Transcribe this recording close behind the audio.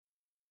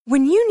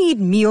When you need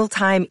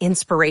mealtime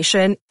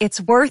inspiration,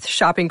 it's worth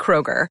shopping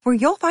Kroger, where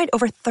you'll find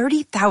over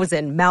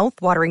 30,000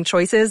 mouth-watering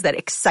choices that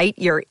excite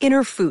your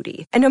inner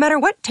foodie. And no matter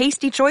what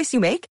tasty choice you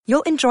make,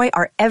 you'll enjoy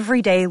our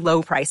everyday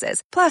low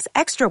prices, plus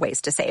extra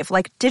ways to save,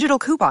 like digital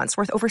coupons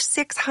worth over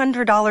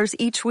 $600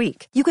 each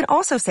week. You can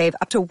also save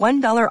up to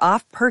 $1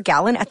 off per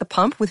gallon at the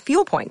pump with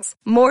fuel points.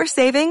 More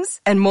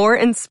savings and more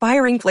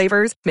inspiring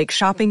flavors make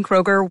shopping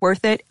Kroger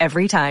worth it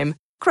every time.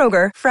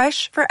 Kroger,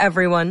 fresh for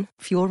everyone.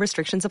 Fuel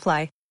restrictions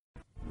apply.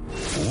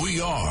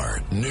 We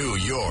are New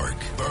York.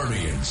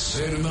 Bernie and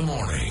Sid in the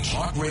morning.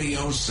 Talk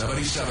Radio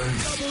 77.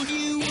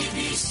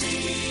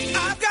 WABC.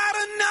 I've got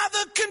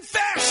another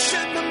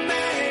confession to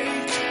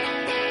make.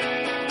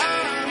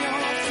 I'm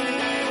your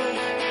fool.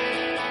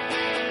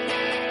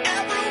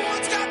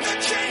 Everyone's got the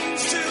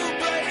chains to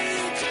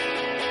break.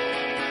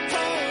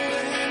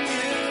 Holding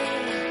you.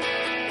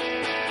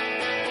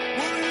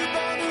 Will you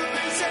bother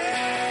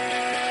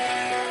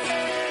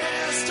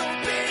resist?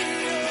 Don't be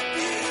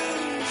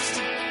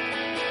abused.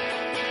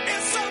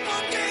 Is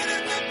someone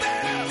getting the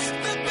best,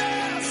 the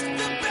best,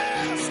 the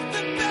best,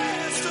 the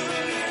best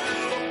of you?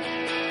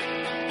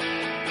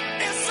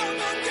 Is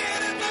someone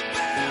getting the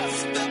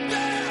best, the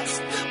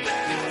best, the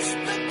best,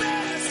 the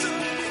best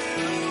of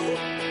you?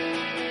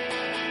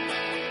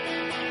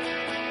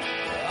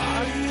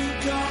 Are you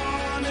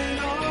gone and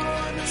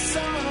on to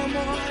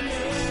someone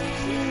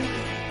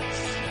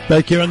new?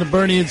 Back here on the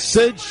Bernie and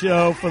Sid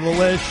show for the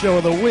last show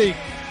of the week.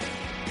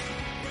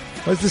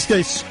 Why's this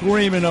guy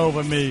screaming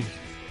over me?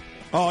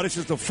 Oh, this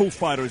is the Foo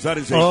Fighters. That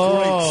is a great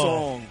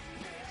song.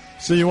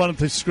 So you wanted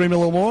to scream a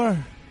little more?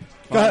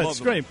 Go ahead,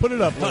 scream. Put it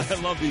up. I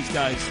love these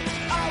guys.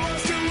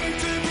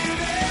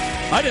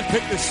 I didn't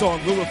pick this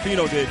song. Lou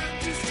Rufino did.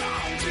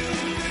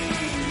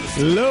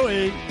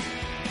 Louie.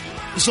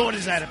 So what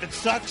is that? If it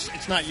sucks,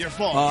 it's not your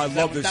fault. I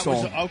love this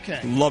song.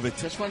 Okay. Love it.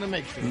 Just wanted to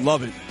make sure.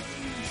 Love it.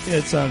 Yeah,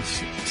 it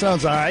sounds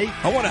all right.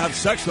 I want to have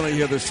sex when I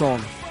hear this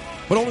song.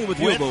 But only with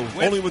you, Lou.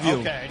 Only with you.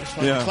 Okay, I just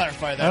wanted to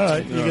clarify that. All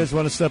right, you guys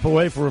want to step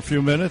away for a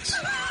few minutes?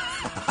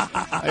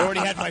 I already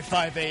had my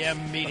 5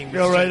 a.m. meeting.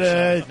 Go right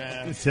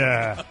ahead.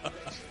 Yeah.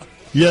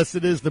 Yes,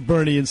 it is the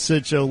Bernie and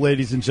Sid show,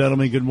 ladies and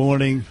gentlemen. Good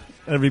morning.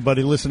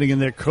 Everybody listening in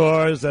their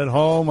cars, at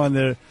home, on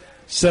their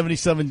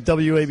 77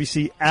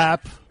 WABC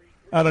app,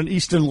 out on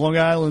Eastern Long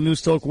Island,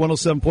 News Talk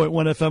 107.1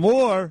 FM,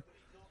 or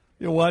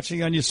you're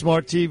watching on your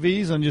smart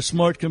TVs, on your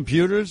smart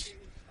computers,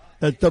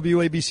 at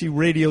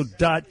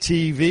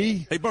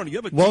WABCRadio.tv. Hey, Bernie, you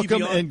have a TV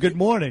Welcome on? and good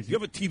morning. You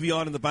have a TV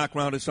on in the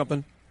background or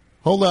something?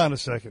 Hold on a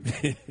second.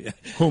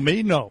 Who,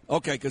 me? No.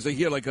 Okay, because I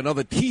hear like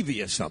another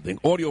TV or something,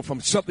 audio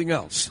from something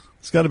else.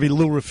 It's got to be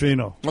Lou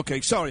Rufino.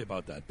 Okay, sorry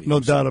about that. No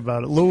doubt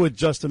about it. Lou with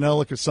Justin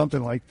Ellick or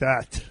something like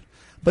that.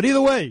 But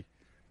either way,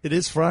 it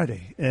is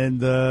Friday, and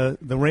the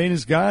rain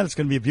is gone. It's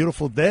going to be a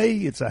beautiful day.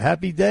 It's a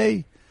happy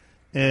day,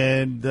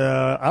 and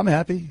I'm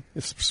happy.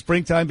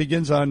 Springtime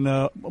begins on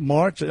on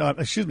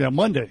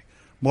Monday,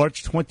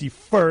 March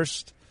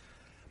 21st.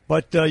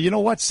 But you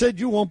know what, Sid?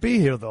 You won't be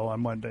here, though, on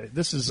Monday.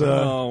 This is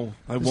no,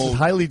 I won't. Is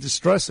highly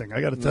distressing,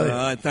 I got to tell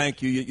you.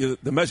 Thank you.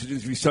 The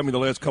messages you sent me the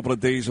last couple of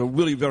days are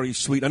really very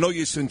sweet. I know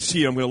you're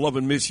sincere. I'm going to love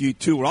and miss you,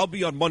 too. I'll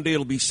be on Monday.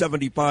 It'll be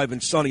 75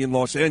 and sunny in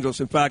Los Angeles.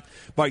 In fact,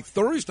 by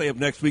Thursday of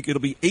next week,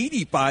 it'll be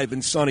 85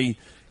 and sunny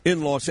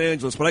in Los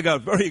Angeles. But I got a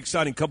very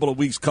exciting couple of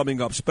weeks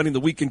coming up, spending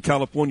the week in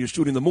California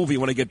shooting the movie.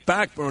 When I get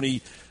back,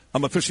 Bernie,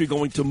 I'm officially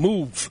going to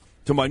move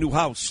to my new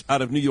house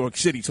out of New York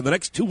City. So the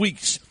next 2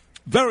 weeks,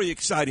 very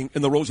exciting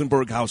in the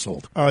Rosenberg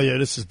household. Oh, yeah,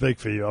 this is big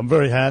for you. I'm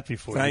very happy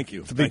for you. Thank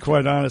you. To be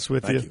quite honest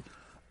with you.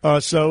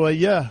 So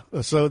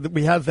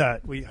we have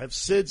that. We have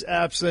Sid's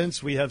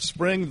absence. We have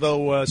spring,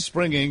 though,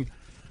 springing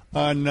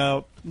on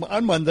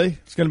Monday.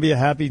 It's going to be a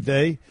happy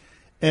day.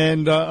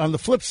 And on the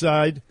flip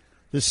side,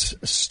 this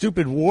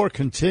stupid war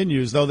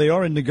continues, though they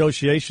are in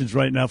negotiations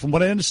right now, from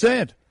what I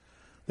understand.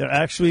 They're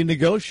actually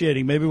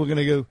negotiating. Maybe we're going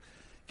to go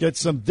get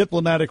some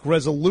diplomatic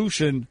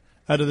resolution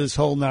out of this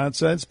whole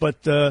nonsense.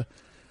 But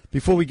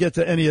before we get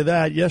to any of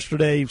that,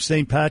 yesterday,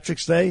 St.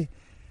 Patrick's Day,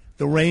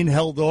 the rain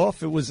held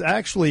off. It was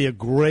actually a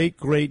great,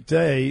 great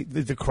day.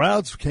 The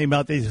crowds came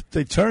out.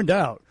 They turned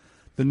out.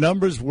 The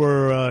numbers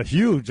were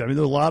huge. I mean,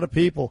 there were a lot of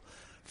people.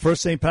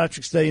 First St.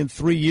 Patrick's Day in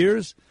 3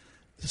 years.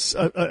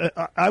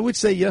 I would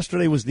say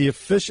yesterday was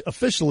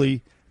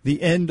officially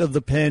the end of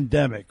the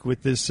pandemic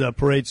with this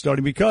parade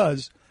starting,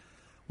 because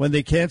when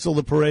they canceled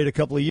the parade a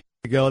couple of years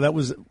ago, that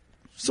was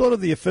sort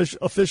of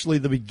officially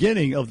the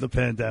beginning of the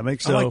pandemic.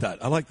 So I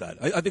like that.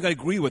 I think I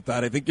agree with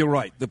that. I think you're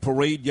right. The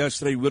parade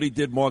yesterday really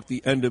did mark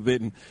the end of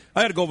it. And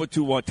I had to go over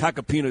to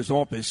Tacopina's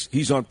office.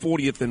 He's on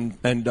 40th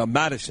and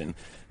Madison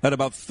at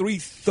about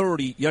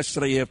 3:30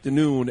 yesterday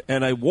afternoon,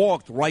 and I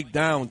walked right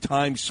down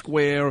Times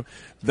Square,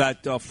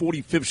 that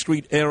 45th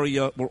Street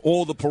area where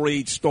all the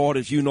parades start,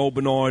 as you know,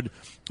 Bernard.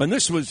 And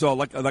this was,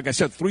 like I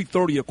said,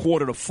 3:30,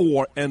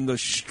 3:45, and the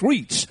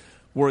streets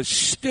were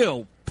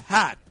still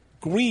packed.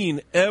 Green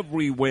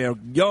everywhere,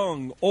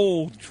 young,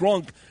 old,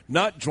 drunk,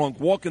 not drunk,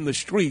 walking the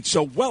streets.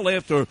 So well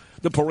after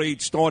the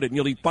parade started,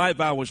 nearly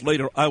 5 hours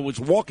later, I was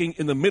walking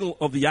in the middle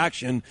of the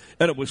action,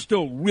 and it was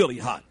still really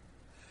hot.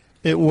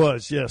 It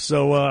was, yeah.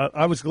 So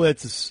I was glad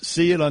to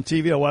see it on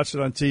TV. I watched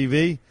it on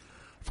TV.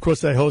 Of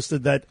course, I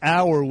hosted that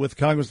hour with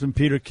Congressman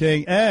Peter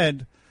King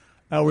and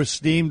our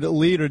esteemed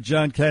leader,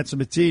 John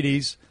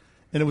Catsimatidis,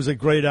 and it was a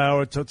great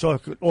hour to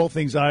talk all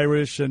things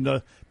Irish.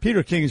 And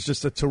Peter King is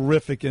just a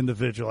terrific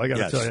individual. I got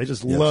to tell you, I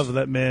just love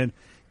that man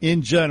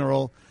in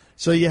general.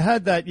 So you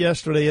had that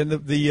yesterday, and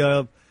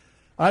the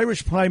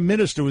Irish Prime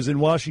Minister was in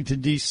Washington,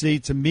 D.C.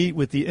 to meet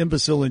with the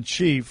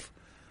imbecile-in-chief,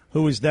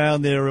 who was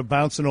down there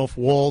bouncing off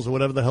walls or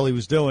whatever the hell he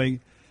was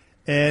doing.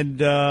 And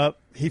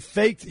he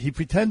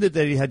pretended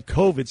that he had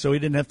COVID so he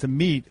didn't have to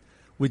meet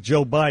with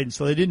Joe Biden.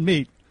 So they didn't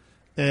meet.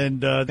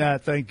 And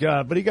thank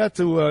God. But he got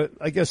to,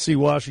 I guess, see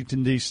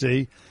Washington,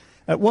 D.C.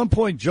 At one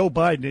point, Joe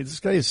Biden, this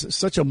guy is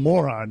such a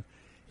moron.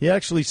 He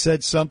actually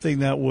said something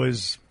that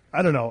was,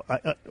 I don't know,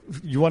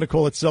 you want to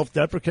call it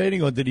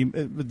self-deprecating, or did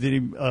he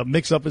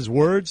mix up his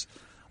words?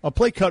 I'll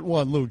play cut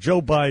one, Lou.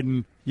 Joe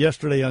Biden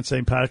yesterday on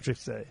St.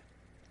 Patrick's Day.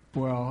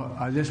 Well,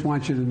 I just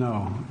want you to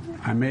know,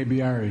 I may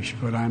be Irish,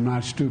 but I'm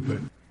not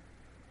stupid.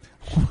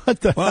 What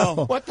the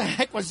hell? What the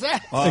heck was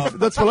that?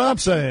 That's what I'm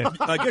saying.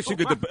 I guess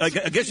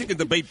you could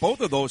debate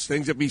both of those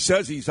things. If he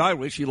says he's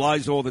Irish, he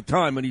lies all the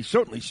time, and he's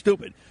certainly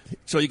stupid.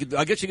 So I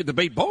guess you could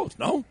debate both.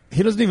 No,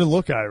 he doesn't even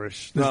look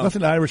Irish. There's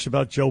nothing Irish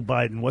about Joe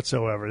Biden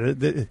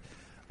whatsoever.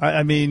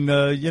 I mean,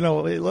 I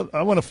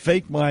want to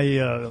fake my,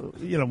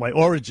 my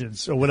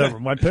origins or whatever.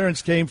 My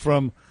parents came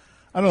from,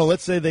 I don't know.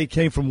 Let's say they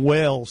came from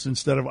Wales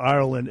instead of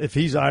Ireland. If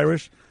he's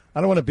Irish, I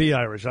don't want to be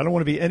Irish. I don't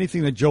want to be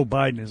anything that Joe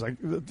Biden is. Like,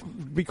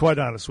 be quite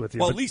honest with you.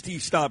 Well, at least he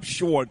stopped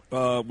short,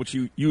 which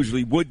you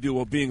usually would do,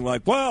 of being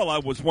like, well, I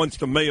was once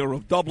the mayor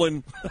of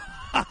Dublin.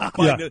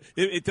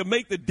 To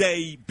make the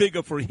day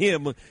bigger for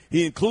him,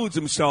 he includes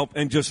himself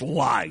and just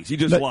lies. He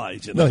just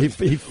lies. No, he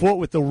fought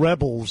with the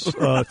rebels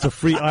to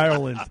free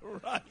Ireland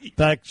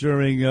back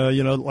during,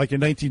 like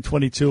in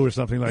 1922 or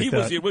something like that. He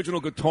was the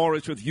original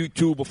guitarist with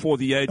U2 before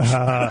The Edge.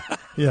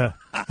 Yeah,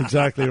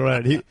 exactly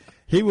right.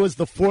 He was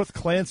the fourth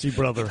Clancy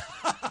brother.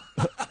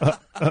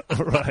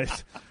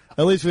 Right.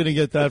 At least we didn't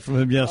get that from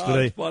him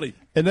yesterday. That's funny.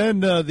 And then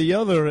the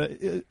other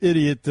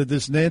idiot,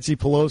 this Nancy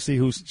Pelosi,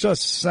 who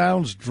just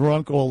sounds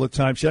drunk all the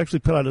time, she actually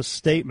put out a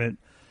statement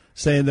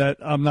saying that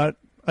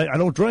I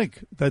don't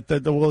drink.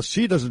 Well,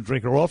 she doesn't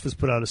drink. Her office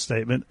put out a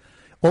statement.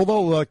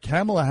 Although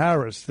Kamala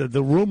Harris,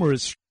 the rumor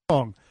is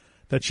strong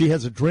that she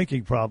has a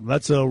drinking problem.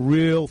 That's a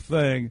real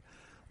thing.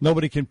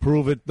 Nobody can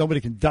prove it. Nobody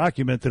can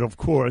document it, of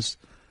course.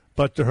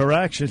 But her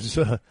actions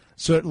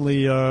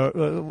certainly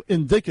are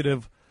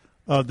indicative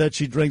that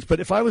she drinks.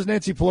 But if I was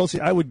Nancy Pelosi,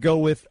 I would go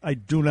with I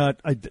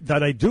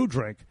do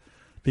drink,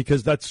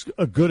 because that's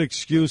a good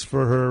excuse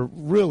for her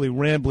really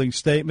rambling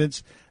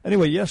statements.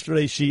 Anyway,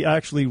 yesterday she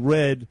actually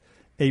read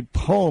a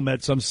poem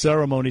at some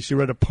ceremony. She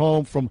read a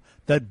poem from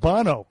that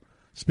Bono.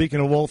 Speaking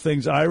of all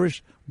things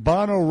Irish,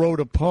 Bono wrote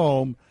a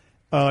poem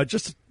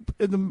just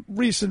in the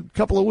recent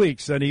couple of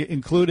weeks, and he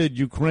included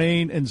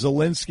Ukraine and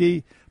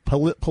Zelensky.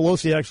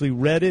 Pelosi actually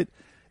read it.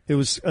 It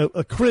was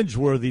a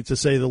cringeworthy, to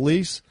say the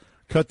least.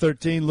 Cut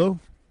 13, Lou.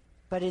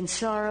 But in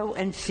sorrow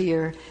and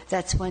fear,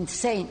 that's when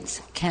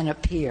saints can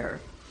appear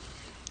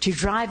to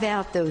drive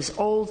out those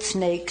old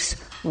snakes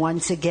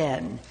once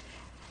again.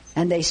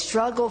 And they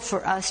struggle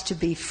for us to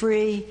be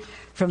free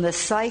from the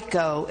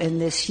psycho in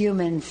this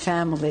human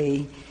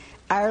family.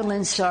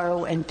 Ireland's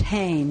sorrow and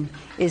pain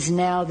is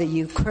now the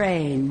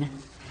Ukraine,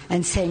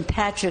 and St.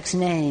 Patrick's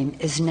name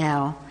is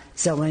now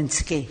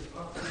Zelensky.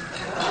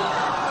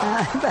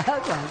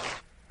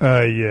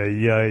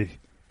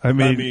 I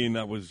mean,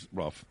 that was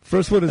rough.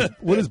 First, what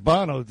is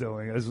Bono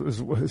doing?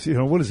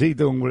 What is he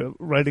doing with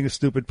writing a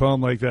stupid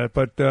poem like that?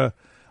 But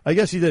I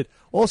guess he did.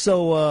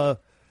 Also,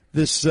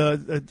 this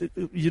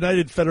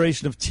United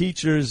Federation of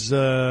Teachers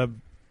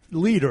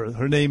leader,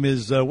 her name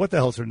is, what the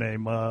hell's her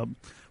name?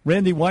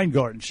 Randi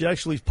Weingarten. She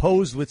actually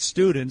posed with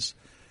students,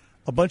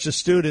 a bunch of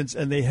students,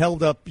 and they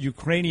held up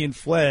Ukrainian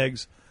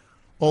flags,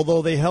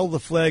 although they held the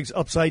flags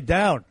upside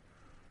down.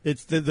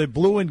 It's the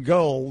blue and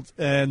gold,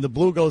 and the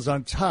blue goes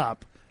on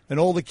top, and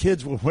all the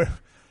kids were wearing.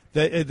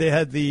 They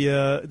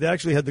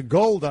actually had the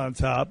gold on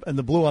top and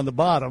the blue on the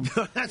bottom.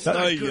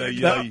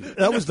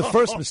 That was the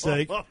first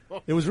mistake.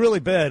 It was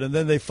really bad, and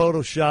then they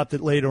photoshopped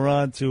it later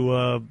on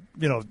to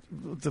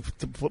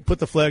put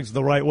the flags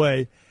the right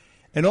way.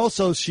 And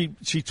also, she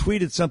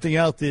tweeted something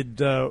out.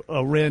 Did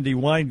Randi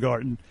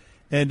Weingarten?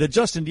 And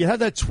Justin, do you have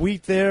that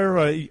tweet there?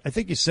 I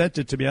think you sent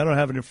it to me. I don't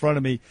have it in front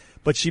of me,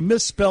 but she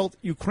misspelled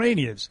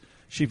Ukrainians.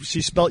 She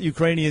spelled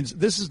Ukrainians.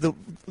 This is the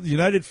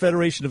United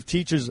Federation of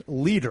Teachers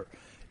leader,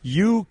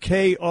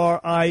 Ukrainians,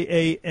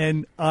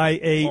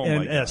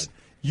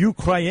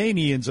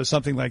 Ukrainians or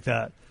something like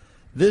that.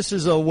 This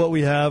is what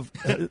we have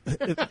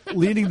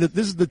leading.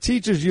 This is the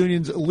teachers'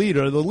 union's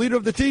leader, the leader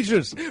of the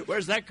teachers.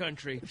 Where's that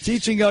country?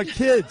 Teaching our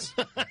kids.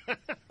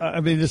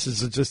 I mean, this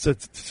is just.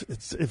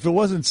 If it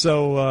wasn't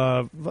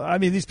so,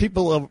 these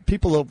people are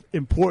people of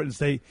importance.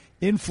 They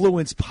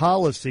influence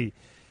policy.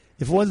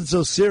 If it wasn't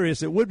so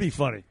serious, it would be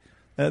funny.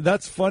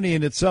 That's funny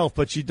in itself,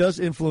 but she does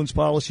influence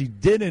policy. She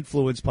did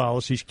influence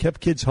policy. She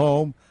kept kids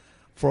home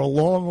for a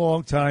long,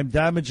 long time,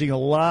 damaging a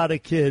lot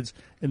of kids,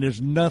 and there's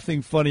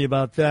nothing funny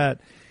about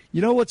that.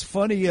 You know what's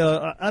funny?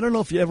 I don't know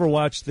if you ever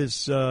watched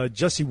this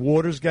Jesse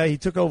Waters guy. He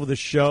took over the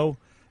show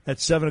at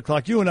 7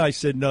 o'clock. You and I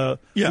said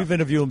we've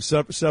interviewed him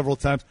several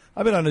times.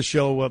 I've been on the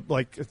show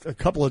like a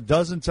couple of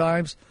dozen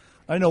times.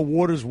 I know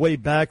Waters way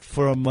back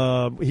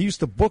from he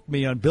used to book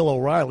me on Bill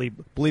O'Reilly,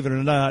 believe it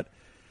or not,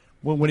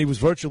 when he was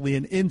virtually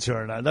an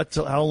intern. That's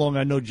how long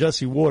I know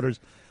Jesse Waters.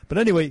 But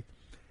anyway,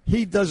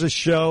 he does a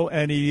show,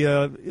 and he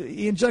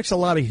injects a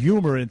lot of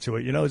humor into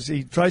it. You know,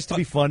 he tries to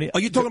be funny. Are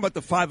you talking about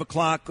the 5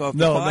 o'clock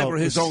or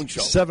his own show?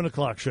 7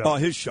 o'clock show. Oh,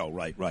 his show,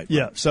 right.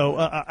 Yeah, so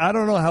I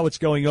don't know how it's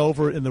going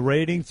over in the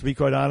ratings, to be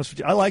quite honest with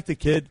you. I like the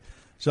kid,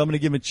 so I'm going to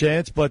give him a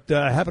chance, but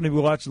I happened to be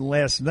watching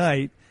last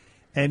night,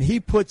 and he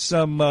put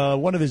some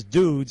one of his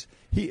dudes,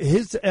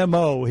 his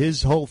MO,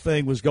 his whole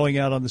thing was going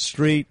out on the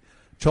street,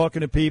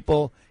 talking to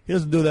people. He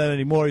doesn't do that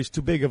anymore. He's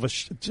too big of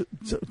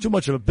too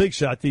much of a big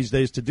shot these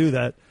days to do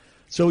that.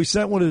 So he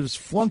sent one of his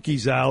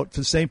flunkies out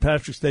to St.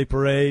 Patrick's Day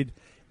Parade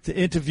to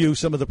interview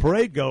some of the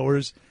parade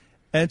goers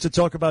and to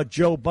talk about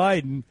Joe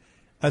Biden.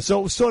 So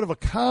it was sort of a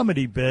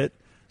comedy bit.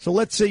 So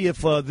let's see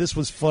if this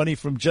was funny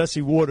from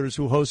Jesse Waters,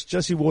 who hosts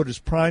Jesse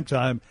Waters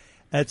Primetime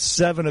at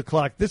 7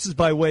 o'clock. This is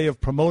by way of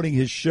promoting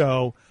his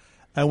show,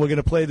 and we're going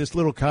to play this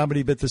little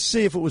comedy bit to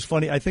see if it was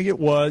funny. I think it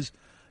was.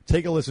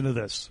 Take a listen to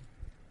this.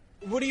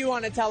 What do you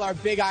want to tell our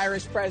big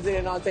Irish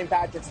president on St.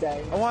 Patrick's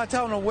Day? I want to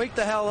tell him to wake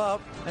the hell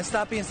up and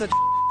stop being such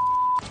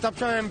Stop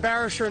trying to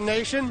embarrass your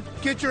nation.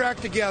 Get your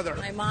act together.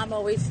 My mom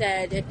always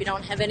said, if you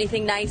don't have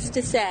anything nice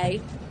to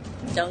say,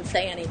 don't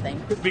say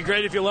anything. It'd be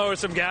great if you lower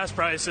some gas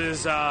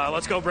prices.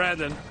 Let's go,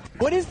 Brandon.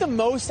 What is the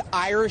most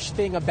Irish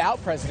thing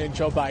about President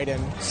Joe Biden?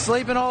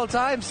 Sleeping all the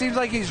time. Seems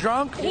like he's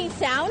drunk. He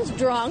sounds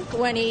drunk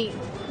when he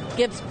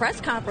gives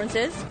press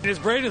conferences. His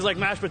brain is like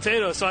mashed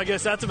potatoes, so I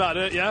guess that's about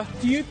it, yeah?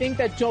 Do you think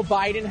that Joe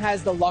Biden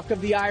has the luck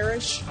of the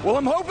Irish? Well,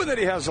 I'm hoping that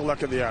he has the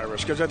luck of the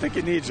Irish, because I think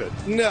he needs it.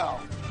 No.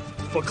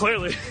 Well,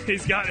 clearly, he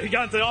got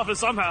into the office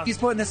somehow. He's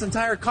putting this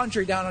entire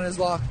country down on his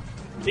luck.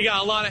 He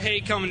got a lot of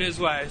hate coming his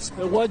way. If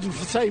it wasn't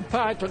for St.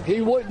 Patrick,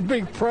 he wouldn't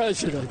be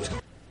president.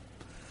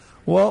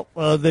 Well,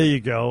 there you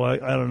go. I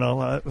don't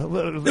know.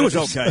 It was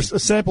okay. A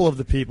sample of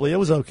the people. It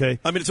was okay.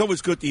 I mean, it's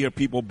always good to hear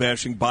people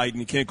bashing Biden.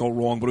 You can't go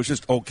wrong, but it was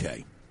just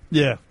okay.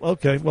 Yeah,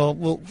 okay. Well,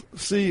 we'll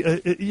see.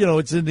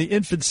 It's in the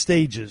infant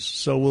stages,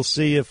 so we'll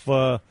see if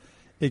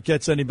it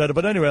gets any better.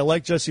 But anyway, I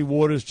like Jesse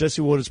Waters.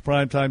 Jesse Waters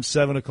Primetime,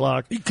 7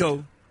 o'clock. He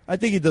cool. I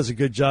think he does a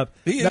good job.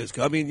 He is.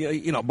 I mean,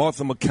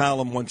 Martha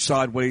McCallum went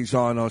sideways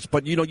on us.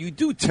 But, you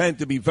do tend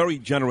to be very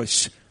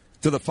generous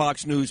to the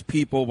Fox News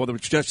people, whether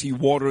it's Jesse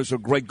Waters or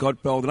Greg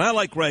Gutfeld. And I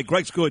like Greg.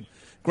 Greg's good.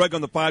 Greg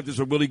on the 5 does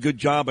a really good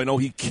job. I know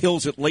he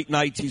kills it late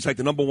nights. He's like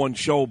the number one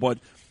show. But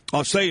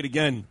I'll say it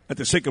again at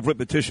the sake of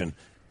repetition.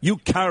 You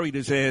carried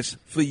his ass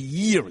for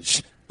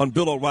years on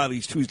Bill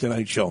O'Reilly's Tuesday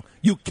night show.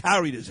 You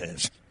carried his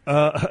ass.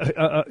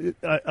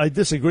 I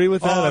disagree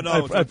with that.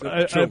 Oh, no,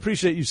 I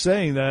appreciate you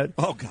saying that.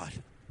 Oh, God.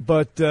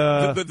 But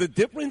the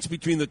difference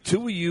between the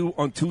two of you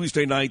on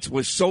Tuesday nights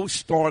was so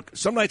stark.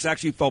 Some nights I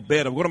actually felt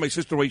bad. I'm going to my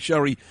sister Ray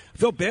Sherry. I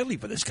felt badly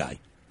for this guy.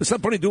 Let's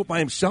let Bernie do it by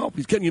himself.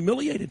 He's getting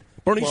humiliated.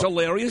 Bernie's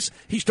hilarious.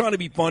 He's trying to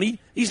be funny.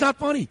 He's not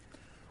funny.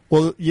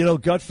 Well,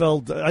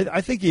 Gutfeld, I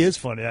think he is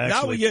funny,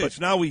 actually.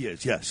 Now he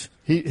is, yes.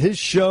 His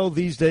show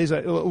these days,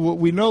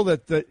 we know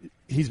that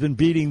he's been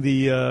beating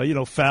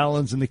the,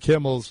 Fallons and the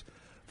Kimmels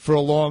for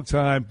a long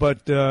time.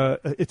 But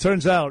it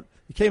turns out,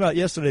 it came out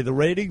yesterday, the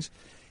ratings,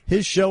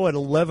 his show at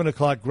 11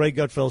 o'clock, Greg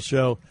Gutfeld's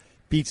show,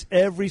 beats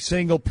every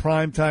single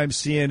primetime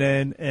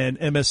CNN and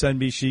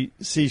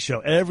MSNBC show.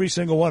 Every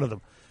single one of them.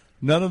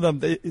 None of them,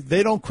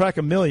 they don't crack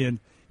a million.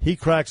 He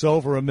cracks way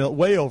over a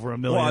million.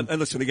 Well, and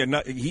listen, again,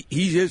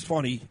 he is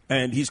funny,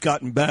 and he's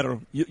gotten better.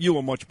 You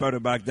were much better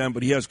back then,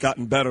 but he has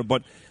gotten better.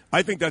 But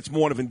I think that's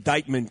more of an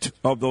indictment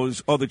of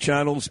those other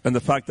channels and the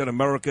fact that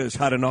America has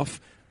had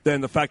enough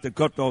than the fact that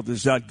Gutfeld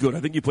is that good. I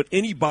think you put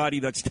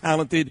anybody that's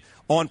talented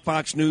on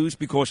Fox News,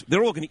 because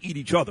they're all going to eat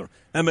each other.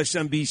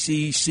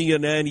 MSNBC,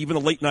 CNN, even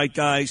the late-night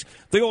guys,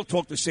 they all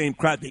talk the same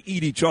crap. They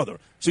eat each other.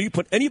 So you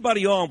put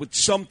anybody on with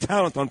some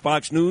talent on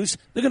Fox News,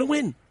 they're going to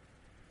win.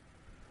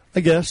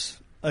 I guess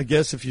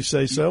if you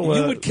say so.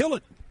 You would kill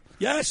it.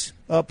 Yes.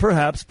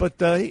 Perhaps,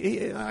 but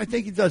I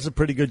think he does a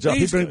pretty good job.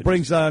 He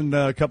brings on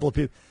a couple of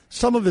people.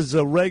 Some of his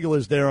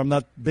regulars there I'm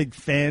not big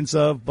fans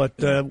of, but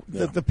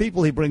the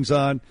people he brings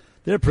on,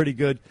 they're pretty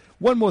good.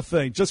 One more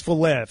thing, just for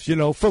laughs.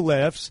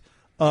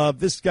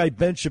 This guy,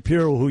 Ben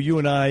Shapiro, who you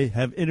and I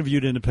have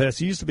interviewed in the past,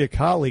 he used to be a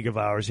colleague of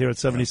ours here at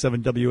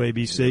 77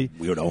 WABC.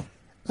 Weirdo.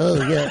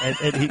 Oh, yeah.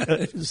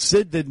 And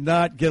Sid did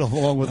not get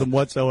along with him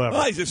whatsoever.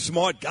 Well, he's a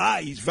smart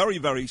guy. He's very,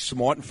 very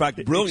smart. In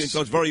fact, brilliant,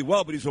 does very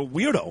well, but he's a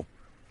weirdo.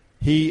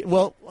 He's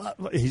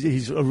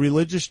a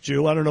religious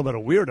Jew. I don't know about a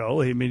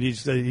weirdo. I mean,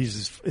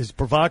 he's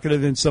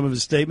provocative in some of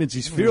his statements.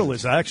 He's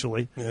fearless,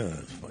 actually.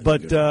 Yeah,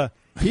 but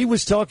he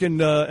was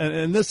talking,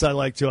 and this I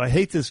like too. I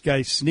hate this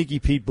guy, Sneaky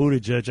Pete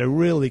Buttigieg. I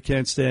really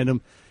can't stand him.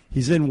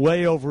 He's in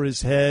way over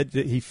his head.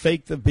 He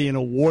faked being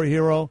a war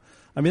hero.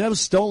 I mean, that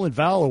was stolen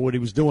valor, what he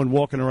was doing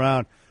walking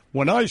around.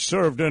 when I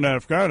served in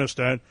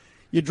Afghanistan,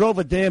 you drove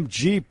a damn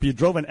Jeep. You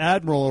drove an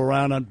Admiral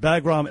around on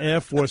Bagram Air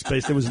Force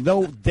Base. There was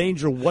no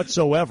danger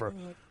whatsoever,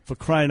 for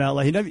crying out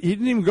loud. He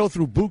didn't even go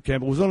through boot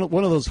camp. It was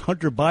one of those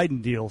Hunter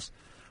Biden deals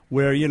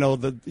where,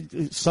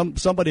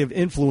 somebody of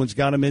influence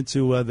got him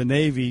into the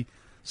Navy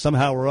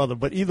somehow or other.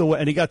 But either way,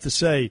 and he got to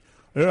say,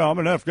 yeah, I'm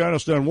an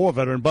Afghanistan war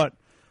veteran. But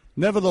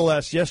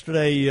nevertheless,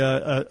 yesterday,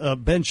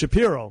 Ben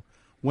Shapiro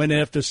went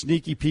after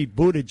Sneaky Pete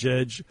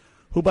Buttigieg,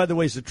 who, by the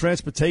way, is the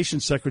transportation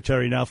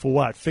secretary now for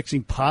what?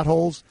 Fixing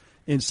potholes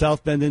in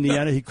South Bend,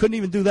 Indiana. He couldn't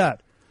even do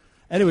that.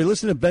 Anyway,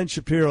 listen to Ben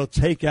Shapiro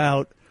take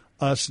out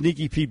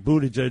Sneaky Pete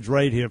Buttigieg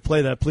right here.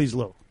 Play that, please,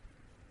 Lou.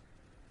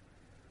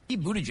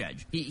 Pete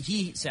Buttigieg,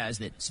 he says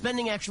that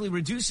spending actually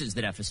reduces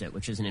the deficit,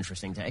 which is an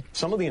interesting take.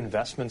 Some of the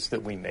investments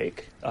that we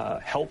make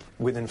help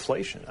with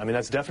inflation. I mean,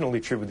 that's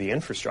definitely true with the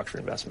infrastructure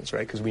investments,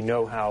 right? Because we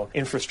know how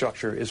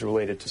infrastructure is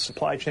related to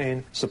supply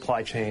chain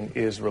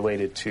is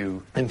related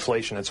to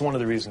inflation. It's one of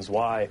the reasons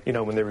why,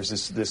 when there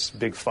was this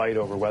big fight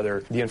over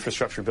whether the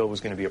infrastructure bill was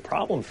going to be a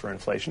problem for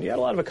inflation, you had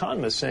a lot of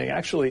economists saying,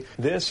 actually,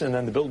 this and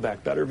then the Build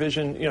Back Better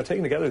vision,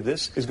 taken together,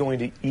 this is going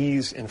to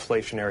ease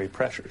inflationary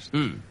pressures.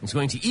 It's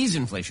going to ease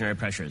inflationary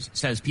pressures,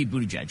 says Pete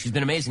Buttigieg. He's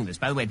been amazing at this.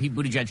 By the way, Pete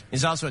Buttigieg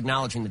is also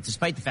acknowledging that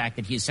despite the fact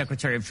that he is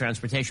Secretary of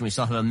Transportation, we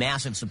still have a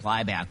massive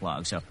supply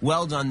backlog. So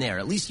well done there.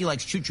 At least he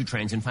likes choo-choo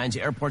trains and finds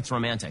airports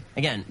romantic.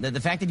 Again, the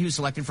fact that he was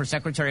selected for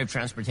Secretary of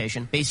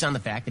Transportation based on the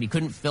fact that he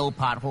couldn't fill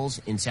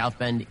potholes in South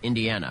Bend,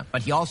 Indiana.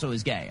 But he also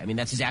is gay. I mean,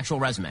 that's his actual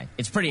resume.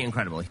 It's pretty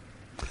incredible.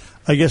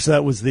 I guess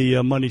that was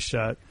the money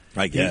shot.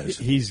 I guess.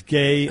 He's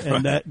gay,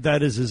 and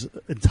that is his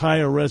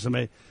entire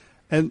resume.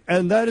 And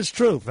that is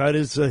true. That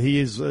is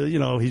he's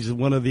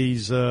one of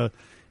these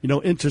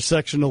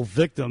intersectional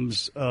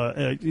victims,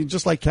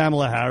 just like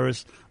Kamala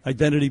Harris.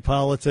 Identity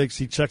politics.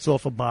 He checks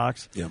off a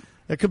box. Yeah.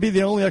 That could be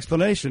the only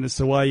explanation as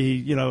to why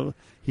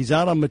he's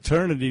out on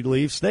maternity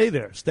leave. Stay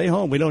there. Stay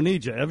home. We don't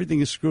need you.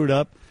 Everything is screwed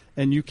up,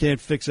 and you can't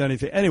fix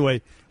anything.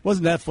 Anyway,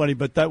 wasn't that funny?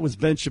 But that was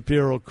Ben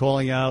Shapiro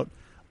calling out,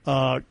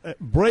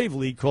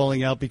 bravely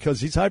calling out,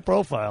 because he's high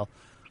profile,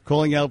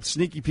 calling out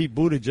Sneaky Pete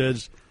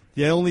Buttigieg.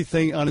 The only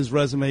thing on his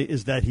resume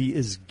is that he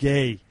is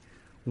gay.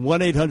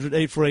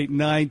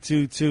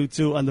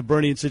 1-800-848-9222 on the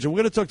Bernie and Sid. We're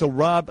going to talk to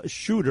Rob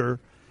Shooter,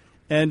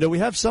 and we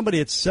have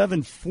somebody at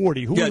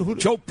 740.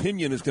 Joe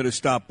Pinion is going to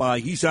stop by.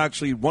 He's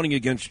actually running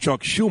against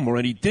Chuck Schumer,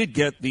 and he did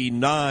get the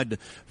nod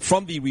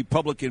from the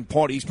Republican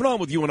Party. He's been on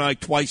with you and I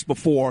twice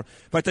before.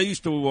 In fact, I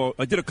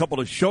did a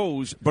couple of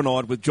shows,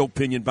 Bernard, with Joe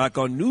Pinion back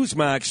on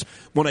Newsmax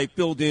when I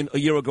filled in a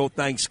year ago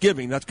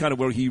Thanksgiving. That's kind of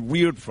where he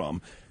reared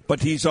from.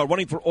 But he's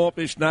running for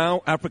office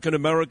now,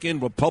 African-American,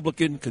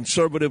 Republican,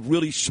 conservative,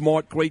 really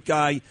smart, great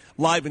guy,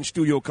 live in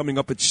studio coming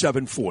up at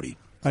 7:40.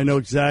 I know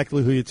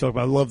exactly who you're talking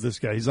about. I love this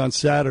guy. He's on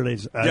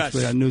Saturdays,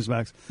 actually, on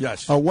Newsmax.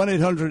 Yes.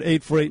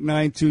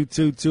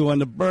 1-800-848-9222 on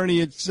the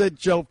Bernie and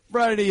Sid Show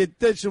Friday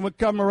edition. We're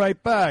coming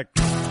right back.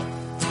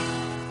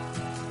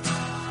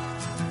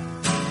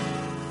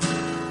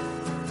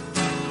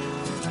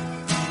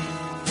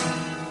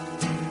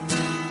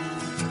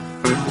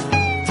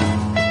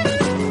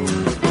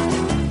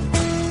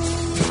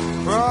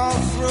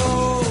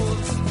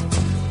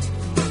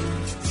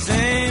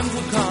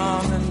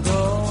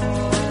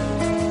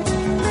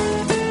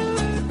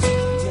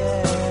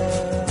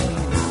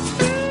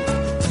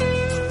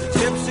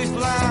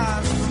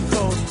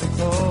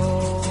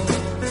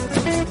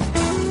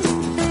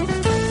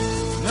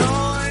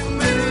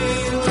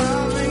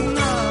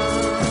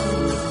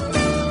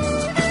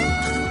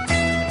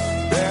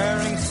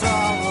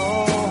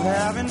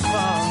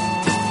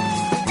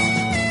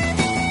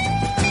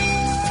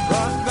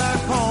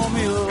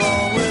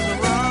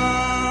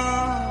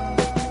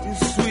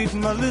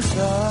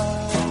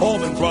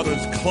 Allman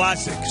Brothers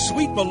classic,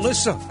 Sweet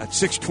Melissa at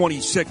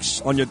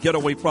 6:26 on your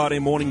Getaway Friday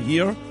morning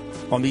here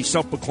on the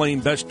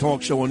self-proclaimed best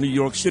talk show in New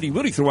York City,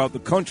 really throughout the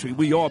country.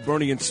 We are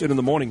Bernie and Sid in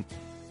the morning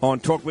on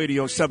Talk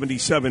Radio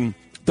 77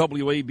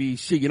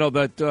 WABC. You know,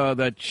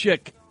 that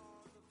chick,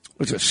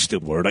 what's a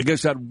stupid word? I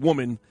guess that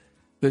woman,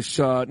 this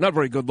not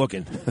very good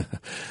looking.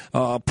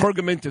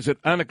 Pergament, is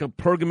it Annika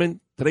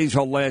Pergament? Today's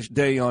her last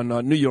day on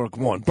New York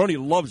 1. Bernie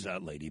loves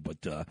that lady, but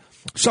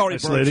sorry,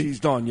 Bernie, she's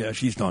done. Yeah,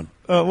 she's done.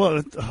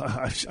 Well,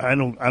 I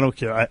don't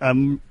care. I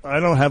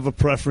don't have a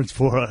preference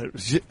for her.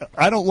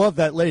 I don't love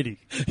that lady.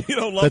 You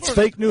don't love That's her?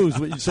 fake news.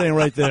 What you're saying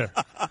right there.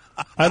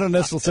 I don't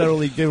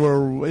necessarily give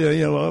her,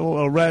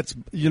 a rat's,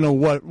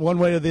 one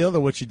way or the other.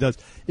 What she does.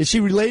 Is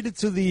she related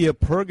to the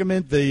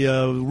Pergament,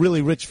 the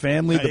really rich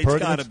family? The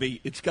Pergaments?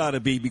 It's got to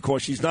be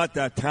because she's not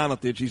that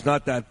talented. She's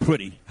not that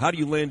pretty. How do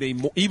you land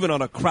even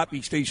on a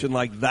crappy station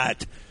like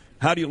that?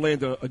 How do you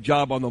land a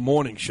job on the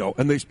morning show?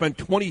 And they spent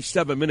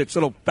 27 minutes,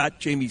 little fat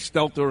Jamie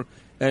Stelter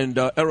and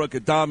Eric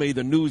Adame,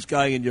 the news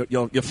guy, and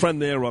your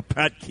friend there,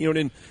 Pat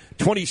Kiernan,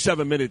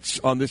 27 minutes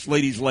on this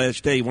lady's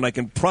last day, when I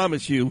can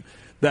promise you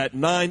that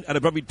 9 out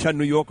of every 10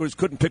 New Yorkers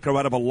couldn't pick her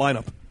out of a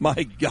lineup.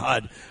 My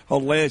God, her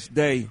last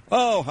day.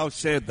 Oh, how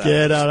sad that is.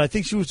 Get out. I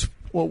think she was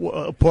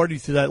a party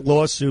to that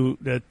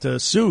lawsuit that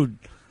sued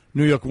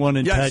New York One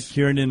and Yes. Pat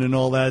Kiernan and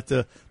all that.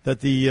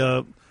 That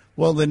the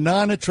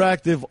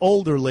non-attractive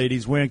older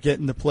ladies weren't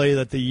getting the play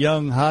that the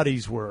young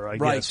hotties were. I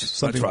Right. guess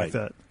something That's like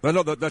right. that.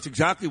 No, that's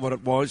exactly what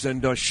it was.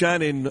 And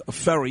Shannon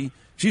Ferry,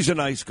 she's a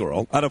nice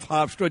girl out of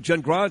Hofstra,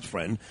 Jen Grod's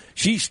friend.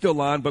 She's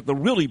still on, but the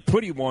really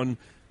pretty one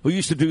who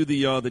used to do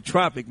the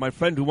traffic, my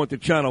friend who went to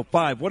Channel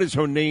 5, what is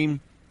her name?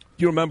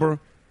 Do you remember?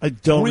 I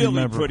don't really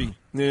remember. Pretty.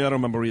 Yeah, I don't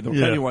remember either.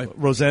 Yeah. Anyway.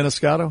 Rosanna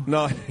Scotto?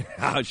 No,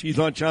 she's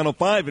on Channel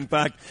 5, in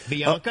fact.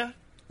 Bianca?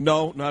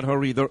 No, not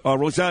her either.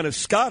 Rosanna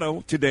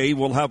Scotto today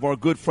will have our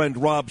good friend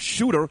Rob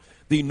Shooter,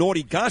 the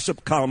naughty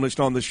gossip columnist,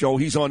 on the show.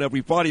 He's on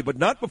every Friday, but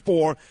not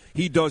before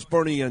he does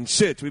Bernie and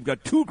Sid. We've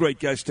got two great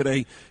guests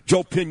today.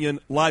 Joe Pinion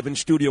live in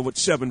studio at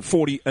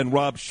 7:40 and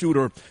Rob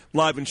Shooter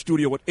live in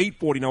studio at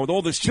 8:40. Now, with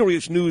all the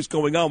serious news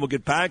going on, we'll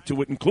get back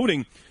to it,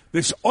 including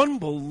this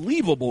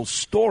unbelievable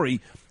story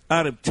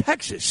out of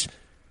Texas,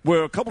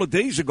 where a couple of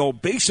days ago,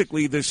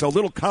 basically, this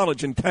little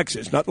college in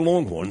Texas, not the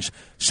Longhorns,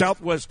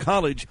 Southwest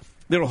College,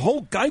 their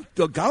whole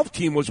golf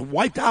team was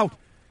wiped out.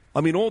 I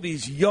mean, all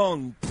these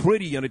young,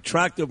 pretty, and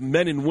attractive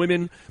men and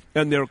women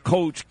and their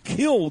coach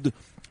killed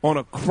on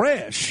a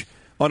crash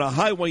on a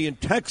highway in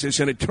Texas,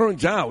 and it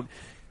turns out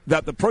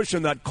that the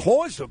person that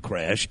caused the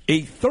crash,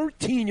 a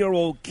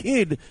 13-year-old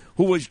kid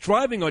who was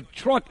driving a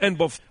truck and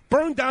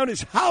burned down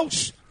his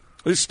house.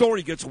 This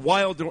story gets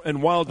wilder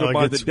and wilder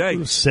by the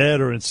day.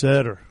 Sadder and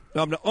sadder.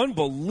 An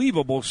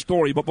unbelievable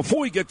story. But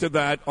before we get to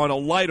that, on a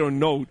lighter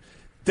note,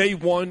 day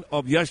one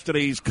of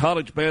yesterday's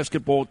college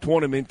basketball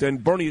tournament.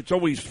 And, Bernie, it's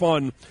always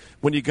fun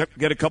when you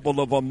get a couple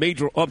of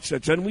major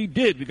upsets. And we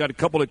did. We got a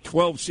couple of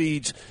 12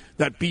 seeds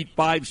that beat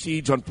 5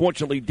 seeds.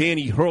 Unfortunately,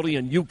 Danny Hurley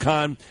and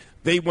UConn,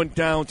 they went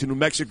down to New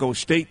Mexico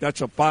State.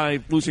 That's a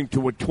 5, losing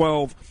to a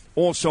 12.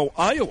 Also,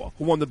 Iowa,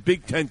 who won the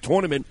Big Ten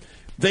tournament,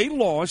 they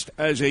lost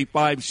as a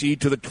 5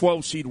 seed to the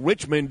 12 seed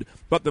Richmond.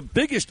 But the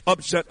biggest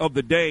upset of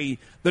the day,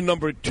 the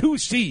number 2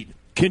 seed,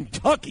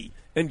 Kentucky,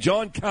 and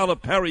John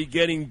Calipari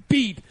getting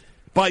beat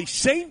by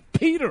St.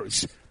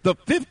 Peter's, the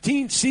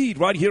 15 seed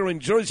right here in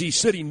Jersey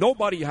City.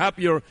 Nobody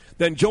happier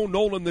than Joe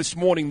Nolan this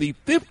morning. The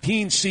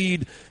 15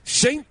 seed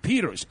St.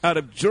 Peter's out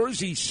of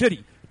Jersey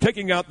City,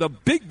 taking out the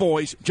big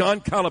boys,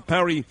 John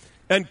Calipari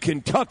and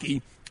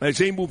Kentucky, as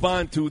they move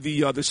on to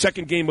the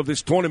second game of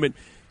this tournament.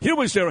 Here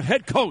was their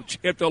head coach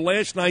after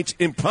last night's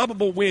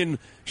improbable win,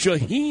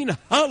 Shaheen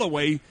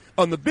Holloway,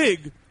 on the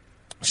big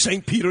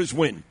St. Peter's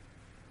win.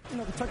 You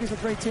know, Kentucky's a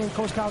great team.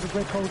 Coach Kyle's a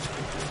great coach.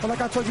 But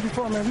like I told you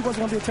before, man, we wasn't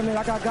going to be intimidated.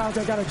 I got guys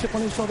that got a chip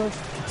on their shoulder.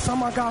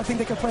 Some of my guys think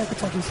they can play in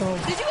Kentucky. So.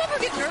 Did you ever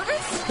get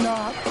nervous?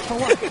 Nah, for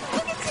what? Look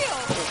at you.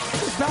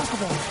 It's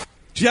basketball.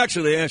 She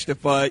actually asked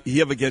if he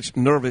ever gets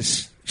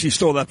nervous. She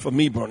stole that from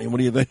me, Bernie. What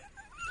do you think?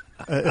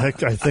 I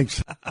think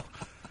so.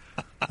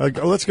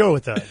 Let's go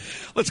with that.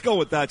 Let's go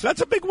with that. So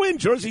that's a big win.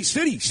 Jersey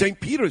City, St.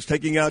 Peter's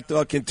taking out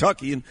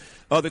Kentucky. And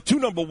the 2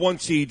 number 1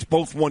 seeds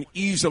both won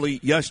easily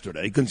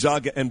yesterday,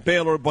 Gonzaga and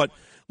Baylor. But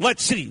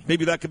let's see.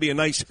 Maybe that could be a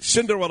nice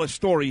Cinderella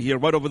story here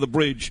right over the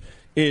bridge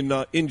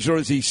in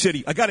Jersey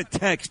City. I got a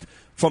text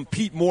from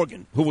Pete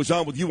Morgan, who was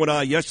on with you and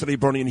I yesterday,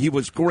 Bernie, and he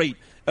was great.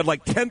 At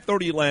like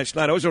 10:30 last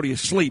night, I was already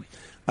asleep.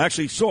 I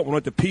actually saw it when I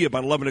went to pee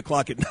about 11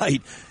 o'clock at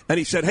night. And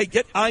he said, hey,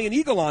 get Ian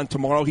Eagle on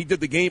tomorrow. He did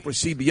the game for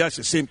CBS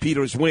at St.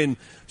 Peter's win.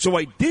 So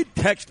I did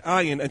text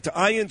Ian. And to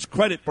Ian's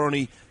credit,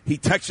 Bernie, he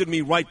texted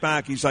me right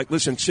back. He's like,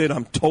 listen, Sid,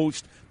 I'm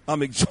toast.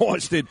 I'm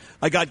exhausted.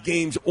 I got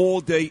games all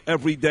day,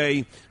 every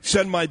day.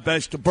 Send my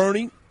best to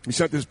Bernie. He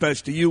sent his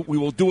best to you. We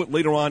will do it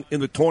later on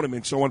in the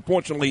tournament. So,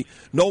 unfortunately,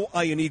 no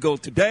Ian Eagle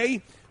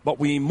today. But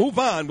we move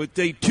on with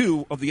day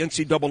 2 of the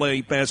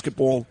NCAA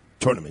basketball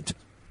tournament.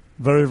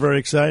 Very, very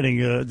exciting.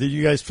 Did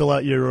you guys fill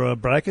out your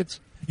brackets?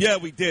 Yeah,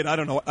 we did. I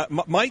don't know.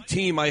 My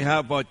team, I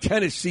have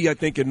Tennessee, I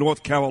think, in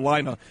North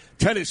Carolina.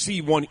 Tennessee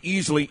won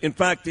easily. In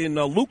fact, in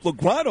Luke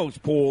Legrano's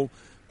pool,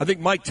 I think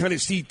my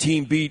Tennessee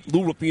team beat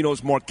Lou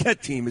Rapinoe's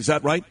Marquette team. Is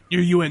that right?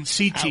 Your UNC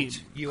team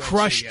UNC,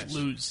 crushed yes.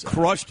 Lou's.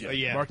 Crushed you.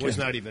 Yeah, Marquette was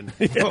not even.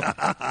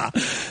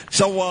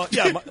 So,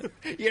 yeah.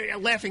 You're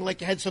laughing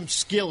like you had some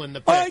skill in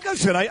the Like pick. I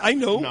said, I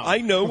know. No. I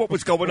know what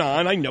was going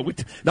on. I know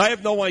it. Now, I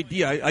have no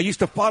idea. I used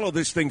to follow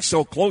this thing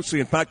so closely.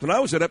 In fact, when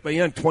I was at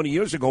FAN 20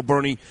 years ago,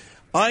 Bernie,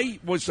 I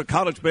was the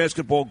college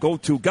basketball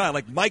go-to guy.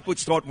 Like Mike would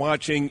start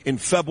watching in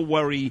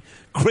February,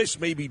 Chris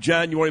maybe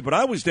January, but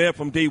I was there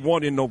from day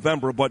one in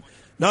November, but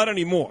not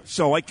anymore.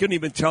 So I couldn't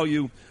even tell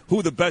you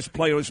who the best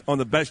players on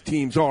the best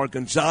teams are.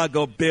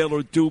 Gonzaga,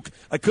 Baylor, Duke.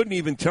 I couldn't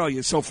even tell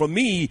you. So for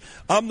me,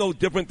 I'm no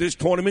different this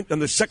tournament than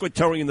the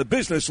secretary in the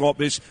business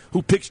office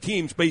who picks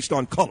teams based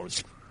on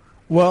colors.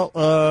 Well,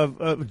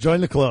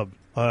 join the club.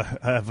 I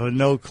have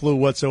no clue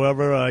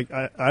whatsoever.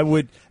 I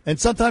would, and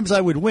sometimes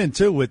I would win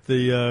too with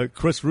the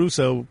Chris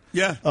Russo,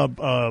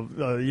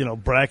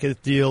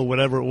 bracket deal,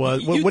 whatever it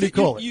was. What do you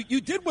call it?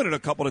 You did win it a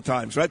couple of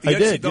times, right? The I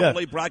did,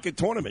 NCAA bracket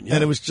tournament, yeah.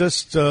 And it was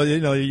just,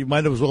 you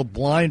might as well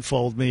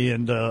blindfold me,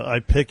 and I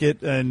pick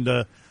it, and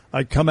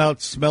I'd come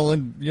out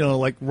smelling,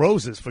 like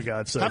roses, for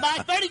God's sake. Come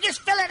on, Bernie,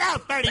 just fill it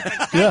out, Bernie.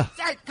 Yeah.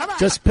 Come on.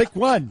 Just pick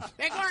one.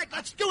 Pick one.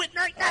 Let's do it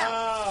right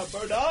now.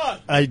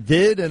 Bernard. I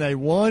did, and I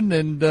won,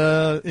 and,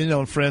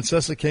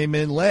 Francesa came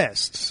in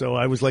last, so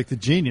I was like the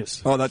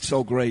genius. Oh, that's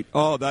so great.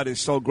 Oh, that is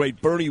so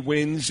great. Bernie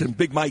wins, and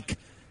Big Mike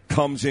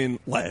comes in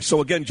last.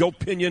 So, again, Joe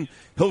Pinion,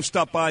 he'll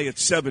stop by at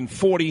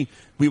 7:40.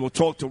 We will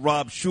talk to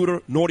Rob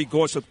Shooter, naughty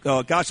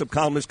gossip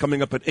columnist,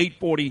 coming up at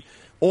 8:40.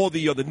 All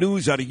the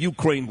news out of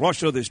Ukraine,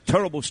 Russia, this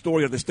terrible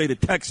story of the state of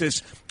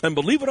Texas. And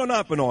believe it or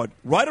not, Bernard,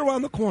 right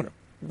around the corner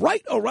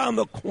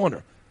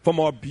from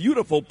our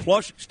beautiful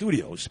plush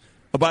studios,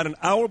 about an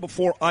hour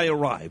before I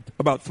arrived,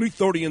 about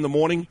 3:30 in the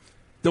morning,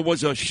 there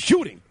was a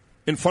shooting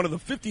in front of the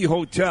 50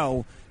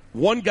 Hotel.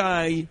 One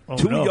guy,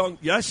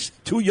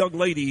 two young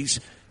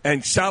ladies,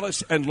 and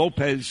Salas and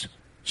Lopez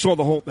saw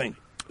the whole thing.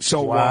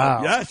 So,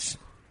 wow. Yes,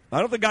 I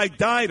don't know if the guy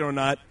died or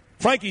not.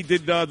 Frankie,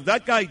 did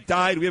that guy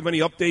die? Do we have any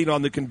update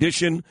on the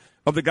condition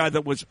of the guy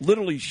that was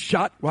literally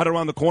shot right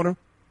around the corner?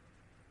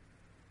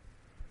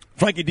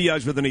 Frankie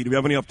Diaz with the knee. Do we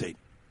have any update?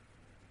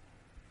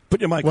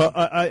 Put your mic on.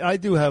 I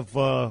do have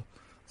a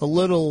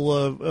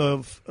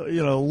little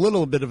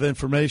bit of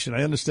information.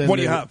 I understand. What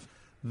do you have?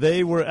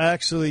 They were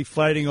actually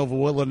fighting over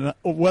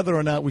whether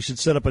or not we should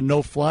set up a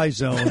no-fly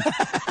zone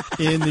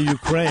in the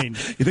Ukraine.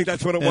 You think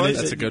that's what it was?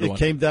 That's a good one. It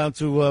came down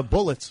to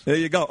bullets. There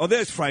you go. Oh,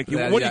 there's Frankie.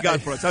 What do you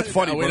got for us? That's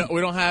funny.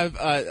 We don't have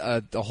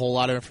a whole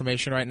lot of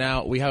information right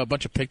now. We have a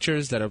bunch of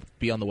pictures that'll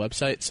be on the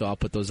website, so I'll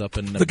put those up.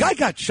 The guy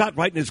got shot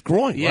right in his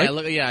groin, yeah,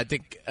 right? Yeah, I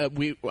think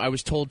I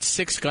was told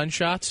 6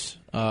 gunshots.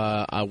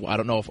 I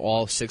don't know if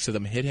all 6 of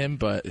them hit him,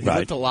 but he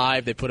looked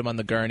alive. They put him on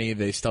the gurney.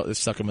 They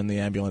stuck him in the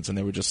ambulance, and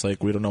they were just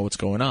like, we don't know what's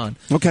going on.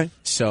 Okay.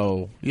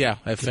 So, yeah,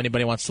 if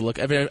anybody wants to look,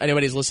 if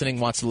anybody's listening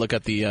wants to look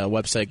at the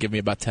website, give me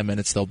about 10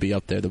 minutes. They'll be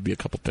up there. There'll be a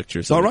couple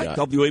pictures. All right,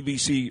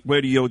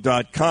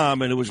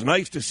 WABCRadio.com. And it was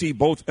nice to see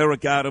both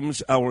Eric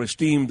Adams, our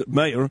esteemed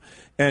mayor,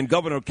 and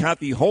Governor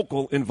Kathy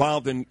Hochul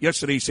involved in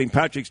yesterday's St.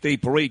 Patrick's Day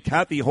parade.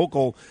 Kathy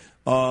Hochul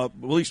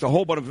released a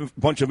whole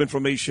bunch of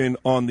information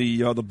on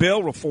the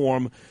bail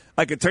reform.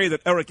 I can tell you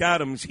that Eric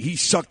Adams, he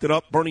sucked it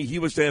up. Bernie, he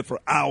was there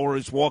for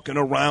hours, walking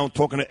around,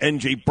 talking to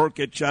N.J.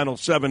 Burkett, Channel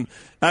 7.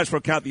 As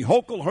for Kathy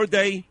Hochul, her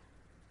day,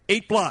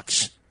 8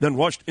 blocks, then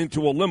rushed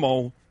into a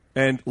limo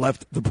and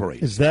left the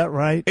parade. Is that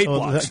right? 8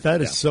 blocks.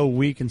 That is so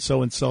weak and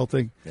so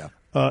insulting. Yeah.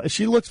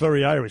 She looks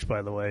very Irish,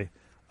 by the way.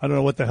 I don't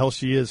know what the hell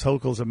she is.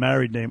 Hochul's a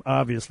married name,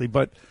 obviously,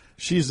 but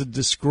she's a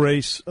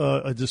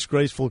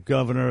disgraceful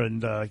governor,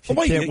 and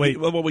can't wait.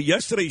 Well,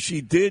 yesterday she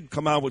did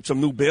come out with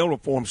some new bail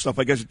reform stuff.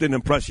 I guess it didn't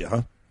impress you,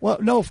 huh? Well,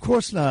 no, of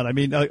course not. I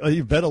mean,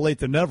 better late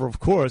than never,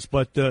 of course.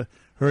 But her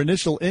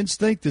initial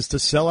instinct is to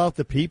sell out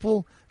the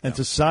people and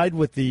to side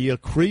with the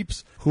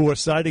creeps who are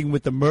siding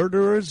with the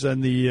murderers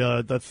and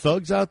the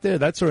thugs out there.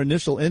 That's her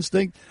initial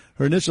instinct.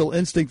 Her initial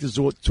instinct is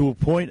to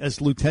appoint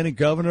as lieutenant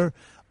governor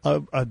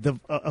a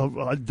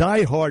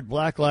diehard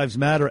Black Lives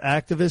Matter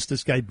activist,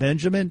 this guy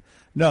Benjamin.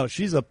 No,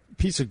 she's a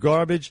piece of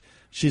garbage.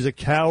 She's a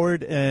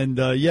coward, and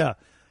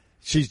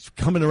she's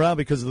coming around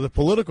because of the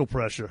political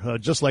pressure,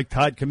 just like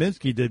Todd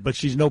Kaminsky did. But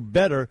she's no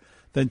better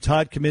than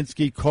Todd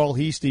Kaminsky, Carl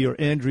Heastie, or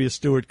Andrea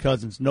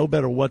Stewart-Cousins. No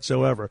better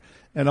whatsoever.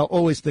 And I'll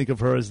always think of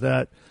her as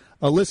that.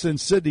 Listen,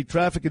 Sydney,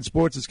 Traffic and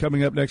Sports is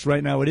coming up next.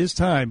 Right now, it is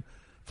time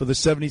for the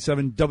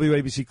 77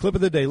 WABC Clip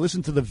of the Day.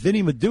 Listen to the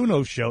Vinny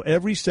Meduno Show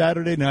every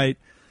Saturday night,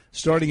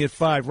 starting at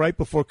 5, right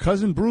before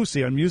Cousin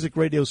Brucey on Music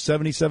Radio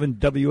 77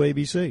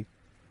 WABC.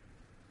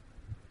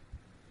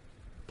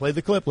 Play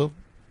the clip, Lou,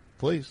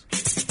 please.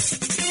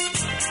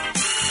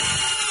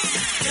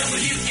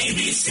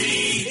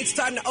 WABC. It's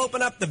time to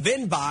open up the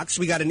Vin box.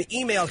 We got an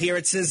email here.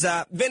 It says,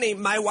 Vinny,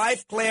 my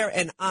wife Claire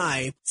and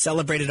I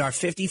celebrated our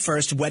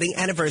 51st wedding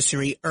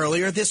anniversary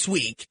earlier this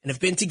week and have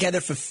been together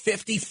for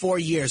 54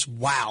 years.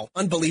 Wow.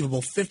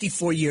 Unbelievable.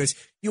 54 years.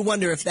 You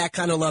wonder if that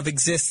kind of love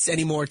exists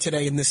anymore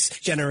today in this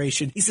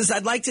generation. He says,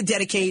 I'd like to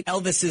dedicate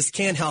Elvis's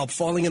Can't Help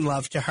Falling in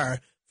Love to her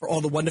for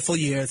all the wonderful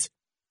years.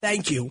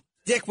 Thank you.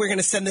 Dick, we're going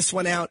to send this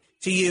one out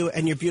to you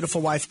and your beautiful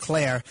wife,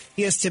 Claire.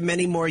 Here's to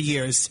many more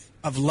years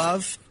of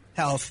love,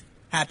 health,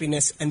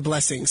 happiness, and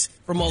blessings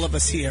from all of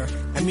us here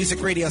at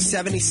Music Radio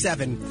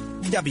 77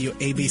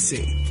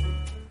 WABC.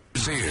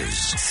 This is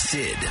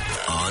Sid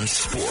on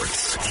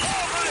Sports.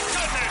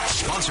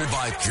 Sponsored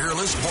by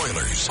Peerless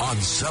Boilers on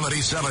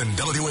 77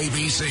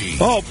 WABC.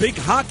 Oh, big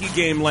hockey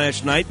game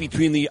last night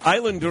between the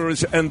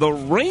Islanders and the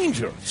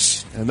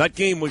Rangers. And that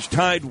game was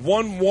tied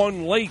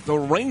 1-1 late. The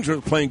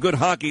Rangers playing good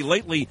hockey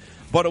lately,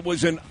 but it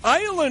was an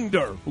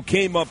Islander who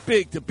came up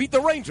big to beat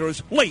the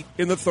Rangers late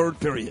in the third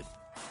period.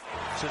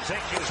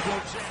 Cizikas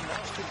moves in,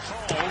 lost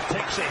control,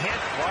 takes a hit,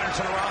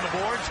 Ryerson around the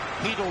boards,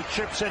 Hedl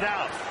chips it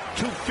out,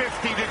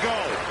 2:50 to go.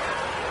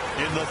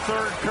 In the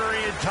third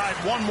period, tied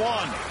 1-1.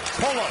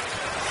 Pulock,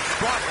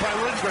 blocked by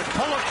Lindgren,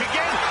 Pulock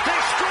again, they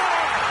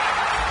score!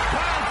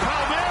 Kyle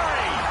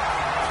Palmieri!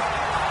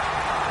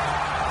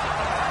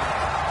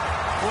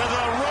 With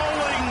a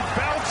rolling,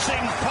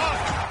 bouncing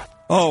puck.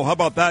 Oh, how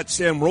about that?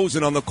 Sam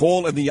Rosen on the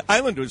call, and the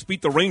Islanders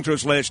beat the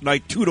Rangers last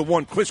night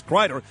 2-1. Chris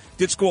Kreider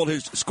did score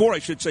his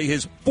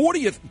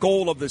 40th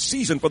goal of the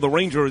season for the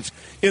Rangers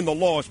in the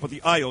loss, but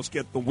the Isles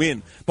get the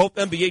win. Both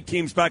NBA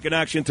teams back in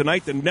action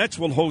tonight. The Nets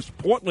will host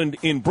Portland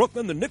in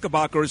Brooklyn. The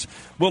Knickerbockers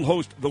will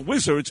host the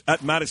Wizards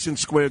at Madison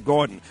Square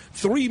Garden.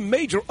 3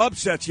 major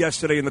upsets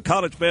yesterday in the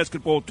college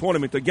basketball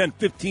tournament. Again,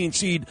 15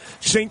 seed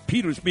St.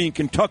 Peter's beating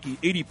Kentucky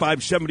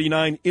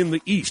 85-79 in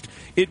the East.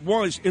 It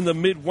was in the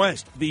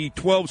Midwest. The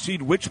 12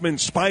 seed Richmond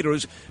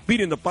Spiders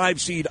beating the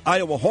 5-seed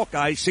Iowa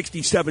Hawkeyes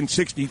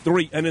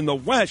 67-63. And in the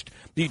West,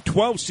 the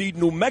 12-seed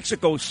New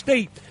Mexico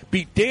State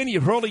beat Danny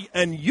Hurley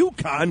and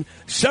UConn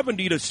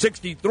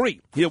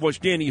 70-63. Here was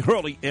Danny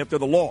Hurley after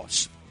the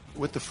loss.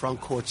 With the front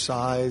court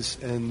size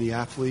and the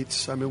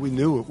athletes, I mean, we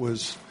knew it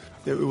was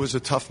a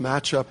tough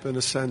matchup in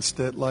a sense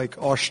that,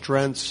 like, our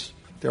strengths,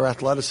 their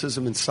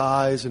athleticism and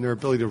size and their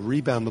ability to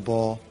rebound the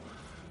ball,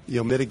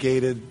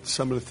 mitigated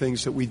some of the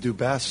things that we do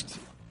best.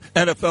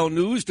 NFL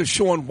news,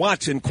 Deshaun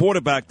Watson,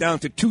 quarterback, down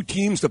to 2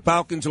 teams, the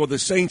Falcons or the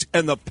Saints,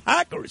 and the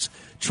Packers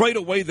trade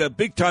away their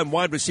big-time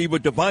wide receiver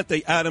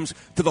Devontae Adams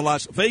to the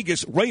Las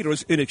Vegas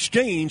Raiders. In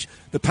exchange,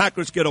 the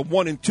Packers get a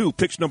 1-2,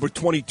 picks number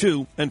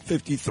 22 and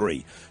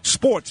 53.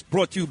 Sports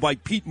brought to you by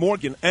Pete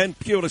Morgan and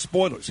Peerless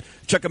Boilers.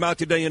 Check them out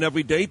today and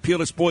every day,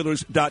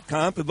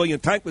 peerlessboilers.com,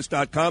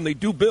 paviliontankless.com. They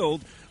do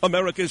build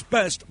America's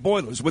best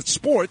boilers. With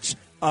sports,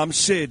 I'm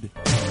Sid.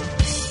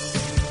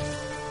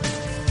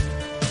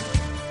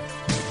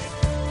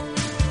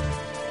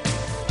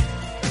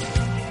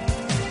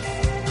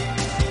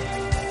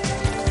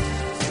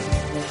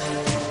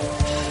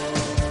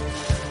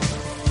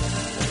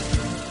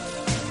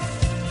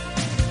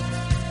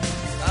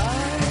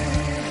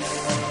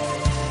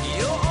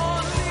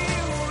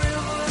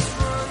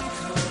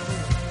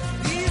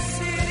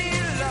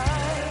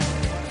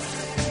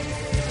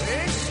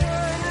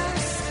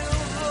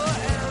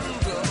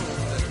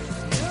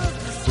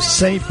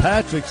 St.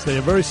 Patrick's Day,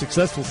 a very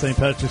successful St.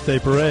 Patrick's Day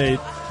parade.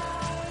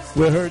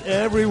 We're heard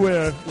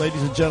everywhere,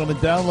 ladies and gentlemen.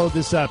 Download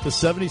this app, the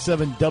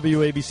 77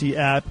 WABC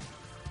app.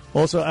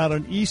 Also out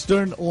on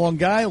Eastern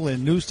Long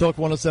Island, News Talk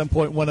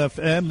 107.1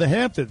 FM, the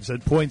Hamptons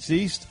at Points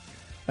East,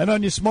 and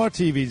on your smart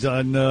TVs,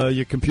 on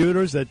your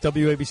computers at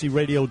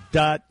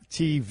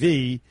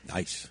WABCRadio.tv.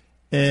 Nice.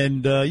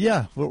 And,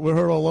 we're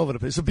heard all over the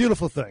place. It's a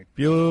beautiful thing.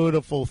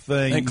 Beautiful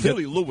thing. And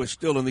clearly Lou was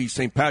still in the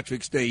St.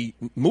 Patrick's Day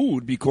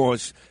mood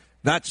because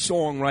that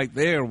song right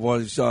there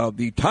was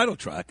the title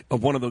track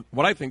of one of the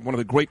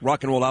great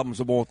rock and roll albums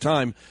of all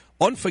time,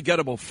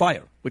 Unforgettable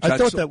Fire. Which I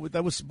thought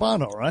that was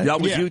Bono, right? That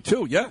was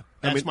U2, yeah.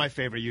 That's my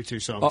favorite U2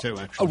 song, too,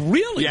 actually.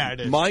 Really? Yeah, it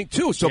is. Mine,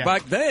 too. So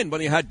back then,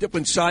 when you had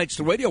different sides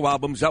to radio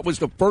albums, that was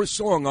the first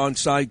song on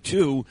side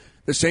 2.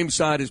 The same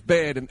side as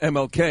Bad and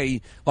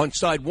MLK. On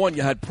side 1,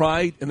 you had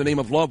Pride, In the Name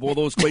of Love, all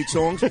those great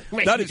songs.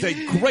 That is a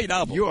great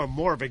album. You are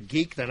more of a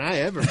geek than I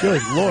ever.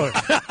 Good Lord.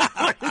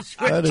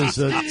 That is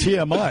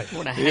TMI.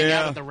 Want to hang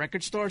out at the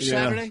record store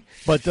Saturday?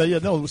 But,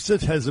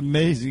 Sid has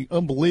amazing,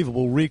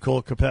 unbelievable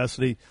recall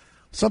capacity.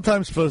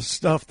 Sometimes for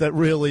stuff that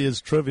really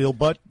is trivial,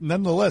 but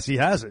nonetheless, he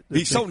has it.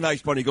 He's so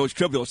nice when he goes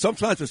trivial.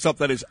 Sometimes for stuff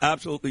that is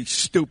absolutely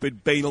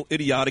stupid, banal,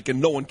 idiotic,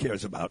 and no one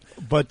cares about.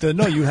 But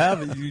no, you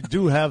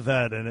do have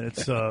that, and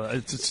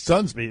it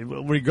stuns me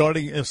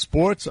regarding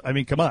sports. I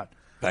mean, come on,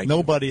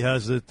 nobody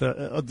has it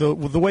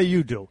the way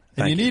you do,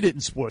 and you need it in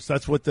sports.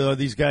 That's what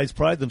these guys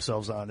pride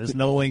themselves on, is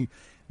knowing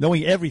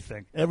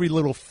everything, every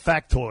little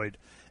factoid.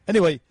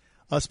 Anyway,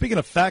 speaking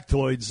of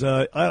factoids,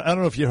 I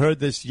don't know if you heard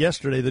this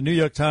yesterday. The New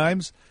York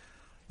Times.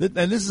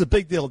 And this is a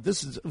big deal.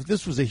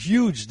 This was a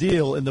huge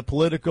deal in the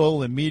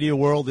political and media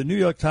world. The New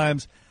York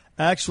Times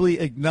actually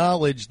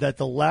acknowledged that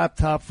the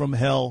laptop from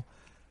hell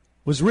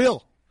was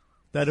real,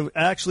 that it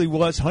actually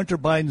was Hunter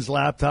Biden's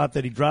laptop,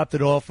 that he dropped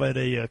it off at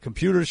a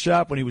computer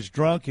shop when he was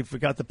drunk. He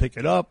forgot to pick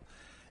it up,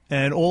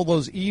 and all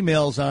those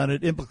emails on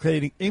it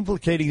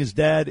implicating his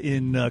dad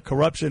in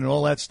corruption and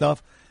all that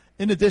stuff,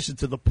 in addition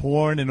to the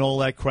porn and all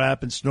that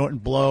crap and snort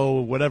and blow,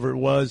 whatever it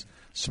was,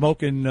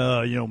 smoking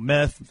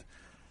meth.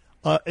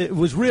 It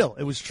was real.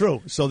 It was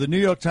true. So the New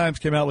York Times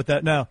came out with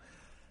that. Now,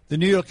 the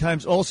New York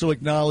Times also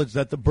acknowledged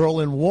that the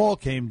Berlin Wall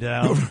came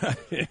down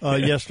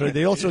yesterday.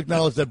 They also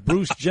acknowledged that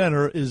Bruce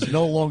Jenner is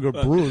no longer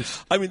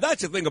Bruce. I mean,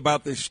 that's the thing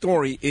about this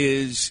story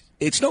is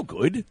it's no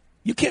good.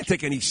 You can't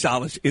take any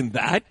solace in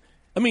that.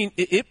 I mean,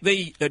 if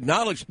they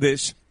acknowledged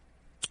this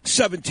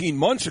 17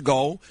 months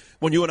ago,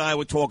 when you and I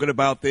were talking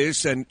about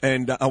this, and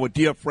our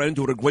dear friend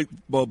who had a great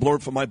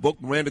blurb for my book,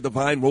 Miranda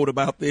Devine, wrote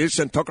about this,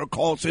 and Tucker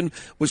Carlson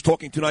was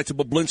talking tonight to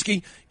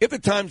Boblinsky. If the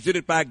Times did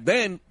it back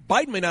then,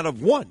 Biden may not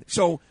have won.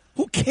 So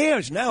who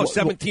cares now,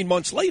 17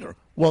 months later?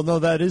 Well, no,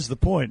 that is the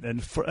point.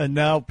 And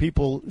now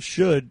people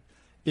should,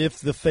 if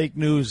the fake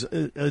news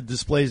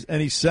displays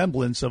any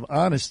semblance of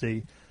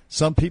honesty,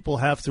 some people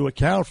have to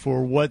account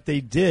for what they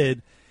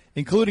did,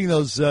 including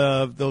those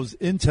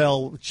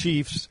intel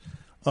chiefs,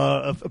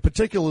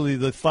 particularly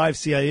the 5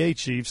 CIA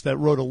chiefs that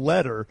wrote a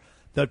letter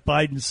that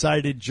Biden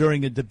cited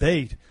during a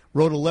debate,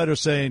 wrote a letter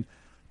saying,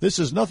 this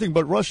is nothing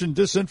but Russian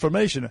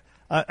disinformation.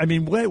 I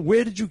mean,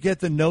 where did you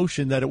get the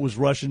notion that it was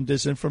Russian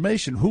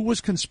disinformation? Who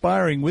was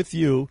conspiring with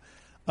you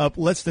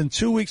less than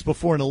 2 weeks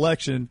before an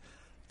election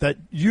that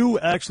you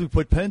actually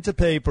put pen to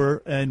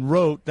paper and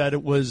wrote that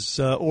it was,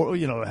 or,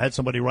 had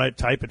somebody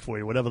type it for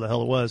you, whatever the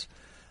hell it was,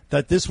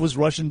 that this was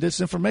Russian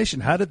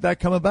disinformation? How did that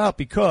come about?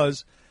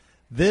 Because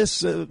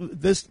this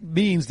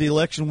means the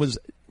election was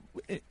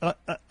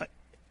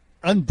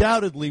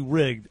undoubtedly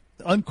rigged,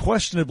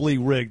 unquestionably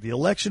rigged. The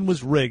election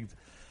was rigged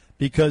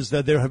because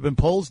there have been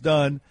polls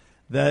done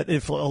that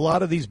if a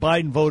lot of these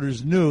Biden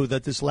voters knew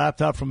that this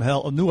laptop from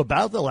hell, or knew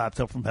about the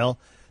laptop from hell,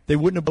 they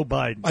wouldn't have voted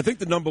Biden. I think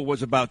the number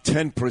was about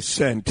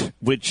 10%,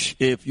 which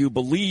if you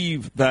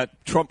believe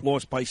that Trump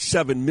lost by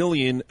 7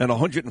 million and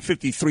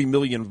 153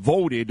 million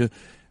voted,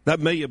 that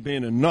may have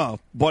been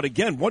enough. But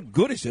again, what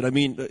good is it? I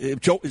mean, is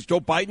Joe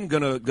Biden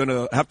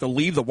gonna have to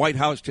leave the White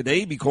House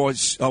today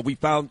because we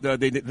found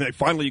they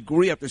finally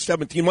agree after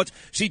 17 months?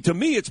 See, to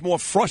me, it's more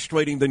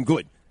frustrating than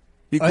good.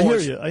 I hear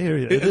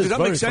you. It is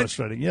very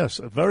frustrating. Yes,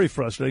 very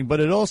frustrating. But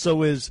it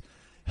also is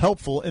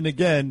helpful. And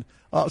again,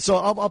 so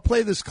I'll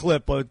play this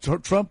clip.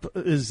 Trump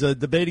is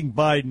debating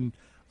Biden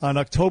on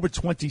October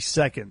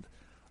 22nd,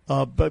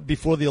 but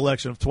before the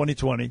election of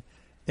 2020.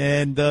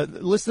 And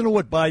listen to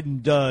what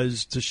Biden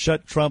does to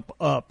shut Trump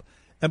up.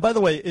 And by the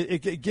way,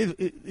 it gives,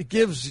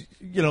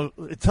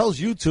 it tells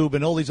YouTube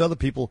and all these other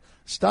people,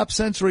 stop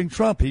censoring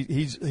Trump.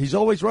 He's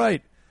always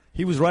right.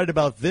 He was right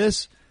about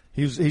this.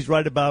 He's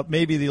right about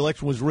maybe the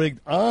election was rigged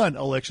on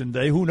Election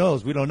Day. Who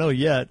knows? We don't know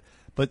yet.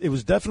 But it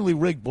was definitely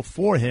rigged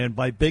beforehand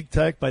by big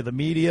tech, by the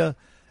media,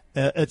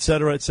 et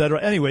cetera, et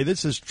cetera. Anyway,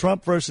 this is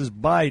Trump versus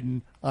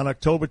Biden on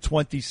October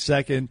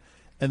 22nd,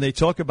 and they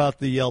talk about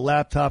the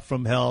laptop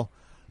from hell.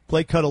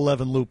 Play cut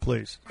 11, Lou,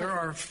 please. There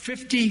are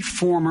 50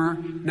 former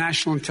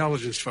national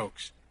intelligence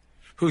folks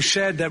who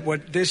said that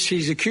what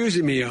he's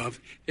accusing me of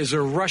is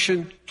a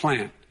Russian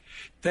plan.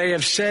 They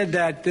have said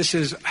that this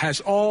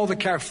has all the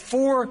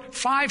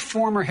five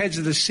former heads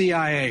of the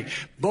CIA,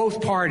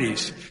 both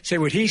parties, say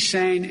what he's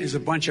saying is a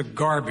bunch of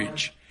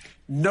garbage.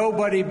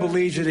 Nobody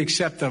believes it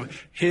except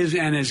his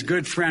and his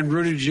good friend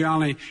Rudy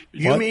Giuliani.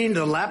 You mean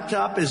the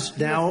laptop is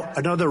now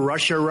another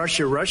Russia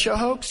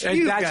hoax?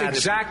 That's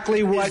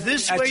exactly what. Is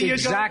this where you're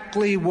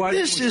exactly going? what.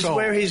 This is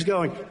where he's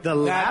going. The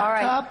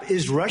laptop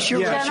is Russia,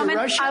 Gentlemen,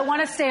 Russia. I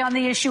want to stay on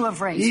the issue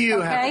of race. You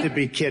okay? have to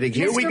be kidding.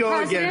 Here we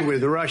go again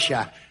with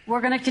Russia.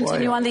 We're going to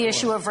continue on the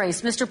issue of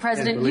race, Mr.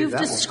 President. You've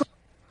described.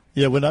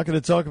 Yeah, we're not going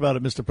to talk about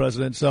it, Mr.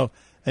 President.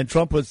 And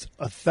Trump was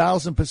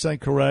 1,000%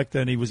 correct,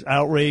 and he was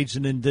outraged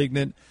and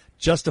indignant.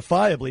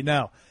 Justifiably.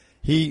 Now,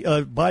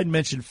 Biden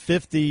mentioned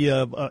 50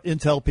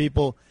 intel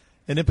people,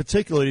 and in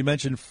particular, he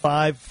mentioned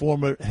 5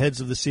 former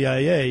heads of the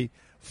CIA.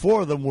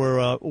 4 of them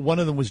were, one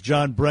of them was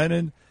John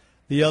Brennan,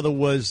 the other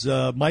was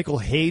Michael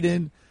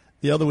Hayden,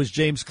 the other was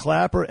James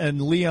Clapper,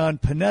 and Leon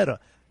Panetta.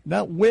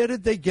 Now, where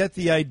did they get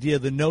the idea,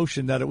 the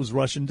notion that it was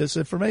Russian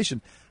disinformation?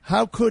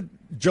 How could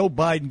Joe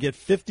Biden get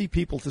 50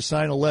 people to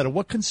sign a letter?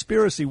 What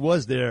conspiracy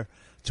was there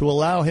to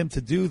allow him to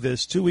do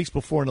this 2 weeks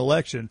before an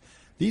election?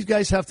 These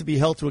guys have to be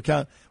held to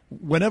account.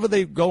 Whenever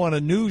they go on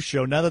a news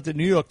show, now that the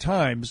New York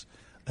Times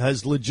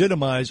has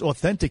legitimized,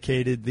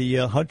 authenticated the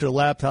Hunter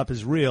laptop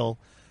is real,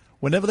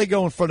 whenever they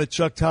go in front of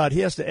Chuck Todd, he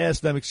has to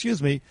ask them,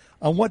 excuse me,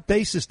 on what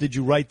basis did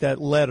you write that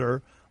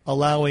letter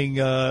allowing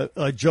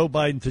Joe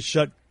Biden to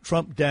shut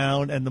Trump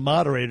down and the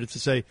moderator to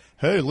say,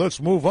 hey, let's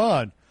move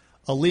on?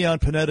 Leon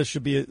Panetta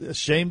should be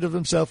ashamed of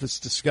himself. It's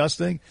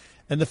disgusting.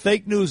 And the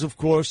fake news, of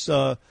course,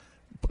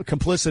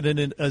 complicit in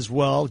it as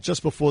well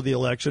just before the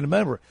election.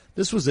 Remember,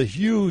 this was a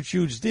huge,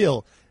 huge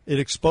deal. It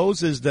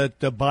exposes that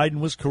Biden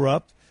was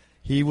corrupt.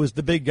 He was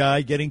the big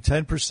guy getting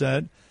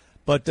 10%.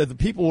 But the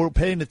people were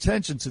paying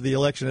attention to the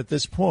election at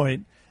this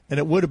point, and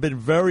it would have been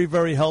very,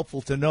 very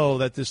helpful to know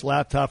that this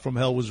laptop from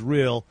hell was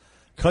real.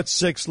 Cut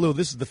 6, Lou.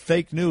 This is the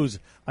fake news.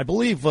 I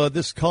believe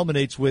this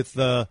culminates with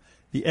the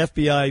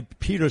FBI,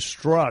 Peter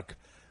Strzok,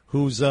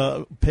 who's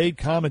a paid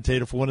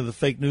commentator for one of the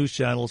fake news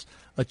channels,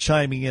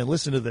 chiming in.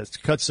 Listen to this.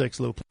 Cut 6,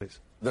 Lou, please.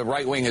 The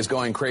right wing is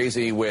going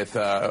crazy with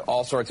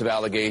all sorts of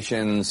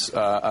allegations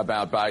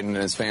about Biden and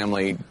his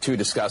family, too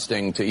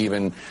disgusting to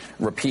even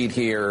repeat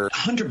here.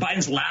 Hunter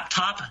Biden's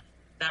laptop,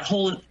 that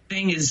whole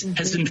thing has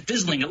been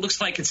fizzling. It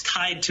looks like it's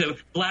tied to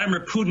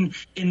Vladimir Putin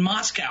in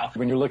Moscow.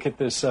 When you look at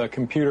this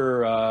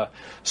computer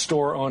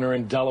store owner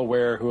in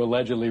Delaware who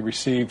allegedly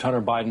received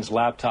Hunter Biden's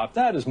laptop,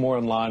 that is more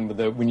in line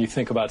with when you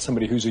think about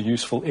somebody who's a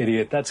useful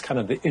idiot. That's kind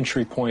of the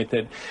entry point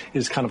that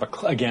is kind of,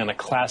 a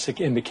classic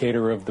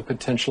indicator of the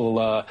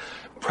potential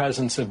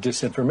presence of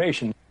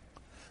disinformation.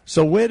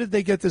 So where did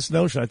they get this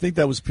notion? I think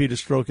that was Peter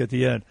Strzok at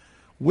the end.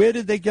 Where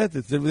did they get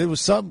this? There was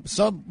some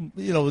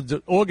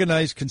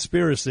organized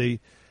conspiracy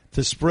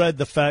to spread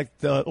the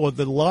fact or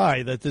the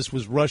lie that this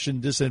was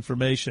Russian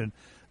disinformation.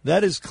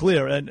 That is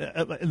clear. And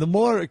the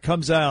more it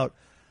comes out,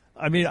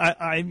 I mean,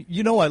 I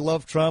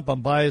love Trump.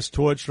 I'm biased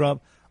towards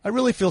Trump. I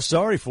really feel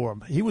sorry for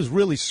him. He was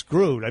really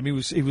screwed. I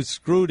mean, he was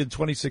screwed in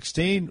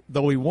 2016,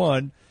 though he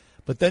won.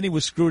 But then he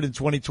was screwed in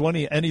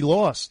 2020, and he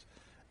lost.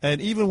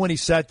 And even when he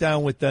sat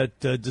down with that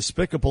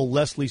despicable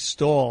Leslie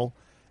Stahl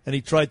and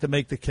he tried to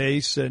make the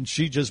case, and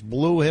she just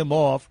blew him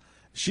off.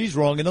 She's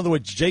wrong. In other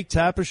words, Jake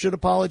Tapper should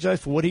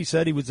apologize for what he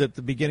said. He was at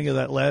the beginning of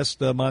that last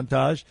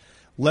montage.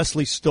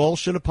 Leslie Stahl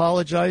should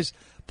apologize.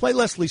 Play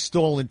Leslie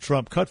Stahl and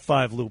Trump. Cut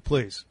 5, Lou,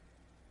 please.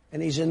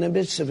 And he's in the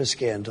midst of a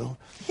scandal.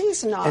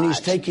 He's not. And he's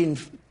taking...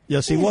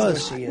 Yes, he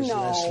was. He is,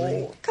 no,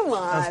 Leslie. Come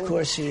on. Of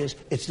course he is.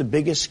 It's the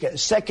biggest,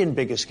 second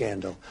biggest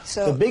scandal.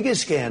 So, the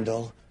biggest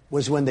scandal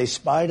was when they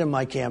spied on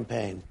my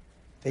campaign.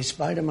 They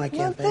spied on my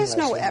campaign. There's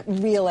no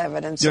real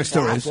evidence yes, of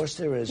that. There is. Of course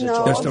there is. No. It's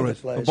all yes, over there the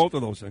is. place. Both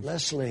of those things.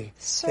 Leslie,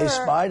 Sir, they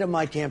spied on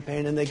my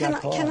campaign and they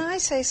got caught. Can I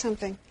say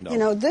something? No. You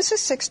know, this is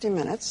 60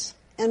 Minutes,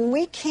 and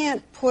we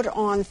can't put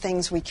on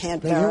things we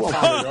can't No, you won't verify.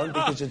 put it on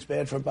because it's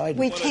bad for Biden.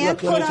 We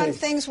can't Look, let put me on say-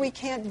 things we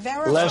can't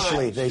verify.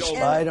 Leslie, they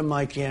spied on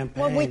my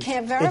campaign. Well, we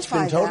can't verify It's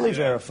been totally that.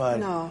 verified.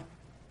 No.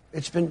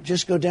 It's been,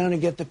 just go down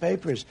and get the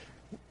papers.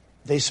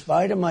 They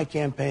spied on my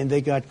campaign,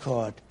 they got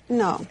caught.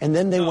 No. And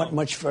then they went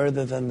much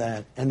further than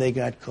that, and they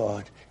got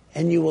caught.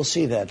 And you will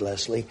see that,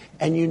 Leslie,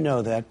 and you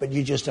know that, but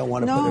you just don't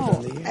want to put it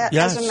on the air.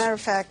 As a matter of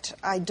fact,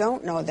 I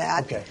don't know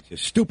that. Okay. You're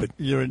stupid.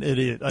 You're an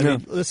idiot. I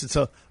mean, listen,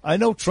 so I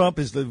know Trump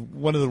is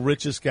one of the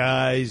richest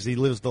guys. He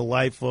lives the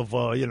life of,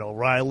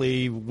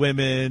 Riley,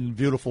 women,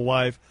 beautiful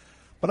wife.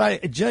 But I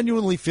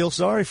genuinely feel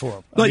sorry for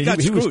him. No, I mean,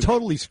 he was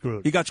totally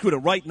screwed. He got screwed.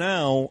 Right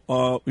now,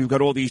 we've got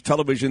all these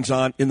televisions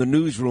on in the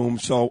newsroom.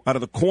 So out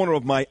of the corner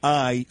of my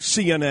eye,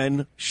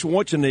 CNN,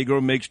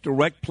 Schwarzenegger makes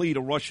direct plea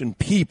to Russian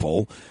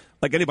people.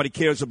 Like anybody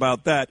cares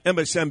about that.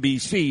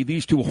 MSNBC,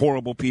 these two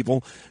horrible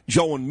people,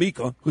 Joe and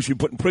Mika, who should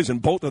be put in prison,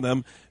 both of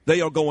them,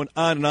 they are going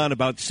on and on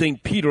about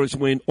St. Peter's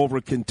win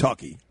over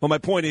Kentucky. Well, my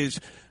point is,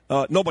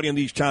 nobody on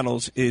these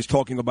channels is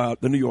talking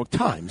about the New York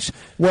Times.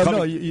 Well,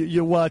 no,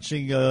 you're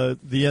watching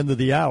the end of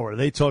the hour.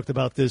 They talked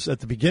about this at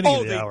the beginning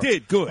of the hour. Oh, they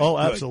did? Good. Oh,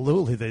 good.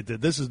 absolutely they did.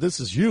 This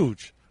is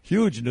huge.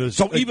 Huge news.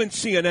 So even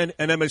CNN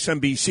and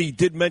MSNBC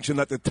did mention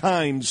that the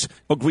Times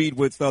agreed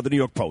with the New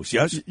York Post,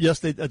 yes?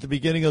 Yes, at the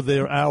beginning of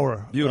their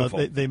hour,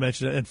 Beautiful. They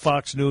mentioned it. And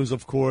Fox News,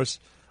 of course.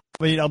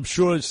 I mean, I'm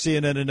sure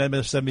CNN and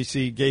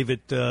MSNBC gave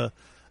it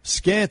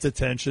scant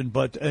attention,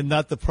 and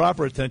not the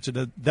proper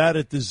attention that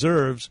it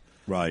deserves.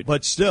 Right.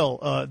 But still,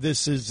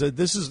 this is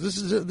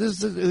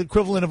the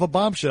equivalent of a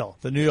bombshell.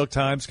 The New York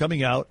Times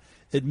coming out,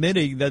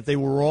 admitting that they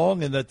were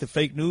wrong and that the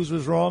fake news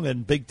was wrong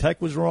and big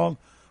tech was wrong,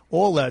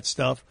 all that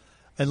stuff.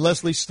 And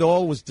Leslie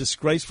Stahl was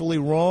disgracefully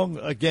wrong.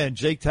 Again,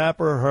 Jake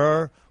Tapper,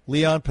 her,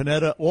 Leon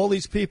Panetta, all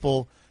these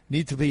people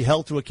need to be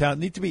held to account,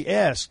 need to be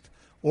asked,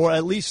 or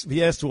at least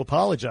be asked to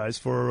apologize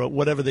for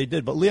whatever they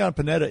did. But Leon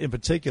Panetta in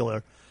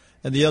particular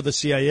and the other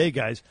CIA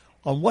guys,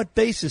 on what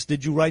basis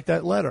did you write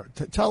that letter?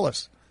 Tell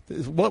us.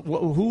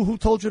 Who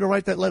told you to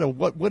write that letter?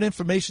 What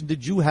information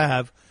did you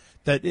have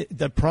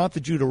that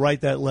prompted you to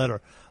write that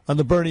letter? On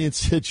the Bernie and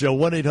Sid Show,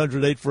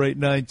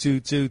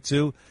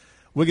 1-800-848-9222.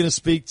 We're going to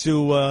speak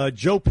to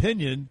Joe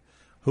Pinion,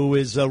 who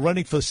is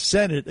running for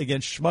Senate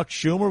against Schmuck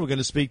Schumer. We're going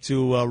to speak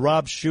to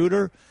Rob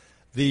Shooter,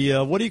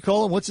 what do you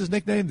call him? What's his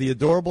nickname? The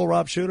adorable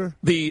Rob Shooter?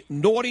 The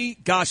naughty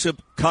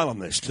gossip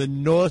columnist.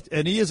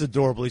 And he is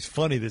adorable. He's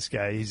funny, this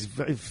guy. He's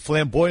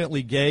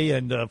flamboyantly gay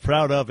and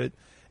proud of it.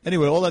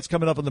 Anyway, all that's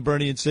coming up on the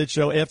Bernie and Sid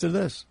Show after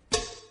this.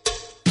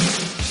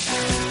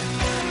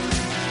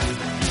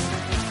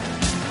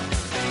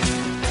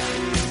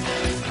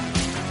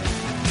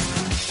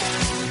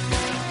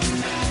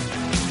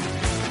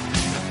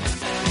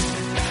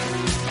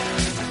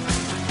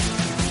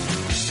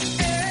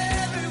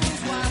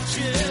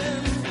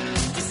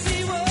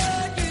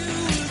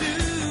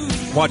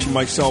 Watching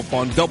myself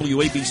on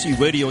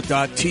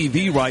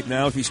WABCRadio.tv right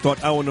now as we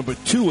start hour number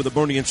 2 of the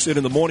Bernie and Sid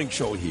in the Morning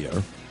Show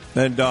here.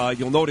 And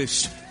you'll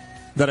notice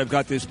that I've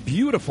got this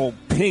beautiful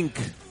pink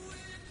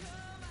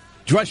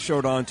dress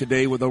shirt on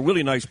today with a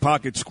really nice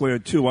pocket square,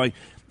 too.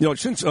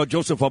 Since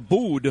Joseph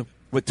Abood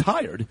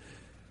retired,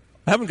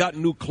 I haven't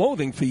gotten new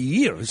clothing for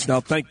years. Now,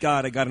 thank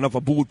God I got enough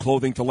Abood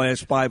clothing to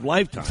last 5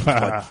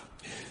 lifetimes.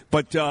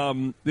 but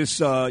this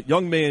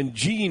young man,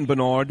 Gene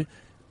Bernard,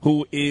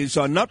 who is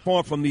not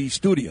far from the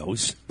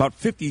studios, about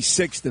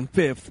 56th and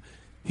 5th.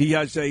 He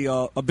has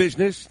a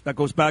business that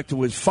goes back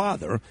to his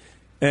father,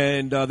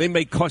 and they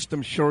make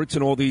custom shirts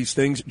and all these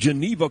things,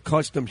 Geneva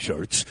custom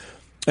shirts.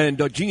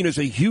 And Gene is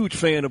a huge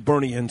fan of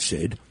Bernie and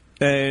Sid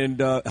and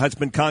has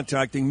been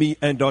contacting me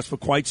and us for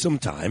quite some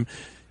time.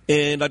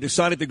 And I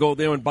decided to go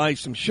there and buy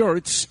some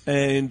shirts,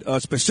 and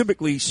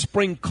specifically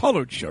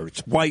spring-colored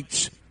shirts,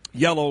 whites,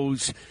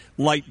 yellows,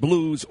 light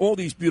blues, all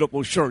these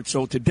beautiful shirts.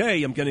 So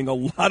today I'm getting a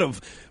lot of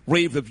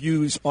rave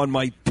reviews on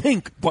my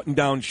pink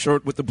button-down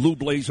shirt with the blue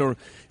blazer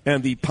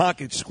and the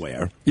pocket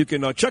square. You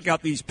can check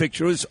out these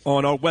pictures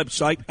on our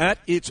website at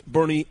It's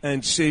Bernie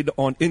and Sid,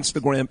 on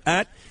Instagram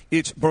at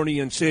It's Bernie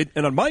and Sid,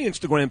 and on my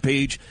Instagram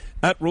page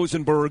at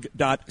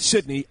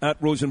Rosenberg.Sydney, at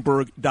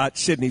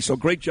Rosenberg.Sydney. So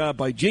great job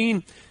by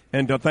Gene,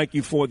 and thank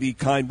you for the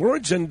kind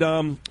words,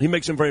 and he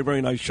makes some very,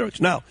 very nice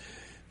shirts. Now,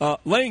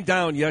 laying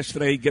down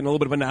yesterday, getting a little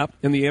bit of a nap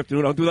in the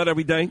afternoon. I don't do that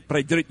every day, but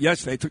I did it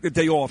yesterday. I took the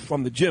day off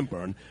from the gym,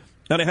 Bern.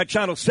 And I had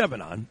Channel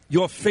 7 on.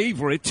 Your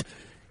favorite,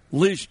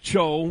 Liz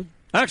Cho,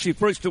 Actually,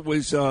 first it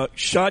was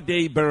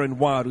Sade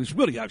Berenois, who's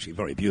really actually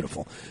very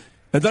beautiful.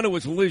 And then it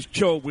was Liz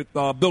Cho with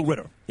Bill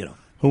Ritter, you know.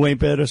 Who ain't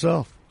bad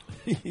herself.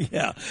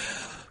 Yeah.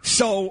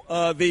 So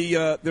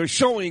they're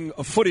showing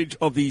a footage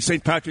of the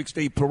St. Patrick's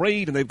Day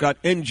parade, and they've got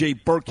N.J.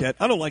 Burkett.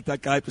 I don't like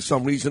that guy for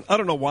some reason. I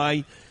don't know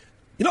why.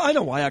 You know, I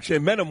know why, actually. I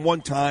met him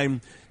one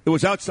time. It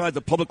was outside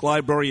the public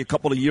library a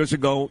couple of years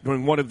ago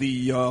during one of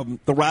the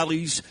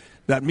rallies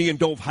that me and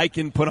Dove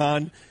Hyken put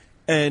on.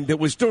 And it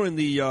was during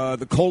the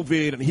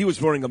COVID, and he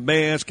was wearing a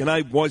mask, and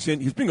I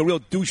wasn't. He was being a real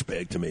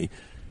douchebag to me.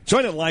 So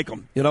I didn't like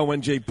him, you know,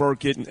 N.J.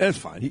 Burkett, and that's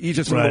fine. He's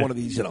just one of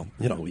these, you know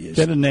who he is.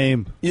 Get a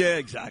name. Yeah,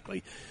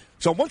 exactly.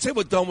 So once they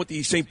were done with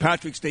the St.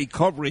 Patrick's Day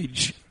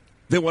coverage,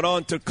 they went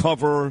on to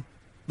cover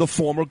the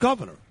former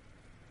governor.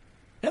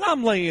 And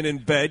I'm laying in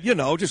bed, you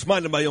know, just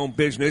minding my own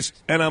business,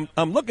 and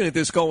I'm looking at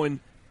this going,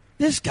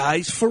 this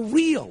guy's for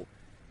real.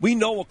 We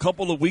know a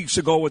couple of weeks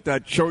ago at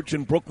that church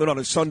in Brooklyn on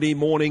a Sunday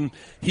morning,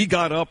 he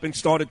got up and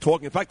started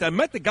talking. In fact, I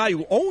met the guy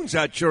who owns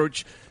that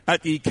church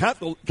at the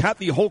Kathy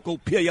Hochul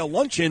PAL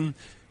luncheon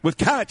with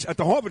Katz at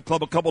the Harvard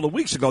Club a couple of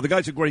weeks ago. The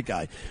guy's a great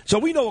guy. So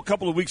we know a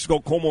couple of weeks ago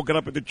Cuomo got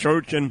up at the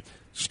church and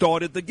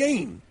started the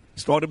game,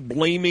 started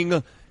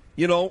blaming,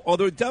 you know,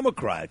 other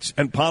Democrats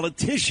and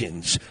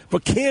politicians for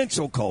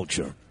cancel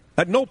culture.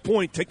 At no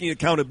point taking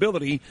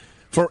accountability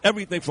for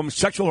everything from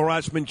sexual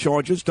harassment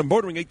charges to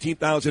murdering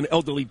 18,000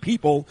 elderly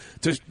people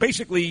to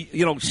basically,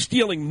 you know,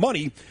 stealing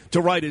money to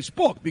write his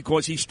book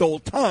because he stole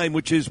time,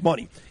 which is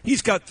money.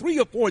 He's got 3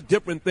 or 4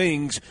 different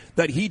things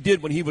that he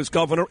did when he was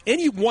governor.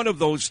 Any one of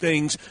those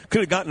things could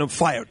have gotten him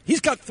fired.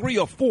 He's got 3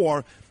 or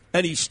 4,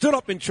 and he stood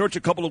up in church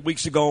a couple of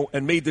weeks ago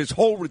and made this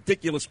whole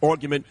ridiculous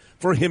argument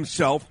for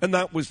himself, and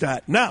that was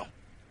that. Now,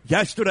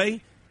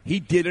 yesterday, he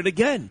did it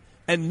again.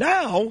 And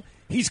now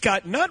he's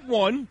got not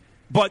 1,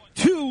 but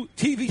 2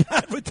 TV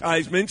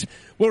advertisements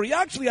where he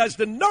actually has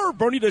the nerve,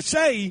 Bernie, to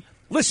say,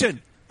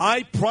 listen,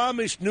 I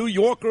promised New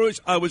Yorkers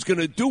I was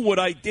going to do what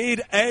I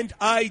did, and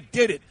I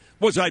did it.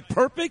 Was I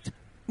perfect?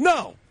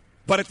 No.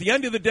 But at the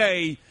end of the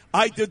day,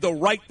 I did the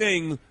right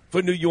thing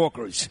for New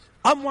Yorkers.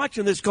 I'm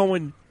watching this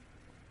going,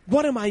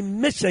 what am I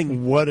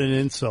missing? What an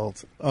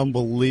insult.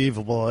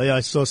 Unbelievable. Yeah,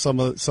 I saw some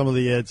of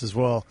the ads as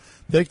well.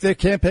 They're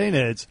campaign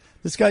ads.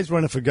 This guy's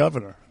running for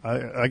governor.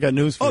 I got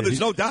news for you. Oh, there's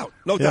no doubt.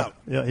 No doubt.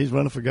 Yeah, he's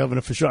running for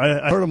governor for sure.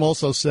 I heard him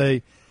also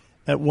say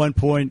at one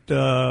point,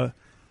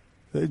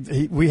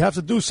 we have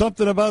to do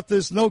something about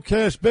this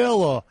no-cash bail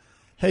law.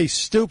 Hey,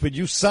 stupid,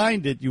 you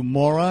signed it, you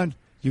moron.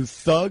 You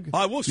thug.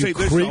 I will say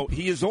this, though.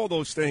 He is all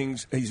those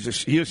things.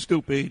 He is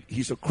stupid.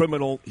 He's a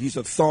criminal. He's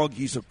a thug.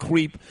 He's a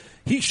creep.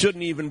 He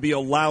shouldn't even be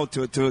allowed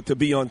to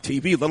be on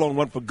TV, let alone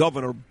run for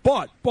governor.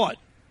 But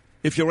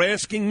if you're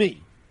asking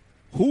me,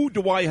 who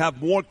do I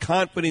have more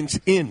confidence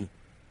in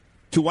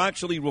to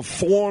actually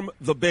reform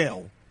the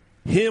bail,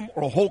 him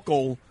or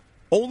Hochul,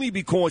 only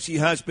because he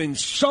has been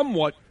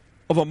somewhat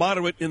of a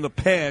moderate in the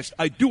past?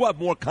 I do have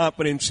more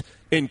confidence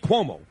in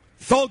Cuomo.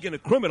 Thug and a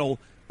criminal,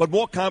 but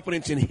more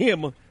confidence in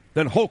him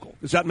than Hochul.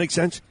 Does that make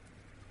sense?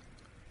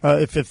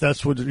 If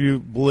that's what you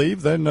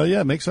believe, then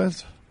yeah, it makes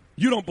sense.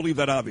 You don't believe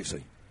that,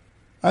 obviously.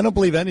 I don't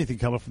believe anything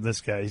coming from this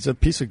guy. He's a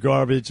piece of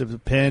garbage, a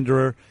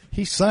panderer.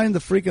 He signed the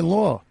freaking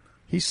law.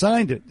 He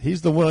signed it.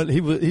 He's the one.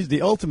 He's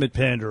the ultimate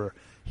panderer.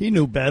 He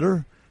knew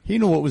better. He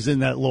knew what was in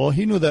that law.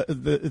 He knew that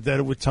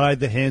it would tie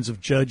the hands of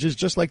judges,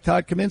 just like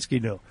Todd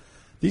Kaminsky knew.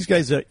 These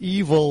guys are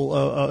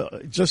evil.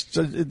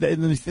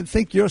 They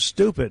think you're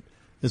stupid,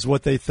 is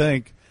what they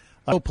think.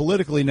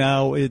 Politically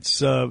now,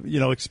 it's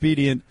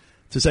expedient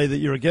to say that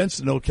you're against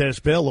the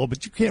no-cash bail law,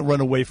 but you can't run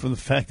away from the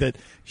fact that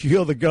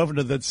you're the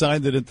governor that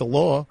signed it into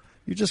law.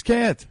 You just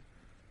can't.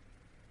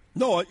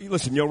 No,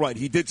 listen, you're right.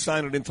 He did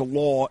sign it into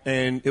law,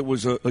 and it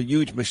was a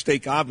huge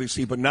mistake,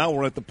 obviously. But now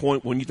we're at the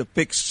point where we need to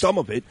fix some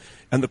of it.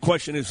 And the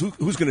question is,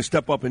 who's going to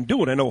step up and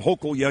do it? I know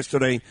Hochul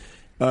yesterday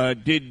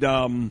did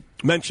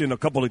mention a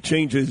couple of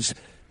changes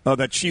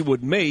that she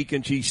would make,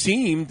 and she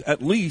seemed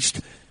at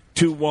least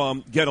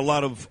to get a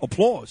lot of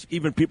applause.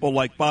 Even people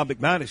like Bob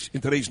McManus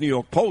in today's New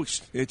York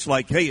Post, it's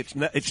like, hey,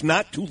 it's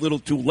not too little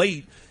too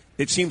late.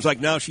 It seems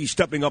like now she's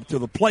stepping up to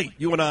the plate.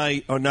 You and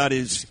I are not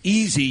as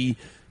easy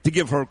to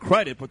give her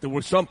credit, but there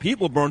were some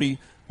people, Bernie,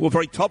 who were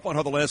very tough on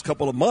her the last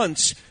couple of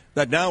months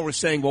that now are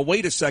saying, well,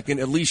 wait a second,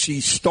 at least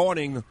she's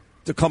starting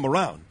to come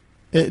around.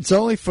 It's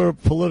only for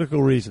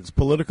political reasons,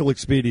 political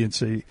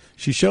expediency.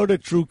 She showed her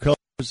true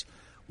colors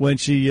when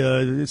she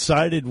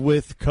sided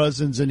with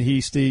Cousins and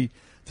Heastie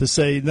to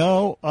say,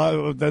 no,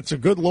 that's a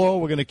good law,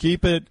 we're going to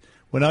keep it,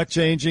 we're not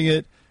changing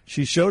it.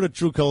 She showed her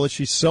true colors.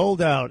 She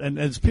sold out. And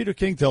as Peter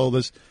King told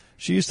us,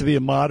 she used to be a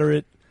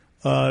moderate.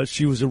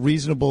 She was a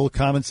reasonable,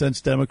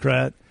 common-sense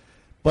Democrat.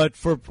 But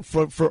for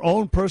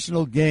own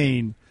personal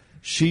gain,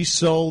 she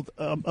sold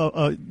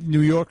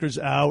New Yorkers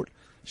out.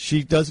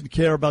 She doesn't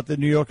care about the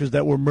New Yorkers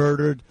that were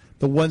murdered,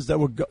 the ones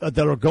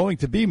that are going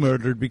to be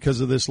murdered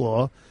because of this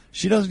law.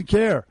 She doesn't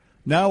care.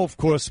 Now, of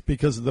course,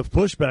 because of the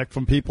pushback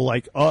from people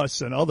like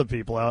us and other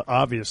people,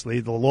 obviously,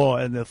 the law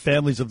and the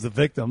families of the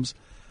victims,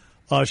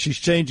 she's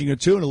changing her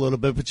tune a little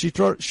bit. But she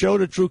showed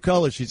her true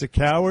colors. She's a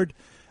coward,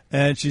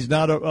 and she's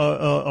not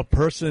a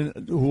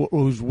person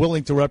who's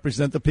willing to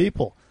represent the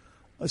people.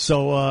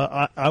 So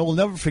I will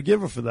never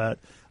forgive her for that.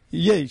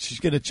 Yeah, she's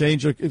going to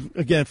change her,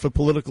 again, for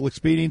political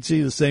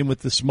expediency, the same with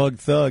the smug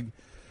thug.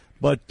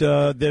 But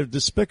they're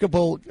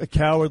despicable,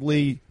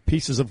 cowardly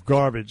pieces of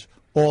garbage,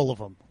 all of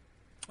them.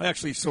 I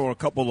actually saw a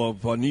couple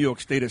of New York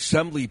State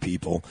Assembly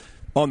people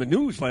on the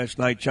news last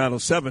night, Channel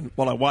 7,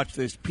 while I watched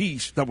this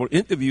piece that were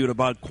interviewed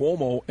about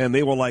Cuomo, and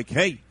they were like,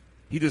 hey,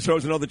 he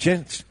deserves another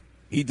chance.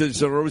 He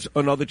deserves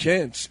another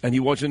chance. And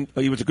he was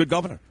a good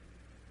governor.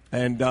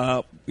 And,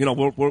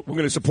 we're going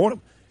to support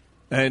him.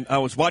 And I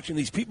was watching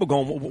these people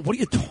going, what are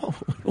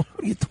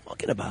you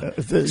talking about?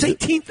 There's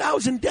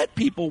 18,000 dead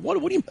people. What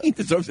do you mean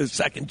deserves a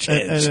second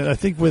chance? And I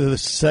think we're the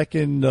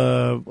second,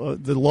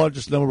 the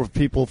largest number of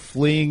people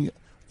fleeing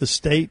the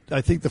state. I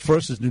think the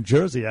first is New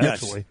Jersey,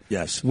 actually.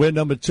 Yes. We're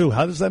number 2.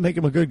 How does that make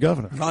him a good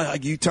governor?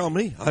 You tell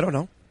me. I don't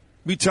know.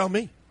 You tell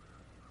me.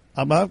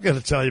 I'm not going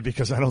to tell you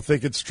because I don't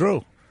think it's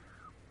true.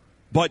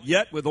 But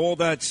yet, with all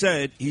that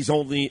said, he's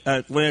only,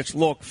 at last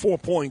look, 4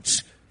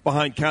 points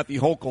behind Kathy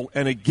Hochul.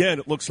 And again,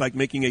 it looks like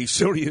making a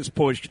serious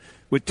push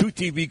with 2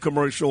 TV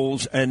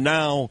commercials and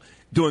now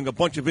doing a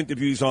bunch of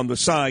interviews on the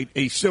side,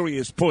 a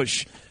serious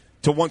push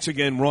to once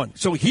again run.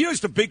 So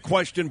here's the big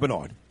question,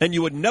 Bernard. And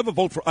you would never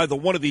vote for either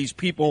one of these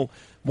people.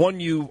 One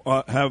you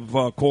have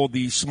called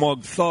the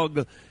smug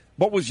thug.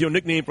 What was your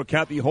nickname for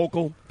Kathy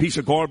Hochul? Piece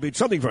of garbage,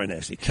 something very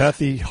nasty.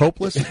 Kathy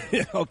Hopeless?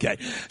 Okay.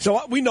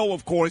 So we know,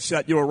 of course,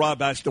 that you're a Rob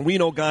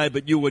Astorino guy,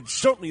 but you would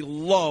certainly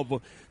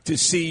love to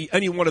see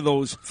any one of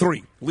those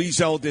 3, Lee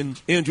Zeldin,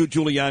 Andrew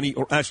Giuliani,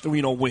 or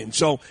Astorino win.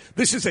 So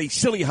this is a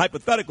silly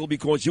hypothetical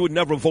because you would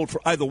never vote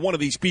for either one of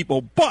these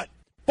people. But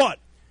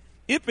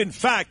if, in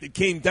fact, it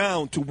came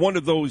down to one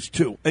of those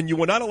 2 and you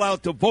were not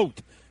allowed to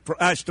vote for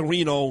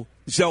Astorino,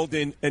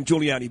 Zeldin, and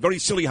Giuliani, very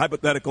silly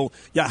hypothetical,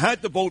 you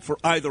had to vote for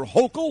either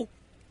Hochul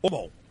or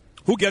Mo.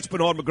 Who gets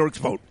Bernard McGurk's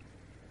vote?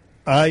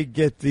 I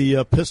get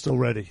the pistol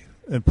ready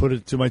and put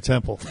it to my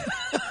temple.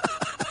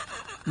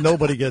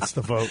 Nobody gets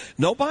the vote.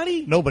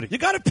 Nobody? Nobody. You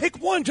got to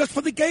pick one just for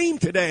the game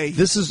today.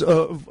 This is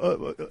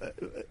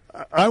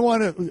I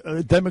want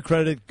a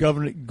Democratic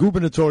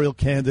gubernatorial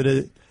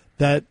candidate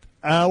that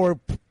our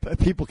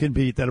people can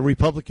beat, that a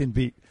Republican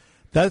beat.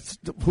 That's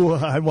who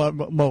I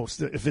want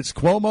most. If it's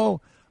Cuomo,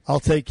 I'll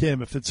take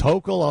him. If it's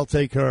Hochul, I'll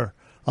take her.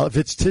 If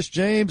it's Tish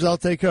James, I'll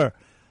take her.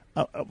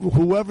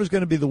 Whoever's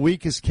going to be the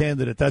weakest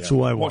candidate, that's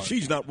who I want. Well,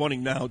 she's not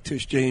running now,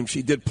 Tish James.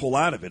 She did pull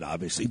out of it,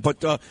 obviously.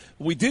 But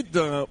we did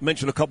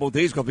mention a couple of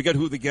days ago, I forget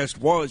who the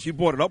guest was, you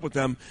brought it up with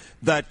them,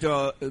 that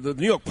the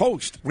New York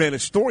Post ran a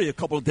story a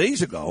couple of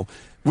days ago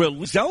where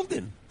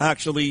Zeldin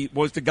actually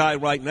was the guy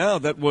right now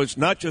that was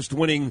not just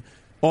winning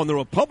on the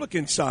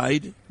Republican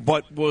side,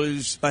 but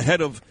was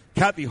ahead of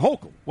Kathy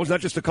Hochul. Wasn't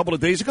that just a couple of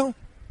days ago?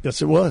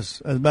 Yes, it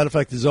was. As a matter of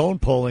fact, his own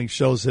polling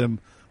shows him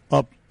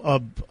up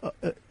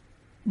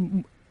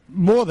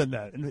more than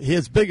that. He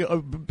has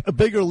a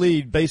bigger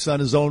lead based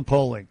on his own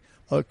polling,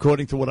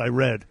 according to what I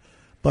read.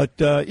 But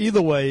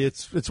either way,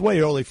 it's way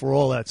early for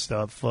all that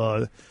stuff.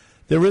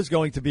 There is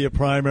going to be a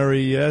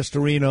primary.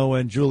 Astorino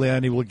and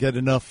Giuliani will get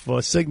enough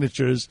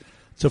signatures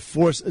to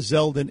force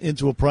Zeldin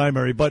into a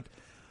primary. But,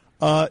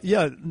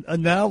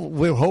 now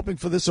we're hoping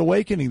for this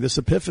awakening, this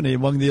epiphany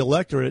among the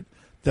electorate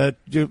that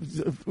you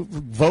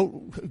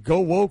vote,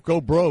 go woke,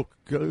 go broke.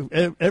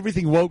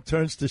 Everything woke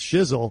turns to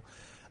shizzle.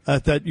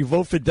 That you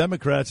vote for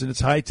Democrats, and it's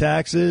high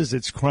taxes,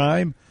 it's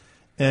crime.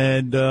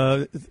 And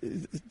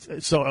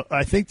so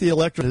I think the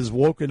electorate has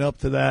woken up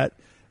to that.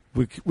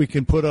 We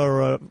can put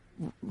our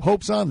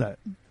hopes on that.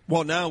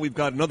 Well, now we've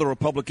got another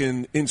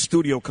Republican in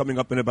studio coming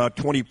up in about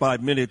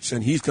 25 minutes,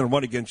 and he's going to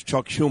run against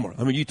Chuck Schumer.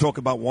 I mean, you talk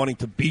about wanting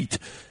to beat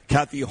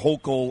Kathy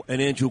Hochul and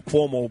Andrew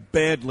Cuomo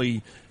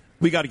badly.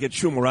 We got to get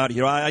Schumer out of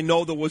here. I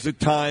know there was a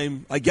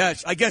time, I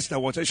guess there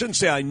was. I shouldn't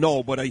say I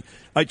know, but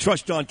I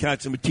trust John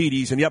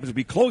Catsimatidis, and he happens to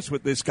be close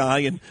with this guy,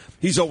 and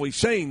he's always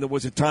saying there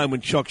was a time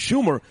when Chuck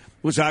Schumer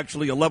was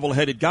actually a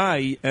level-headed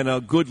guy and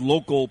a good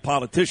local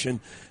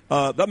politician.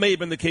 That may have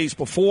been the case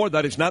before.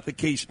 That is not the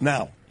case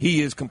now.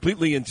 He is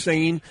completely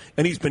insane,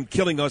 and he's been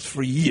killing us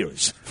for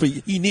years.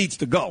 He needs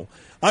to go.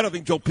 I don't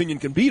think Joe Pinion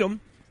can beat him.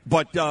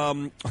 But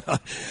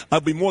I'll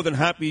be more than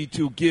happy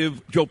to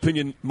give Joe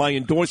Pinion my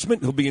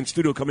endorsement. He'll be in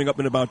studio coming up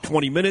in about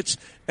 20 minutes.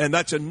 And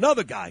that's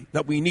another guy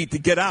that we need to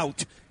get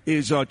out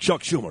is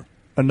Chuck Schumer.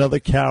 Another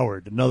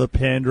coward, another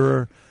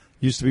panderer.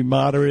 Used to be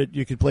moderate.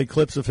 You could play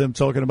clips of him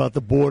talking about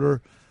the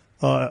border.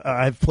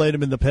 I've played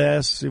him in the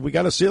past. We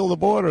got to seal the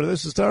border.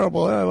 This is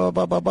terrible. Blah,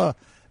 blah, blah, blah.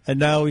 And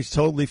now he's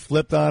totally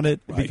flipped on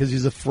it because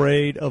he's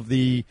afraid of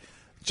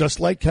just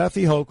like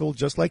Kathy Hochul,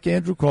 just like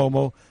Andrew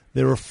Cuomo,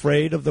 they're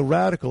afraid of the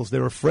radicals.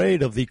 They're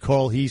afraid of the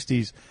Carl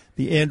Heasties,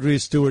 the Andrea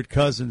Stewart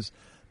Cousins,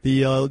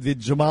 the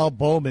Jamal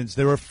Bowmans.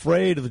 They're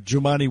afraid of the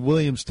Jumaane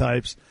Williams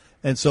types,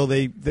 and so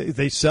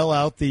they sell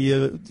out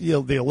the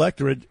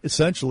electorate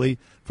essentially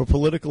for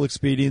political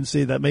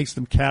expediency. That makes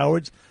them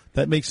cowards.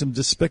 That makes them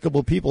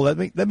despicable people.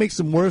 That makes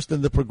them worse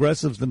than the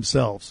progressives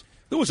themselves.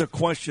 There was a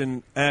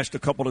question asked a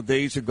couple of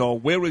days ago,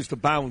 where is the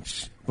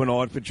bounce,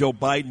 Bernard, for Joe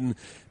Biden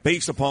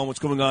based upon what's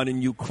going on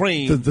in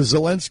Ukraine? The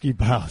Zelensky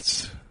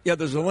bounce. Yeah,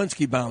 the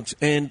Zelensky bounce.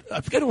 And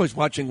I forget who I was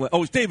watching.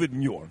 Oh, it's David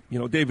Muir.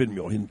 David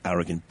Muir, an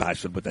arrogant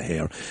bastard with the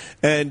hair.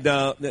 And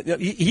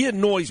he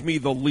annoys me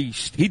the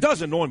least. He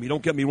does annoy me,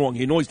 don't get me wrong.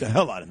 He annoys the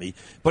hell out of me.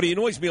 But he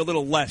annoys me a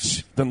little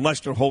less than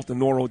Lester Holt and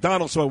Norah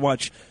O'Donnell, so I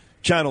watch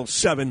Channel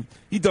 7.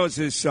 He does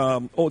this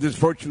this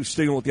virtue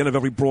signal at the end of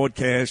every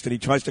broadcast, and he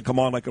tries to come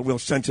on like a real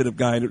sensitive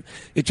guy, and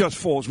it just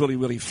falls really,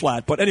 really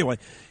flat. But anyway,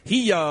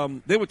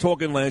 they were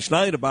talking last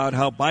night about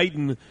how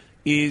Biden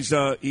he's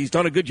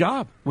done a good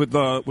job with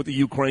the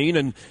Ukraine,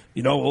 and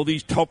all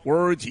these tough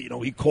words.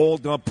 He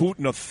called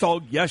Putin a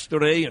thug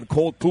yesterday and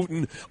called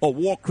Putin a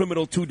war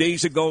criminal 2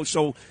 days ago.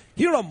 So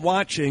here I'm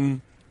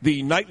watching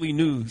the nightly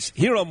news.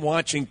 Here I'm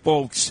watching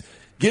folks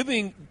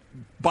giving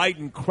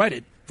Biden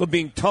credit for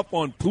being tough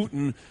on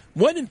Putin,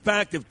 when in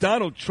fact, if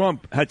Donald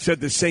Trump had said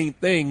the same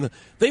thing,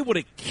 they would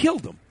have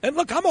killed him. And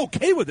look, I'm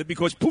okay with it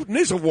because Putin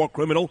is a war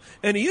criminal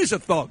and he is a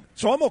thug.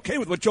 So I'm okay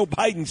with what Joe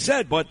Biden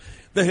said, but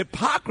the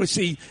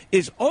hypocrisy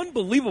is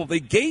unbelievable.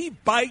 They gave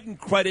Biden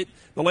credit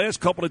the last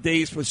couple of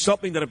days for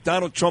something that if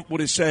Donald Trump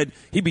would have said,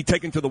 he'd be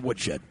taken to the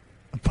woodshed.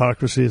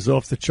 Hypocrisy is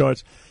off the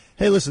charts.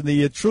 Hey, listen,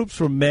 the troops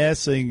were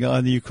massing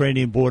on the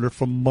Ukrainian border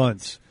for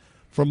months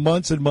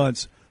and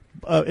months.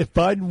 If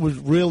Biden was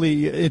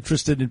really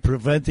interested in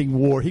preventing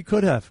war, he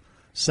could have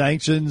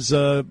sanctions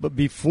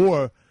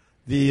before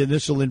the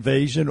initial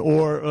invasion,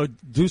 or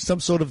do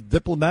some sort of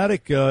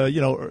diplomatic,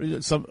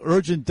 some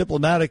urgent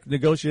diplomatic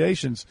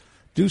negotiations.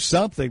 Do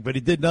something, but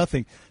he did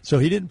nothing. So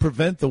he didn't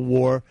prevent the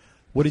war.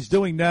 What he's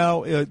doing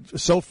now,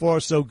 so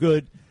far so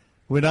good.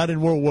 We're not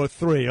in World War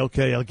III.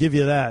 Okay, I'll give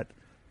you that.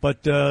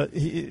 But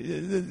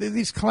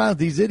these clowns,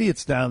 these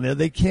idiots down there,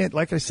 they can't,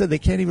 like I said, they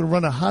can't even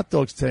run a hot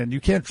dog stand. You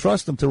can't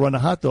trust them to run a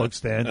hot dog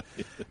stand.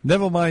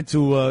 Never mind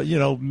to,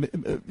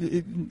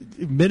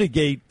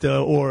 mitigate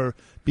or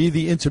be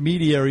the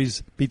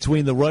intermediaries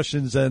between the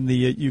Russians and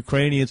the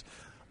Ukrainians.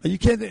 You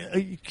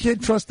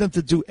can't trust them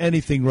to do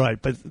anything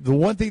right. But the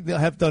one thing they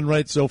have done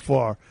right so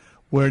far,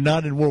 we're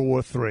not in World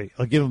War III.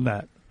 I'll give them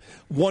that.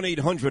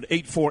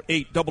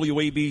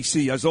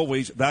 1-800-848-WABC. As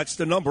always, that's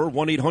the number,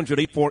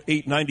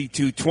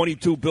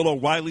 1-800-848-9222. Bill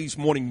O'Reilly's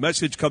morning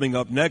message coming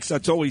up next.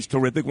 That's always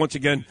terrific. Once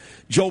again,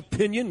 Joe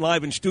Pinion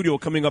live in studio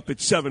coming up at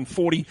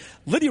 7:40.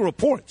 Lydia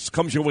Reports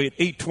comes your way at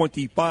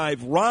 8:25.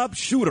 Rob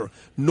Shooter,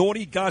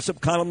 naughty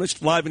gossip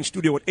columnist, live in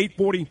studio at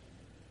 8:40.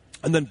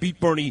 And then Beat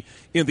Bernie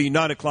in the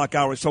 9 o'clock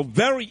hour. So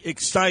very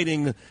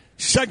exciting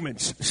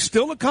segments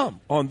still to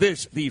come on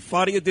this, the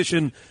Friday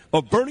edition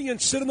of Bernie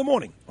and Sid in the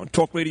Morning on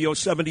Talk Radio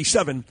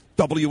 77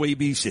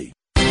 WABC.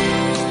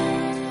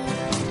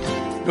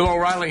 Bill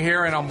O'Reilly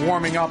here, and I'm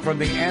warming up from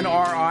the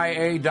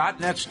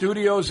NRIA.net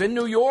studios in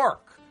New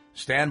York.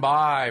 Stand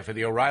by for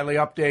the O'Reilly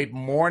Update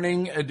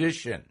Morning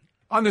Edition.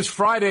 On this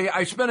Friday,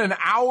 I spent an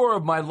hour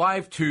of my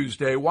life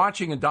Tuesday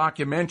watching a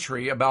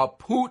documentary about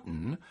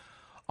Putin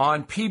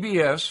on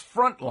PBS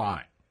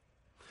Frontline.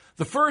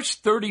 The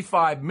first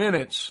 35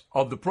 minutes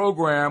of the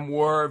program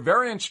were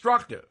very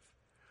instructive,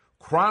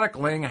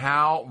 chronicling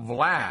how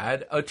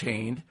Vlad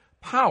attained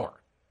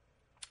power.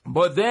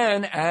 But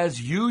then,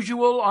 as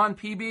usual on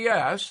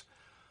PBS,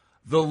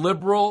 the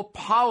liberal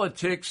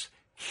politics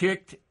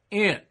kicked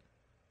in.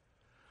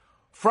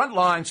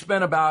 Frontline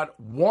spent about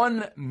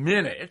 1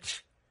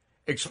 minute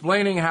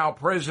explaining how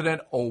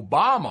President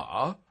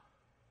Obama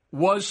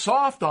was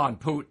soft on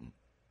Putin.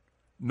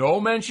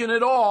 No mention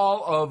at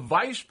all of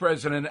Vice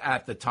President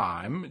at the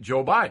time,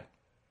 Joe Biden.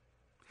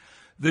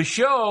 The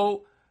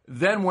show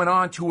then went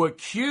on to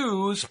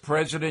accuse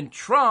President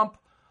Trump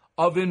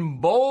of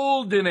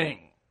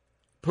emboldening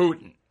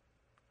Putin.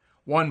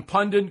 One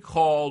pundit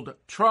called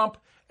Trump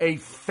a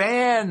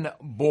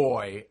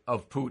fanboy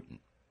of Putin.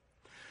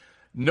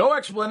 No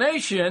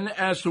explanation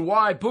as to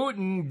why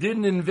Putin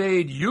didn't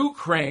invade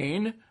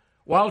Ukraine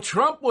while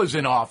Trump was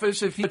in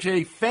office if he was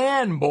a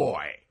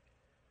fanboy.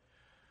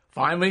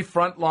 Finally,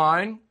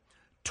 Frontline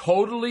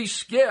totally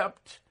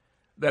skipped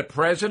that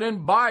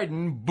President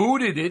Biden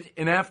booted it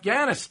in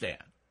Afghanistan.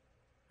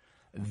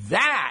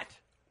 That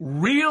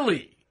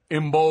really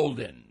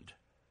emboldened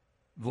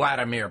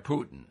Vladimir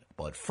Putin.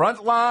 But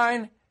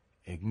Frontline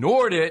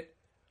ignored it.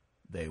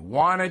 They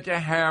wanted to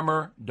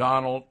hammer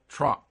Donald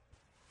Trump.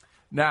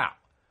 Now,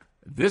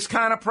 this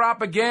kind of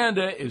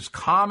propaganda is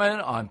common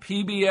on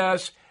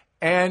PBS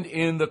and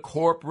in the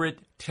corporate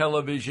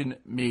television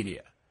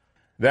media.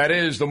 That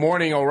is the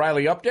Morning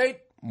O'Reilly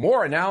Update.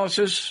 More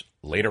analysis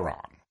later on.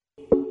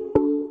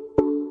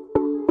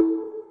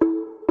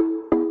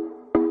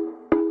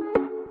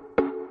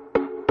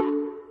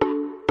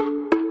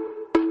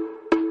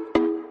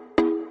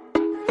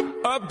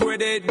 Up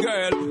with it,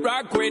 girl.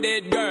 Rock with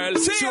it, girl.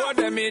 Show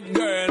them it,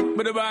 girl.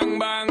 With a bang,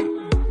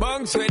 bang.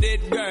 Bounce with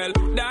it, girl.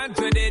 Dance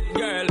with it,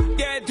 girl.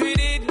 Get with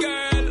it,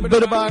 girl. With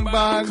a bang,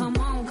 bang. Come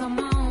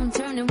on.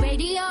 Turn the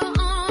radio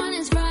on.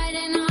 It's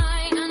Friday night.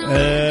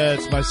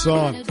 It's my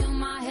song.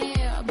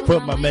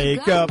 Put my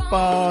makeup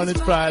on,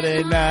 it's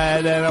Friday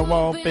night, and I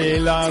won't be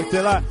long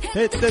till I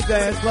hit the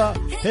dance floor,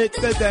 hit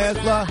the dance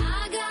floor.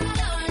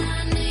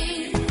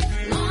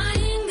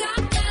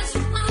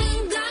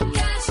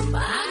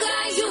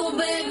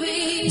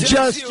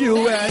 Just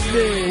you and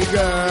me,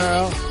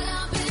 girl.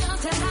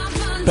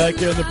 Back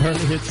here on the Bernie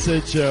Hit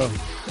Sid Show.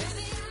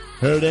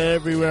 Heard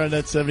everywhere on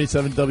that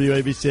 77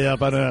 WABC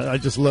app. I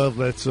just love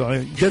that song.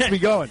 It gets me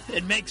going.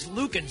 It makes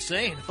Luke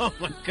insane. Oh,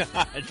 my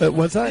God.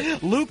 What's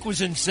that? Luke was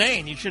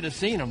insane. You should have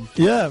seen him.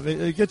 Yeah,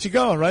 it gets you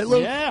going, right,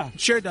 Luke? Yeah.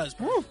 Sure does.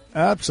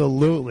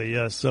 Absolutely,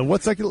 yes.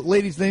 What's that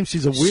lady's name?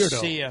 She's a weirdo.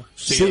 Sia.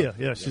 Sia,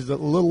 yeah. She's a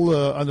little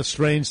on the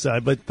strange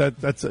side, but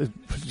that's...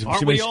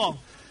 Aren't we all?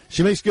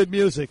 She makes good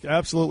music.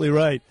 Absolutely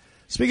right.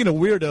 Speaking of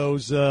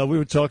weirdos, we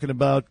were talking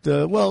about,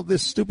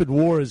 this stupid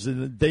war is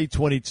in day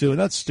 22.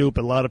 Not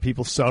stupid. A lot of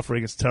people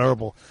suffering. It's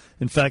terrible.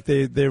 In fact,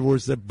 there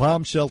was a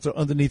bomb shelter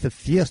underneath a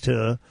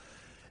theater,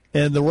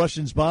 and the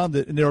Russians bombed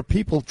it, and there are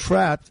people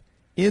trapped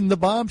in the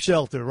bomb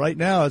shelter right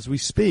now as we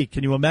speak.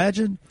 Can you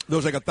imagine? There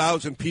was like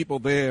 1,000 people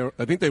there.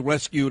 I think they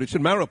rescued, it's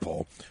in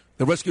Mariupol,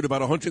 they rescued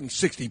about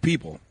 160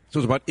 people. So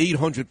there's about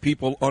 800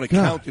 people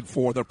unaccounted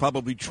for. They're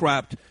probably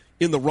trapped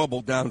in the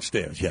rubble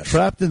downstairs, yes.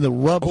 Trapped in the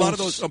rubble. A lot of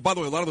those, by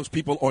the way, a lot of those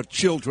people are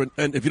children.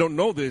 And if you don't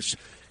know this,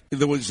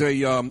 there was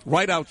a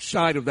right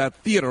outside of that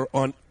theater,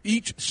 on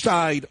each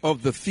side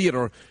of the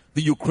theater,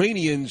 the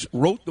Ukrainians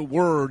wrote the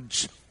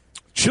words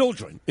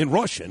children in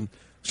Russian,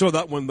 so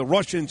that when the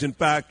Russians, in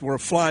fact, were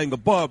flying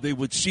above, they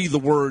would see the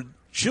word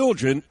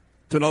children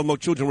to know no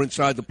children were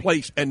inside the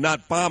place and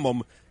not bomb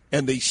them,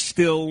 and they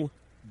still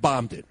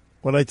bombed it.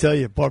 What I tell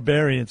you,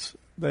 barbarians,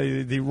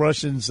 the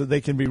Russians,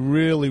 they can be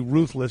really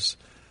ruthless.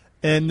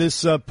 And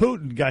this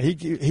Putin guy,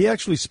 he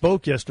actually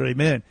spoke yesterday.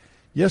 Man,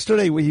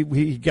 yesterday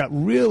he got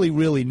really,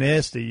 really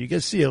nasty. You can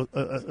see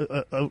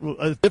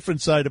a different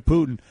side of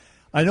Putin.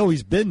 I know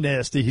he's been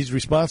nasty. He's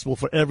responsible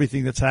for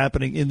everything that's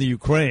happening in the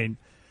Ukraine.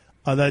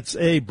 But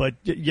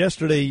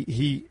yesterday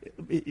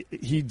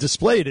he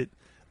displayed it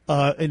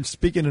in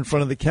speaking in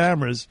front of the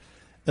cameras.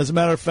 As a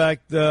matter of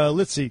fact,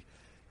 let's see.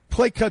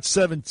 Play cut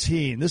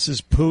 17. This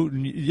is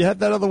Putin. You have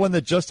that other one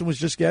that Justin was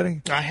just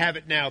getting? I have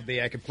it now,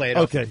 B. I can play it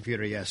off the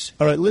computer, yes.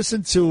 All right,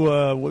 listen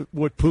to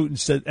what Putin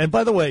said. And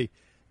by the way,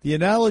 the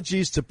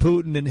analogies to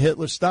Putin and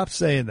Hitler, stop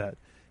saying that.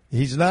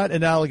 He's not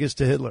analogous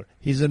to Hitler.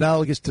 He's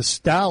analogous to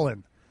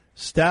Stalin.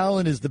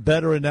 Stalin is the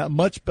better,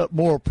 much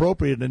more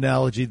appropriate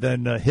analogy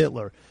than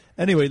Hitler.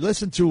 Anyway,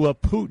 listen to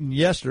Putin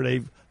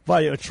yesterday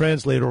via a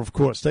translator, of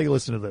course. Take a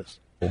listen to this.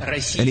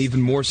 And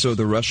even more so,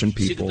 the Russian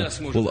people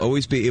will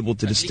always be able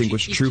to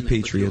distinguish true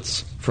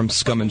patriots from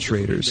scum and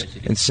traitors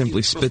and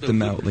simply spit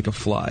them out like a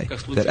fly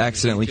that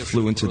accidentally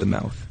flew into the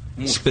mouth.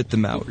 Spit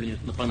them out.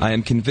 I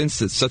am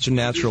convinced that such a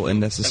natural and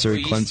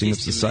necessary cleansing of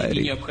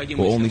society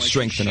will only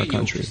strengthen our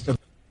country.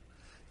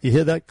 You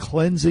hear that?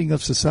 Cleansing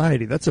of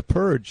society. That's a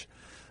purge.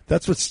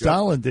 That's what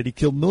Stalin did. He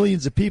killed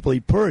millions of people. He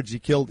purged. He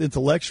killed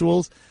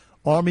intellectuals,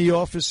 army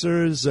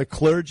officers,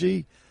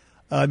 clergy.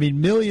 I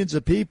mean, millions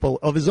of people,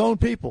 of his own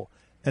people.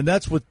 And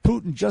that's what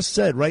Putin just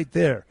said right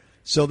there.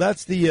 So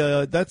that's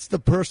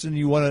the person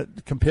you want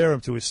to compare him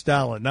to, is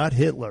Stalin, not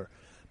Hitler.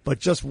 But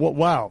just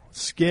wow,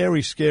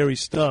 scary, scary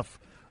stuff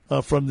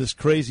from this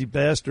crazy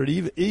bastard.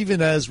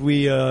 Even as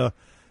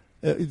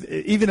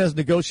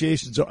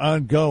negotiations are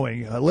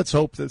ongoing, let's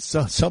hope that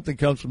something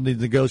comes from these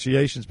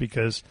negotiations,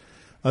 because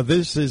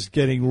this is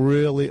getting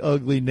really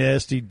ugly,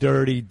 nasty,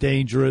 dirty,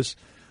 dangerous.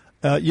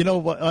 On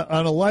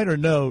a lighter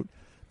note,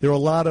 there are a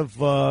lot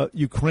of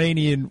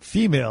Ukrainian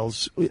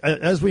females,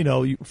 as we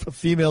know,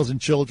 females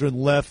and children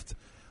left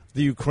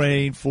the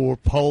Ukraine for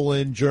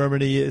Poland,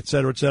 Germany, et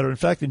cetera, et cetera. In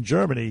fact, in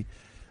Germany,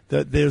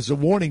 there's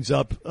warnings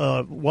up.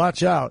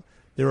 Watch out!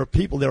 There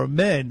are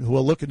men who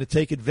are looking to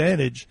take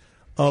advantage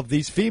of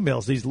these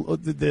females.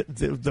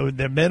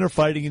 Their men are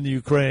fighting in the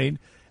Ukraine,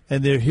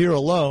 and they're here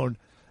alone.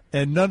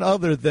 And none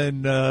other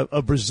than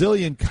a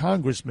Brazilian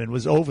congressman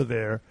was over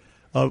there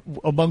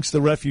amongst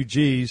the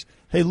refugees.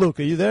 Hey, Luke,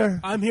 are you there?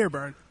 I'm here,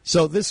 Bern.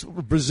 So this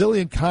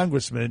Brazilian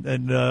congressman,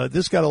 and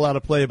this got a lot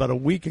of play about a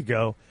week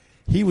ago.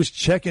 He was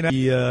checking out.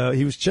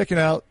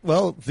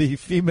 The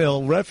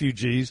female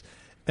refugees.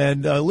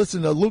 And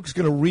listen, Luke's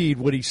going to read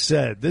what he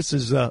said. This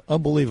is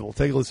unbelievable.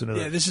 Take a listen to that.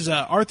 Yeah, this is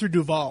Arthur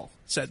Duval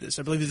said this.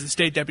 I believe he's the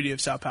state deputy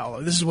of Sao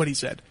Paulo. This is what he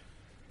said.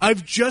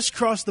 I've just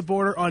crossed the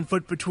border on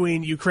foot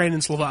between Ukraine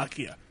and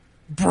Slovakia.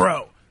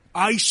 Bro,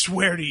 I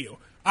swear to you,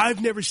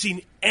 I've never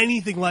seen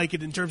anything like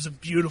it in terms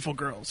of beautiful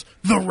girls.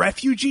 The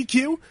refugee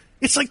queue?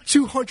 It's like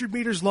 200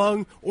 meters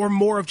long or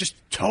more of just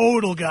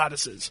total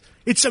goddesses.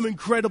 It's some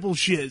incredible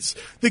shiz.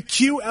 The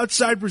queue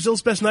outside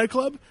Brazil's best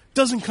nightclub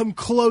doesn't come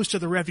close to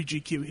the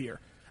refugee queue here.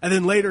 And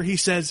then later he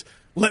says,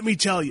 let me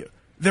tell you,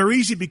 they're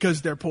easy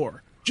because they're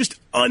poor. Just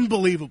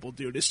unbelievable,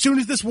 dude. As soon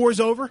as this war's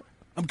over,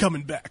 I'm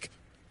coming back.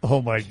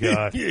 Oh, my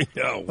God. Yeah,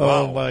 wow.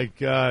 Oh, my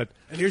God.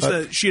 And here's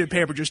the sheet of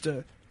paper just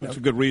to That's a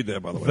good read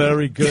there, by the way.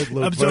 Very good,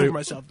 Luke. I'm sorry for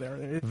myself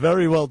there.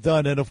 Very well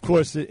done. And, of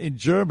course, in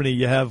Germany,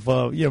 you have,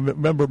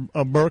 remember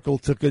Merkel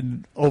took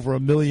in over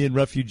 1 million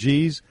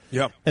refugees?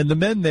 Yep. And the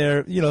men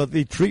there,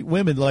 they treat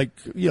women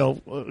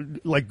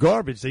like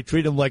garbage. They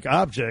treat them like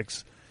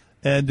objects.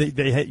 And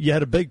you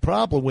had a big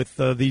problem with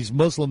these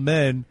Muslim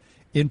men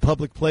in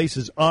public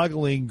places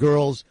ogling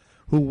girls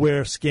who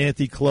wear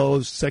scanty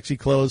clothes, sexy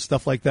clothes,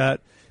 stuff like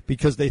that,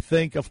 because they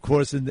think, of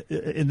course,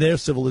 in their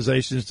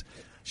civilizations,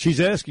 she's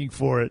asking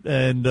for it.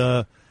 And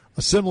a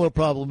similar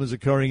problem is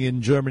occurring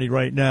in Germany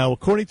right now,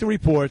 according to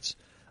reports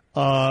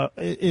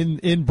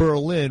in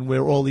Berlin,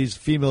 where all these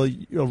female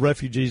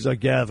refugees are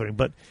gathering.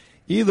 But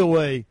either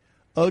way,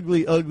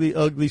 ugly, ugly,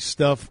 ugly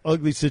stuff,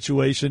 ugly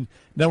situation.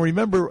 Now,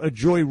 remember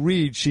Joy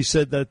Reid, she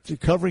said that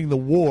covering the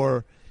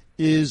war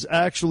is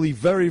actually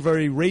very,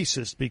 very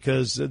racist,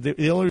 because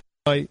the only reason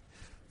why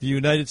the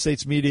United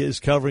States media is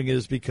covering it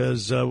is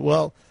because,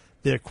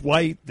 they're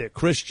white, they're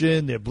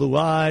Christian, they're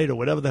blue-eyed, or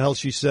whatever the hell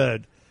she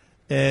said.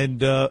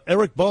 And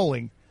Eric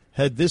Bolling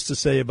had this to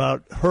say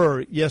about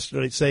her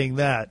yesterday, saying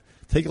that.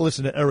 Take a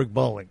listen to Eric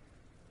Bolling.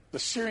 The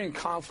Syrian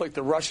conflict,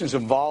 the Russians'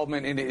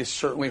 involvement in it is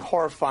certainly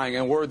horrifying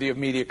and worthy of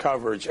media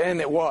coverage,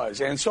 and it was.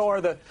 And so are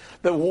the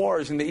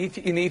wars in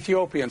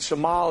Ethiopia and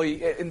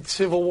Somalia, and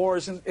civil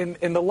wars and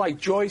the like.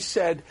 Joyce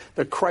said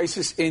the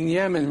crisis in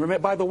Yemen. Remember,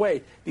 by the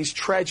way, these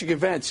tragic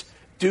events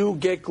do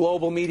get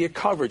global media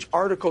coverage.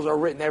 Articles are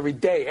written every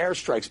day,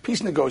 airstrikes,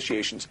 peace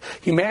negotiations,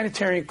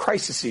 humanitarian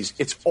crises.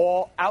 It's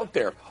all out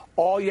there.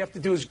 All you have to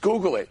do is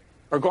Google it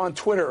or go on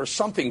Twitter or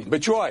something.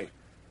 But Joy,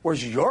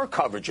 where's your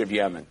coverage of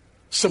Yemen,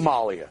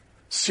 Somalia,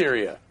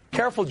 Syria?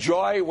 Careful,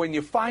 Joy, when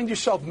you find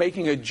yourself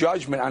making a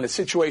judgment on a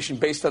situation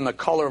based on the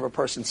color of a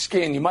person's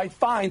skin, you might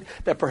find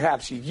that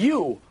perhaps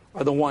you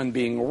are the one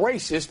being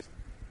racist.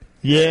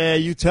 Yeah,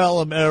 you tell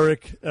him,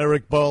 Eric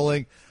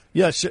Bolling.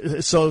 Yeah,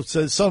 so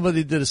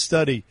somebody did a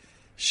study.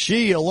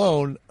 She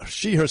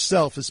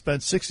herself has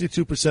spent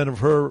 62% of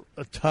her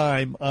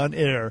time on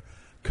air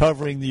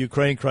covering the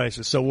Ukraine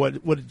crisis. So what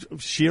is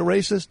she a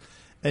racist?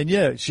 And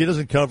yeah, she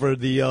doesn't cover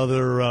the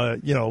other,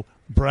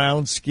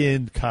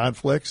 brown-skinned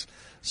conflicts.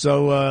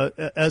 So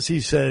as he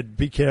said,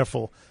 be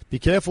careful. Be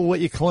careful what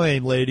you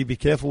claim, lady. Be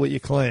careful what you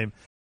claim.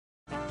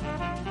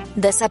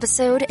 This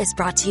episode is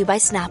brought to you by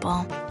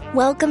Snapple.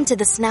 Welcome to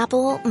the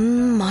Snapple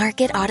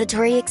Market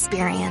Auditory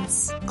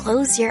Experience.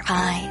 Close your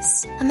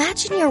eyes.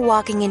 Imagine you're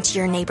walking into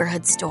your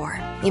neighborhood store.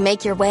 You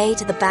make your way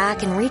to the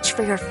back and reach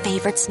for your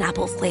favorite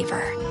Snapple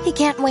flavor. You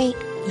can't wait.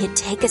 You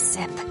take a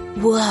sip.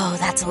 Whoa,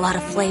 that's a lot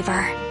of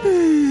flavor.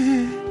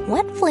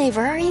 What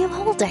flavor are you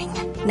holding?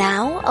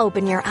 Now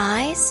open your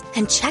eyes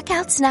and check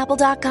out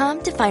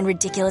Snapple.com to find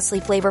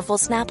ridiculously flavorful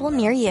Snapple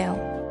near you.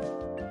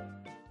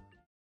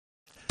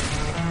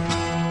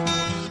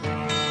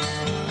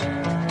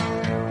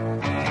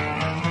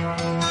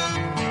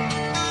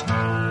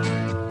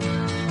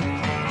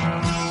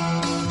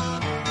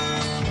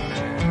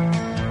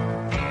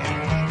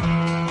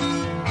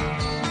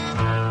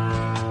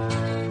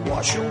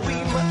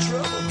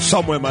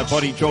 Somewhere, my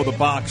buddy Joe the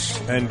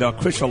Box and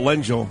Chris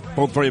Alenjo,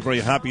 both very, very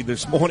happy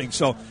this morning.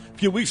 So a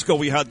few weeks ago,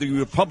 we had the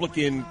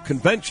Republican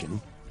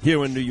convention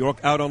here in New York,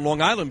 out on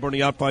Long Island,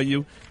 Bernie, out by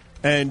you.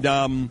 And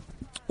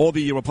all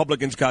the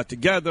Republicans got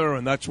together,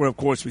 and that's where, of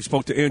course, we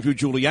spoke to Andrew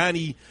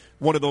Giuliani.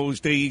 One of those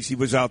days he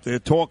was out there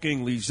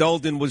talking. Lee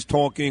Zeldin was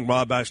talking,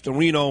 Rob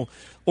Astorino,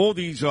 all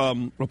these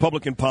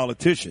Republican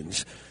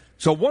politicians.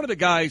 So one of the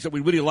guys that we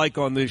really like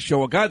on this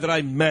show, a guy that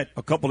I met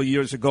a couple of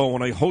years ago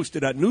when I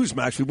hosted at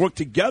Newsmax, we worked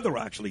together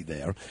actually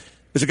there,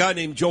 is a guy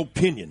named Joe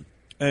Pinion.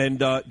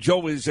 And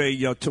Joe is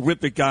a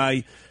terrific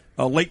guy,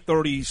 late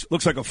 30s,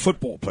 looks like a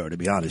football player, to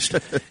be honest.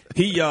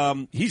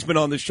 He's been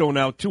on this show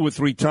now 2 or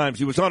 3 times.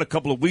 He was on a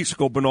couple of weeks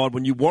ago, Bernard,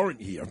 when you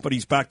weren't here, but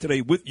he's back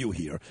today with you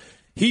here.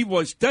 He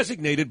was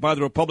designated by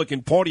the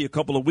Republican Party a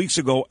couple of weeks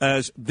ago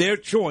as their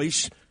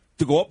choice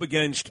to go up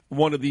against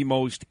one of the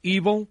most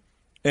evil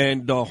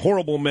and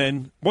horrible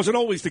men. Wasn't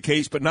always the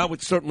case, but now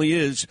it certainly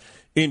is,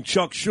 in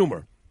Chuck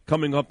Schumer,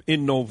 coming up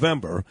in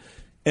November.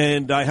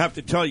 And I have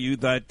to tell you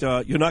that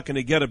you're not going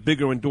to get a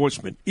bigger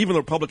endorsement. Even the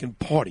Republican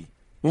Party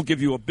won't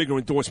give you a bigger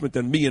endorsement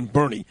than me and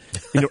Bernie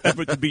in your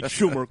effort to beat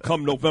Schumer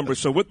come November.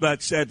 So with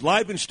that said,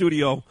 live in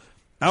studio,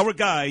 our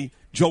guy,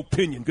 Joe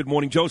Pinion. Good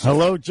morning, Joseph.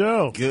 Hello,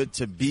 Joe. Good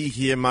to be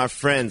here, my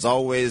friends.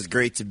 Always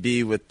great to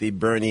be with the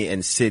Bernie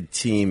and Sid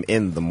team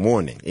in the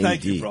morning. Indeed.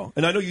 Thank you, bro.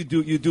 And I know you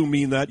do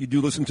mean that. You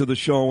do listen to the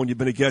show, and you've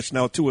been a guest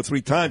now 2 or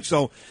 3 times.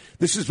 So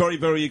this is very,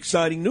 very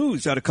exciting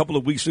news. That a couple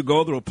of weeks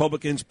ago, the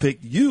Republicans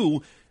picked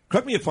you.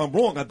 Correct me if I'm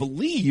wrong. I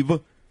believe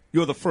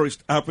you're the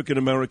first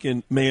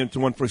African-American man to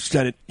run for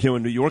Senate here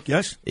in New York,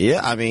 yes? Yeah,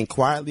 I mean,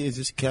 quietly has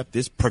just kept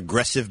this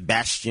progressive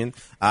bastion.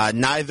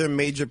 Neither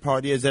major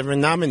party has ever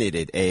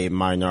nominated a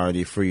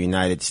minority for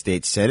United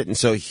States Senate. And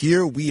so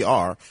here we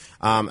are,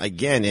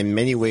 again, in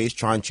many ways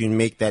trying to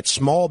make that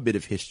small bit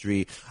of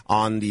history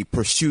on the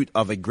pursuit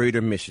of a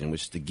greater mission,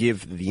 which is to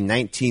give the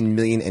 19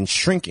 million and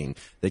shrinking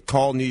that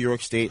call New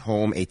York State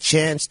home a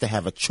chance to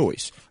have a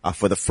choice.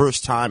 For the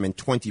first time in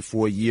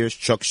 24 years,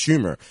 Chuck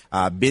Schumer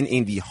been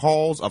in the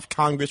halls of of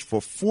Congress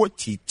for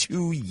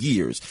 42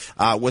 years,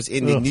 was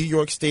in the New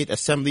York State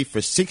Assembly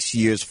for 6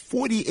 years,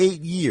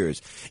 48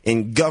 years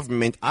in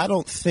government. I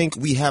don't think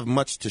we have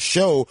much to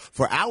show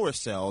for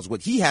ourselves.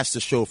 What he has to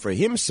show for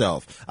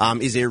himself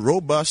is a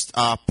robust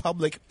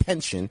public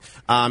pension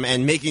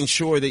and making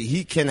sure that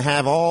he can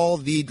have all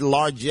the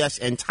largesse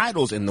and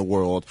titles in the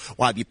world,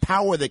 while the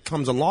power that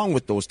comes along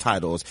with those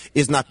titles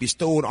is not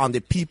bestowed on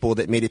the people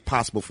that made it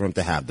possible for him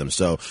to have them.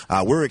 So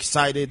we're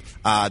excited.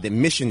 The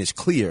mission is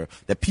clear.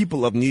 The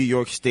people of New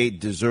York State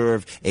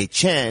deserve a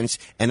chance,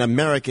 and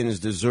Americans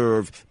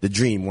deserve the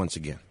dream once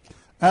again.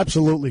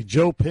 Absolutely.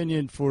 Joe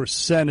Pinion for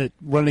Senate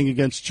running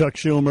against Chuck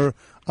Schumer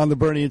on the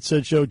Bernie and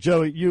Sid show.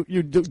 Joe, you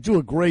do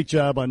a great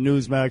job on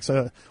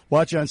Newsmax.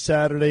 Watch you on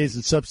Saturdays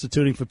and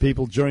substituting for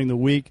people during the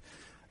week.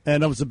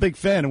 And I was a big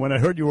fan. And when I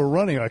heard you were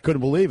running, I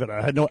couldn't believe it.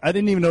 I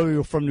didn't even know you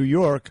were from New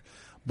York.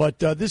 But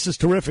this is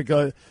terrific.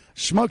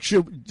 This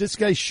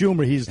guy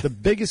Schumer, he's the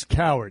biggest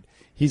coward.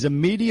 He's a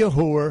media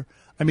whore.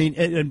 I mean,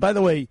 and by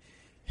the way,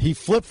 he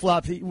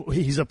flip-flopped.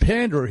 He's a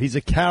panderer. He's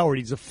a coward.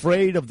 He's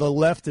afraid of the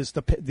leftists,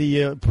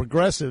 the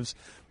progressives,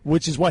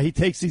 which is why he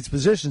takes these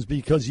positions.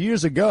 Because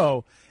years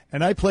ago,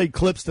 and I played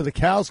clips to the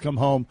cows come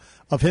home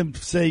of him,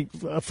 say,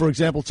 for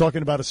example,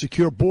 talking about a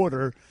secure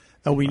border.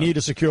 We need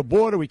a secure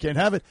border. We can't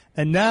have it.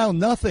 And now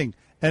nothing.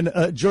 And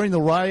during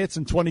the riots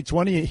in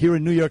 2020 here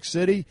in New York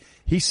City,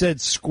 he said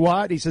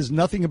squat. He says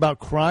nothing about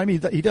crime. He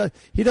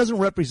doesn't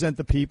represent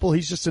the people.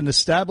 He's just an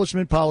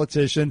establishment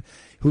politician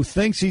who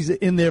thinks he's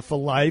in there for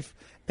life.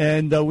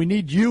 And we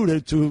need you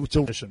to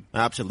listen.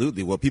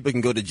 Absolutely. Well, people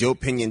can go to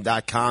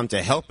joepinion.com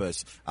to help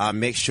us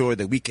make sure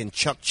that we can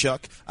Chuck,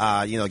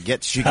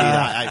 get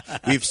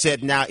we've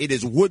said now it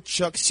is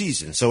woodchuck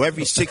season. So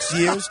every 6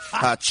 years,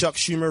 Chuck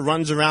Schumer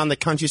runs around the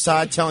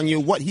countryside telling you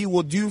what he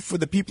will do for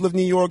the people of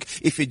New York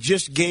if it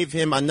just gave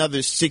him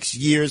another 6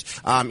 years.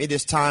 It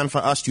is time for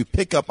us to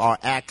pick up our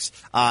axe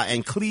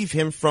and cleave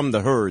him from the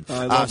herd.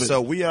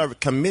 So we are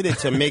committed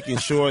to making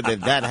sure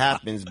that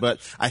happens. But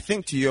I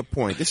think to your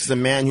point, this is a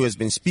man who has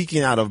been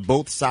speaking out of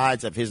both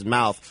sides of his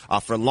mouth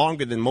for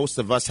longer than most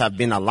of us have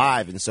been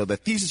alive. And so the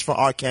thesis for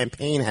our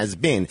campaign has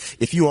been,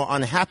 if you are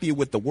unhappy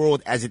with the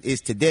world as it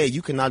is today,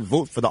 you cannot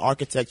vote for the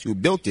architect who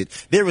built it.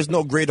 There is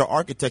no greater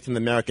architect in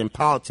American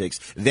politics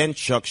than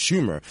Chuck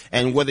Schumer.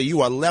 And whether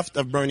you are left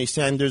of Bernie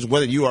Sanders,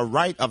 whether you are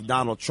right of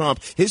Donald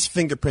Trump, his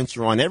fingerprints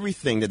are on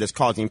everything that is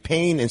causing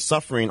pain and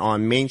suffering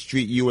on Main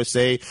Street,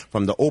 USA,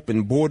 from the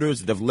open borders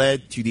that have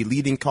led to the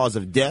leading cause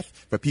of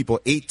death for people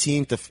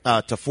 18 to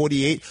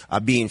 48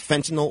 being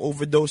fentanyl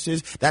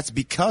overdoses. That's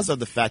because of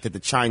the fact that the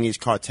Chinese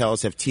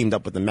cartels have teamed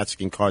up with the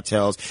Mexican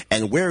cartels.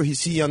 And where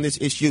is he on this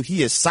issue?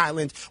 He is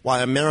silent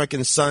while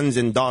American sons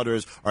and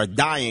daughters are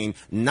dying,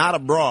 not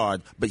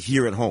abroad, but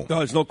here at home. No,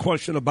 there's no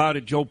question about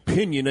it, Joe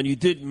Pinion. And you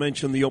did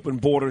mention the open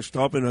border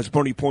stuff. And as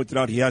Bernie pointed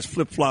out, he has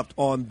flip-flopped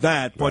on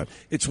that. But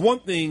it's one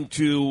thing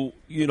to,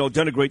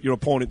 denigrate your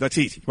opponent. That's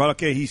easy. Right?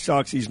 Okay, he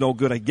sucks. He's no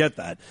good. I get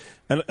that.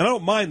 And I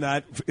don't mind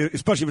that,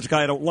 especially if it's a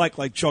guy I don't like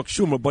Chuck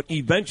Schumer. But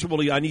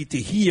eventually I need to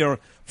hear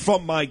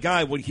from my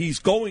guy what he's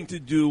going to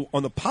do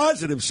on the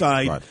positive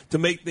side to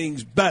make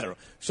things better.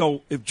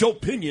 So if Joe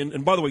Pinion,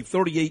 and by the way,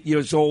 38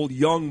 years old,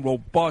 young,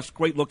 robust,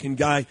 great-looking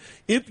guy,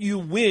 if you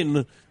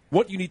win,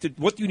 what do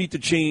you need to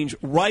change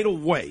right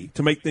away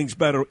to make things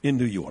better in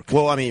New York?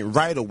 Well, I mean,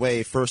 right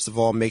away, first of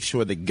all, make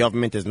sure the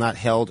government is not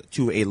held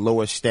to a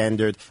lower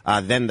standard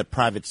than the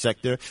private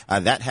sector.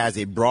 That has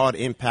a broad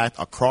impact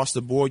across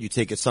the board. You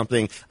take it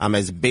something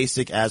as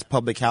basic as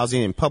public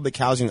housing. In public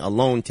housing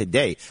alone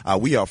today,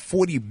 we are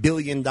 $40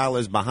 billion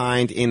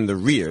behind in the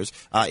rears.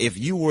 If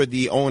you were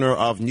the owner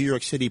of New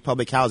York City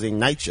Public Housing,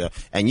 NYCHA,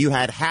 and you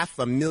had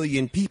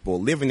 500,000 people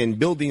living in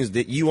buildings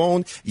that you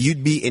own,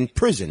 you'd be in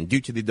prison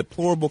due to the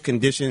deplorable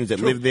conditions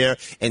that live there.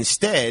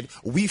 Instead,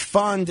 we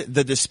fund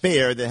the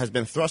despair that has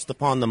been thrust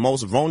upon the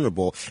most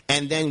vulnerable,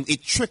 and then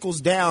it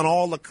trickles down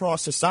all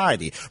across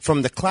society,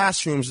 from the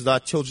classrooms that our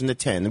children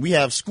attend. We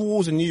have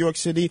schools in New York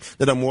City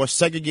that are more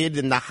segregated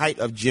than the height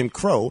of Jim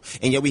Crow,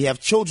 and yet we have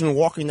children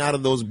walking out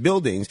of those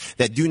buildings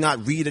that do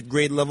not read at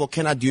grade level,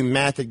 cannot do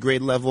math at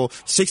grade level.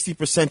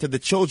 60% of the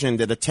children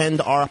that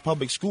attend our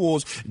public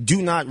schools do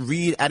not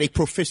read at a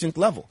proficient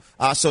level.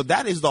 So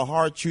that is the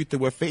hard truth that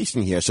we're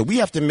facing here. So we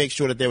have to make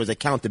sure that there is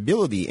accountability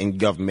in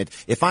government.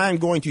 If I am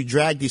going to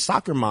drag the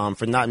soccer mom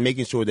for not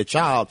making sure the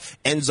child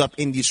ends up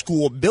in the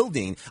school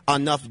building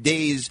enough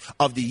days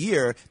of the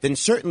year, then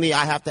certainly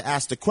I have to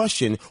ask the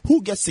question,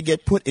 who gets to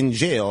get put in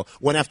jail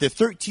when after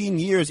 13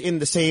 years in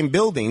the same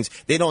buildings,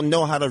 they don't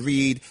know how to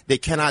read, they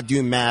cannot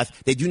do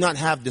math, they do not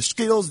have the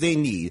skills they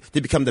need to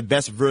become the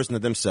best version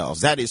of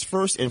themselves. That is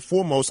first and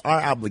foremost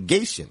our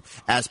obligation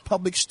as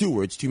public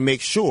stewards to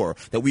make sure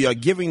that we are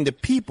giving the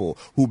people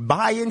who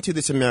buy into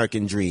this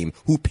American dream,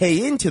 who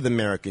pay into the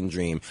American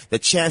dream, the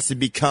chance to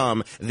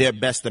become their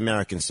best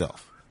American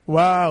self.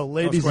 Wow,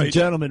 ladies and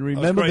gentlemen,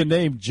 remember the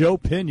name Joe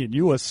Pinion.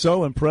 You are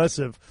so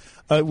impressive.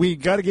 We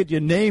got to get your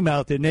name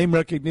out there. Name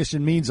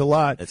recognition means a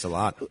lot. It's a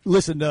lot.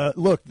 Listen,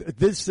 look,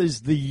 this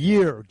is the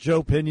year,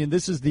 Joe Pinion.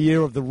 This is the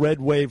year of the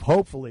red wave,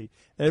 hopefully.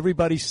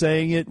 Everybody's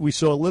saying it. We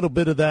saw a little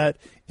bit of that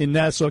in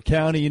Nassau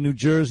County, in New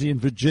Jersey, in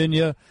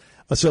Virginia.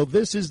 So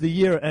this is the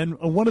year. And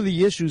one of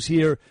the issues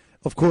here,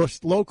 of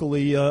course,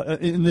 locally,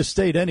 in this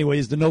state anyway,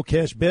 is the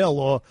no-cash bail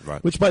law,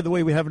 which, by the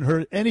way, we haven't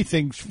heard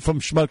anything from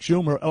Schmuck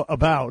Schumer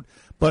about.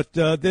 But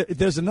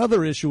there's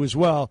another issue as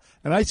well,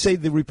 and I'd say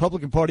the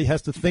Republican Party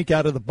has to think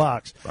out of the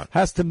box,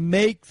 has to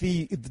make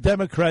the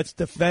Democrats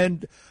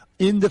defend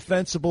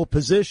indefensible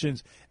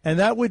positions, and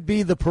that would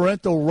be the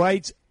parental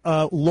rights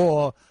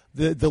law,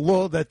 the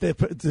law that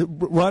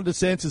Ron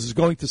DeSantis is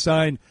going to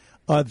sign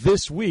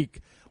this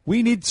week.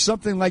 We need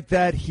something like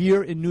that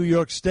here in New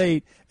York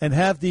State and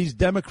have these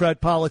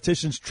Democrat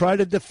politicians try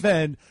to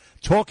defend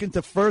talking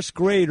to first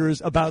graders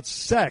about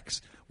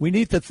sex. We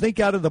need to think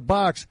out of the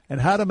box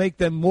and how to make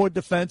them more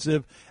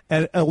defensive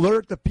and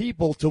alert the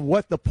people to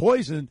what the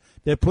poison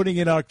they're putting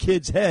in our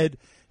kids'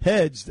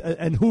 heads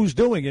and who's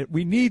doing it.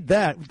 We need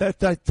that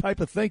type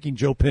of thinking,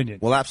 Joe Pinion.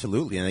 Well,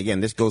 absolutely. And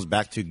again, this goes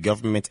back to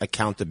government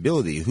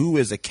accountability. Who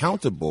is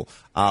accountable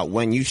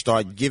when you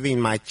start giving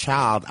my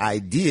child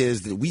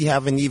ideas that we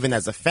haven't even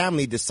as a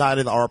family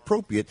decided are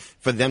appropriate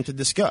for them to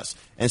discuss?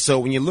 And so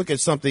when you look at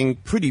something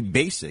pretty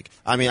basic,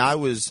 I mean, I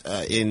was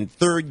in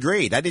third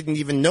grade. I didn't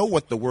even know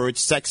what the word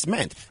sex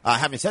meant.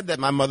 Having said that,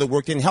 my mother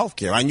worked in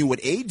healthcare. I knew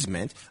what AIDS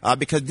meant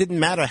because it didn't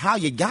matter how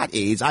you got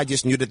AIDS. I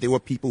just knew that there were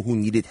people who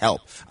needed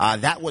help.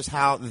 That was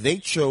how they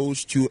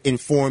chose to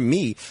inform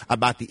me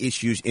about the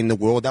issues in the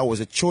world. That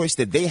was a choice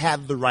that they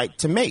had the right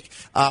to make.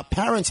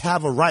 Parents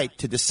have a right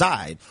to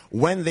decide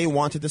when they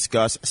want to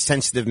discuss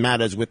sensitive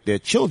matters with their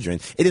children.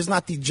 It is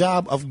not the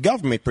job of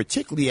government,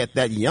 particularly at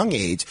that young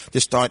age, to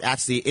start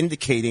actually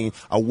indicating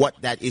what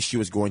that issue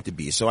is going to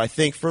be. So I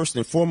think first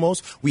and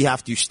foremost, we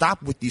have to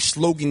stop with the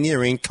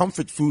sloganeering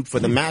comfort food for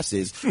the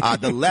masses.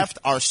 The left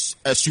are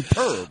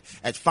superb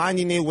at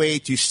finding a way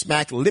to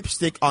smack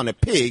lipstick on a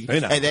pig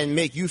and then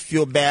make you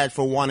feel bad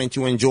for wanting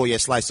to enjoy a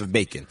slice of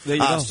bacon.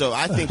 So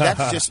I think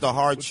that's just the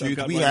hard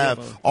truth. We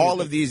have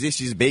all of these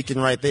issues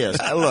bacon right there.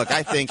 Look,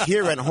 I think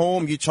here at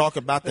home you talk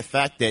about the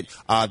fact that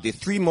the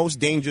three most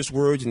dangerous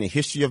words in the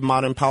history of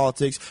modern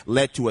politics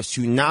led to a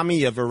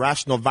tsunami of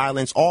irrational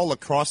violence all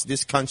across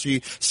this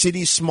country,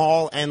 cities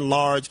small and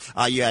large.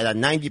 You had a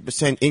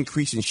 90%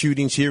 increase in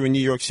shootings here in New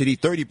York City,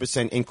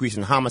 30% increase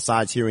in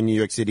homicides here in New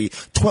York City,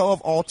 12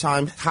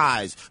 all-time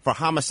highs for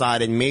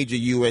homicide in major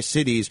U.S.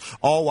 cities,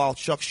 all while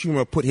Chuck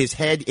Schumer put his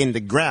head in the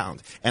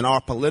ground and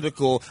our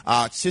political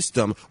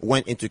system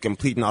went into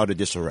complete and utter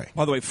disarray.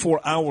 By the way,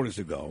 4 hours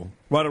ago,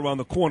 right around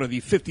the corner, the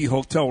 50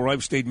 Hotel, where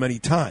I've stayed many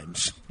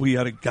times, we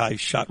had a guy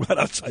shot right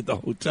outside the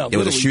hotel. It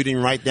was a shooting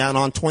right down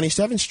on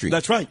 27th Street.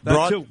 That's right.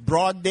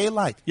 Broad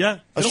daylight. Yeah.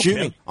 A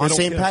shooting on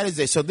St. Patrick's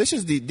Day. So this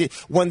is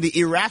when the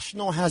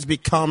irrational has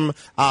become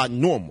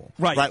normal.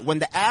 Right. When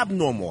the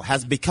abnormal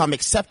has become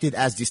accepted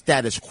as the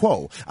status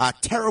quo,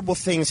 terrible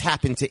things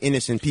happen to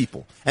innocent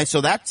people. And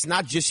so that's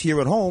not just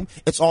here at home.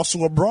 It's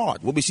also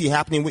abroad. What we see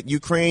happening with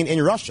Ukraine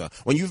and Russia.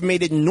 When you've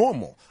made it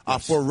normal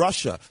for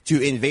Russia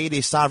to invade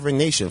a sovereign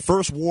nation,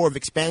 first war of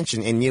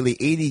expansion in nearly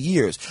 80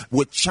 years,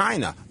 with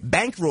China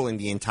bankrolling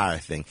the entire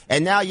thing.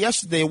 And now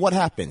yesterday, what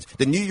happens?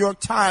 The New York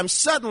Times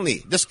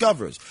suddenly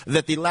discovers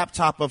that the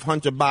laptop of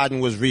Hunter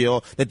Biden was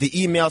real, that the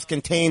emails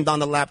contained on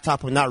the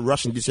laptop are not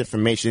Russian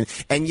disinformation,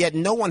 and yet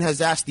no one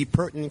has asked the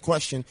pertinent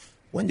question,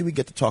 when do we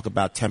get to talk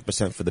about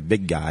 10% for the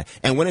big guy?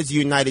 And when is the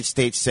United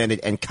States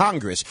Senate and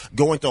Congress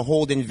going to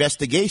hold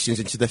investigations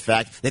into the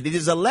fact that it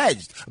is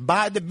alleged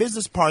by the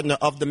business partner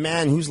of the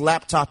man whose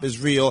laptop is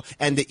real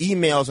and the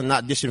emails are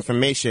not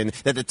disinformation,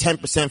 that the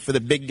 10% for the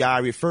big guy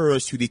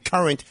refers to the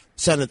current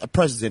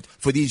president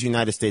for these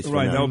United States.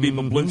 Right, that would be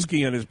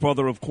Bobulinski and his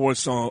brother, of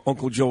course,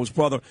 Uncle Joe's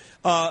brother.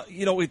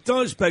 It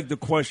does beg the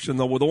question,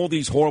 though, with all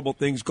these horrible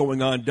things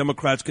going on,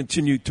 Democrats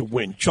continue to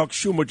win. Chuck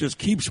Schumer just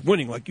keeps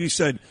winning, like you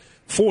said,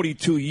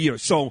 42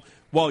 years. So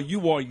while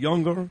you are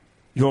younger,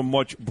 you're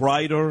much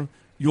brighter,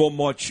 you're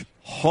much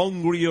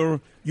hungrier,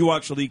 you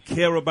actually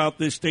care about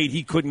this state.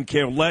 He couldn't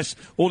care less.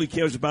 All he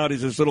cares about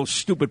is his little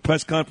stupid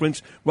press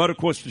conference right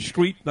across the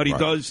street that he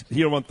does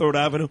here on 3rd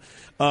Avenue.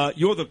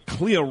 You're the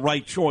clear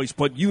right choice,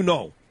 but you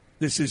know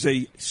this is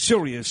a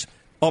serious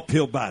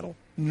uphill battle.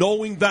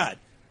 Knowing that,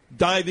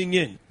 diving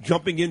in,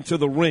 jumping into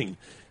the ring,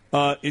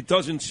 it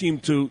doesn't seem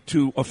to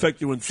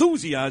affect your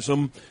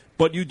enthusiasm.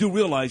 But you do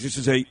realize this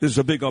is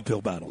a big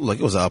uphill battle. Look,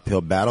 it was an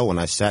uphill battle when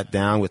I sat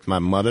down with my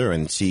mother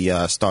and she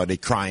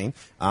started crying.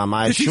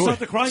 Did she start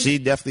to cry? She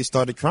definitely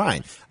started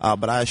crying.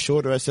 But I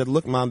assured her, I said,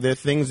 look, Mom, there are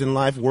things in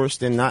life worse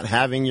than not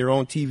having your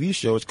own TV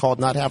show. It's called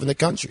not having a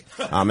country.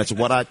 It's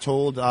what I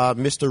told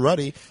Mr.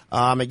 Ruddy,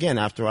 again,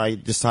 after I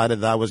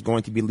decided that I was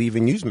going to be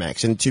leaving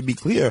Newsmax. And to be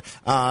clear,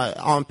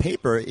 on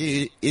paper,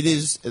 it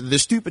is the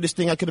stupidest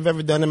thing I could have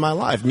ever done in my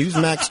life.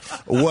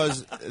 Newsmax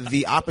was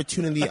the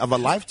opportunity of a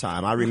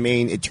lifetime. I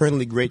remain eternally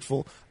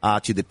grateful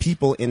to the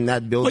people in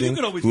that building you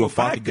can always who go have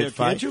fought back a good there,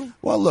 fight. can't you?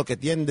 Well, look,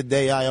 at the end of the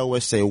day, I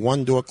always say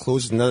one door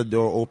closes, another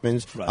door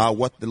opens. Right.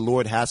 What the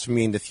Lord has for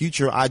me in the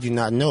future, I do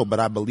not know, but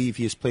I believe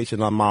He has placed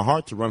it on my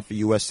heart to run for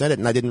U.S. Senate,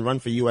 and I didn't run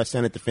for U.S.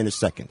 Senate to finish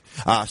second.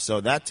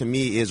 So that, to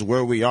me, is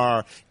where we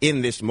are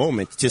in this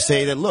moment, to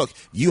say that, look,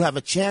 you have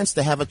a chance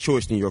to have a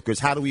choice, New Yorkers.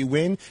 How do we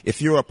win?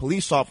 If you're a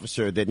police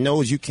officer that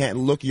knows you can't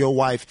look your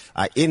wife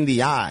in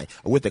the eye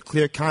with a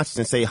clear conscience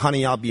and say,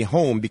 honey, I'll be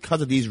home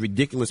because of these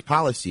ridiculous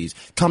policies,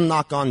 come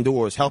knock on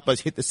doors. Help us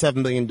hit the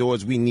 7 million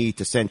doors we need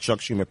to send Chuck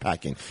Schumer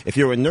packing. If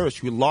you're a nurse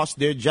who lost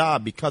their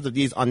job because of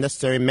these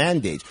unnecessary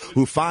mandates,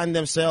 who find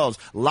themselves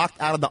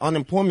locked out of the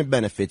unemployment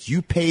benefits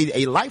you paid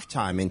a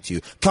lifetime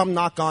into, come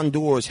knock on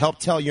doors. Help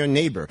tell your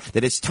neighbor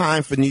that it's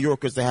time for New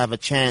Yorkers to have a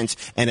chance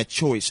and a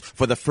choice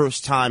for the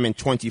first time in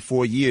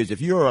 24 years.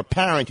 If you're a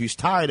parent who's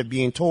tired of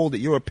being told that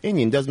your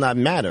opinion does not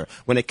matter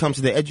when it comes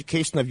to the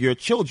education of your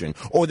children,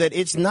 or that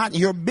it's not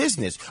your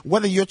business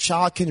whether your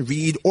child can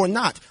read or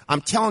not,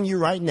 I'm telling you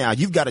right now,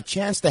 you've got a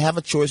chance to have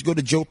a choice. Go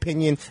to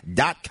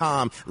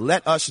JoePinion.com.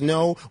 Let us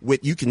know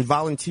you can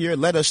volunteer.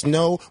 Let us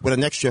know with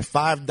an extra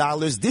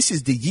 $5. This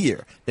is the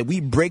year that we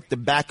break the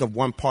back of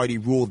one-party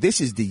rule.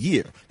 This is the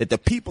year that the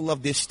people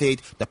of this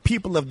state, the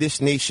people of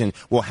this nation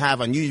will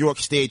have a New York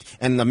State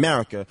and an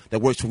America that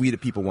works for we the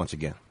people once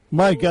again.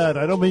 My God,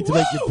 I don't mean to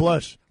make you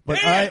blush,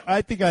 but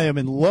I think I am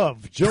in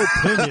love. Joe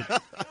Pinion.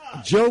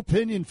 Joe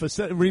Pinion.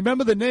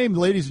 Remember the name,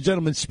 ladies and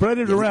gentlemen. Spread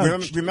it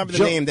around. Remember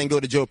the name, then go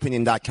to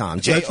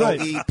JoePinion.com.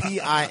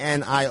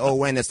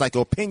 JoePinion. It's like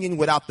opinion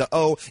without the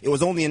O. It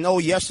was only an O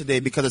yesterday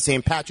because of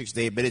St. Patrick's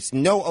Day, but it's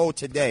no O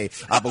today.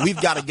 But we've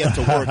got to get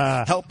to work.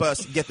 Help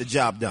us get the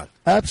job done.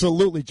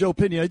 Absolutely. Joe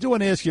Pinion, I do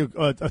want to ask you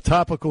a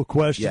topical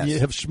question. Yes. You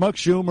have Schmuck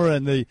Schumer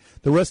and the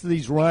rest of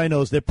these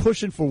rhinos. They're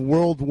pushing for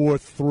World War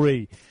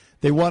III.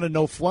 They want a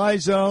no-fly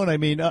zone. I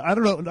mean, I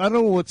don't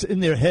know what's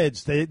in their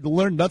heads. They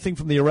learned nothing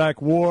from the Iraq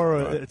War,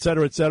 et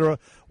cetera, et cetera.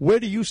 Where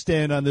do you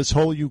stand on this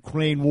whole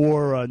Ukraine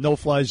war,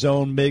 no-fly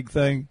zone, MiG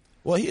thing?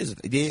 Well, here's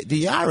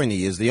the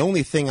irony is the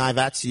only thing I've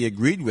actually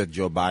agreed with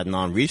Joe Biden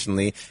on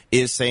recently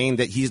is saying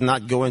that he's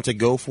not going to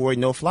go for a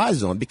no-fly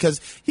zone. Because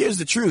here's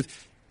the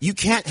truth. You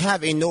can't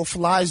have a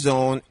no-fly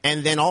zone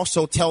and then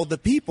also tell the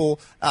people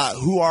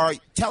who are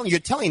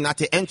telling not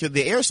to enter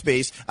the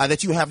airspace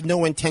that you have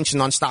no intention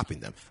on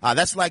stopping them.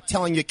 That's like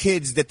telling your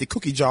kids that the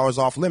cookie jar is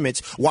off limits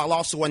while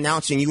also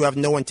announcing you have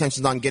no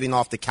intentions on getting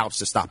off the couch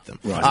to stop them.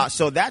 Right.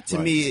 So that, to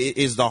me,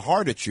 is the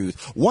harder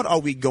truth. What are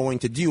we going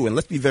to do? And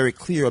let's be very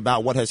clear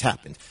about what has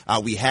happened.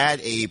 We had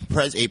a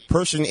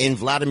person in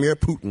Vladimir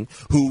Putin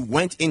who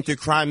went into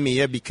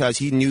Crimea because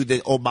he knew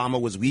that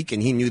Obama was weak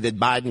and he knew that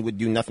Biden would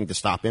do nothing to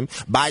stop him.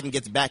 Biden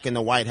gets back in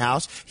the White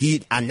House.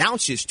 He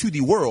announces to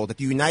the world that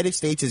the United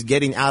States is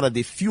getting out of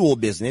the fuel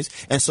business.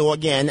 And so,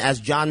 again, as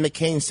John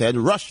McCain said,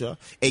 Russia,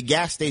 a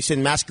gas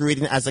station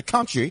masquerading as a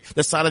country,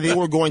 decided they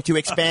were going to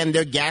expand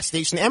their gas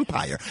station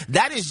empire.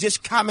 That is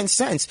just common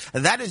sense.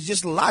 That is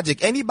just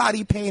logic.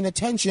 Anybody paying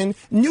attention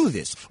knew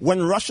this.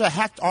 When Russia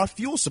hacked our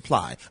fuel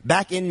supply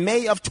back in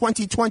May of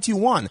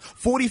 2021,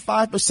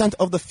 45%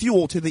 of the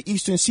fuel to the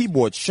eastern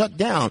seaboard shut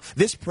down.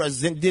 This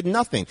president did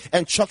nothing,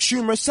 and Chuck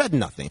Schumer said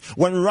nothing.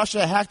 When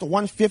Russia hacked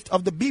 1/5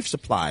 of the beef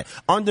supply,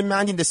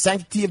 undermining the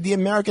sanctity of the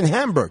American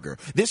hamburger,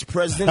 this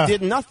president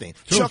did nothing.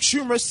 Chuck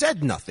Schumer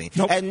said nothing.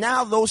 Nope. And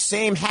now those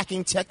same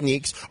hacking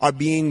techniques are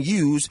being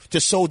used to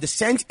sow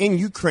dissent in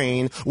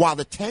Ukraine while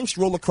the tanks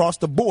roll across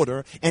the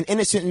border and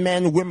innocent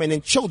men, women,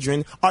 and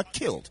children are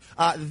killed.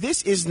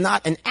 This is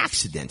not an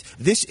accident.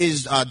 This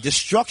is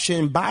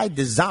destruction by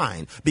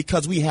design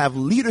because we have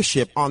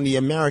leadership on the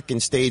American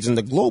stage and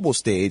the global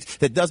stage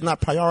that does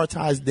not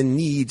prioritize the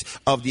needs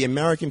of the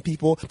American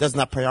people, does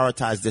not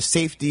prioritize the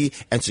safety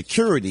and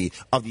security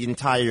of the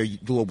entire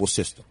global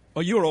system. Oh,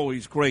 you're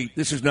always great.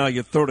 This is now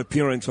your third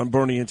appearance on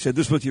Bernie and Sid.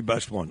 This was your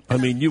best one. I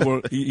mean,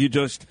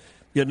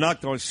 you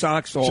knocked our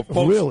socks off.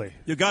 Folks, really?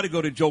 You got to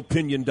go to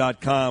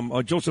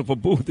JoePinion.com. Joseph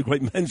Abboud, the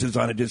great men's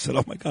designer, just said,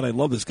 oh, my God, I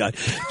love this guy.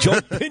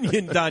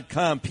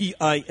 JoePinion.com,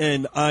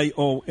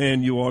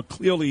 Pinion. You are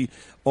clearly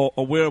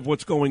aware of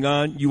what's going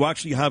on. You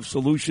actually have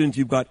solutions.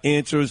 You've got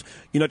answers.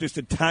 You're not just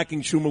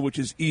attacking Schumer, which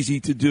is easy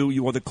to do.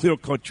 You are the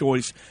clear-cut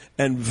choice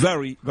and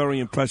very, very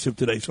impressive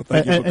today. So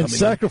thank you for coming. And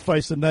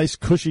sacrifice a nice,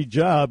 cushy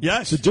job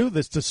to do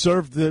this, to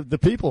serve the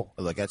people.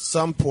 Look, at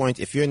some point,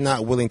 if you're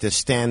not willing to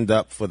stand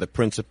up for the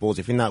principles,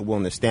 if you're not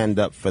willing to stand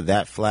up for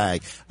that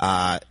flag,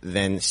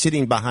 then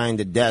sitting behind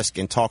the desk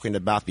and talking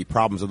about the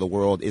problems of the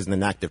world isn't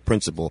an act of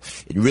principle.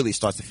 It really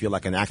starts to feel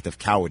like an act of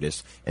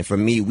cowardice. And for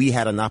me, we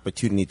had an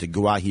opportunity to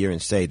go out here and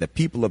say the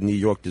people of New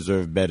York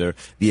deserve better,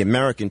 the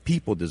American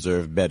people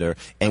deserve better,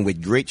 and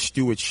with great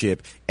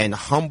stewardship and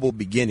humble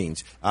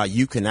beginnings,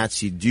 you can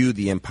actually do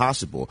the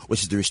impossible,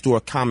 which is to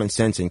restore common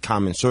sense and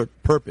common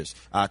purpose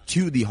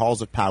to the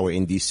halls of power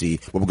in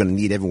D.C., where we're going to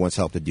need everyone's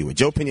help to do it.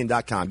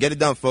 JoePinion.com. Get it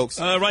done, folks.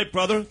 All right,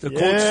 brother. The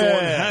quote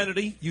Sean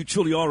Hannity, you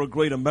truly are a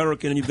great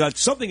American, and you've got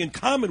something in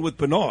common with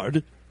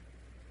Bernard.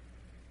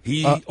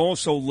 He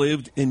also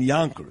lived in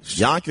Yonkers.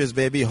 Yonkers,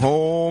 baby,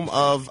 home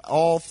of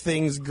all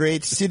things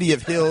great, city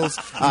of hills,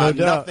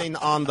 nothing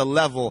on the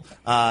level.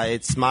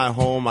 It's my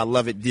home. I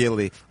love it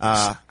dearly.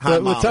 Hi,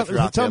 Mom,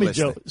 tell me,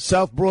 Joe,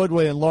 South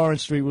Broadway and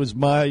Lawrence Street was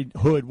my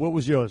hood. What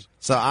was yours?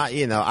 So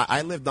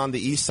I lived on the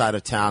east side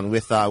of town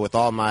with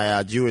all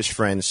my Jewish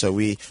friends. So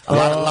a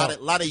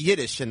lot of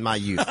Yiddish in my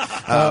youth.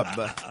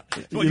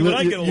 You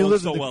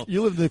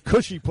live in the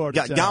cushy part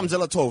of town. Gam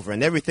Zelatova,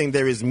 and everything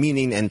there is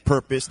meaning and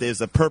purpose.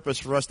 There's a purpose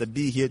for us to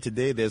be here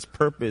today. There's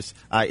purpose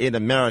in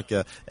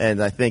America,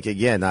 and I think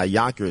again,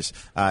 Yonkers,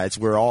 it's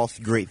where all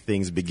great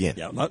things begin.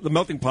 Yeah, the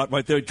melting pot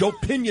right there.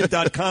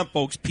 JoePinion.com,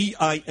 folks.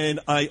 PINION.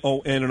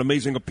 An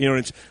amazing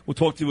appearance. We'll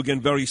talk to you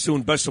again very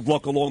soon. Best of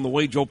luck along the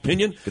way, Joe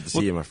Pinion. Good to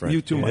see you, my friend.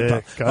 You too, my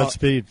pal.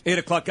 Godspeed. 8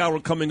 o'clock hour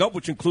coming up,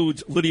 which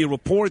includes Lydia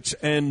Reports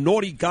and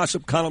naughty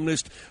gossip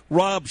columnist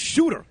Rob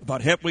Shooter.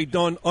 About halfway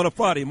done on a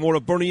Friday. More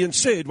of Bernie and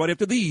Sid right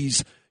after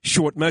these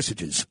short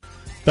messages.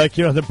 Back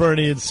here on the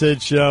Bernie and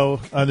Sid show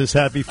on this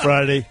happy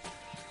Friday.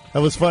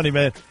 That was funny,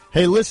 man.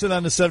 Hey, listen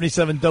on the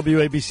 77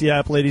 WABC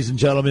app, ladies and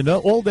gentlemen,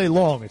 all day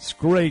long. It's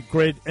great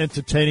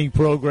entertaining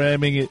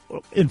programming,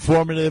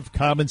 informative,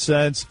 common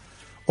sense,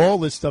 all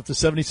this stuff. The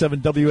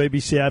 77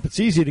 WABC app. It's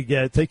easy to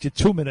get. It takes you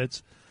 2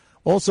 minutes.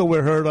 Also,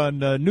 we're heard on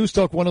News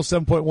Talk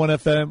 107.1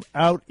 FM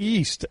out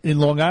east in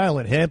Long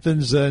Island,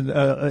 Hampton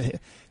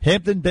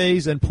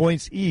Bays and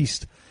Points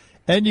East.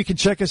 And you can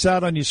check us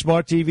out on your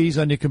smart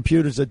TVs, on your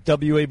computers at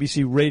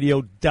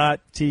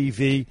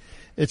WABCRadio.tv.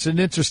 It's an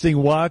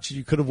interesting watch.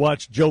 You could have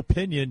watched Joe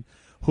Pinion,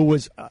 who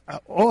was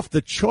off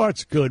the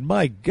charts good.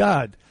 My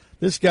God,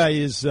 this guy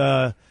is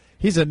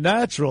he's a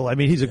natural. I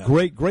mean, he's a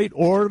great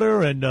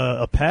orator and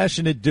a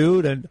passionate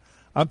dude. And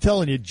I'm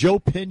telling you,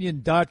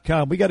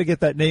 JoePinion.com. We got to get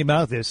that name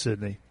out there,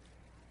 Sidney.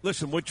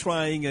 Listen, we're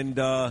trying,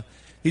 and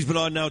he's been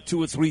on now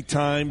 2 or 3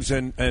 times,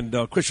 and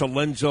Chris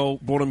Alenzo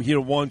brought him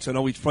here once. I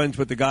know he's friends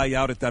with the guy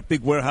out at that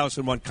big warehouse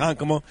in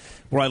Ronkonkoma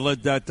where I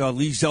led that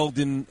Lee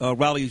Zeldin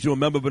rally, as you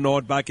remember,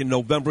 Bernard, back in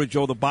November,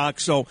 Joe the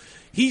Box. So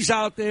he's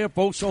out there.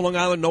 Folks on Long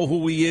Island know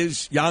who he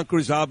is.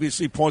 Yonkers,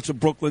 obviously, parts of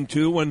Brooklyn,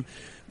 too, and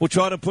we'll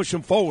try to push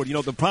him forward. You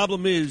know, the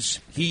problem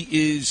is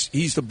he's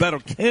the better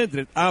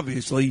candidate,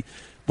 obviously.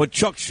 But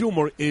Chuck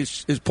Schumer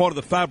is part of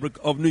the fabric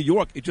of New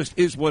York. It just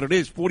is what it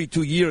is.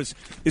 42 years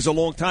is a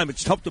long time.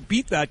 It's tough to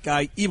beat that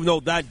guy, even though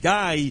that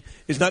guy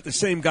is not the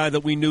same guy that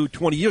we knew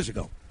 20 years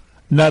ago.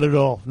 Not at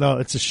all. No,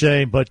 it's a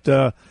shame. But,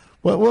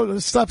 well,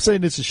 stop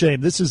saying it's a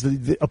shame. This is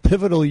a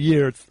pivotal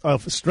year.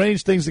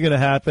 Strange things are going to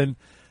happen.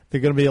 There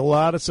are going to be a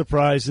lot of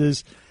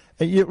surprises.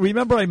 And you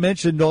remember I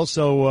mentioned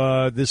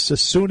also this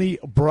SUNY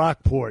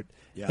Brockport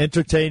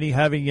entertaining,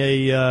 having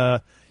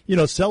a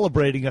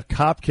celebrating a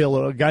cop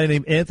killer, a guy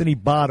named Anthony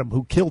Bottom,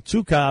 who killed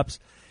 2 cops.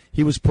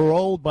 He was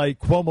paroled by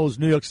Cuomo's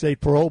New York State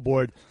Parole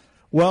Board.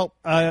 Well,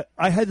 I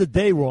had the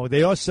day wrong.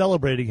 They are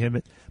celebrating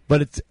him,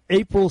 but it's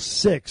April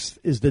 6th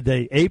is the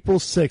day, April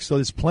 6th. So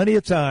there's plenty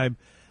of time.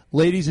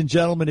 Ladies and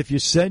gentlemen, if you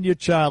send your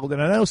child,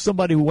 and I know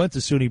somebody who went to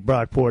SUNY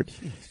Brockport,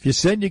 if you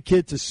send your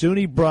kid to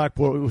SUNY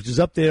Brockport, which is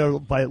up there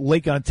by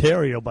Lake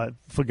Ontario,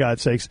 for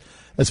God's sakes,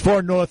 as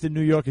far north in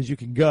New York as you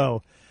can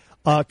go,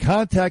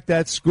 contact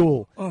that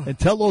school and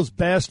tell those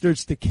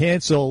bastards to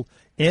cancel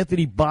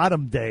Anthony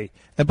Bottom Day.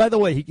 And by the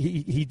way,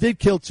 he did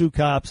kill 2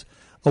 cops,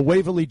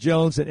 Waverly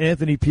Jones and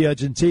Anthony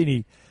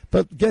Piagentini.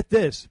 But get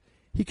this.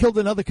 He killed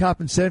another cop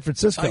in San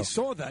Francisco. I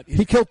saw that.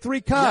 He killed 3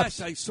 cops.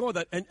 Yes, I saw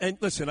that. And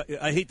listen,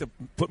 I hate to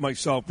put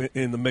myself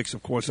in the mix,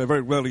 of course. I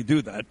very rarely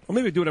do that. Or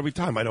maybe I do it every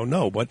time. I don't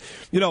know. But,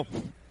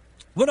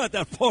 we're not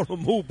that far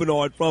removed,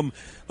 Bernard, from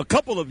a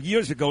couple of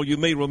years ago, you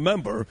may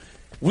remember,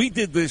 we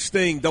did this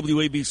thing,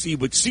 WABC,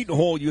 with Seton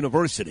Hall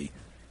University.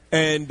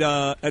 And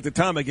at the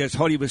time, I guess,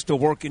 Huddy was still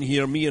working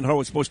here. Me and her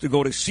were supposed to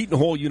go to Seton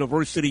Hall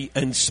University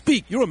and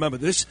speak. You remember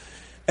this.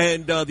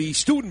 And the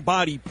student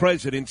body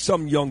president,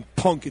 some young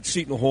punk at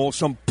Seton Hall,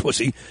 some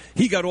pussy,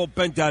 he got all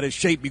bent out of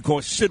shape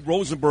because Sid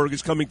Rosenberg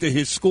is coming to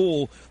his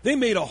school. They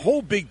made a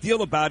whole big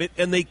deal about it,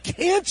 and they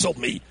canceled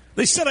me.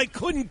 They said I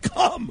couldn't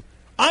come.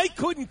 I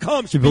couldn't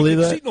come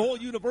to Seton Hall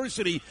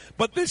University,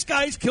 but this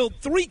guy's killed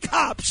 3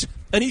 cops,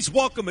 and he's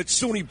welcome at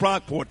SUNY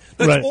Brockport.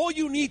 That's all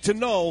you need to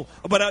know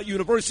about our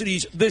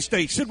universities this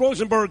day. Sid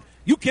Rosenberg,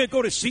 you can't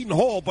go to Seton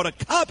Hall, but a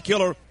cop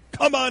killer,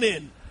 come on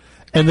in.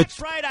 And that's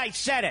right, I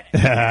said it.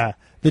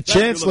 The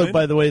chancellor,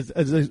 by the way,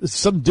 is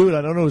some dude,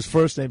 I don't know his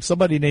first name,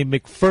 somebody named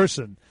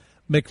McPherson.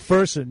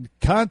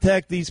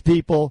 Contact these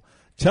people.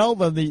 Tell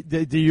them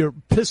that you're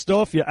pissed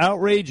off, you're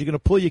outraged, you're going to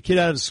pull your kid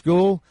out of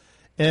school.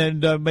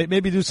 And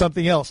maybe do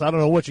something else. I don't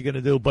know what you're going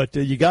to do, but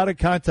you got to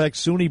contact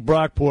SUNY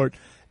Brockport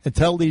and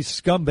tell these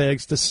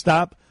scumbags to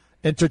stop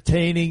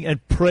entertaining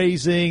and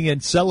praising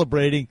and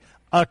celebrating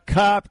a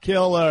cop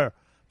killer,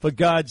 for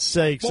God's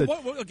sakes.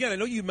 Well, again, I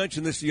know you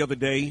mentioned this the other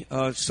day,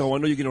 so I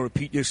know you're going to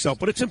repeat yourself,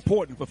 but it's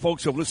important for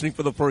folks who are listening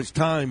for the first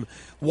time.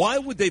 Why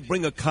would they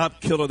bring a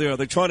cop killer there? Are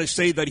they trying to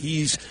say that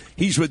he's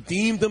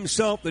redeemed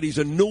himself, that he's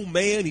a new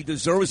man, he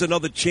deserves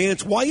another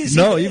chance? Why is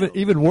he there? No,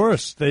 even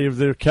worse.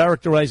 They're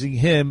characterizing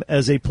him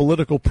as a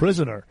political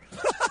prisoner.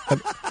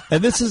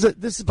 And this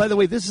is by the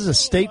way, this is a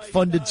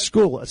state-funded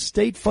school. A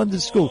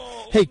state-funded school.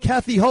 Hey,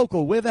 Kathy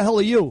Hochul, where the hell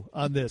are you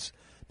on this?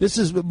 This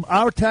is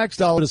our tax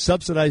dollar to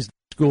subsidize the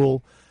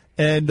school,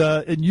 and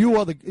you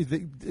are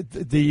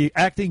the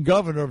acting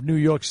governor of New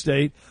York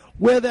State.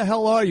 Where the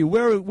hell are you?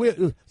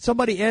 Where?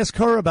 Somebody ask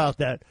her about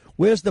that.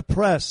 Where's the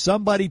press?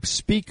 Somebody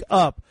speak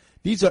up.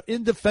 These are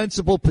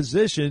indefensible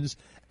positions,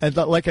 and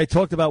like I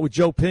talked about with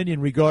Joe Pinion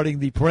regarding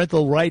the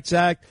Parental Rights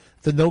Act,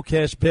 the no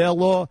cash bail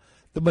law,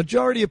 the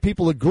majority of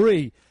people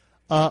agree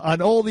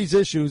on all these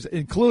issues,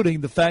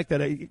 including the fact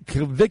that a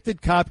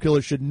convicted cop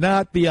killer should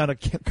not be on a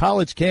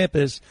college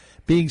campus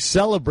being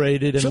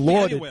celebrated and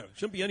lauded.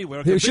 Shouldn't be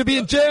anywhere. He should be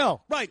in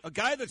jail. Right. A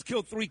guy that's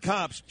killed 3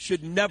 cops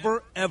should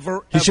never,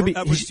 ever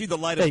see the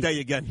light of day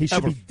again. He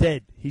should be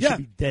dead. He should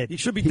be dead. He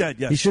should be dead,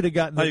 yes. He should have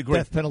gotten the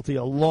death penalty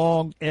a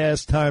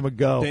long-ass time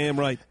ago. Damn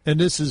right. And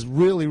this is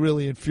really,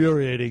 really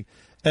infuriating.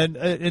 And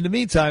in the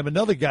meantime,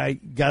 another guy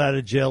got out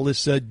of jail,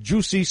 this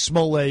Jussie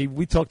Smollett.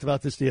 We talked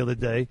about this the other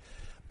day.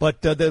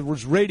 But there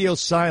was radio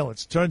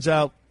silence. Turns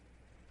out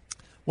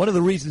one of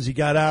the reasons he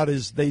got out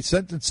is they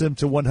sentenced him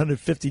to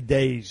 150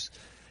 days.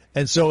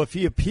 And so if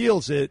he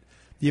appeals it,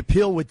 the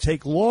appeal would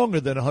take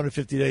longer than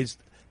 150 days.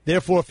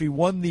 Therefore, if he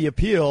won the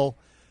appeal,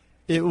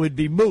 it would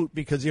be moot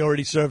because he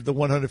already served the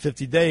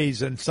 150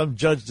 days, and some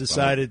judge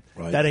decided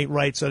that ain't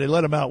right, so they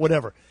let him out,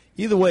 whatever.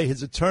 Either way,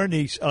 his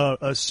attorney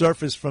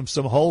surfaced from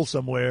some hole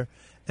somewhere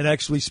and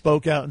actually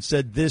spoke out and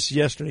said this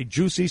yesterday.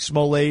 Jussie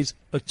Smollett's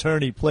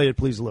attorney. Play it,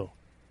 please, Lou.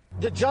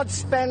 The judge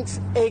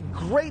spent a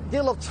great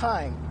deal of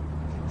time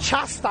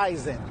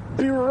chastising,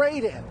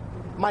 berating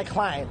my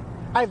client.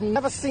 I've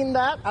never seen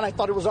that, and I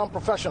thought it was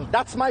unprofessional.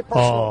 That's my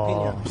personal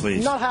opinion.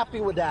 Please. Not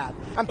happy with that.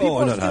 And people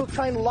are still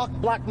trying to lock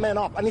black men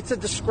up, and it's a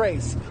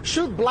disgrace.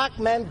 Should black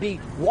men be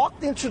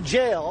walked into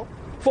jail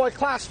for a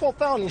Class 4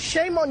 felony?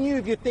 Shame on you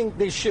if you think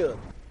they should.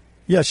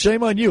 Yeah,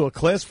 shame on you. A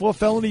Class 4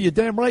 felony, you're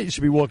damn right you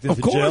should be walked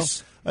into jail.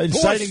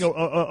 Inciting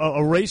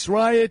a race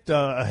riot,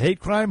 a hate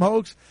crime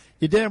hoax.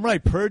 You're damn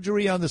right.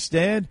 Perjury on the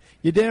stand.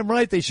 You're damn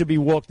right they should be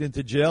walked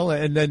into jail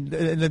and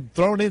then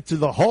thrown into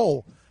the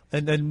hole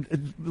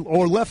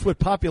or left with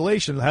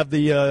population. Have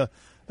the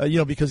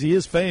because he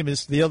is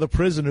famous. The other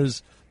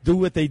prisoners do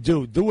what they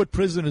do. Do what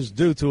prisoners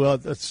do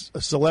to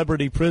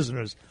celebrity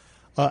prisoners.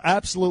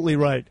 Absolutely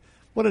right.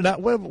 What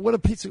a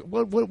piece of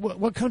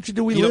what country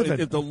do we live in?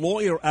 If the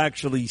lawyer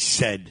actually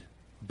said,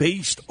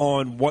 based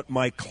on what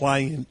my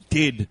client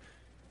did,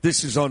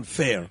 this is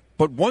unfair.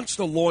 But once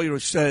the lawyer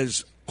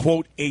says,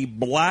 quote, a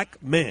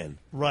black man,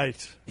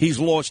 right, he's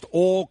lost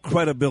all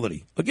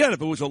credibility. Again,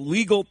 if it was a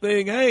legal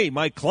thing, hey,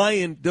 my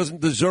client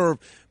doesn't deserve.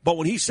 But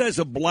when he says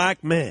a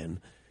black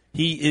man,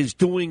 he is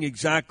doing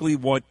exactly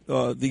what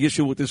the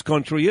issue with this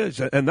country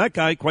is. And that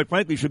guy, quite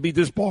frankly, should be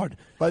disbarred.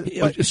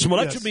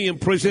 Smollett should be in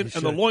prison,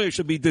 and the lawyer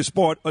should be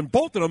disbarred. And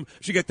both of them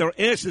should get their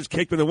asses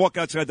kicked when they walk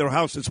outside their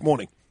house this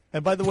morning.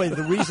 And by the way,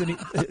 the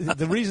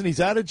reason he's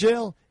out of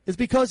jail is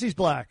because he's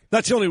black.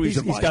 That's the only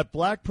reason why. He's got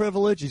black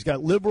privilege. He's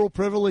got liberal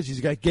privilege.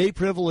 He's got gay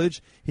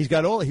privilege. He's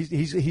got all.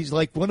 He's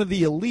like one of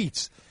the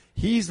elites.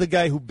 He's the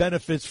guy who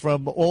benefits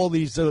from all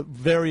these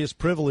various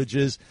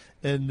privileges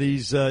and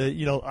these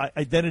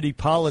identity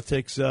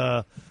politics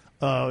factors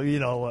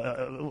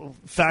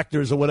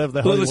or whatever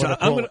the hell you want to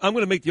call it. I'm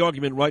going to make the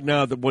argument right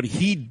now that what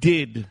he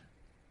did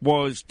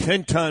was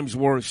 10 times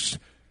worse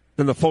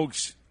than the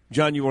folks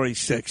January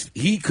 6th.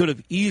 He could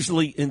have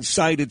easily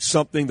incited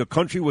something. The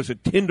country was a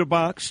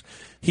tinderbox.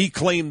 He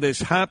claimed this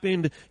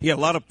happened. He had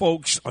a lot of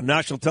folks on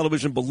national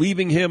television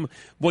believing him.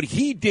 What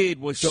he did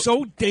was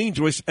so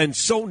dangerous and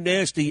so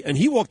nasty, and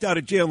he walked out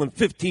of jail in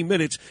 15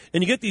 minutes,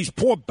 and you get these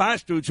poor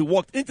bastards who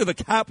walked into the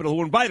Capitol, who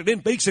were invited in,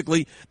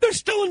 basically. They're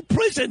still in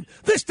prison.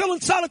 They're still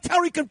in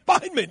solitary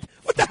confinement.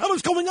 What the hell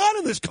is going on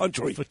in this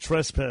country? For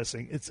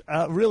trespassing. It's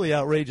really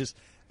outrageous.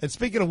 And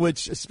speaking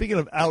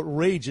of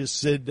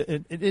outrageous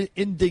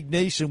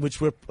indignation, which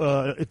we're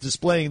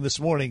displaying this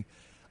morning,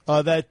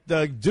 that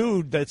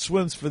dude that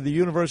swims for the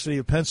University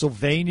of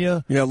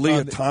Pennsylvania,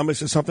 Leah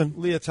Thomas or something.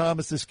 Leah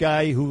Thomas, this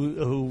guy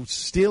who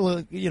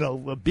stealing,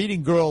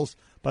 beating girls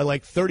by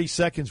like 30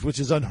 seconds, which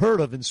is unheard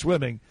of in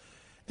swimming.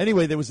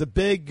 Anyway, there was a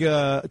big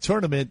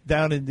tournament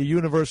down in the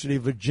University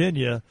of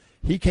Virginia.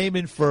 He came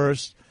in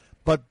first,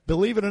 but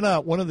believe it or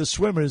not, one of the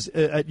swimmers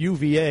at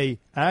UVA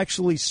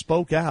actually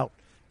spoke out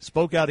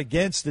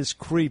against this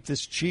creep,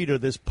 this cheater,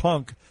 this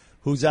punk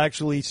who's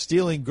actually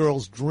stealing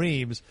girls'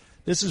 dreams.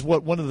 This is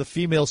what one of the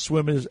female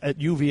swimmers at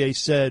UVA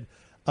said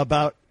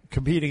about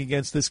competing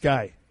against this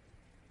guy.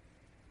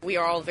 We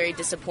are all very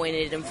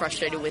disappointed and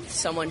frustrated with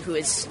someone who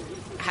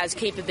has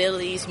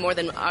capabilities more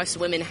than us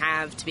women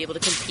have to be able to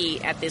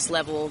compete at this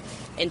level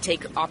and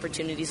take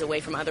opportunities away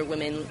from other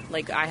women.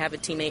 Like, I have a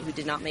teammate who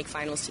did not make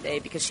finals today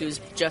because she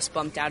was just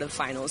bumped out of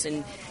finals.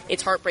 And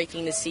it's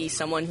heartbreaking to see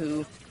someone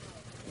who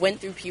went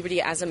through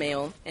puberty as a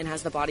male and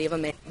has the body of a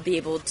man be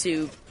able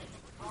to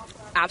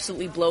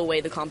absolutely blow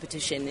away the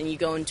competition, and you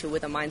go into it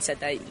with a mindset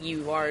that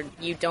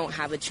you don't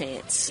have a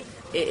chance.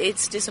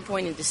 It's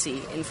disappointing to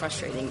see and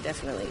frustrating,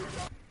 definitely.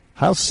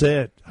 How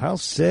sad. How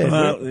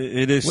sad.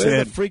 It is We're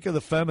sad. the freak of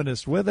the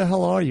feminist. Where the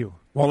hell are you?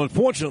 Well,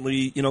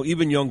 unfortunately,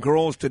 even young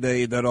girls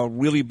today that are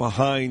really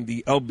behind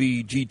the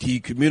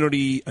LBGT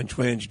community and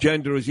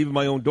transgenders, even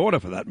my own daughter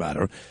for that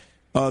matter,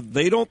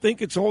 they don't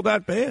think it's all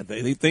that bad.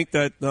 They think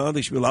that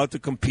they should be allowed to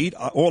compete.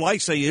 All I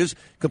say is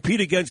compete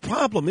against.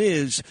 Problem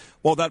is,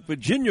 that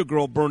Virginia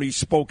girl, Bernie,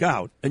 spoke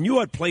out. And you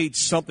had played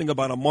something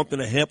about a month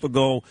and a half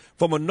ago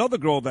from another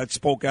girl that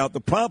spoke out.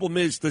 The problem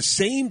is the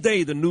same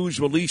day the news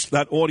released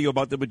that audio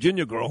about the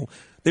Virginia girl,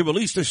 they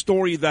released a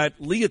story that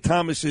Leah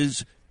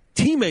Thomas's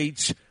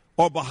teammates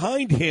are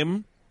behind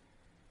him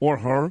or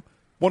her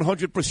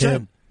 100%. Yeah.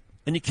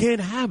 And you can't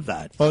have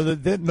that. Oh,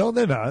 no,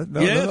 they're not. No,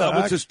 yeah,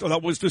 no,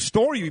 that was the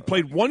story. He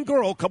played one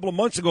girl a couple of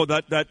months ago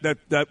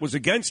that was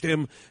against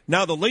him.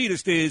 Now the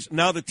latest is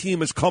now the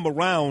team has come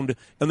around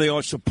and they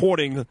are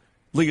supporting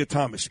Leah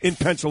Thomas in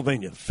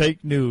Pennsylvania.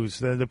 Fake news.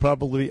 They're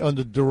probably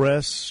under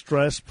duress,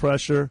 stress,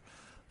 pressure,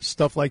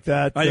 stuff like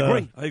that.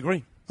 I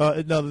agree.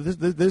 No,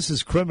 this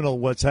is criminal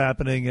what's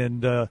happening.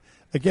 And,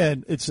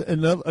 again, it's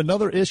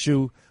another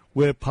issue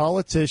where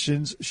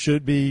politicians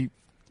should be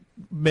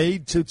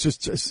made to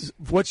just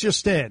what's your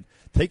stand?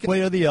 Take it one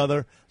way or the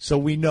other, so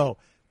we know.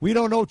 We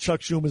don't know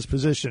Chuck Schumer's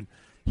position.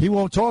 He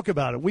won't talk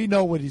about it. We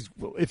know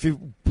if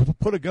you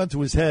put a gun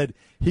to his head,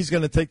 he's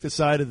going to take the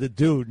side of the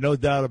dude, no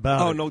doubt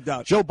about it. Oh, no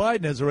doubt. Joe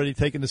Biden has already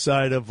taken the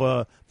side of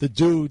the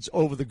dudes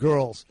over the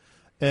girls.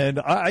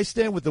 And I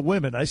stand with the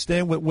women. I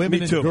stand with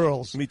women and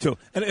girls. Me too.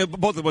 And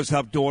both of us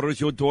have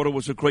daughters. Your daughter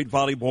was a great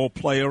volleyball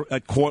player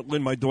at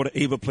Cortland. My daughter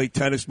Ava played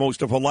tennis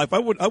most of her life. I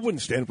wouldn't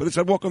stand for this.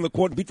 I'd walk on the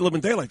court and beat the living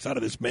daylights out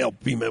of this male,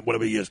 female,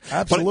 whatever he is.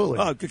 Absolutely.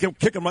 But,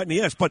 kick him right in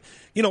the ass. But,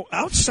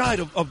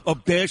 outside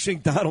of bashing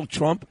Donald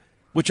Trump,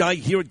 which I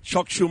hear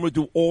Chuck Schumer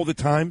do all the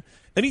time,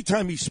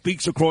 anytime he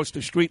speaks across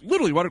the street,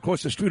 literally right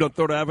across the street on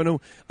 3rd Avenue,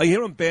 I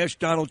hear him bash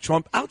Donald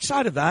Trump.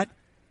 Outside of that,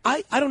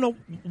 I don't know,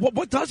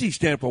 what does he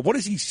stand for? What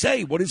does he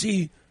say? What is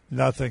he?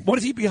 Nothing. What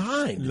is he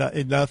behind?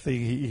 Nothing.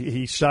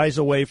 He shies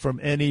away from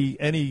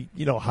any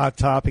hot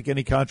topic,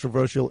 any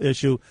controversial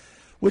issue,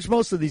 which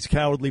most of these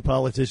cowardly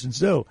politicians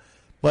do.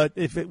 But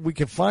if we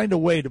can find a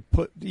way to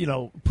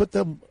put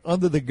them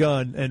under the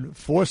gun and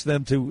force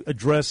them to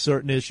address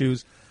certain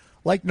issues,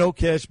 like no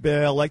cash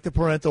bail, like the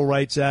Parental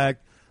Rights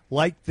Act,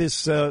 like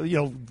this,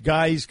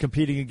 guys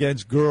competing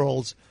against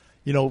girls,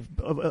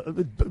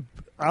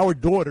 our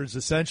daughters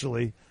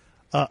essentially.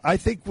 I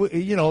think,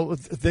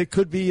 there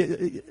could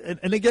be,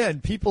 and again,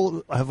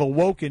 people have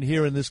awoken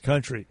here in this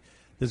country.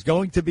 There's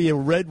going to be a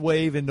red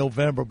wave in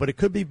November, but it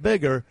could be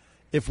bigger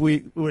if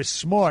we're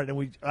smart.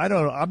 And I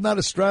don't know, I'm not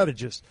a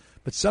strategist,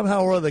 but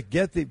somehow or other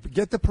get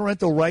the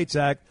Parental Rights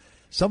Act.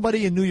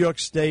 Somebody in New York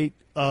State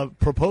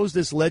propose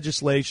this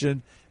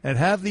legislation and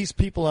have these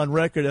people on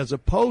record as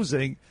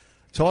opposing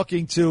a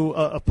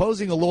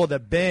law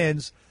that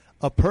bans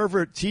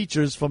pervert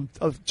teachers from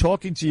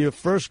talking to your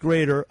first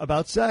grader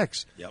about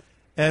sex. Yep.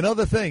 And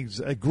other things,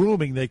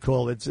 grooming they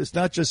call it. It's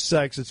not just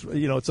sex. It's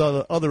it's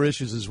other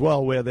issues as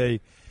well where they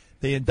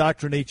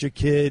indoctrinate your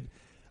kid,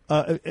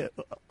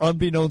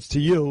 unbeknownst to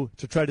you,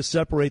 to try to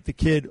separate the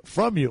kid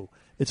from you.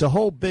 It's a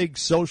whole big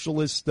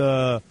socialist,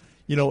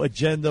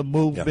 agenda,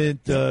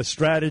 movement,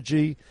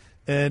 strategy,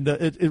 and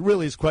it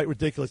really is quite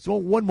ridiculous. Well,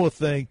 one more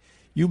thing,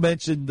 you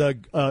mentioned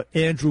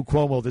Andrew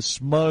Cuomo, the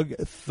smug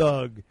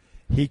thug.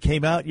 He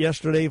came out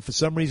yesterday, and for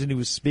some reason he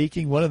was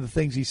speaking. One of the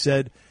things he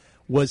said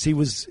was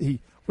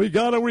we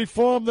got to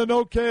reform the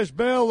no cash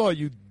bail law,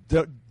 you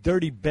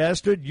dirty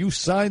bastard. You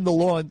signed the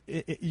law, and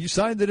you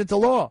signed it into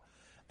law.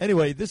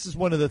 Anyway, this is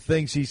one of the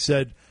things he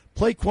said.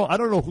 Play Cuomo. I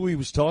don't know who he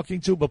was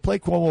talking to, but play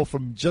Cuomo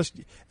from just.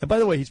 And by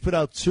the way, he's put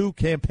out 2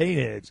 campaign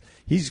ads.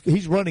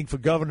 He's running for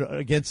governor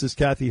against this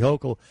Kathy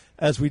Hochul,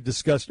 as we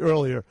discussed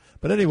earlier.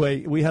 But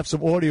anyway, we have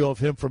some audio of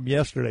him from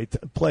yesterday.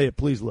 Play it,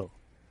 please, Lou.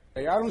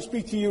 I don't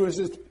speak to you as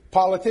a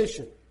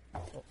politician,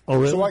 oh,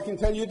 really? So I can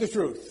tell you the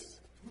truth.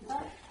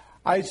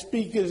 I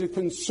speak as a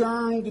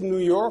concerned New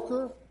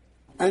Yorker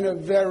and a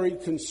very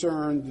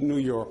concerned New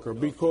Yorker,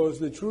 because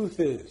the truth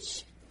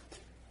is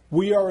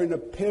we are in a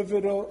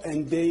pivotal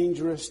and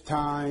dangerous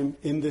time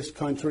in this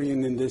country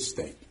and in this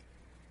state.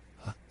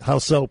 How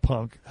so,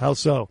 punk? How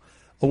so?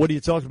 Well, what are you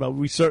talking about?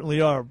 We certainly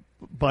are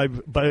by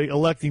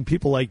electing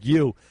people like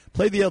you.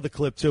 Play the other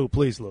clip, too,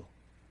 please, Lou.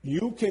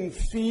 You can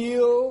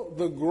feel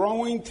the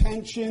growing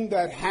tension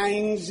that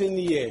hangs in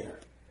the air.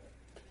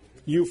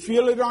 You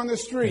feel it on the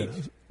street.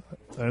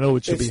 I know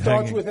it should be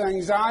hanging. It starts with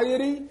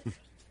anxiety,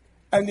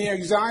 and the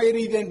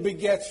anxiety then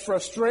begets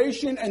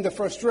frustration, and the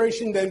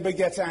frustration then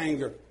begets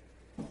anger.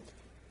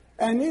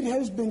 And it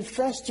has been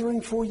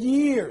festering for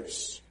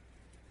years.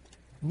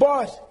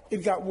 But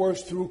it got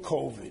worse through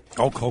COVID.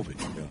 Oh, COVID,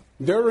 yeah.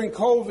 During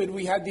COVID,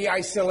 we had the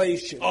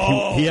isolation.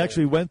 Oh. He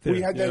actually went there.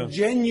 We had that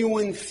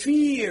genuine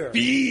fear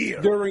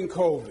during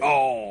COVID.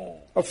 Oh.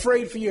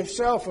 Afraid for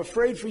yourself,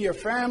 afraid for your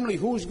family.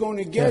 Who's going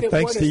to get it?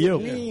 Thanks what does to you.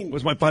 it mean?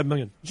 Where's my $5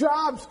 million?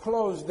 Jobs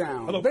closed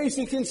down. Hello.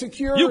 Basic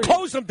insecurity. You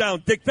closed them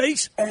down,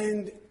 dickface.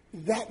 And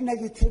that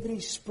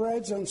negativity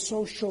spreads on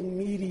social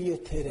media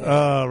today.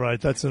 All right,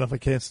 that's enough. I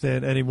can't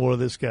stand any more of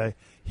this guy.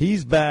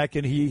 He's back,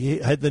 and he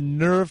had the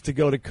nerve to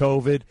go to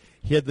COVID.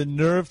 He had the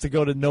nerve to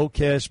go to no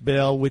cash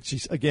bail, which,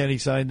 he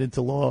signed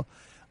into law.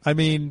 I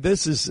mean,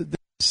 this is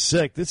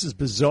sick. This is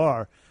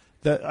bizarre.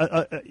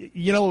 That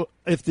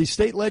if the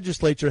state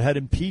legislature had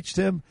impeached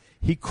him,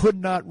 he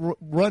could not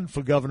run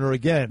for governor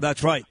again.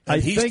 That's right.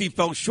 And Heastie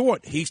fell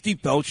short. Heastie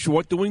fell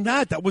short doing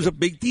that. That was a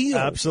big deal.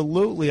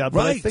 Absolutely. But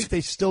I think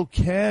they still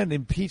can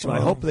impeach him.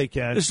 I hope they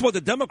can. This is what the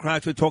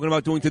Democrats were talking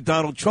about doing to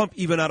Donald Trump,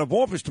 even out of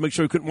office, to make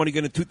sure he couldn't run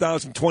again in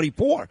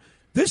 2024.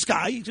 This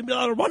guy, he's going to be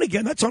able to run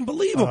again. That's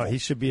unbelievable. He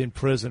should be in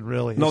prison,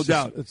 really. No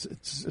doubt.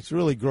 It's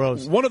really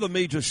gross. One of the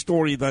major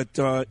story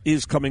that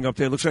is coming up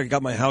there, looks like I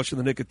got my house in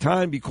the nick of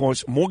time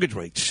because mortgage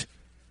rates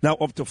now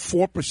up to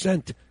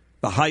 4%,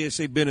 the highest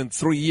they've been in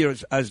 3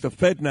 years, as the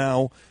Fed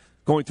now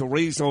going to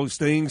raise those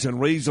things and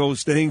raise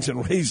those things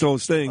and raise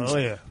those things. Oh,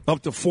 yeah.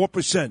 Up to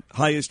 4%,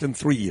 highest in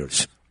 3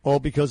 years. All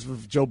because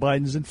of Joe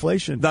Biden's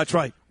inflation. That's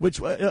right.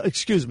 Which,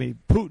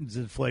 Putin's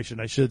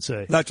inflation, I should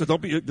say. That's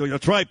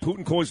right.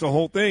 Putin caused the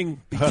whole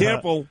thing. Be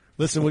careful.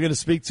 Listen, we're going to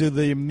speak to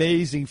the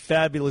amazing,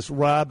 fabulous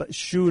Rob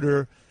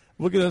Shooter.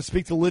 We're going to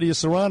speak to Lydia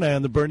Serrani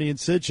on the Bernie and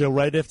Sid show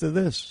right after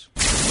this.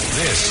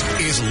 This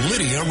is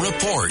Lydia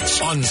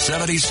Reports on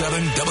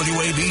 77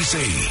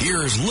 WABC.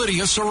 Here's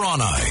Lydia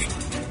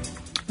Serrani.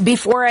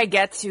 Before I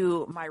get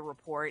to my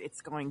report,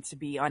 it's going to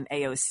be on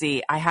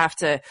AOC. I have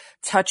to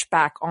touch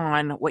back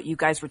on what you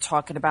guys were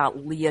talking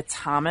about, Leah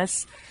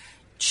Thomas.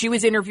 She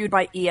was interviewed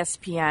by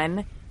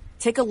ESPN.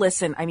 Take a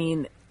listen. I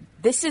mean,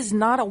 this is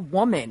not a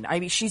woman. I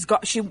mean,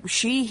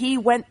 he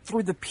went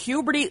through the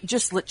puberty.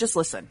 Just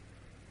listen.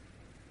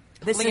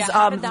 This Leah, is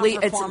how did that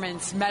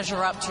performance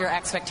measure up to your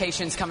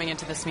expectations coming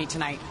into this meet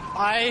tonight?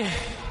 I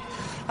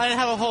didn't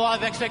have a whole lot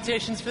of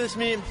expectations for this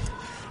meet.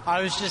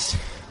 I was just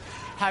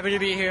happy to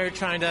be here,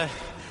 trying to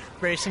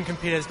race and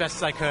compete as best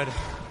as I could.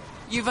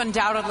 You've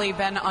undoubtedly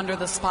been under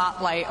the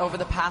spotlight over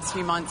the past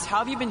few months. How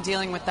have you been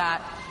dealing with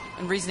that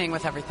and reasoning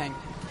with everything?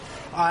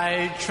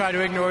 I try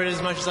to ignore it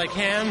as much as I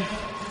can.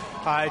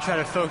 I try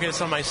to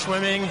focus on my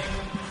swimming,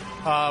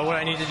 what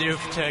I need to do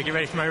to get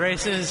ready for my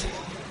races,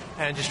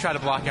 and just try to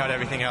block out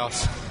everything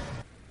else.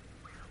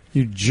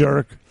 You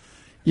jerk.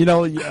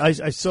 I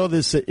saw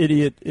this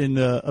idiot in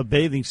a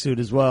bathing suit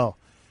as well.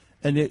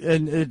 And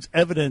it's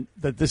evident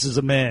that this is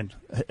a man.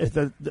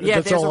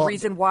 There's a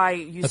reason why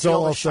you see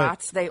all the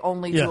shots. They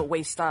only do it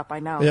waist up. I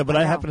know. Yeah, but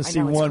I happen to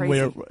see one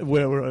where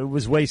it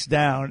was waist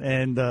down,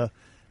 and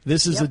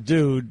this is a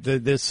dude.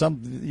 There's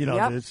some,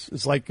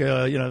 it's like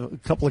a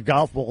couple of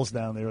golf balls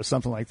down there or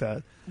something like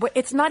that. But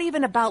it's not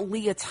even about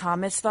Leah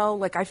Thomas, though.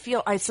 Like,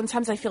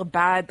 sometimes I feel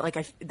bad,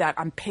 that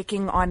I'm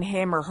picking on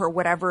him or her,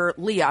 whatever.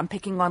 Leah, I'm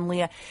picking on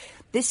Leah.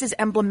 This is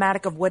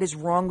emblematic of what is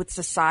wrong with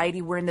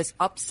society. We're in this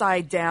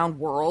upside down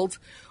world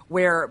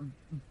where,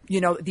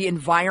 the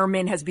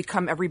environment has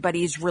become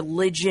everybody's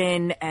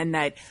religion, and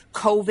that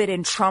COVID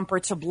and Trump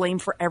are to blame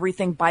for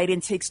everything.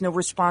 Biden takes no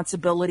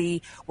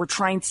responsibility. We're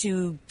trying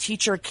to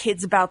teach our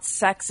kids about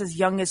sex as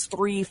young as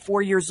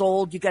 3-4 years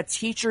old. You got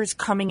teachers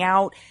coming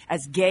out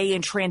as gay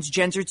and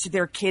transgender to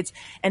their kids.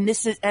 And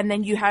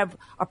then you have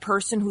a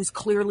person who's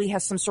clearly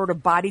has some sort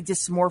of body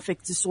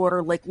dysmorphic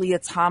disorder like Leah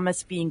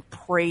Thomas being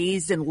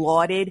praised and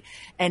lauded,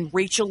 and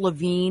Rachel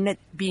Levine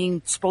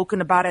being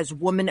spoken about as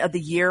Woman of the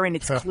Year. And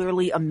it's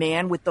clearly a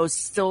man with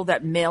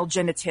that male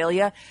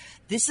genitalia.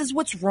 This is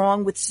what's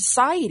wrong with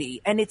society.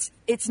 And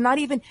it's not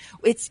even,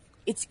 it's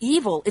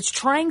evil. It's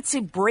trying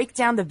to break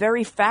down the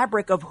very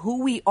fabric of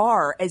who we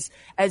are as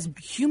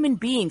human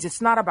beings. It's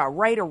not about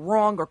right or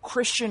wrong or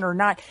Christian or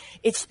not.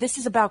 This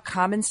is about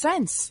common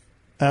sense.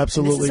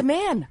 Absolutely. And this is a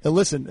man. Now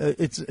listen,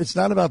 it's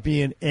not about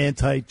being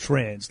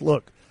anti-trans.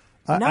 Look,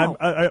 no.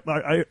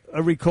 I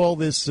recall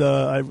this,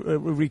 I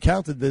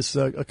recounted this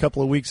a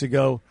couple of weeks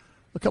ago,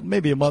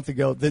 maybe a month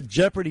ago. The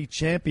Jeopardy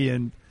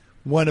champion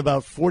won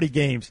about 40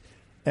 games,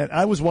 and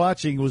I was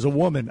watching. It was a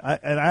woman,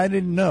 and I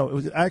didn't know it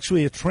was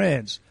actually a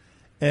trans.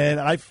 And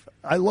I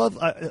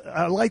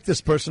like this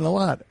person a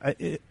lot.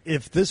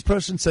 If this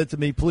person said to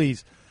me,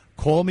 "Please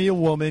call me a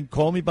woman,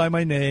 call me by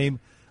my name,"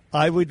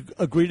 I would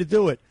agree to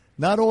do it.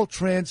 Not all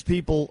trans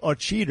people are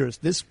cheaters.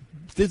 This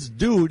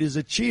dude is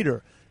a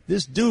cheater.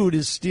 This dude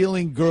is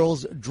stealing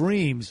girls'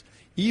 dreams.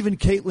 Even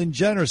Caitlyn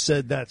Jenner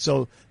said that.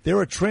 So there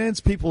are trans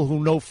people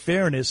who know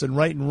fairness and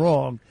right and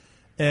wrong,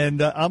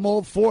 and I'm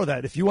all for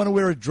that. If you want to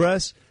wear a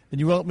dress and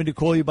you want me to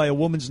call you by a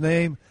woman's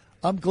name,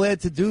 I'm glad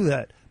to do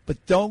that.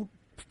 But don't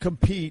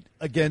compete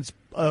against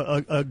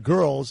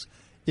girls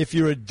if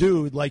you're a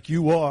dude like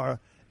you are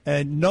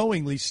and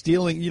knowingly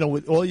stealing,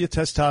 with all your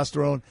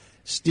testosterone,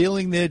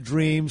 stealing their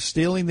dreams,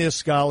 stealing their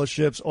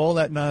scholarships, all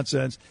that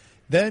nonsense.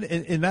 Then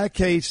in that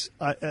case,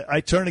 I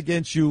turn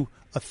against you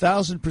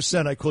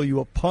 1,000%. I call you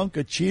a punk,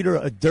 a cheater,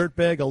 a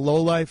dirtbag, a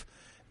lowlife,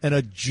 and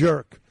a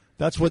jerk.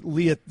 That's what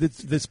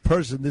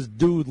this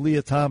dude,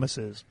 Leah Thomas,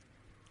 is.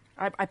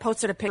 I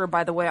posted a picture,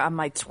 by the way, on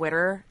my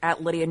Twitter,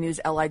 at Lydia News,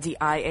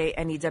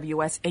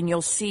 LIDIANEWS, and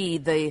you'll see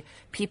the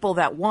people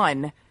that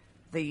won.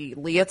 the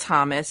Leah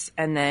Thomas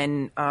and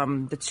then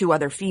the two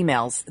other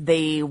females,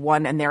 they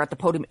won and they're at the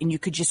podium, and you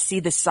could just see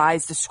the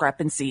size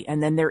discrepancy.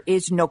 And then there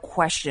is no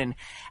question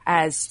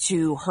as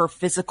to her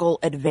physical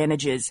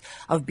advantages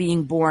of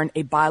being born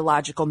a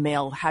biological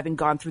male, having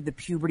gone through the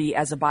puberty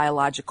as a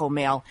biological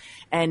male.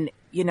 And,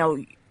 you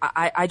know,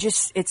 I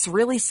just, it's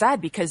really sad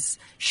because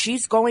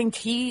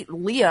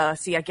Leah,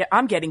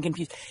 I'm getting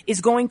confused, is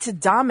going to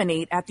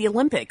dominate at the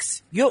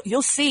Olympics.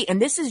 You'll see.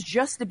 And this is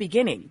just the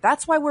beginning.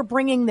 That's why we're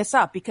bringing this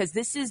up, because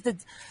this is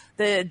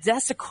the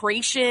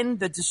desecration,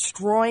 the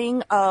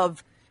destroying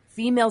of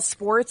female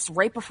sports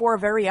right before our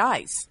very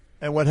eyes.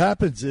 And what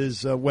happens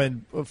is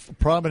when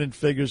prominent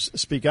figures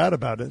speak out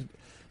about it,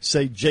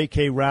 say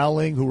J.K.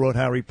 Rowling, who wrote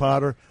Harry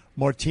Potter,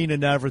 Martina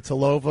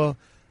Navratilova,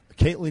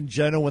 Caitlyn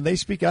Jenner, when they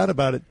speak out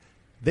about it,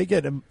 they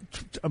get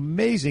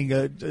amazing,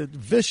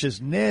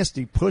 vicious,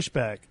 nasty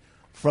pushback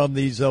from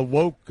these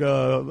woke,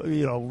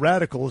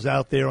 radicals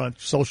out there on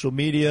social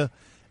media,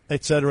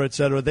 et cetera, et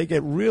cetera. They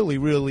get really,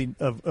 really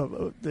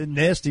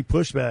nasty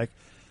pushback.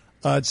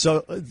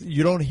 So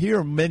you don't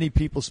hear many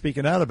people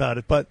speaking out about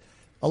it, but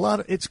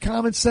it's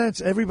common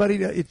sense. Everybody,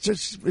 it's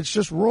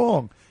just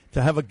wrong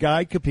to have a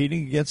guy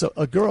competing against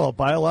a girl, a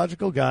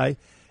biological guy,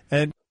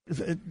 and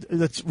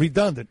it's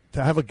redundant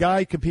to have a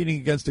guy competing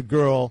against a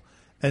girl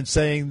and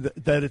saying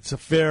that it's a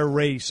fair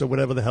race or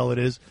whatever the hell it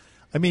is.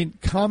 I mean,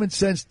 common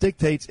sense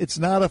dictates it's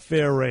not a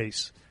fair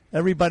race.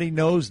 Everybody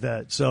knows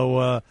that.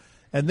 So,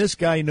 and this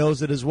guy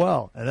knows it as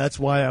well. And that's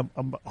why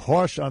I'm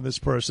harsh on this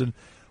person.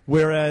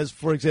 Whereas,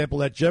 for example,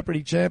 that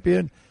Jeopardy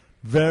champion,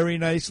 very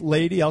nice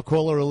lady. I'll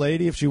call her a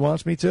lady if she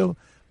wants me to.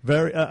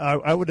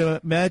 I would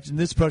imagine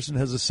this person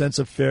has a sense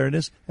of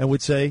fairness and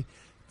would say,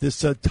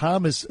 this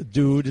Thomas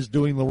dude is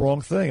doing the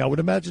wrong thing. I would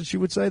imagine she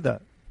would say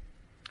that.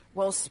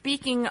 Well,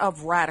 speaking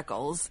of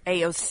radicals,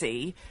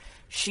 AOC,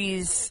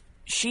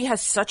 she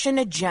has such an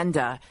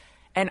agenda,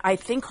 and I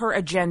think her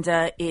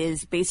agenda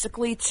is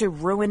basically to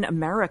ruin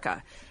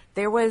America.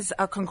 There was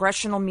a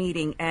congressional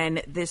meeting,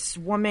 and this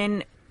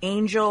woman,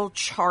 Angel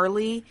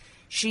Charlie,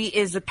 she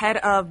is the head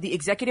of the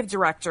executive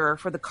director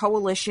for the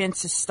Coalition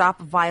to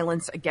Stop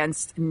Violence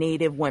Against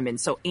Native Women.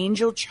 So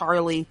Angel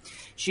Charlie,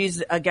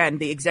 she's, again,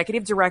 the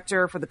executive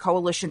director for the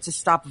Coalition to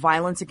Stop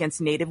Violence Against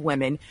Native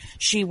Women.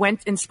 She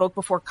went and spoke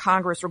before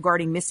Congress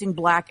regarding missing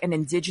Black and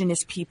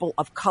Indigenous people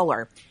of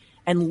color.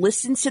 And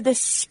listen to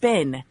this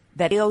spin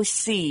that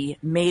AOC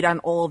made on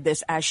all of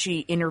this as she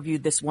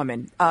interviewed this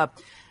woman.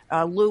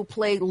 Lou,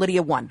 play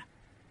Lydia 1.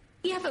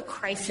 We have a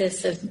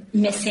crisis of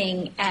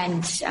missing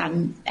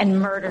and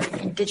murdered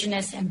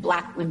Indigenous and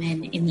Black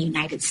women in the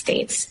United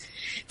States.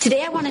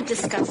 Today, I want to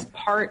discuss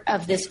part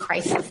of this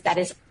crisis that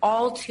is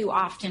all too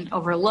often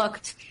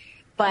overlooked,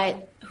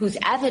 but whose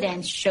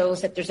evidence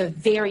shows that there's a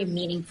very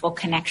meaningful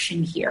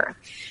connection here.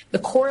 The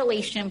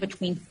correlation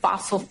between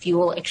fossil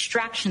fuel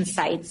extraction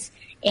sites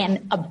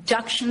and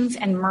abductions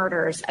and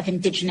murders of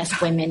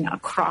Indigenous women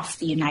across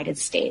the United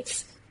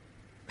States.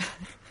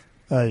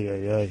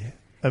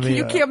 I mean,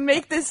 you can't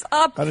make this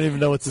up. I don't even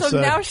know what to say.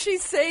 So now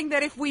she's saying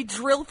that if we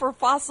drill for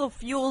fossil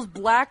fuels,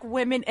 Black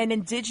women and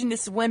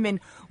Indigenous women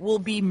will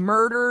be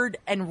murdered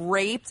and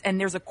raped, and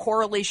there's a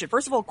correlation.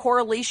 First of all,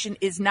 correlation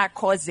is not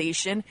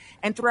causation.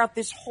 And throughout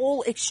this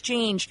whole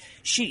exchange,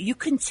 you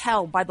can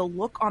tell by the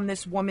look on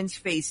this woman's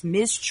face,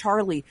 Ms.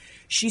 Charlie,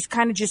 she's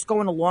kind of just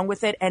going along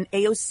with it, and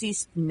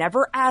AOC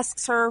never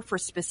asks her for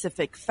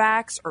specific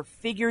facts or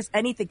figures,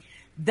 anything.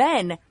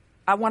 Then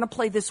I want to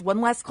play this one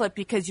last clip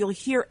because you'll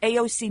hear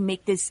AOC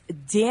make this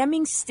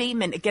damning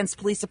statement against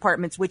police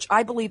departments, which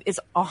I believe is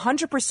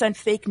 100%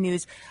 fake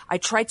news. I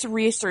tried to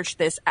research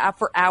this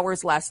for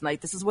hours last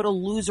night. This is what a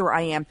loser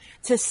I am,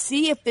 to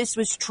see if this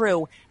was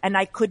true, and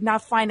I could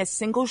not find a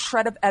single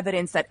shred of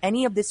evidence that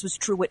any of this was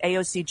true, what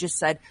AOC just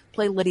said.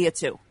 Play Lydia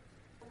 2.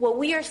 What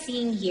we are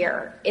seeing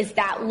here is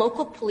that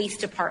local police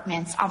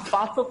departments on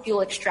fossil fuel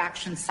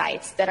extraction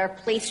sites that are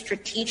placed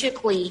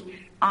strategically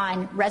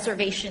on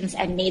reservations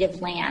and native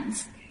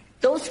lands,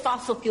 those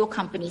fossil fuel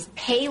companies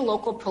pay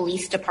local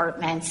police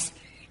departments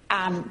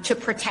to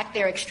protect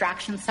their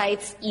extraction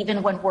sites,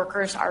 even when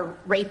workers are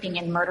raping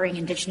and murdering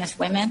Indigenous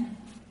women?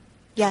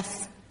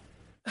 Yes.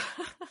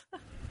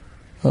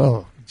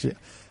 Oh, gee.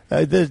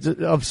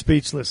 I'm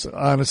speechless.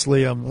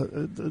 Honestly, what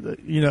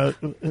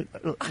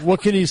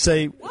can you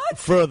say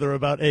further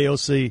about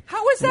AOC?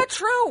 How is that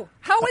true?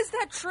 How is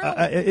that true?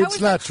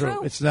 It's not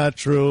true. It's not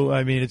true.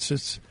 I mean, it's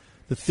just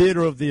the theater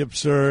of the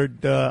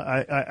absurd.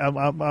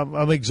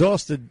 I'm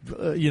exhausted,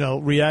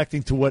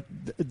 reacting to what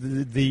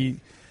the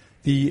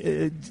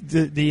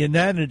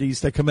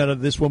inanities that come out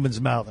of this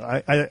woman's mouth.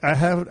 I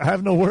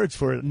have no words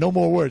for it. No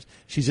more words.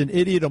 She's an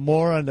idiot, a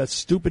moron, a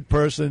stupid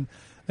person,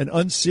 an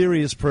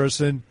unserious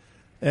person.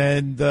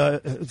 And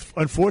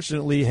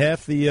unfortunately,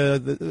 half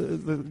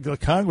the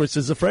Congress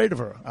is afraid of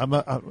her.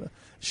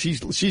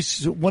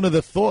 She's one of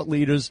the thought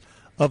leaders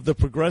of the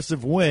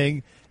progressive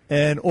wing,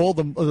 and all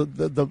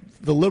the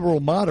liberal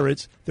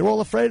moderates. They're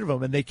all afraid of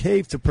them, and they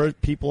cave to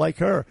people like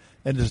her.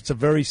 And it's a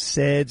very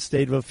sad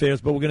state of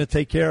affairs. But we're going to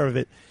take care of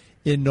it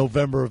in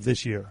November of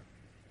this year.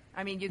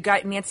 I mean, you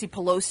got Nancy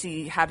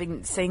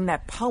Pelosi saying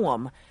that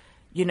poem,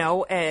 you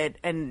know,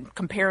 and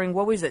comparing,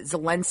 what was it,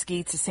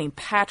 Zelensky to St.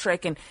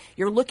 Patrick, and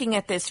you're looking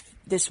at this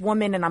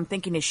woman, and I'm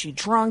thinking, is she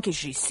drunk? Is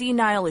she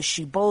senile? Is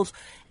she both?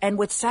 And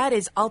what's sad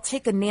is I'll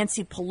take a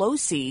Nancy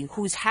Pelosi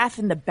who's half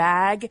in the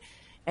bag,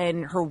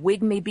 and her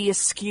wig may be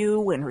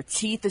askew and her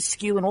teeth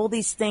askew and all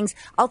these things.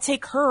 I'll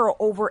take her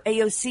over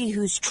AOC,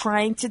 who's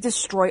trying to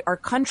destroy our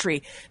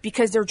country,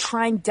 because they're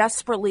trying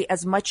desperately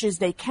as much as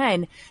they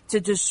can to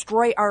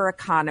destroy our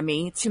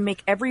economy, to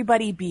make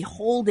everybody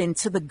beholden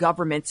to the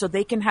government so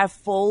they can have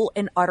full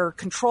and utter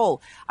control.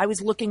 I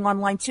was looking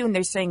online too, and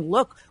they're saying,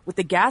 look, with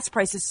the gas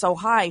prices so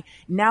high,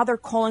 now they're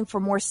calling for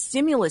more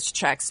stimulus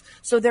checks.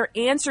 So their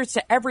answer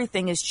to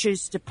everything is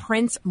just to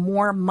print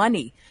more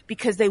money,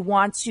 because they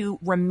want to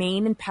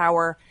remain in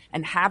power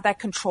and have that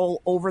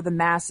control over the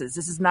masses.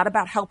 This is not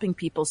about helping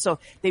people. So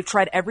they've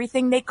tried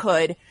everything they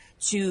could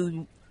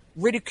to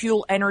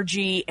ridicule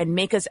energy and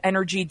make us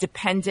energy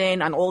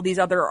dependent on all these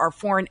our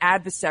foreign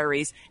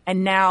adversaries.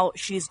 And now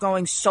she's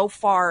going so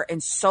far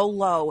and so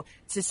low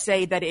to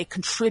say that it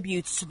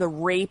contributes to the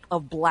rape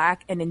of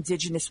Black and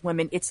Indigenous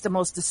women. It's the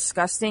most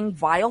disgusting,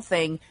 vile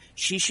thing.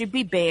 She should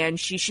be banned.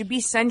 She should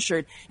be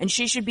censured. And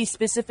she should be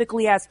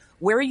specifically asked,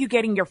 where are you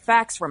getting your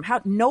facts from?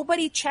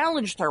 Nobody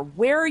challenged her.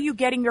 Where are you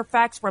getting your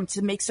facts from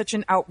to make such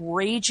an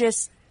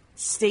outrageous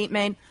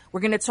statement?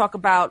 We're going to talk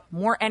about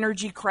more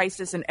energy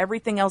crisis and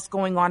everything else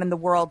going on in the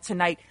world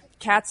tonight.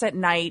 Cats at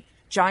Night,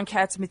 John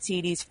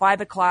Catsimatidis,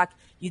 5 o'clock.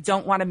 You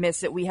don't want to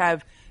miss it. We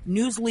have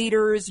news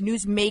leaders,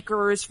 news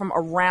makers from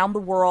around the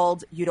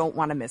world. You don't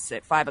want to miss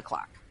it. 5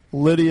 o'clock.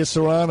 Lydia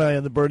Serrani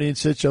on the Bernie and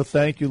Sid Show.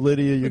 Thank you,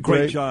 Lydia. You're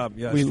great job.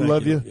 Yes, we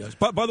love you. Yes.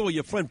 By the way,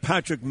 your friend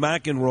Patrick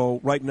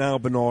McEnroe right now,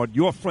 Bernard,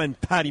 your friend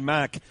Patty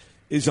Mack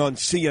is on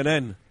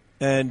CNN,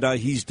 and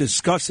he's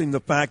discussing the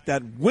fact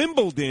that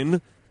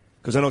Wimbledon,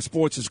 because I know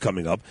sports is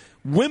coming up,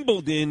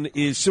 Wimbledon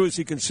is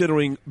seriously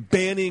considering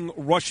banning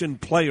Russian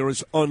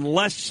players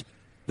unless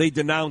they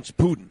denounce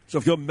Putin. So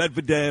if you're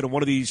Medvedev or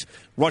one of these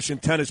Russian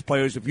tennis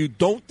players, if you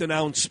don't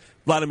denounce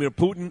Vladimir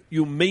Putin,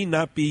 you may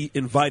not be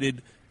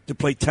invited to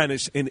play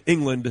tennis in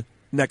England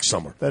next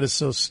summer. That is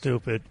so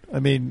stupid. I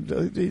mean,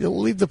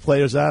 leave the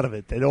players out of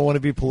it. They don't want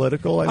to be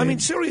political. I mean,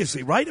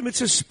 seriously, right? I mean,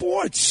 it's a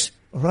sports.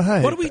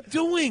 Right. What are we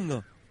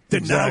doing?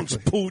 Denounce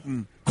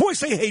Putin. Of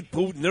course they hate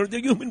Putin. They're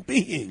human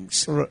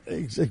beings.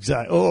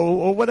 Exactly.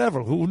 Or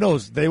whatever. Who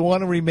knows? They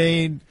want to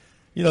remain,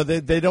 you know,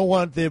 they don't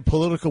want their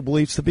political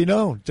beliefs to be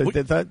known.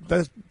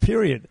 That's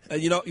period.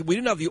 You know, we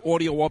didn't have the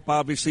audio up,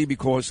 obviously,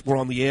 because we're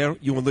on the air,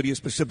 you and Lydia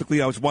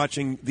specifically. I was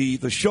watching the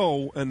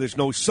show, and there's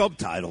no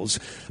subtitles.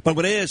 But I'm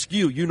going to ask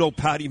you, you know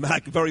Patty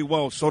Mack very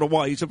well, so do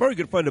I. He's a very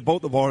good friend of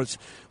both of ours.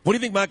 What do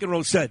you think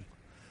McEnroe said?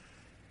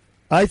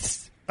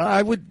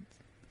 I would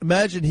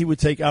imagine he would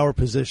take our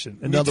position.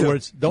 In other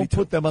words, don't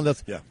put them on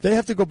the... Yeah. They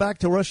have to go back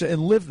to Russia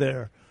and live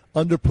there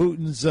under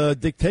Putin's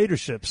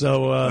dictatorship.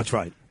 So that's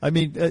right. I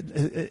mean,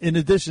 in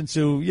addition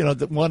to, you know,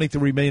 wanting to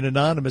remain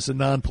anonymous and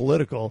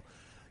non-political,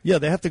 yeah,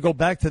 they have to go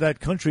back to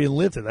that country and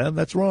live there.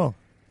 That's wrong.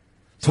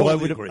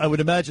 Totally so agree. I would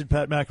imagine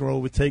Pat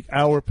McEnroe would take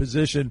our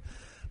position.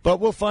 But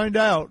we'll find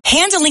out.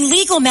 Handling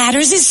legal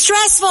matters is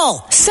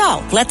stressful.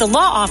 So, let the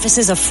law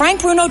offices of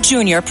Frank Bruno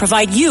Jr.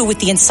 provide you with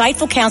the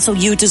insightful counsel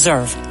you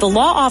deserve. The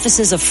law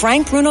offices of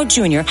Frank Bruno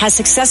Jr. has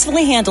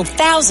successfully handled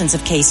thousands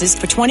of cases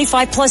for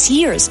 25 plus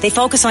years. They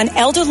focus on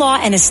elder law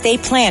and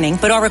estate planning,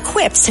 but are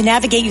equipped to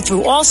navigate you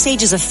through all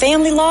stages of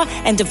family law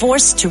and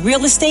divorce to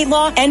real estate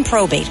law and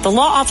probate. The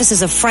law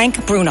offices of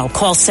Frank Bruno.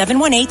 Call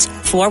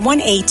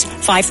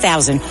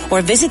 718-418-5000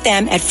 or visit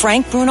them at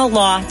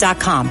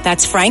frankbrunolaw.com.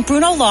 That's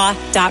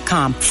frankbrunolaw.com.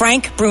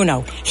 Frank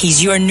Bruno.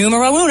 He's your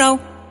numero uno.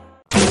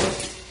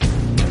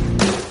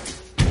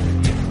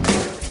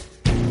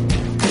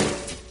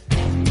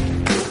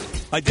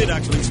 I did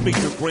actually speak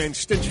to Grant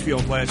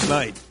Stinchfield last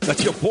night.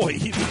 That's your boy.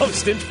 He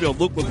loves Stinchfield,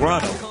 Luke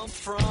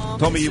Legrano.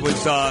 Told me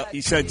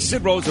he said,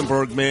 Sid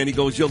Rosenberg, man, he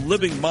goes, you're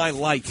living my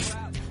life.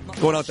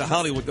 Going out to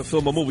Hollywood to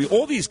film a movie.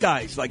 All these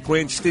guys, like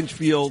Grant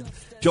Stinchfield,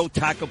 Joe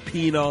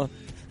Tacopina,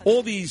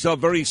 all these are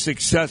very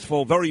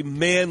successful, very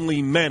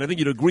manly men. I think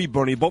you'd agree,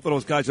 Bernie. Both of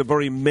those guys are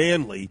very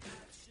manly.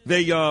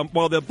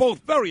 While they're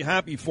both very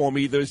happy for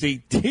me, there's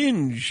a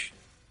tinge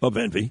of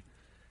envy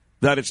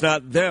that it's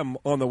not them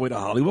on the way to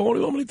Hollywood. What do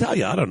you want me to tell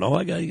you? I don't know.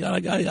 I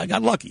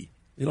got lucky.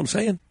 You know what I'm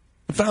saying?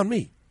 It found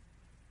me.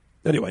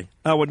 Anyway,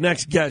 our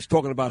next guest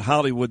talking about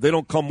Hollywood. They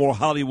don't come more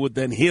Hollywood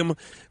than him,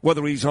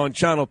 whether he's on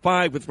Channel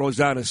 5 with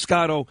Rosanna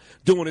Scotto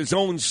doing his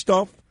own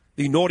stuff,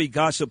 the naughty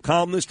gossip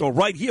columnist, or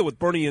right here with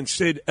Bernie and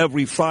Sid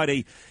every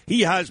Friday.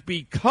 He has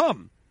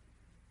become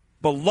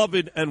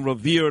beloved and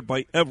revered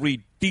by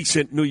every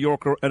decent New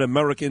Yorker and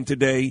American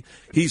today.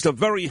 He's the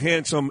very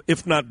handsome,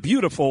 if not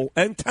beautiful,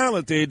 and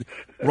talented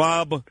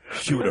Rob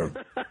Shuter.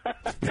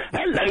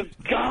 Hello,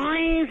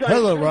 guys.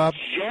 Hello, I'm Rob.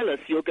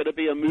 Jealous you're going to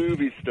be a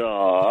movie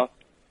star.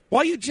 Why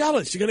are you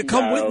jealous? You're going to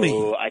come with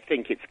me. I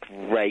think it's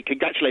great.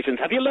 Congratulations.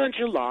 Have you learned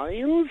your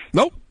lines?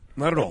 Nope,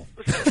 not at all.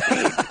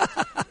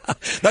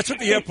 That's what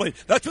the airplane.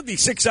 That's what the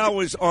 6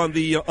 hours on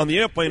the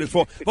airplane is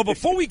for. But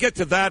before we get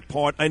to that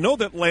part, I know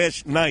that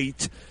last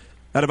night,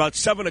 at about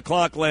 7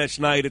 o'clock last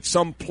night, at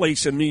some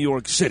place in New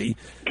York City,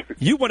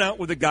 you went out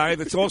with a guy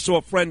that's also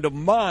a friend of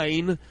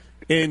mine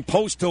in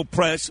Postal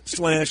Press /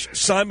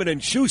 Simon &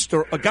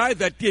 Schuster, a guy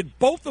that did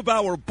both of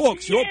our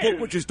books, your book,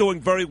 which is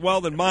doing very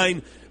well, and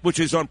mine, which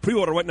is on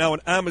pre-order right now on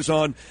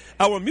Amazon.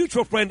 Our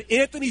mutual friend,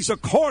 Anthony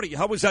Zaccardi.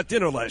 How was that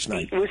dinner last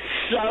night? It was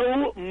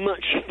so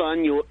much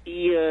fun. Your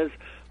ears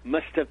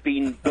must have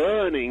been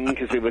burning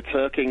because we were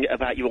talking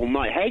about you all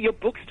night. Hey, your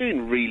book's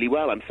doing really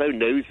well. I'm so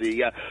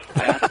nosy. I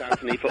asked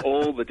Anthony for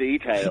all the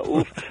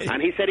details,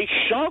 and he said he's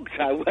shocked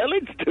how well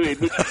it's doing,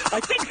 which I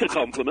think's a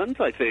compliment,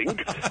 I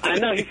think.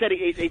 And no, he said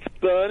it's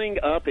burning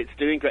up. It's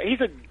doing great. He's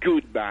a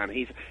good man.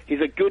 He's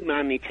a good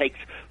man, and he takes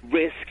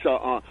risks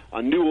on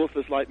new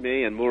authors like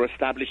me and more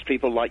established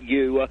people like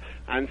you.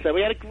 And so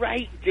we had a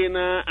great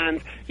dinner,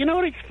 and you know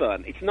what? It's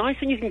fun. It's nice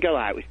when you can go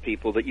out with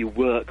people that you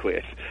work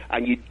with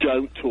and you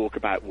don't talk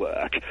about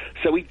work.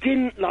 So we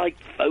didn't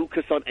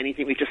focus on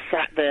anything. We just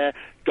sat there,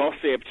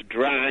 gossiped,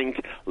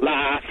 drank,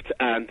 laughed,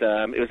 and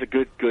it was a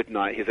good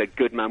night. He's a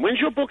good man. When's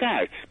your book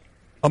out?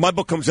 My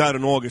book comes out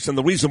in August, and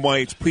the reason why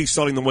it's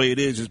pre-selling the way it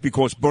is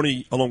because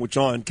Bernie, along with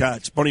John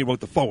Katz, Bernie wrote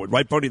the foreword,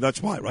 right, Bernie?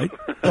 That's why, right?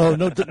 Oh,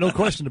 no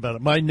question about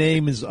it. My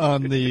name is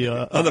on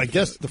the, I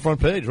guess, the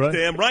front page, right?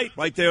 Damn right,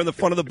 right there in the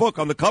front of the book,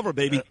 on the cover,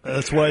 baby.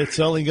 That's why it's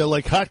selling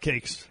like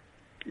hotcakes.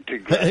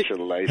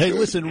 Congratulations. Hey,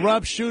 listen,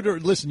 Rob Shuter,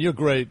 listen, you're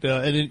great,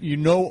 and you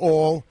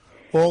know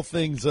all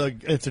things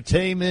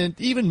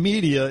entertainment, even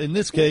media. In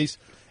this case,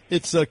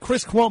 it's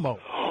Chris Cuomo.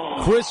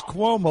 Chris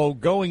Cuomo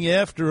going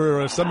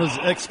after some of his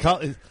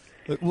ex-colleagues.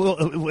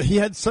 Well, he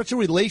had such a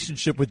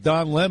relationship with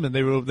Don Lemon.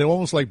 They were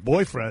almost like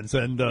boyfriends,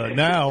 and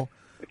now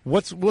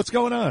what's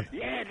going on?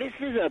 Yeah, this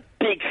is a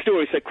big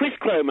story. So Chris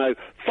Cuomo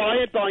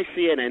fired by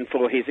CNN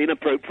for his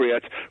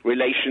inappropriate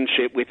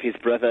relationship with his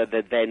brother,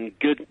 the then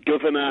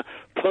governor,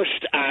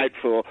 pushed out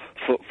for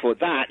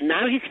that.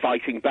 Now he's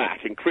fighting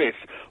back, and Chris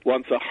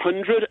wants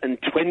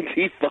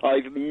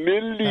 $125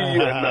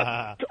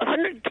 million.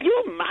 Can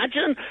you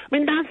imagine? I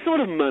mean, that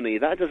sort of money,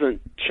 that doesn't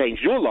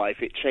change your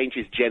life. It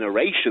changes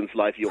generations'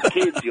 life, your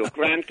kids, your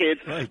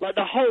grandkids. Right. Like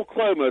the whole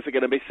Cuomos are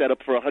going to be set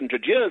up for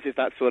 100 years if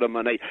that sort of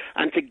money.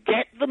 And to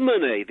get the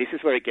money, this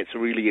is where it gets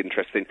really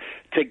interesting.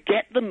 To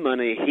get the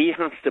money, he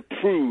has to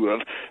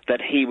prove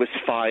that he was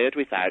fired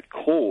without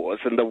cause.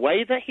 And the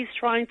way that he's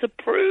trying to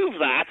prove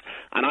that,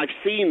 and I've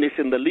seen this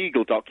in the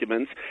legal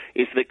documents,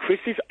 is that Chris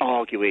is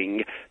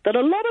arguing that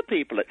a lot of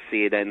people at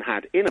CNN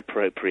had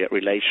inappropriate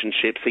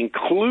relationships,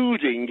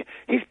 including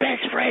his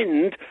best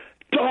friend,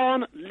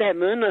 Don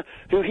Lemon,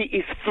 who he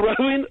is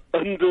throwing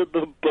under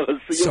the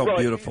bus. So right,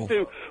 beautiful.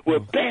 We're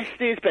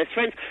besties, best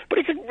friends. But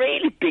it's a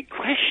really big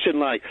question.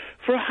 Like,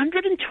 for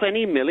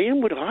 $120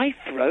 million, would I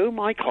throw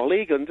my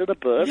colleague under the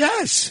bus?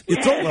 Yes. You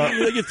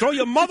throw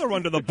your mother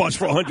under the bus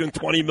for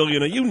 $120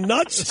 million. Are you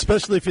nuts?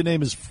 Especially if your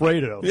name is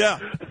Fredo. Yeah.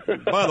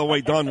 By the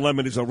way, Don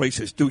Lemon is a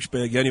racist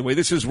douchebag. Anyway,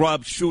 this is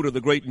Rob Shuter, the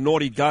great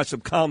naughty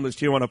gossip columnist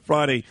here on a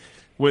Friday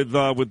with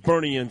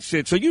Bernie and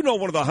Sid. So you know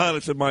one of the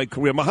highlights of my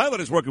career. My highlight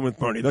is working with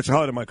Bernie. That's the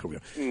highlight of my career.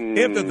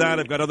 After that,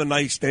 I've got other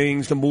nice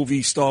things, the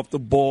movie stuff, the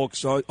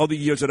books, other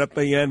years at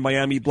FAN,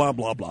 Miami, blah,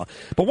 blah, blah.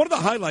 But one of the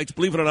highlights,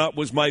 believe it or not,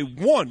 was my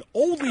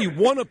only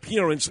one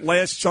appearance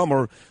last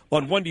summer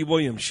on Wendy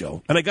Williams'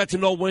 show. And I got to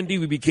know Wendy.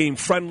 We became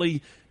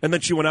friendly. And then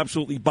she went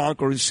absolutely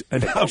bonkers,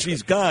 and now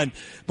she's gone.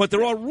 But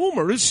there are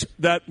rumors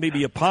that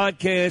maybe a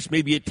podcast,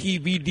 maybe a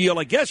TV deal.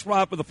 I guess,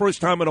 Rob, for the first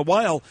time in a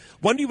while,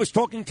 Wendy was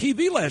talking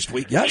TV last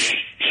week, yes?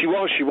 She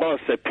was.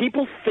 So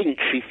people think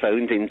she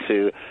phoned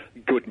into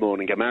Good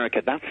Morning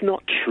America. That's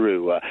not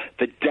true.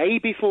 The day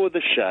before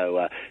the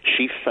show,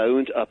 she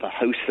phoned up a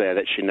host there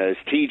that she knows,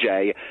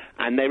 TJ,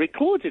 and they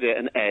recorded it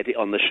and aired it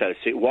on the show.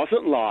 So it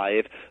wasn't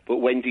live, but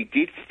Wendy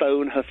did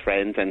phone her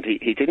friend, and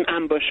he didn't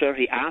ambush her.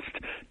 He asked,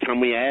 can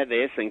we air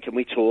this and can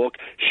we talk?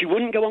 She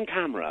wouldn't go on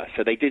camera,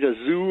 so they did a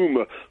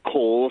Zoom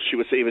call.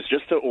 It was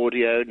just her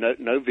audio,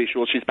 no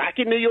visual. She's back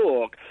in New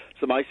York,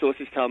 so my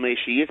sources tell me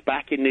she is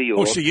back in New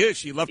York. Oh, she is.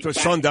 She left her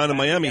son down in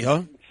Miami,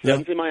 huh?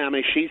 Son's in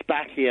Miami. She's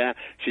back here.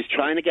 She's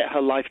trying to get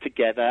her life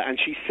together. And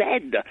she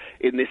said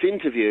in this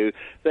interview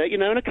that,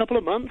 in a couple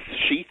of months,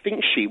 she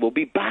thinks she will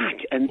be back.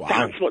 And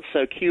that's what's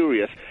so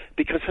curious,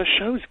 because her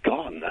show's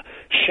gone.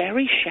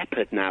 Sherry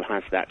Shepherd now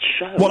has that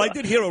show. Well, I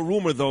did hear a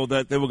rumor, though,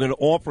 that they were going to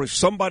offer,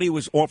 somebody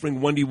was offering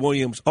Wendy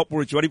Williams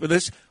upwards, ready for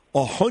this,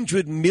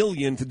 $100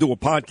 million to do a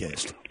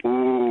podcast.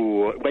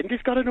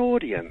 Wendy's got an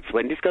audience.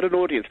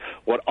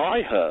 What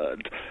I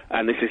heard,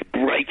 and this is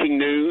breaking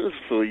news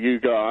for you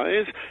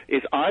guys,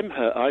 is I've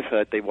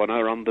heard they want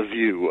her on The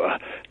View,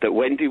 that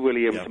Wendy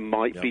Williams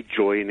might be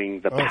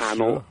joining the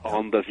panel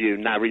on The View.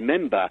 Now,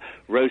 remember,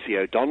 Rosie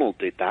O'Donnell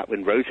did that.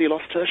 When Rosie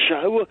lost her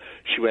show,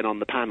 she went on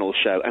the panel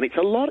show, and it's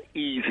a lot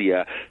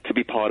easier to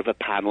be part of a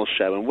panel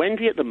show. And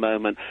Wendy, at the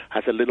moment,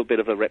 has a little bit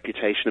of a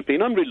reputation of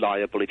being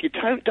unreliable. If you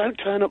don't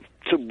turn up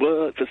to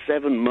work for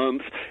 7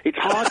 months, it's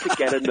hard to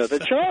get another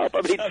job.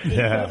 I mean, It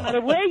doesn't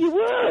matter where you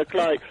work.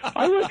 Like,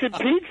 I worked at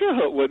Pizza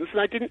Hut once,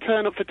 and I didn't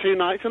turn up for 2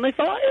 nights, and they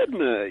fired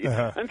me.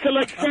 Until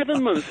like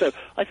 7 months. So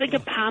I think a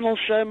panel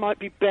show might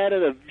be better.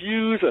 The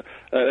View's an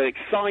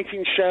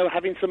exciting show,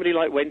 having somebody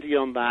like Wendy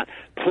on that.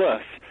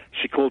 Plus,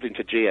 she called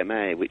into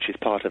GMA, which is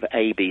part of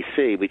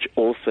ABC, which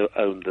also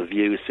owned The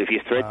View. So if you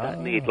thread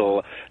that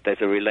needle, there's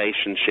a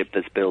relationship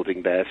that's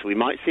building there. So we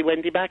might see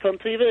Wendy back on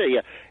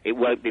TV. It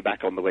won't be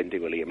back on the Wendy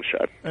Williams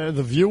show.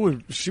 The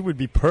View, she would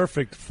be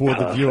perfect for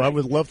The View. I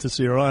would love to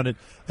see her on it.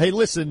 Hey,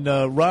 listen,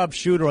 Rob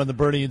Shooter on the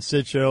Bernie and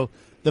Sid show,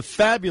 the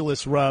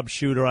fabulous Rob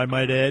Shooter, I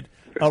might add.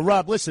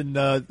 Rob, listen,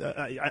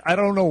 I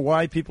don't know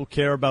why people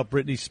care about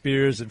Britney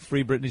Spears and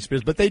Free Britney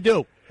Spears, but they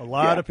do. A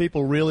lot of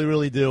people really,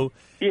 really do.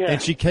 Yeah.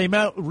 And she came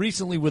out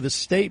recently with a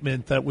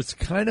statement that was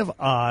kind of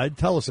odd.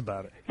 Tell us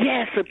about it.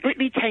 Yeah, so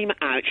Britney came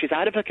out. She's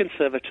out of her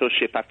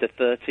conservatorship after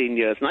 13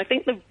 years. And I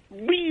think the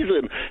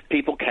reason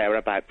people care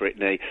about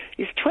Britney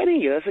is 20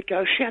 years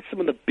ago, she had some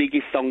of the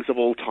biggest songs of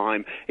all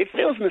time. It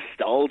feels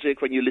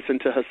nostalgic when you listen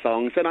to her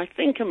songs. And I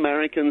think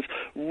Americans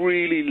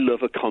really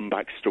love a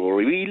comeback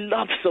story. We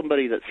love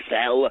somebody that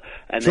fell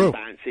and then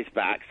bounces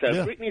back. So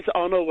Britney's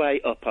on her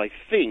way up, I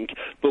think.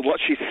 But what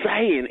she's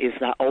saying is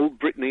that old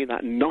Britney,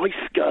 that nice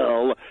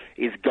girl,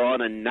 is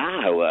gone. And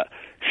now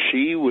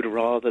she would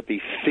rather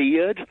be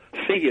feared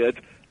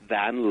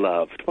than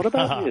loved. What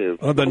about you?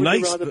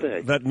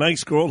 That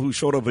nice girl who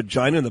showed a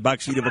vagina in the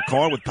backseat of a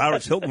car with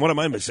Paris Hilton. What am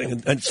I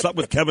missing? And slept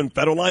with Kevin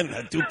Federline and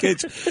had 2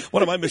 kids.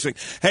 What am I missing?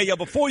 Hey,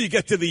 before you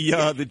get to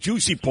the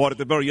juicy part at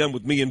the very end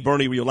with me and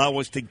Bernie, will you allow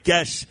us to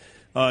guess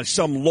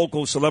some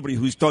local celebrity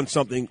who's done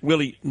something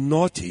really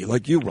naughty,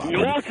 like you,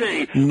 Robert?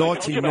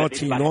 Naughty.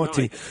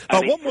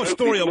 One more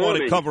story I want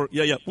to cover.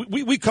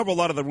 We cover a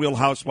lot of the Real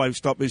Housewives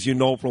stuff, as you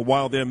know, for a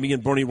while there. Me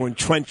and Bernie were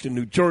entrenched in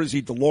New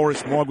Jersey,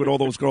 Dolores, Margaret, all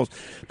those girls.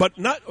 But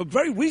not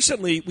very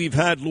recently, we've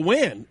had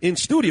Luann in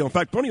studio. In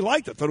fact, Bernie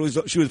liked it.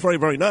 Thought she was very,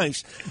 very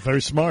nice.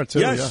 Very smart, too.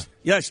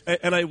 Yes,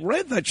 and I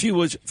read that she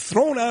was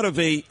thrown out of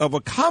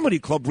a comedy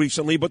club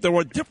recently, but there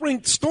were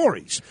different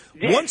stories.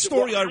 Yes, one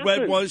story I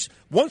read was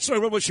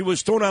she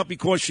was thrown out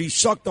because she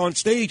sucked on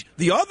stage.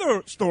 The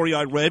other story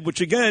I read,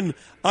 which again,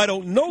 I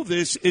don't know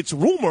this, it's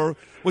rumor,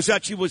 was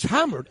that she was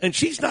hammered, and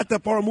she's not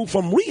that far removed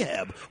from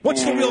rehab.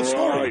 What's the real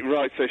story?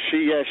 Right. So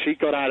she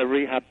got out of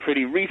rehab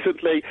pretty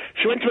recently.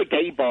 She went to a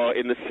gay bar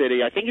in the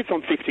city. I think it's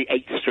on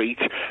 58th Street,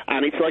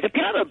 and it's like a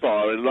piano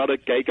bar, and a lot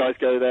of gay guys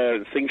go there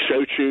and sing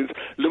show tunes.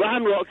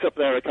 Luann rocked up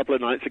there a couple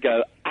of nights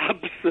ago,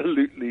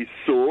 absolutely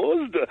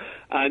soared,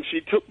 and she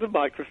took the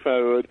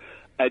microphone,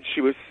 and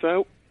she was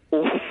so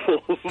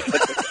awful.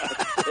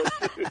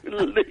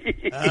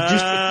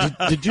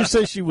 Did you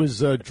say she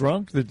was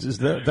drunk? Is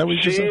that what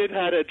you said? She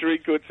had a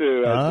drink or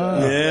two.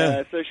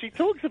 So she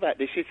talks about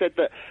this. She said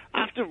that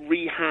after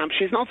rehab,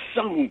 she's not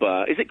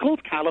sober. Is it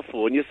called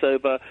California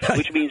sober,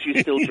 which means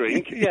you still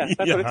drink? Yeah,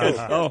 that's what it's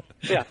called.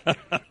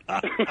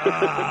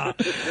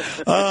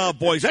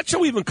 Boy, is that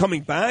show even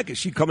coming back? Is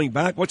she coming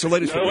back? What's the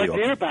latest? No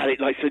idea about it.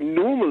 So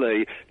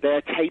normally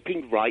they're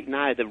taping right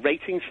now. The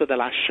ratings for the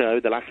last show,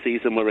 the last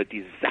season, were a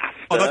disaster.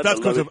 Oh, that's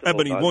because of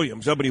Ebony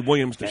Williams. Ebony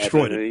Williams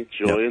destroyed it.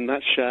 Enjoying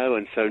that show,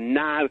 and so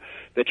now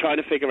they're trying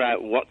to figure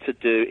out what to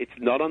do. It's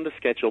not on the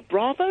schedule.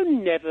 Bravo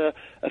never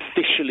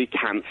officially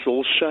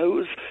cancels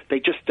shows. They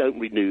just don't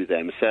renew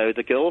them. So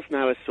the girls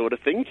now are sort of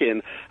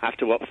thinking,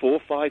 after 4 or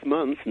 5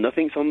 months,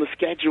 nothing's on the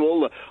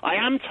schedule. I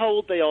am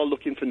told they are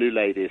looking for new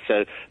ladies,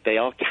 so they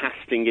are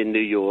casting in New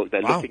York.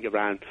 They're looking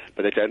around,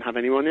 but they don't have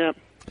anyone yet.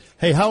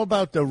 Hey, how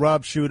about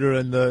Rob Shooter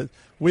and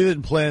we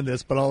didn't plan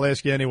this, but I'll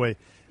ask you anyway.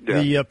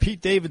 The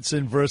Pete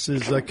Davidson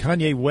versus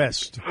Kanye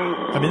West.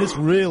 I mean, it's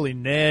really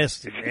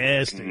nasty.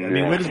 I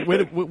mean,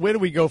 where do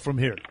we go from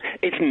here?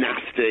 It's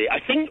nasty.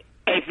 I think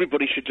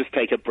everybody should just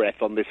take a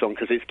breath on this one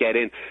because it's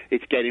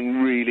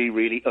getting really,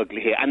 really ugly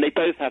here. And they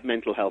both have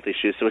mental health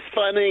issues, so it's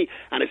funny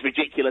and it's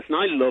ridiculous. And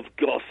I love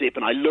gossip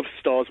and I love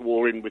stars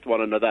warring with one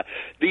another.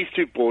 These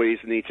two boys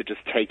need to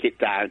just take it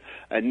down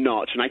a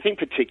notch. And I think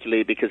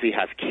particularly because he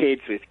has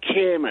kids with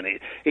Kim, and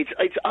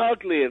it's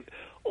ugly.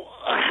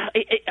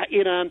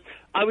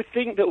 I would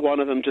think that one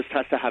of them just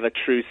has to have a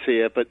truce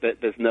here, but that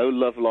there's no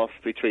love lost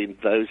between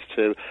those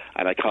two,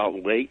 and I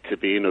can't wait to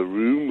be in a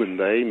room when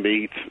they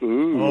meet.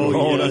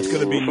 Ooh. That's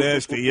going to be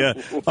nasty, yeah.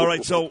 All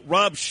right, so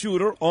Rob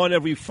Shooter on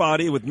every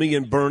Friday with me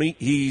and Bernie.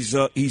 He's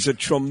a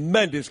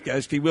tremendous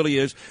guest. He really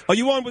is. Are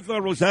you on with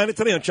Rosanna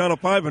today on Channel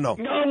 5 or no?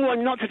 No,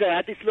 I'm not today. I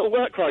had this little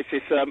work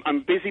crisis.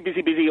 I'm busy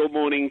all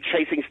morning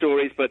chasing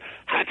stories, but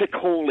had to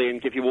call in,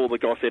 give you all the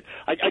gossip.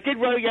 I did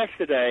row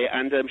yesterday,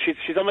 and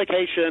she's on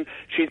vacation.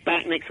 She's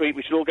back next week.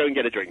 We should all go and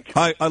get a drink.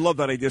 I love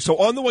that idea. So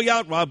on the way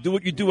out, Rob, do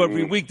what you do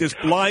every week. This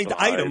blind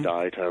item.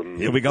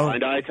 Here we go.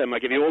 Blind item. I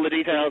give you all the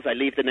details. I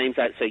leave the names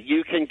out so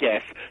you can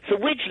guess. So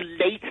which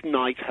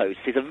late-night host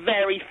is a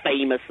very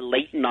famous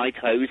late-night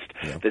host?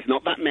 Yeah. There's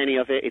not that many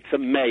of it. It's a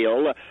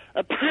male.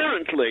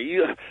 Apparently,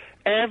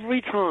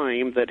 every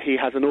time that he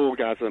has an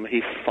orgasm,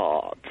 he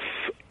farts.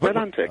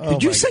 Romantic.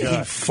 Did you say he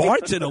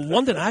farts in a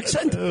London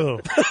accent?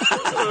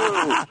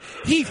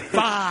 He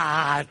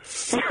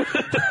farts.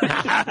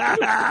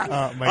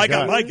 I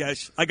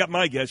got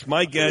my guess.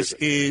 My guess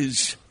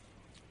is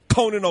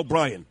Conan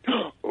O'Brien.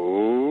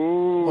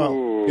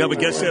 Ooh. You have a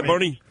guess there,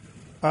 Bernie?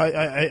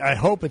 I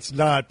hope it's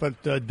not,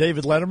 but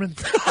David Letterman?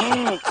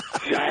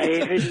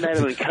 David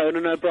Letterman,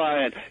 Conan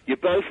O'Brien. You're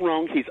both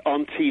wrong. He's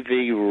on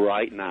TV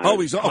right now. Oh,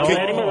 he's on.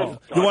 Okay.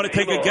 You want to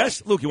take a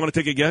guess? Luke, you want to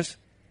take a guess?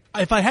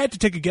 If I had to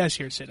take a guess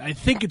here, Sid, I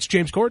think it's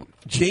James Corden.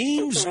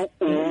 James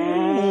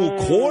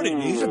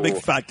Corden. He's a big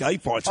fat guy. He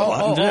farts a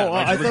lot.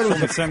 I thought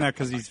he was saying that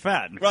because he's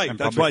fat. Right,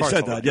 that's why I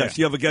said that. Yes.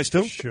 You have a guess,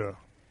 too? Sure.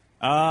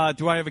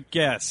 Do I have a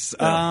guess?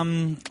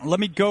 Let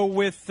me go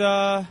with...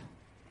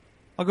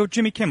 I'll go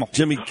Jimmy Kimmel.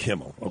 Jimmy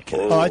Kimmel. Okay.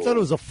 Oh, I thought it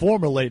was a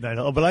former late night.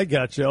 Oh, but I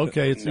got you.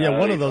 Okay, it's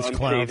one of those on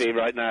clowns. TV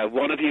right now.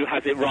 One of you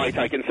has it right.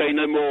 I can say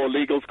no more.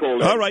 Legal's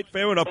calling. All right,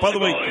 fair enough. By the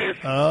way,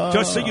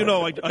 just so you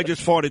know, I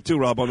just farted too,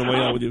 Rob, on the way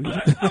out with you.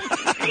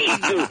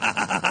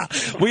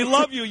 We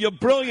love you. You're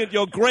brilliant.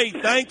 You're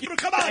great. Thank you.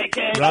 Come on.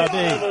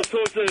 Robbie. We'll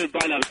talk soon.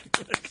 Bye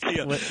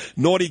now.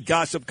 Naughty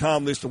gossip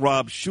columnist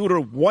Rob Shooter.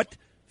 What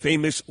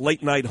famous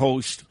late night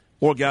host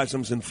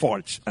orgasms and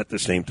farts at the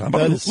same time?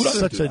 That is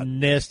such a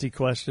nasty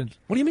question.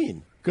 What do you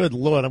mean? Good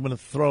Lord, I'm going to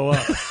throw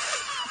up.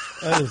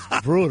 That is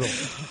brutal.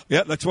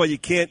 Yeah, that's why you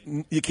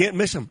can't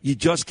miss him. You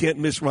just can't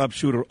miss Rob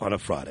Shooter on a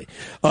Friday.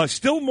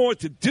 Still more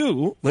to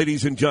do,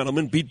 ladies and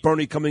gentlemen. Beat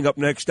Bernie coming up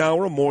next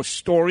hour. More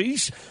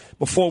stories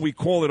before we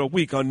call it a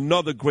week.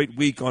 Another great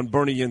week on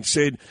Bernie and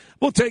Sid.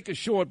 We'll take a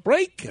short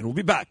break, and we'll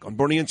be back on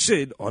Bernie and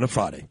Sid on a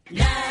Friday.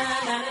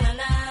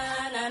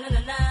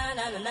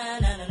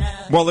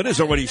 Well, it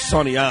is already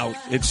sunny out.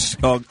 It's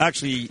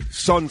actually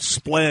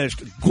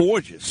sun-splashed,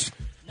 gorgeous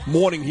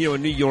morning here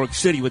in New York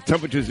City with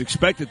temperatures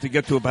expected to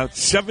get to about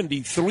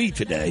 73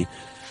 today.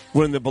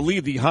 We're in the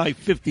high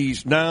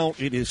 50s now.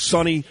 It is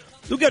sunny.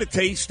 You'll get a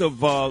taste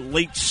of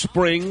late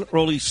spring,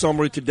 early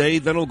summer today.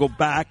 Then it'll go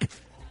back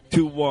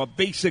to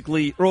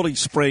basically early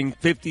spring,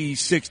 50s,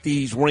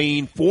 60s,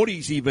 rain,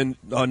 40s even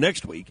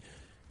next week.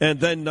 And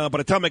then by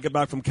the time I get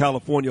back from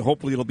California,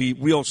 hopefully it'll be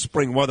real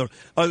spring weather.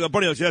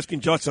 Bernie, I was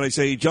asking Justin, I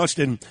say,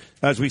 Justin,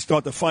 as we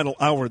start the final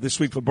hour this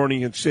week for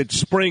Bernie and Sid,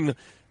 spring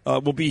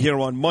will be here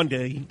on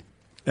Monday.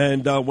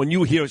 And when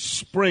you hear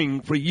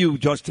spring for you,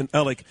 Justin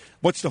Ellick,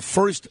 what's the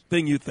first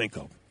thing you think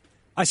of?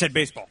 I said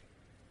baseball.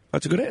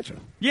 That's a good answer.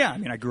 Yeah, I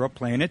mean, I grew up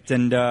playing it,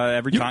 and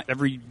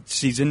every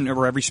season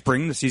or every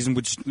spring, the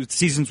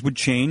seasons would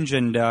change,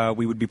 and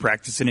we would be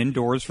practicing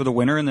indoors for the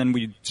winter, and then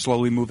we'd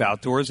slowly move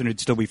outdoors, and it'd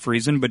still be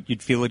freezing, but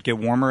you'd feel it get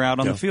warmer out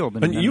on the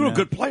field. And you were a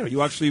good player.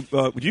 You actually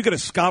did you get a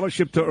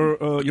scholarship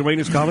to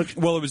Uranus College?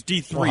 Well, it was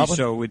D3,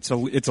 so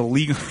it's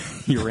illegal.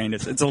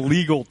 Uranus. It's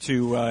illegal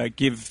to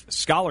give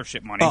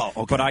scholarship money. Oh,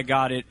 okay. But I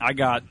got it.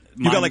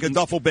 You got like a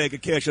duffel bag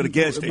of cash at a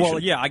gas station. Well,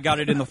 yeah, I got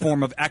it in the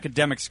form of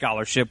academic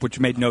scholarship, which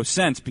made no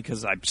sense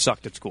because I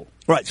sucked at school.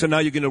 Right, so now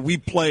you're going to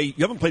replay.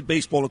 You haven't played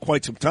baseball in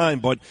quite some time,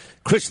 but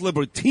Chris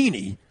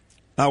Libertini,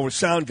 our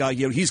sound guy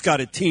here, he's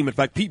got a team. In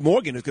fact, Pete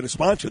Morgan is going to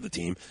sponsor the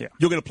team. Yeah.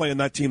 You're going to play on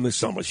that team this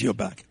summer, so you're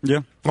back. Yeah.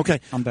 Okay.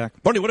 I'm back.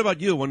 Bernie, what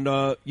about you? When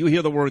you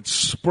hear the word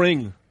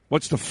spring,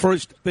 what's the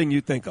first thing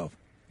you think of?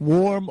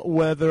 Warm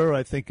weather.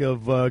 I think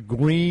of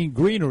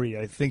greenery.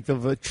 I think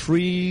of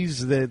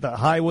trees, the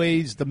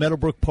highways, the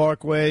Meadowbrook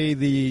Parkway,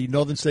 the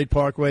Northern State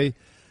Parkway.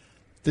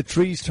 The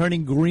trees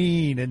turning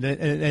green, and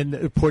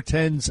it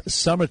portends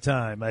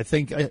summertime. I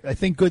think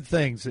good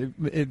things.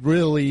 It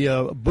really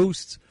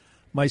boosts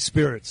my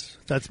spirits.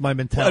 That's my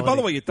mentality. By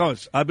the way, it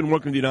does. I've been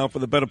working with you now for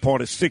the better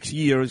part of 6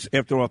 years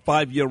after a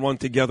 5-year run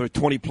together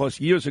 20-plus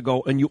years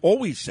ago, and you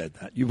always said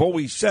that. You've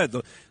always said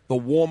the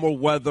warmer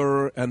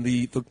weather and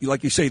the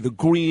like you say, the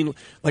green.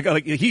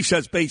 Like he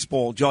says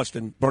baseball,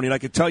 Justin, Bernie, and I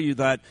can tell you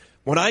that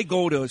when I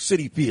go to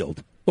Citi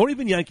Field or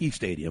even Yankee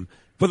Stadium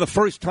for the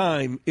first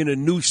time in a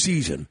new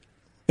season,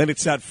 and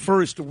it's that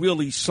first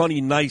really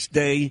sunny, nice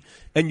day,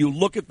 and you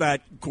look at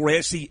that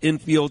grassy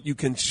infield, you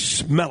can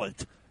smell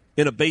it.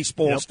 In a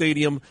baseball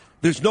stadium,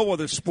 there's no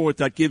other sport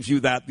that gives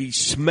you that. The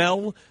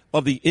smell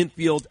of the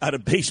infield at a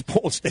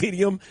baseball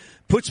stadium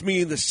puts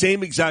me in the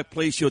same exact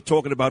place you're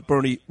talking about,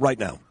 Bernie, right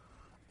now.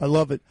 I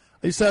love it.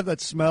 I used to have that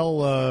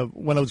smell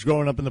when I was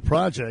growing up in the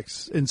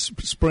projects. In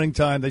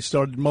springtime, they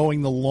started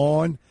mowing the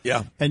lawn.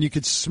 Yeah. And you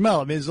could smell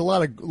it. I mean, there's a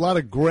lot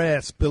of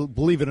grass,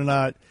 believe it or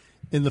not,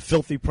 in the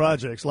filthy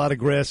projects, a lot of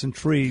grass and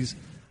trees.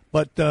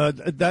 But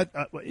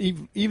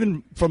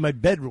even from my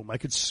bedroom, I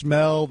could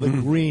smell the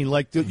green.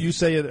 Like you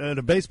say at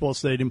a baseball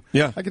stadium,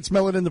 yeah. I could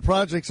smell it in the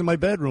projects in my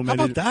bedroom. How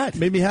about that?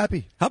 Made me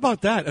happy. How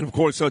about that? And, of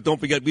course, don't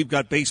forget, we've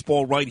got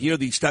baseball right here,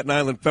 the Staten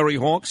Island Ferry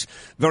Hawks.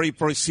 Very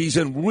first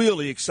season.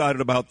 Really excited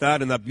about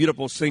that in that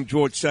beautiful St.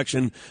 George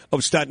section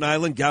of Staten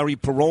Island. Gary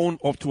Perrone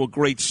off to a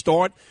great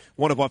start.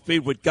 One of our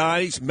favorite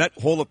guys, Met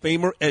Hall of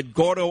Famer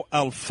Edgardo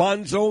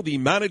Alfonso, the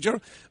manager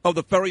of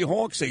the Ferry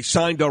Hawks. They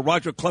signed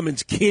Roger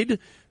Clemens' kid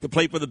to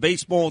play for the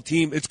baseball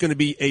team. It's going to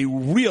be a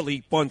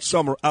really fun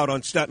summer out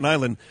on Staten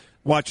Island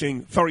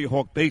watching Ferry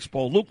Hawk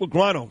baseball. Luke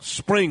Legrano,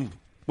 spring,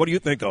 What do you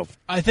think of?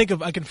 I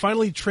can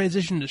finally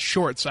transition to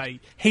shorts. I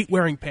hate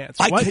wearing pants.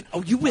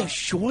 You wear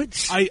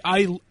shorts?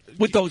 I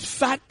with those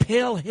fat,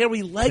 pale,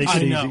 hairy legs.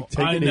 I know.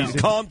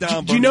 Calm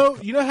down. Do you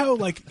know how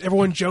like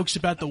everyone jokes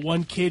about the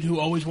one kid who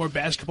always wore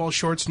basketball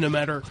shorts no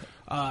matter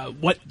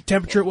what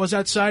temperature it was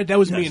outside? That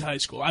was me in high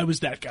school. I was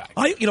that guy.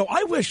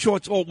 I wear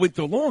shorts all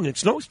winter long in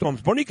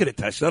snowstorms. Bernie could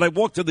attest to that. I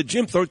walk to the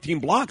gym 13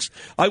 blocks.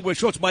 I wear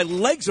shorts. My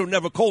legs are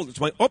never cold. It's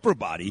my upper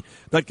body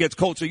that gets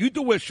cold. So you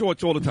do wear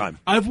shorts all the time.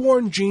 I've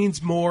worn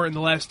jeans more in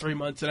the last 3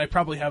 months than I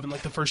probably have in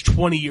like the first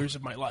 20 years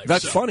of my life.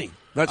 That's funny.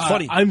 That's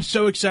funny. I'm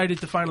so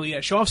excited to finally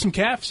show off some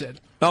calves, Sid.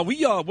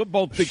 We're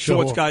both big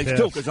shorts guys,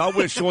 too, because I'll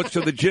wear shorts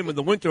to the gym in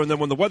the winter, and then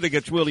when the weather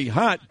gets really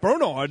hot,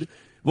 Bernard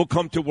will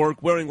come to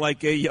work wearing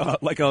like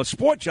a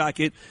sport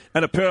jacket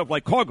and a pair of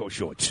like cargo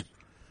shorts.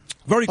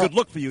 Very good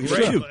look for you.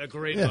 A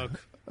great look.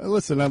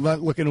 Listen, I'm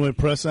not looking to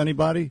impress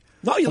anybody.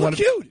 No, you look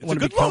cute. It's a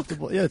good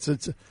look. Yeah,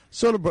 it's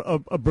sort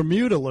of a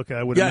Bermuda look,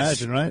 I would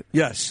imagine, right?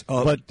 Yes.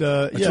 But, right.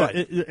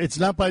 it's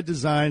not by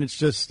design. It's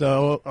just,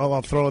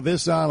 I'll throw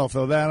this on, I'll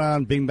throw that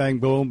on, bing, bang,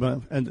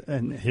 boom,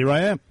 and here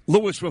I am.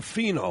 Louis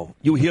Ruffino,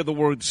 you hear the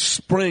word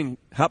spring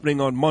happening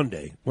on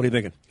Monday. What are you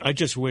thinking? I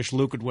just wish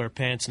Luke would wear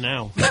pants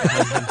now.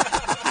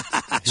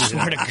 I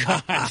swear to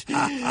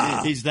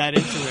God, he's that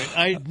into it.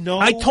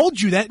 I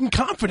told you that in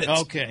confidence.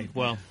 Okay,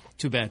 well,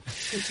 too bad.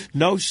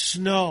 No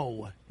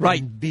snow,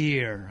 and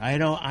beer. I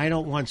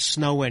don't want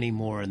snow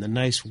anymore and the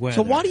nice weather.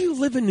 So why do you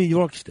live in New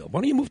York still?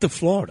 Why don't you move to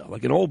Florida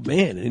like an old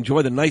man and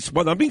enjoy the nice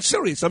weather? I'm being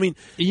serious. I mean,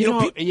 you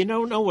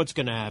don't know what's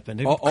going to happen.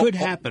 It could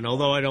happen,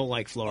 although I don't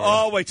like Florida.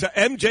 Oh, wait, so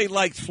MJ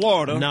likes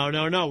Florida.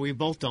 No. We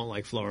both don't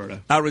like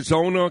Florida.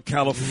 Arizona,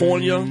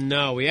 California.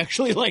 No, we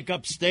actually like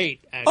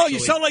upstate, actually. Oh, you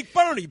sound like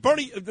Bernie.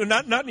 Bernie,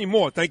 not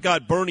anymore. Thank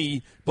God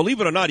Bernie, believe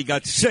it or not, he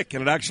got sick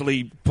and it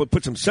actually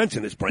put some sense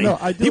in his brain. No,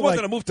 I do he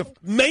wasn't going to move to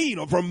Maine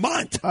or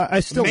Vermont. I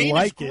still Maine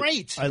like is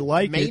great. I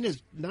like Maine it.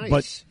 is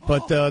nice.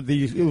 But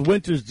the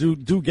winters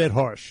do get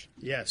harsh.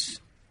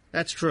 Yes,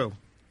 that's true.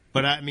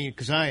 But I mean,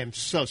 because I am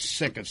so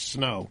sick of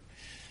snow.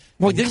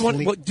 Well,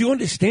 do you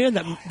understand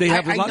that they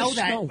have a lot of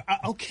snow?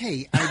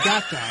 Okay, I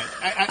got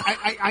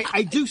that.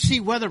 I do see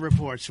weather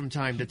reports from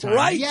time to time.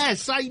 Right.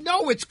 Yes, I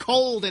know it's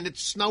cold and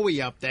it's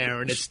snowy up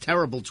there and it's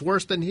terrible. It's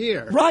worse than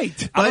here.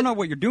 Right. I don't know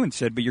what you're doing,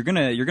 Sid, but you're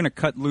gonna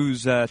cut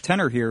Lou's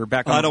tenor here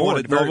back on the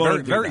board.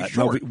 Very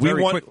short.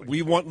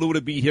 We want Lou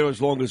to be here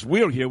as long as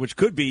we're here, which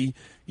could be,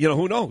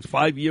 who knows,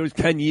 5 years,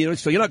 10 years.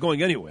 So you're not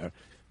going anywhere.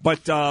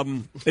 But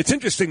it's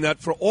interesting that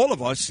for all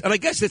of us, and I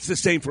guess it's the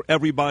same for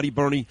everybody,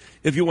 Bernie,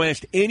 if you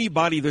asked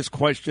anybody this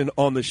question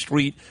on the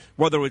street,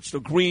 whether it's the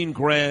green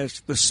grass,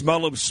 the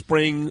smell of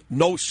spring,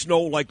 no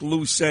snow like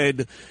Lou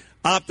said,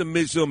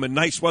 optimism and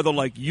nice weather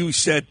like you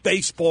said,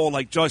 baseball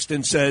like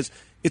Justin says,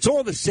 it's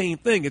all the same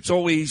thing. It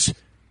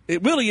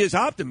really is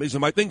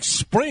optimism. I think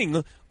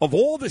spring of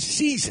all the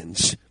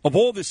seasons,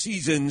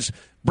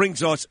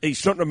 brings us a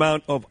certain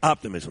amount of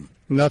optimism.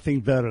 Nothing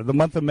better. The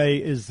month of May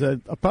is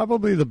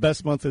probably the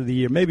best month of the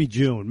year, maybe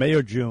May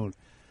or June.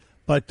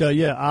 But,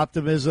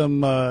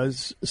 optimism,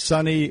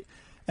 sunny.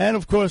 And,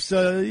 of course,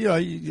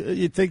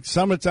 you think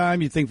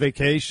summertime, you think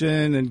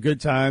vacation and good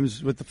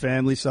times with the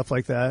family, stuff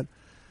like that.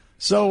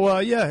 So,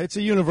 it's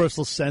a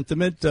universal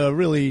sentiment,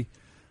 really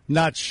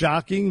not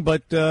shocking,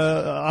 but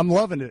I'm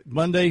loving it.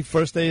 Monday,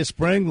 first day of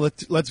spring,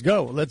 let's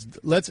go. Let's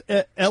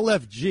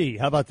LFG.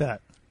 How about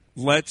that?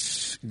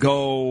 Let's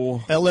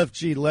go.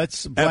 LFG,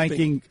 let's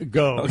blanking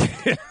go.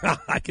 Okay. I'm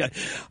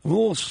a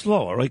little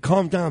slow, all right?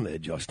 Calm down there,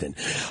 Justin.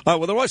 Well,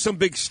 there are some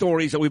big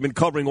stories that we've been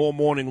covering all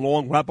morning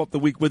long. Wrap up the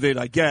week with it,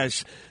 I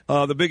guess.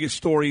 The biggest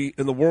story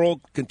in the world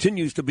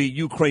continues to be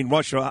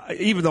Ukraine-Russia,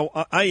 even though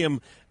I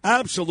am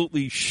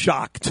absolutely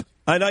shocked.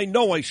 And I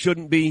know I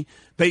shouldn't be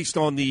based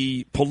on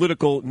the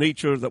political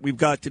nature that we've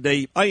got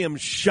today. I am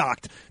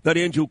shocked that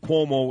Andrew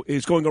Cuomo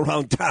is going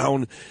around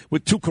town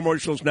with 2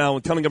 commercials now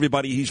and telling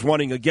everybody he's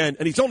running again.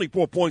 And he's only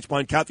 4 points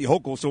behind Kathy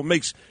Hochul, so it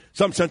makes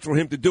some sense for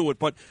him to do it.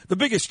 But the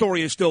biggest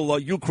story is still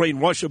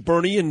Ukraine-Russia,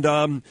 Bernie.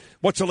 And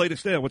what's the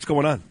latest there? What's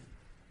going on?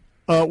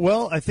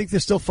 Well, I think they're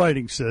still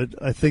fighting, Sid.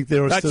 I think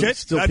there are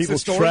still people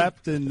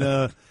trapped and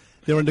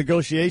there are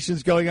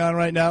negotiations going on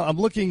right now. I'm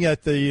looking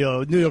at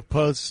the New York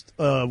Post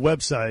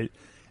website,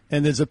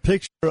 and there's a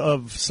picture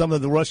of some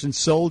of the Russian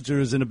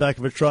soldiers in the back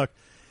of a truck.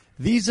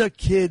 These are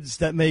kids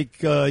that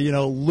make,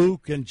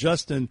 Luke and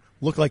Justin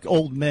look like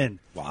old men.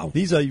 Wow.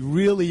 These are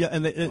really,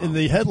 and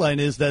the headline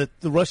is that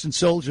the Russian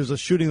soldiers are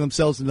shooting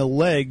themselves in the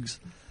legs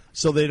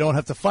so they don't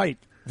have to fight.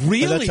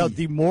 Really? And that's how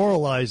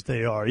demoralized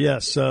they are,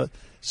 yes.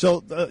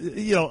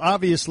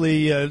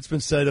 Obviously, it's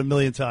been said a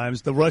million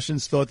times, the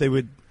Russians thought they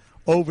would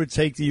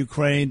overtake the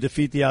Ukraine,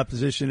 defeat the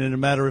opposition in a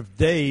matter of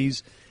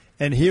days,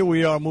 and here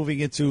we are moving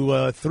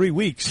into 3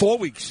 weeks. 4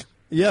 weeks.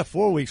 Yeah,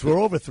 4 weeks. We're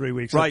over 3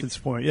 weeks at this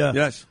point. Yeah.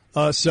 Yes.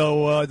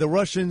 So the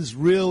Russians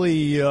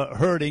really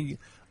hurting.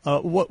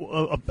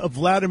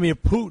 Vladimir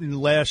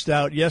Putin lashed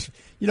out. Yes.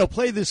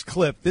 Play this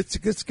clip.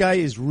 This guy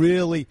is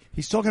really.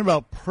 He's talking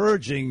about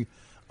purging,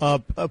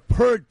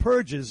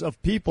 purges of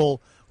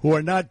people who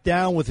are not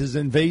down with his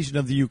invasion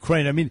of the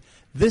Ukraine. I mean,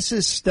 this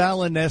is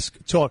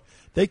Stalin-esque talk.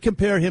 They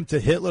compare him to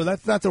Hitler.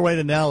 That's not the right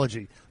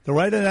analogy. The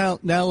right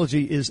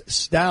analogy is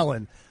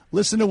Stalin.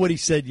 Listen to what he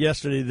said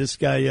yesterday, this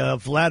guy,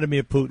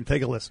 Vladimir Putin.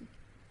 Take a listen.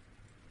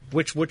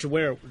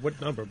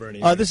 What number,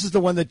 Bernie? This is the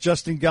one that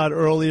Justin got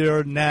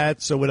earlier,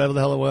 Nats or whatever the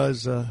hell it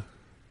was.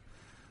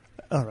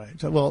 All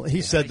right. Well,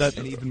 he said that.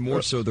 And even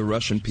more so, the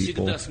Russian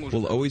people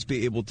will always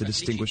be able to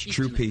distinguish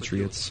true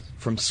patriots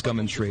from scum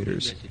and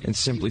traitors and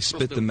simply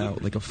spit them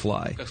out like a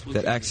fly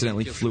that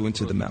accidentally flew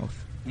into the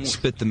mouth.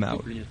 Spit them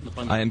out.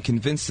 I am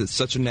convinced that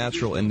such a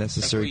natural and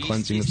necessary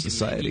cleansing of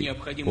society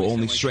will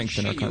only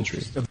strengthen our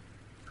country.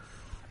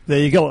 There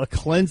you go, a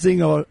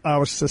cleansing of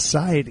our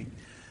society.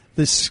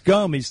 The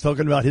scum, he's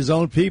talking about his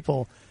own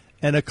people,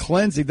 and a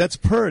cleansing. That's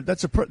purge.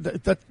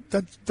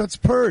 That's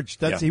purge.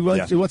 He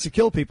wants to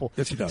kill people.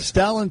 Yes, he does.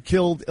 Stalin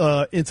killed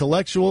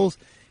intellectuals.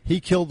 He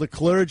killed the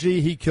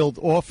clergy. He killed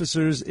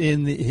officers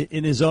in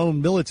his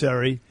own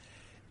military.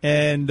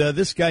 And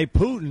this guy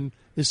Putin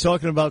is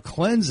talking about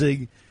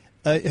cleansing.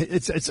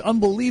 It's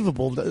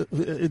unbelievable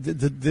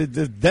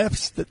the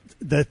depths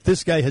that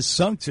this guy has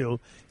sunk to.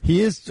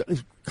 He is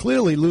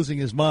clearly losing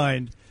his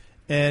mind.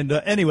 And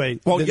anyway,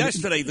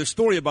 yesterday, the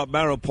story about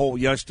Mariupol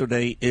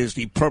yesterday is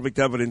the perfect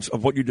evidence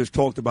of what you just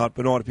talked about,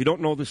 Bernard. If you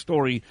don't know the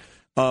story,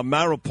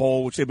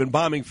 Mariupol, which they've been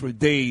bombing for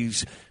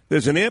days,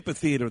 there's an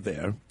amphitheater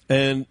there,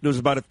 and there's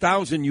about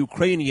 1,000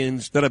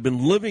 Ukrainians that have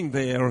been living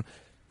there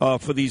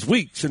for these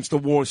weeks since the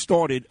war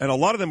started, and a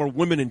lot of them are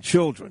women and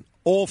children,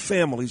 all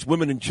families,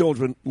 women and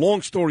children.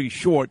 Long story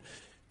short,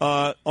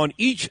 on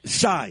each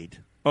side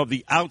of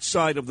the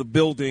outside of the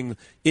building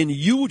in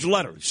huge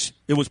letters.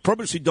 It was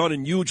purposely done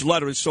in huge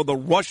letters so the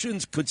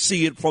Russians could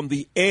see it from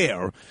the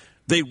air.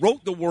 They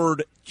wrote the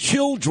word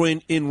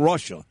children in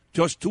Russia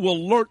just to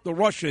alert the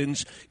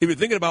Russians. If you're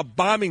thinking about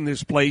bombing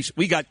this place,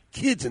 we got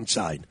kids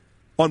inside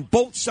on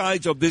both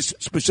sides of this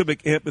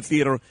specific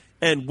amphitheater.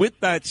 And with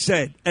that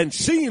said, and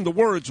seeing the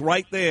words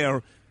right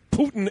there,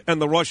 Putin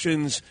and the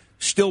Russians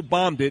still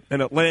bombed it.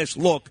 And at last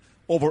look,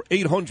 over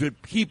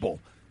 800 people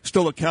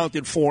still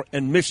accounted for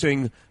and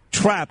missing,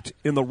 trapped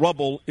in the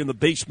rubble in the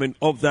basement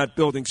of that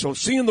building. So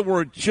seeing the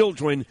word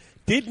children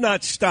did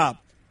not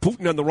stop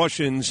Putin and the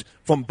Russians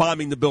from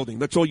bombing the building.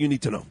 That's all you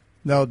need to know.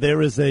 No,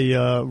 there is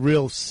a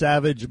real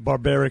savage,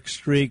 barbaric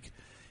streak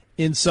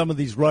in some of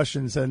these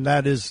Russians, and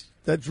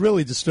that's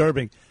really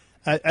disturbing.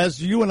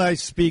 As you and I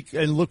speak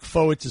and look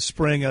forward to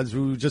spring, as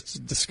we were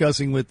just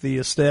discussing with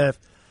the staff,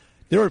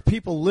 there are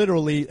people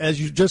literally,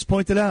 as you just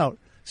pointed out,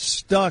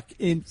 stuck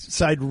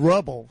inside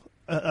rubble,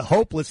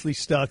 hopelessly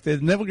stuck. They're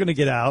never going to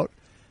get out.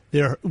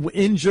 They're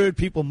injured,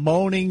 people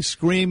moaning,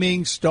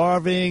 screaming,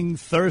 starving,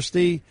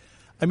 thirsty.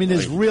 I mean,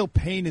 there's real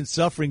pain and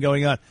suffering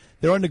going on.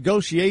 There are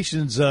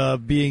negotiations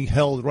being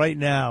held right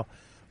now.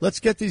 Let's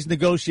get these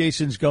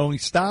negotiations going.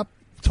 Stop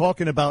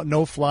talking about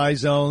no-fly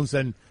zones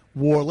and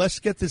war. Let's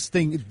get this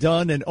thing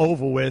done and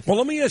over with. Well,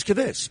 let me ask you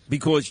this,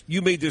 because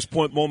you made this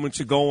point moments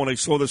ago, and I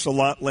saw this a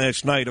lot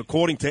last night.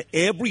 According to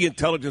every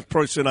intelligence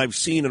person I've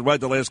seen and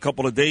read the last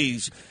couple of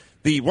days,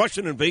 the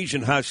Russian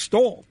invasion has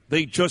stalled.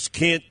 They just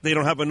can't. They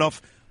don't have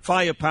enough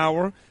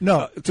firepower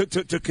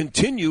to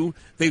continue.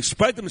 They've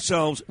spread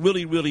themselves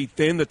really, really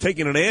thin. They're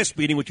taking an ass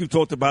beating, which you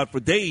talked about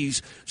for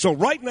days. So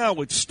right now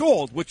it's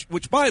stalled,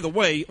 which by the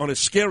way, on a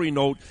scary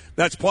note,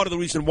 that's part of the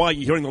reason why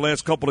you're hearing the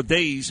last couple of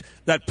days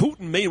that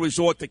Putin may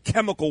resort to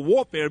chemical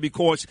warfare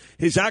because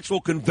his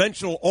actual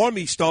conventional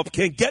army stuff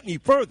can't get any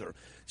further.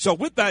 So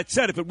with that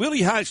said, if it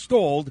really has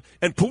stalled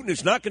and Putin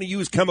is not going to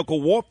use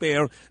chemical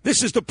warfare,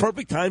 this is the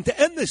perfect time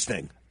to end this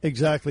thing.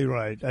 Exactly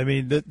right. I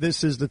mean,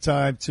 this is the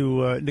time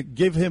to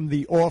give him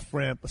the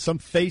off-ramp, some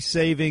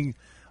face-saving,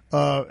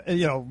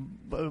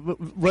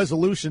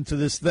 resolution to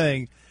this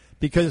thing,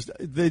 because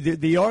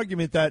the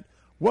argument that,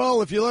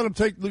 well, if you let him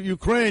take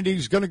Ukraine,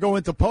 he's going to go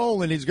into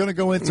Poland, he's going to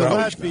go into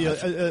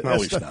Latvia.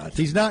 He's not.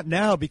 He's not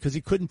now because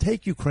he couldn't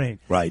take Ukraine.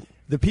 Right.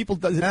 The people,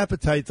 the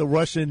appetite, the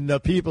Russian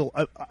people,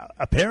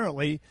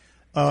 apparently,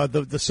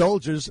 the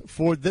soldiers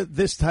for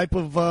this type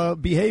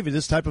of behavior,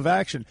 this type of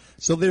action.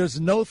 So there's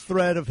no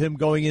threat of him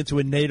going into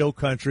a NATO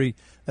country.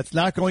 That's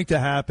not going to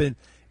happen.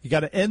 You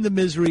got to end the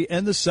misery,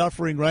 end the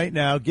suffering right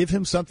now. Give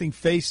him something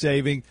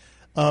face-saving.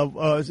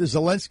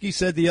 Zelensky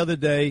said the other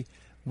day,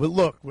 well,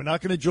 look, we're not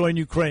going to join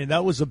Ukraine.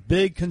 That was a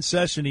big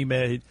concession he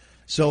made,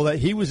 so that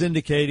he was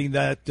indicating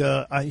that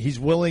he's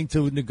willing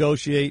to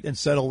negotiate and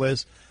settle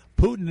this.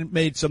 Putin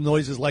made some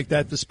noises like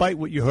that, despite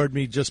what you heard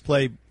me just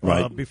play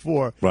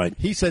before. Right.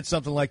 He said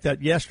something like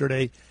that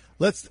yesterday.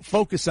 Let's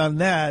focus on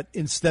that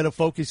instead of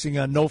focusing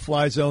on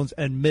no-fly zones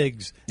and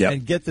MiGs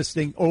and get this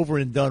thing over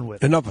and done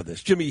with. Enough of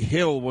this. Jimmy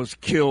Hill was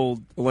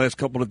killed the last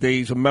couple of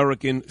days,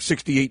 American,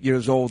 68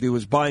 years old. He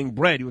was buying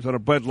bread. He was on a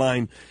bread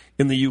line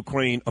in the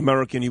Ukraine.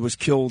 American. He was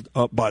killed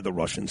by the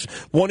Russians.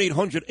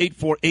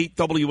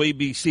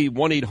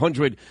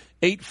 1-800-848-WABC,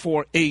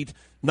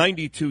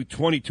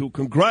 1-800-848-9222.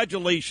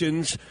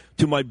 Congratulations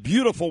to my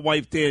beautiful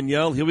wife,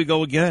 Danielle. Here we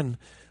go again.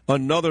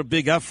 another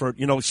big effort.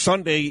 You know,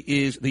 Sunday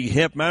is the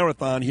half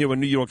marathon here in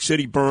New York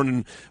City, Bern.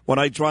 And when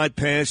I drive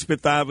past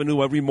Fifth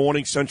Avenue every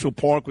morning, Central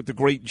Park with the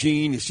great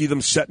Gene, you see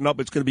them setting up.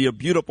 It's going to be a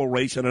beautiful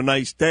race and a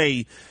nice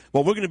day.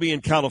 Well, we're going to be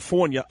in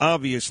California,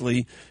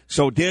 obviously,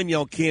 so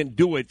Danielle can't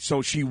do it.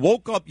 So she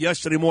woke up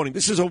yesterday morning.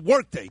 This is a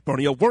work day,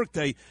 Bernie, a work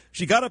day.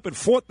 She got up at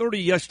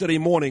 4:30 yesterday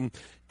morning,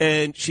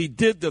 and she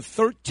did the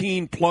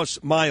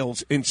 13-plus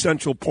miles in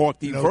Central Park,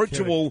 the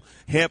virtual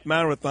half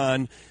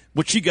marathon,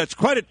 which she gets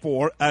credit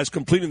for as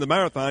completing the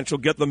marathon. She'll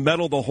get the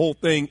medal, the whole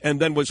thing, and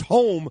then was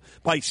home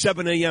by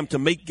 7 a.m. to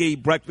make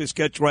Gabe breakfast,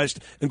 get dressed,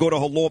 and go to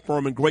her law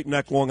firm in Great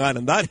Neck, Long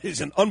Island. That is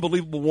an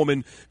unbelievable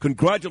woman.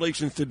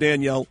 Congratulations to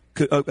Danielle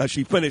as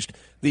she finished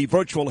the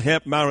virtual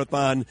half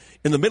marathon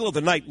in the middle of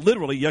the night,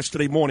 literally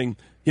yesterday morning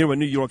here in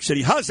New York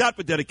City. How's that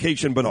for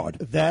dedication, Bernard?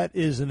 That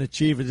is an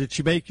achievement. Did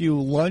she make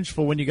you lunch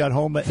for when you got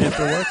home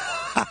after work?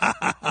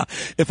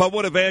 If I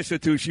would have asked her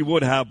to, she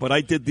would have, but I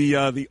did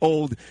the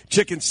old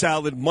chicken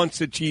salad,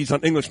 Munster cheese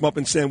on English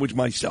muffin sandwich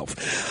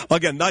myself.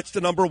 Again, that's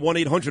the number,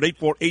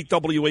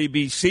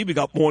 1-800-848-WABC. We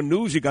got more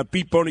news. You got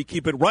Beat Bernie.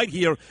 Keep it right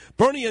here.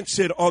 Bernie and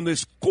Sid on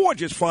this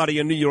gorgeous Friday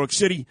in New York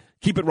City.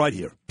 Keep it right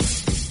here.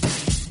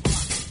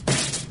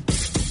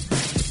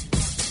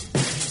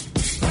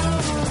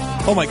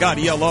 Oh, my God,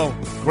 ELO.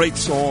 Great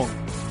song.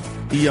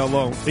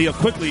 ELO. Yeah,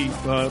 quickly,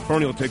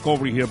 Bernie will take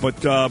over here,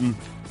 but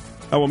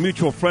our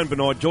mutual friend,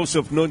 Bernard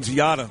Joseph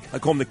Nunziata, I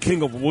call him the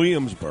King of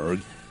Williamsburg,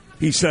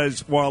 he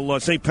says, while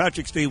St.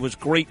 Patrick's Day was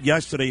great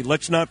yesterday,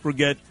 let's not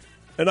forget,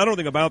 and I don't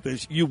think about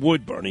this, you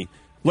would, Bernie,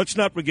 let's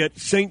not forget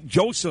St.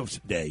 Joseph's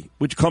Day,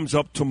 which comes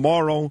up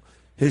tomorrow.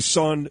 His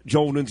son,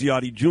 Joe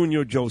Nunziati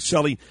Jr., Joe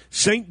Selly.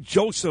 St.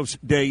 Joseph's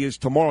Day is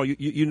tomorrow.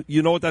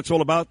 You know what that's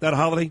all about, that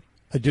holiday?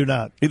 I do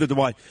not. Neither do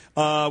I.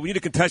 We need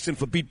a contestant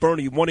for Beat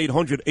Bernie,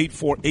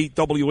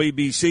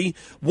 1-800-848-WABC,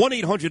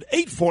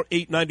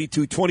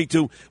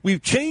 1-800-848-9222.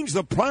 We've changed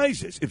the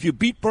prizes. If you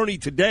beat Bernie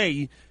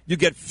today, you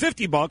get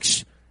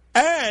 $50,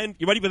 and,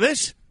 you ready for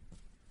this?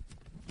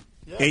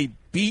 Yeah. A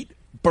Beat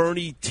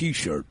Bernie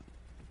T-shirt.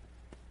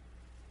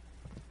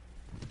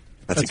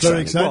 That's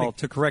very exciting. Well,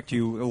 to correct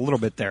you a little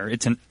bit there,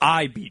 it's an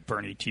I Beat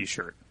Bernie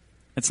T-shirt.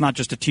 It's not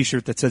just a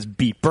T-shirt that says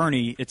 "Beat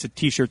Bernie." It's a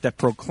T-shirt that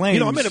proclaims.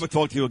 You know, I may never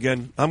talk to you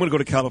again. I'm going to go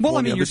to California. Well,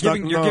 I mean, you're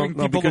giving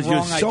people because the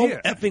wrong you're so idea.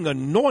 effing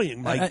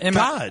annoying. My am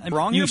God, I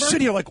wrong? You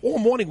sit here like all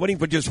morning waiting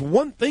for just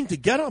one thing to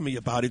get on me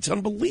about. It's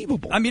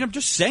unbelievable. I mean, I'm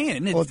just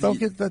saying. Well, don't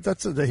get that.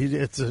 It's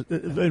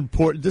an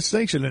important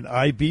distinction. An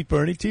 "I Beat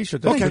Bernie"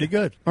 T-shirt. That's pretty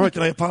good. All right,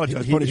 then I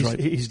apologize. Bernie's right.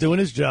 He's doing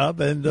his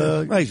job, and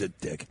he's a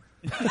dick.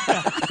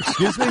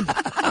 Excuse me?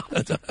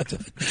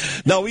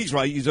 No, he's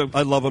right.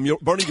 I love him.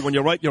 Bernie, when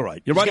you're right, you're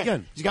right. You're right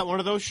again. He's got one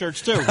of those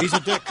shirts, too. He's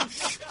a dick.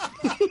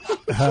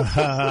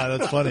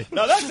 That's funny.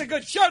 Now, that's a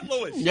good shirt,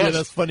 Louis. Yes. Yeah,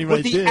 that's funny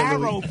right there. With the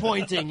arrow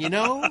pointing, you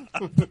know?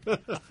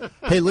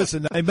 Hey,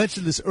 listen, I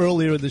mentioned this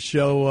earlier in the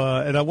show,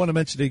 and I want to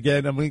mention it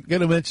again. I'm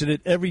going to mention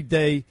it every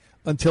day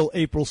until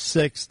April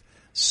 6th.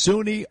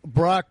 SUNY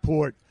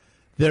Brockport.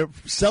 They're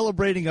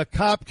celebrating a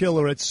cop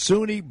killer at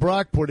SUNY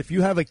Brockport. If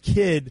you have a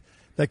kid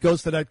that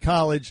goes to that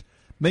college,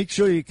 make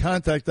sure you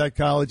contact that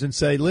college and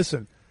say,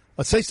 listen,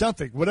 say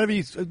something, whatever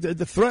you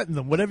threaten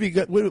them, whatever you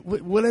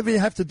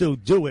have to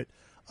do it.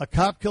 A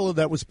cop killer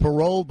that was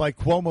paroled by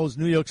Cuomo's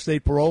New York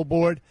State Parole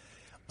Board.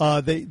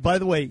 By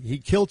the way, he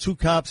killed 2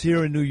 cops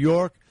here in New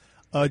York,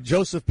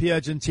 Joseph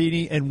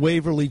Piagentini and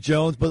Waverly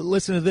Jones. But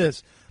listen to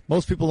this.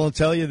 Most people don't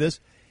tell you this.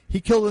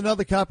 He killed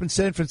another cop in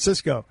San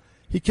Francisco.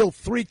 He killed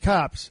 3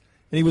 cops,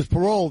 and he was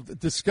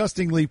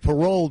disgustingly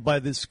paroled by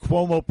this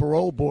Cuomo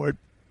Parole Board.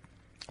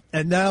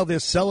 And now they're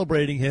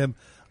celebrating him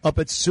up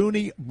at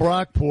SUNY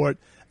Brockport,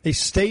 a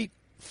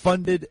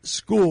state-funded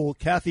school.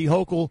 Kathy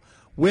Hochul,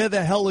 where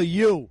the hell are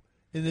you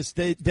in this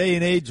day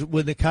and age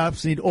when the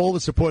cops need all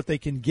the support they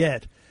can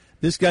get?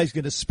 This guy's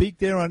going to speak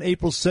there on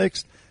April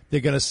 6th.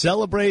 They're going to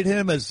celebrate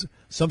him as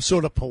some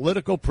sort of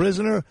political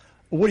prisoner.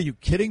 What are you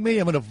kidding me?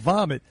 I'm going to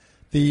vomit.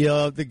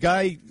 The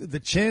guy, the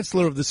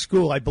chancellor of the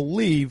school, I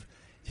believe,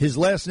 his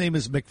last name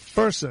is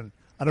McPherson.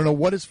 I don't know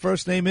what his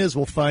first name is.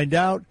 We'll find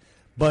out.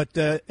 But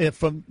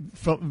from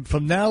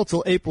now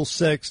till April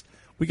 6th,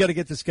 we got to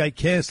get this guy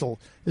canceled.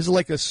 This is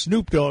like a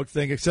Snoop Dogg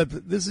thing,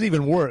 except this is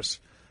even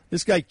worse.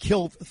 This guy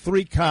killed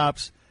 3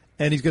 cops,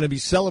 and he's going to be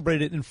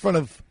celebrated in front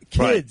of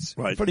kids,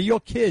 right. In front of your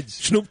kids.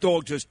 Snoop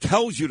Dogg just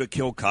tells you to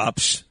kill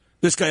cops.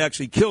 This guy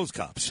actually kills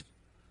cops.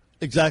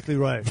 Exactly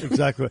right.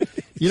 Exactly right.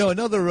 You know,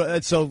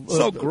 another so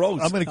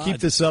gross. I'm going to keep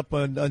this up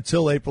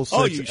until April 6th.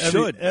 Oh, you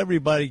should.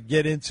 Everybody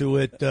get into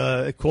it.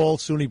 Call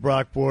SUNY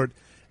Brockport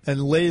and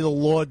lay the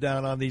law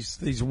down on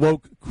these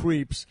woke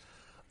creeps.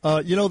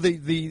 You know,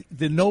 the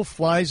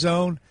no-fly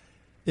zone,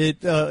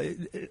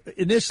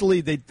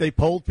 initially they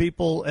polled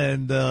people,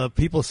 and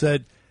people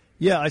said,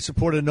 yeah, I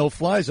support a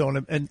no-fly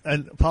zone,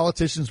 and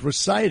politicians were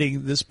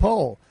citing this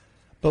poll.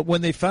 But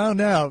when they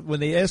found out, when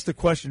they asked the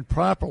question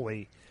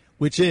properly,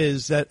 which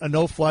is that a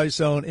no-fly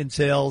zone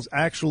entails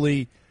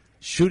actually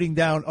shooting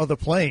down other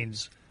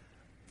planes,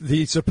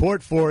 the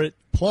support for it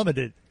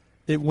plummeted.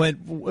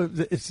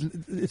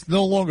 It's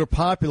no longer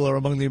popular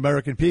among the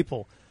American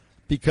people.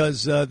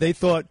 because they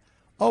thought,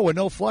 oh, a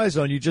no-fly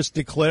zone, you just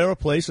declare a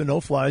place a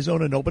no-fly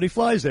zone and nobody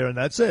flies there, and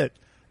that's it.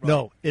 Right.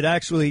 No, it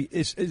actually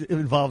it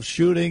involves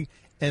shooting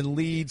and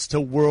leads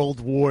to World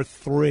War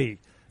III.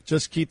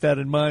 Just keep that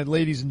in mind,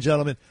 ladies and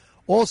gentlemen.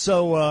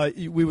 Also,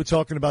 we were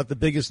talking about the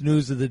biggest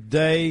news of the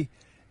day,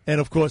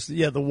 and, of course,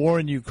 the war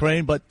in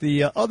Ukraine. But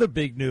the other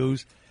big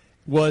news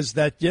was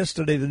that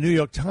yesterday the New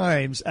York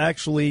Times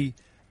actually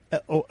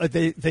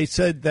they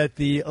said that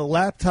the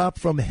laptop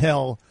from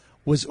hell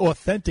was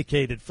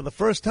authenticated for the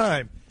first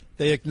time.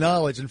 They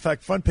acknowledge. In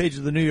fact, front page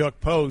of the New York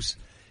Post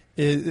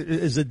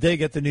is a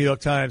dig at the New York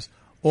Times.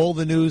 All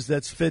the news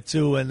that's fit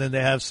to, and then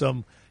they have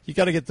some. You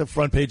got to get the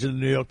front page of the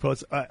New York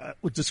Post.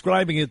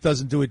 Describing it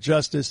doesn't do it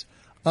justice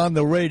on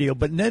the radio,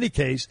 but in any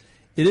case,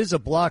 it is a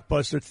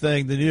blockbuster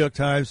thing. The New York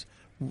Times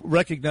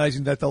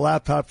recognizing that the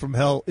laptop from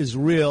hell is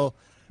real.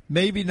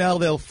 Maybe now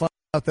they'll find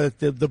out that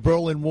the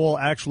Berlin Wall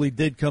actually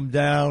did come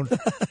down.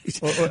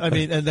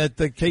 And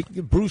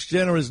that Bruce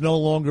Jenner is no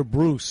longer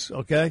Bruce.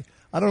 Okay.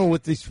 I don't know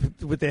what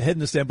their head in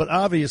the sand, but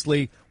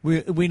obviously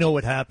we know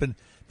what happened.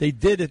 They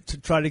did it to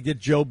try to get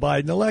Joe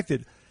Biden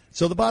elected.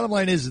 So the bottom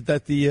line is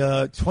that the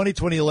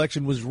 2020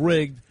 election was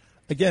rigged,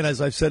 again,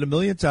 as I've said a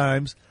million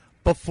times,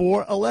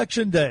 before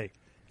Election Day.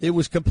 It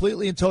was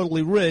completely and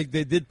totally rigged.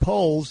 They did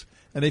polls,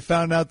 and they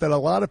found out that a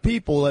lot of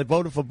people that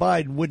voted for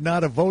Biden would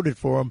not have voted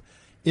for him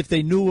if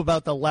they knew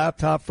about the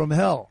laptop from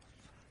hell.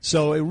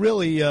 So it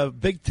really,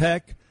 big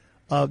tech,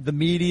 the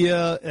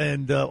media,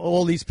 and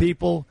all these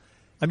people.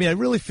 I mean, I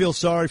really feel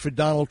sorry for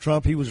Donald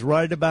Trump. He was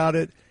right about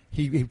it.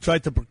 He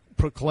tried to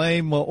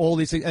proclaim all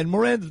these things. And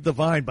Miranda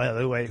Devine, by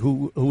the way,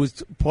 who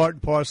was part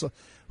and parcel,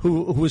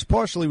 who was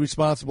partially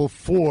responsible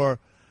for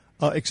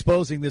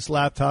exposing this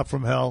laptop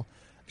from hell,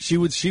 she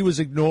was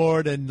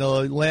ignored and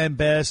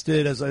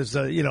lambasted as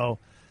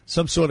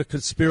some sort of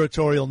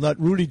conspiratorial nut.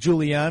 Rudy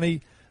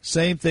Giuliani,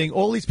 same thing.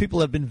 All these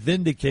people have been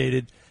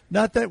vindicated.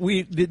 Not that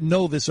we didn't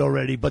know this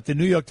already, but the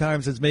New York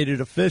Times has made it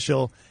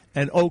official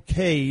and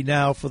okay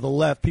now for the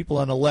left, people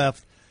on the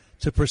left,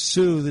 to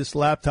pursue this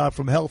laptop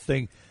from hell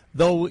thing,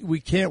 though we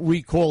can't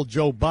recall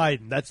Joe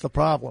Biden. That's the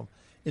problem.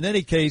 In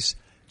any case,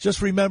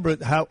 just remember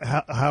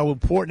how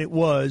important it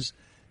was.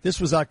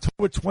 This was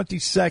October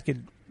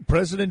 22nd,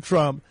 President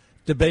Trump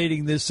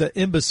debating this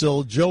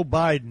imbecile Joe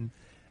Biden,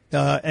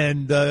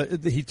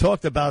 and he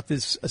talked about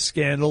this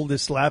scandal,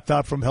 this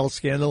laptop from hell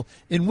scandal,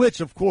 in which,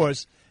 of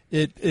course,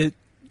 it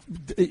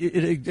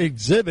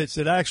exhibits,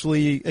 it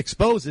actually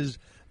exposes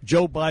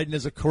Joe Biden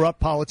as a corrupt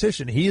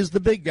politician. He is the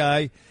big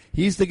guy.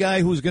 He's the guy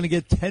who's going to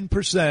get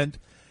 10%.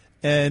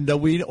 And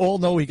we all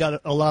know he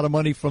got a lot of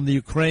money from the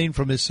Ukraine,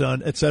 from his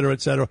son, et cetera,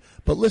 et cetera.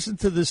 But listen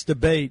to this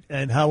debate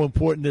and how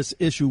important this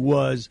issue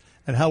was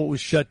and how it was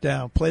shut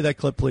down. Play that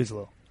clip, please,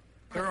 Lou.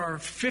 There are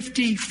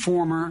 50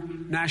 former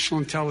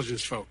national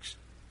intelligence folks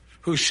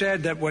who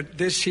said that what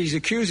he's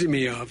accusing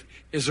me of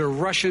is a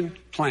Russian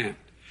plan.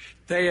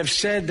 They have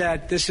said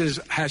that this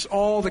has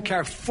all the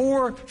character.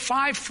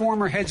 5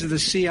 former heads of the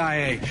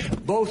CIA,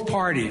 both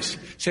parties,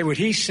 say what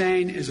he's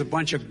saying is a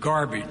bunch of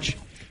garbage.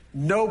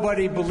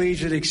 Nobody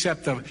believes it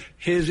except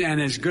his and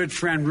his good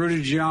friend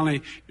Rudy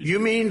Giuliani. You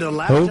mean the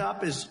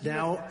laptop is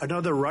now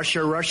another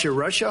Russia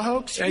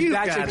hoax?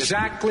 That's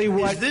exactly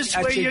what. Is this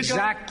where you're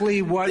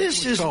going?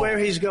 This is where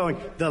he's going.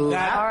 The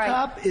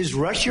laptop is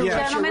Russia.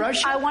 Gentlemen,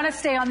 I want to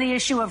stay on the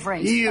issue of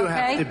race. You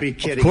have to be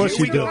kidding. Of course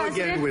you do. We go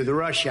again with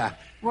Russia.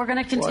 We're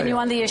going to continue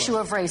on the issue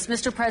of race.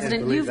 Mr.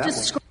 President, you've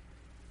described.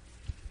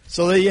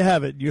 So there you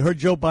have it. You heard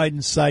Joe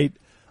Biden cite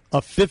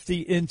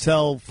 50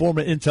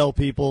 former Intel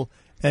people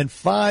and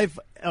 5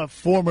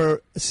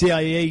 former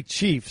CIA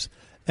chiefs.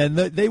 And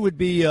they would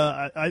be,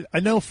 I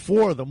know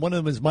 4 of them. One of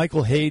them is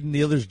Michael Hayden.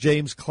 The other is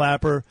James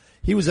Clapper.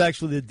 He was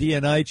actually the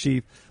DNI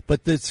chief.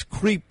 But this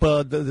creep,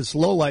 this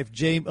lowlife,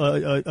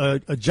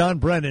 John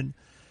Brennan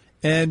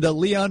and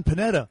Leon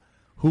Panetta,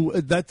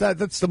 who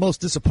that's the most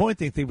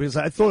disappointing thing, because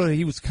I thought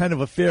he was kind of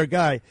a fair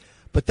guy.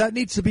 But that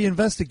needs to be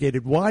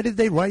investigated. Why did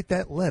they write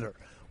that letter?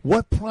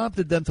 What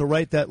prompted them to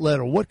write that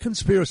letter? What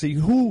conspiracy?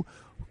 Who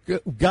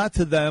got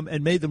to them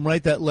and made them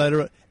write that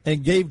letter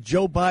and gave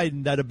Joe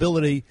Biden that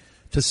ability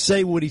to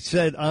say what he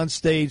said on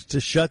stage to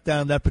shut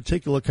down that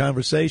particular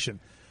conversation?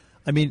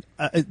 I mean,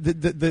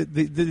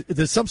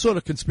 there's some sort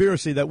of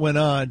conspiracy that went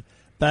on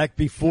back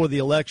before the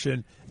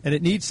election, and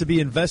it needs to be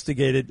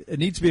investigated. It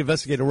needs to be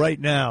investigated right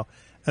now.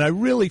 And I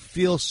really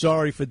feel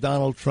sorry for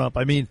Donald Trump.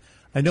 I mean,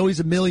 I know he's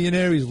a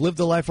millionaire. He's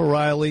lived a life of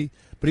Riley,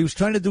 but he was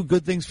trying to do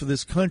good things for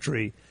this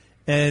country,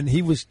 and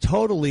he was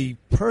totally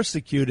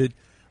persecuted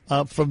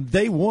from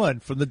day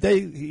one, from the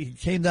day he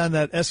came down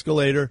that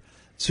escalator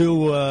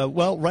to,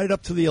 right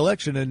up to the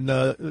election in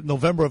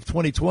November of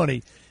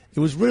 2020. It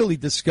was really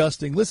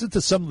disgusting. Listen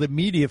to some of the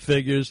media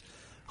figures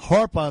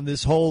harp on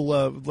this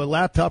whole the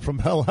laptop from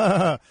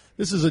hell.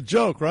 This is a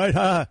joke,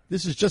 right?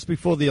 This is just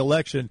before the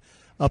election.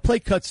 Play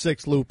cut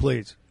 6, Lou,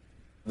 please.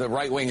 The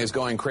right wing is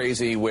going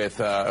crazy with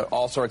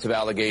all sorts of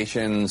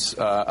allegations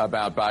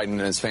about Biden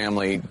and his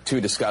family,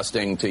 too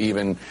disgusting to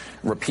even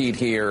repeat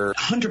here.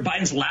 Hunter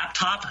Biden's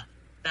laptop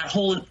that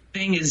whole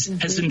thing has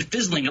been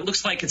fizzling. It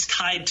looks like it's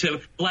tied to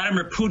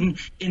Vladimir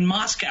Putin in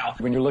Moscow.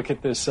 When you look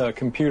at this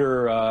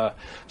computer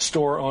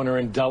store owner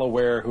in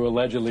Delaware who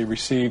allegedly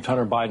received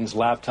Hunter Biden's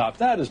laptop,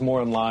 that is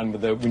more in line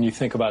with when you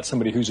think about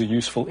somebody who's a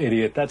useful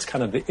idiot. That's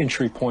kind of the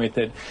entry point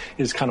that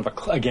is kind of, a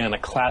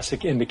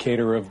classic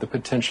indicator of the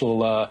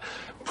potential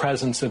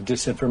presence of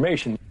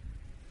disinformation.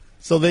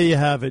 So there you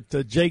have it.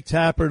 Jake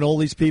Tapper and all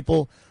these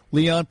people,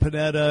 Leon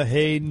Panetta,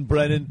 Hayden,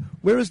 Brennan.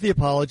 Where is the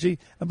apology?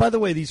 And by the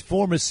way, these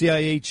former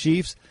CIA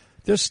chiefs,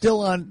 they're still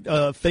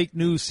on fake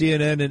news,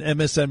 CNN and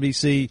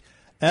MSNBC,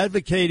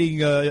 advocating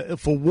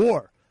for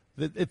war.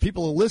 If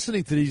people are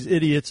listening to these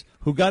idiots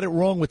who got it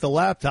wrong with the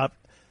laptop,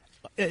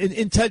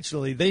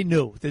 intentionally, they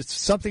knew that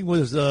something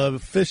was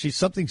fishy,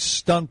 something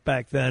stunk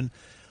back then.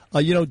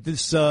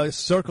 This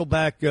circle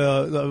back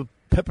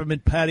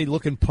peppermint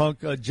patty-looking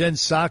punk, Jen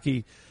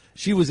Psaki,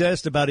 she was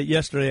asked about it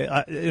yesterday,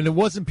 and it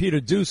wasn't Peter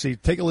Doocy.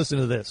 Take a listen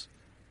to this.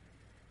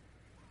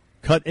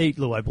 Cut 8,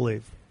 Lou, I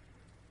believe.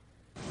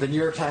 The New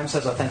York Times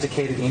has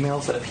authenticated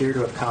emails that appear to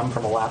have come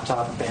from a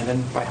laptop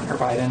abandoned by Hunter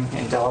Biden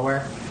in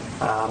Delaware.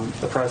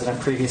 The president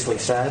previously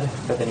said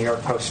that the New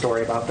York Post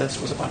story about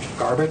this was a bunch of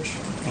garbage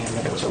and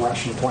that it was a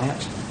Russian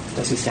plant.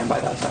 Does he stand by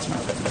that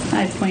assessment?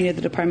 I've pointed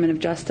the Department of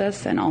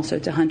Justice and also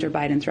to Hunter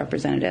Biden's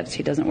representatives.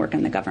 He doesn't work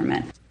in the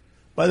government.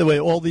 By the way,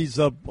 all these,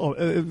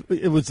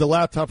 it was the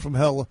laptop from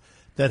hell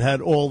that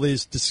had all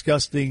these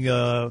disgusting,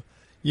 naked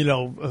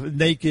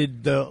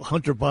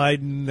Hunter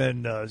Biden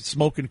and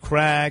smoking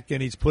crack,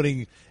 and he's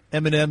putting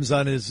M&Ms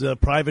on his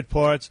private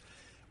parts.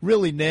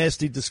 Really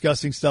nasty,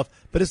 disgusting stuff.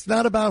 But it's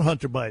not about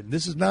Hunter Biden.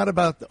 This is not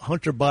about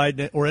Hunter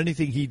Biden or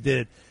anything he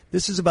did.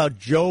 This is about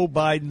Joe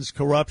Biden's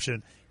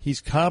corruption.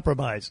 He's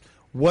compromised.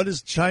 What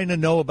does China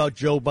know about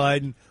Joe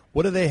Biden?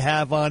 What do they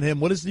have on him?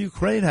 What does the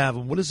Ukraine have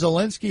on him? What does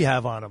Zelensky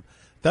have on him?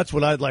 That's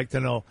what I'd like to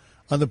know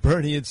on the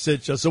Bernie and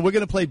Sid show. So we're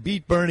going to play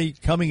Beat Bernie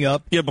coming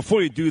up. Yeah,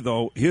 before you do,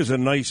 though, here's a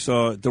nice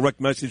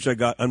direct message I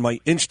got on my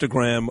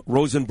Instagram,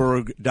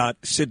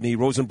 rosenberg.sydney,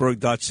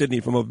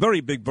 from a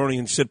very big Bernie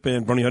and Sid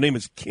fan. Bernie, her name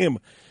is Kim.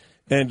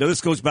 And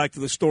this goes back to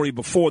the story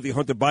before the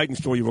Hunter Biden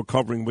story you were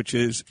covering, which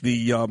is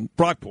the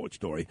Brockport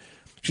story.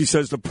 She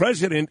says the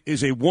president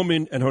is a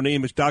woman, and her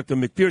name is Dr.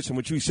 McPherson,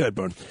 which you said,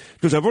 Bern.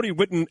 Because I've already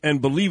written,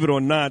 and believe it or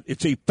not,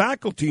 it's a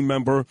faculty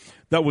member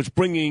that was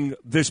bringing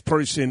this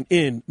person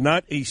in,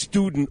 not a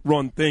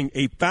student-run thing,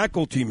 a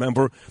faculty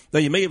member. Now,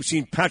 you may have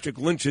seen Patrick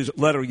Lynch's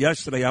letter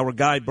yesterday, our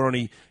guy,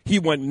 Bernie. He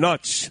went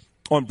nuts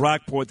on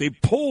Brockport. They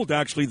pulled,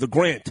 actually, the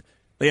grant.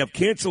 They have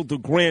canceled the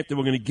grant that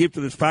we're going to give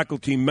to this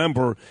faculty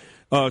member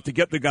to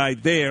get the guy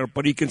there,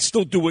 but he can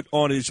still do it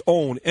on his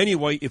own.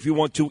 Anyway, if you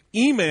want to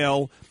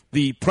email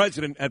the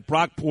president at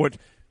Brockport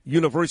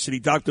University,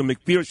 Dr.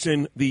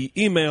 McPherson, the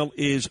email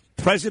is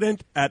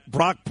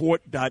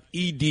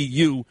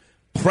president@brockport.edu,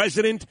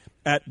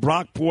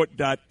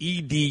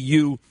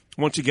 president@brockport.edu.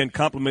 Once again,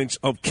 compliments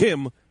of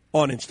Kim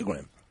on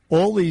Instagram.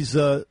 All these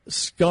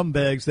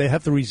scumbags, they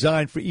have to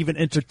resign for even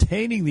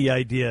entertaining the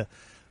idea,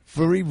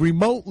 for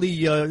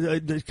remotely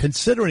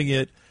considering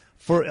it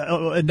for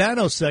a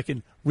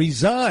nanosecond.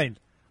 Resign.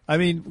 I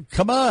mean,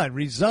 come on,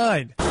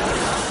 resign.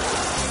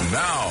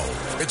 Now,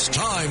 it's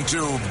time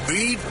to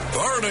Beat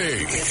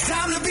Bernie. It's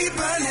time to beat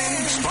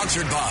Bernie.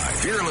 Sponsored by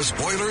Fearless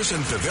Boilers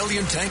and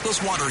Pavilion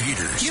Tankless Water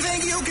Heaters. You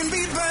think you can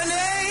beat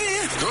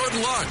Bernie? Good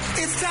luck.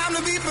 It's time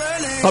to beat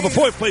Bernie.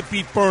 Before I play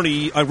Beat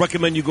Bernie, I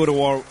recommend you go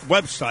to our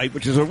website,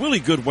 which is a really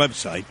good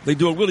website. They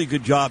do a really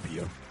good job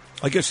here.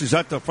 I guess, is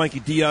that Frankie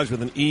Diaz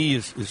with an E?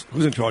 Is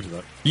who's in charge of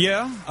that?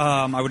 Yeah,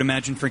 I would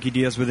imagine Frankie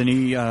Diaz with an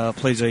E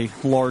plays a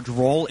large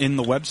role in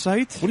the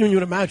website. What do you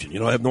imagine?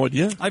 I have no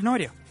idea? I have no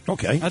idea.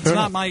 Okay. That's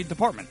not my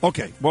department.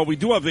 Okay. Well, we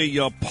do have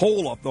a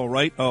poll up, though,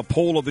 right? A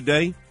poll of the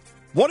day.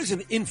 What is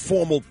an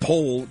informal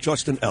poll,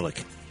 Justin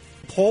Ellick?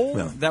 Poll?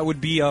 Yeah. That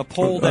would be a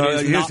poll that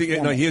is not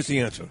formal. No, here's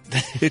the answer.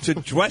 It's a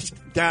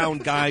dressed-down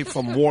guy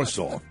from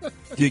Warsaw.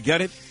 Do you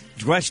get it?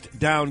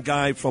 Dressed-down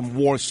guy from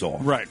Warsaw.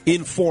 Right.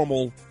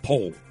 Informal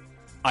poll.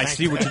 I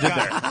see what you did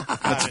there.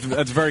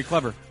 That's very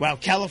clever. Wow,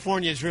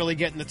 California is really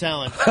getting the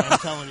talent. I'm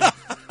telling you.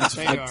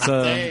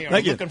 They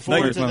are looking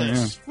forward to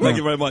this. Thank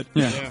you very much.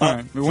 Yeah. All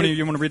right. You want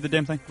to read the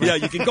damn thing? Yeah,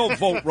 you can go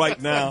vote right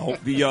now.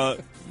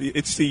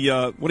 It's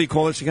the what do you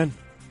call this again?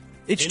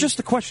 It's just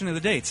the question of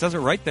the day. It says it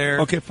right there.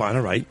 Okay, fine.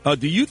 All right.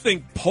 Do you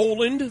think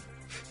Poland,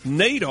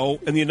 NATO,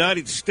 and the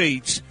United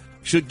States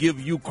should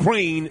give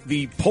Ukraine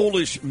the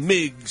Polish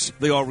MiGs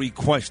they are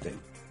requesting?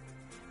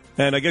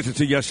 And I guess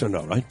it's a yes or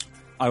no, right?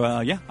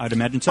 Yeah, I'd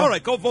imagine so. All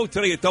right, go vote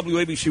today at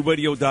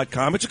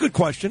WABCRadio.com. It's a good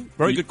question.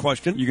 Very good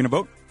question. You going to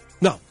vote?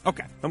 No.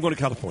 Okay. I'm going to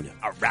California.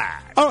 All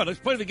right. All right, let's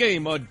play the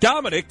game.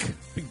 Dominic,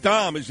 Big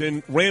Dom, is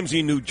in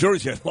Ramsey, New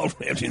Jersey. I love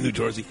Ramsey, New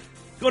Jersey.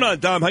 What's going on,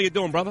 Dom? How you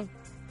doing, brother?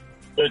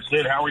 Good,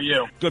 Sid. How are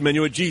you? Good, man.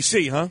 You're a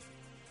GC, huh?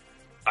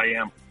 I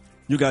am.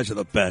 You guys are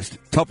the best.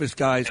 Toughest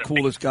guys,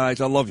 coolest guys.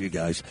 I love you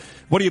guys.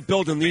 What are you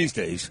building these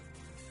days?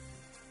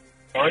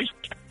 Sorry?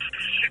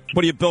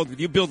 What do you build? Do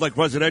you build like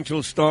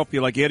residential stuff?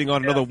 You're like adding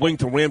on another wing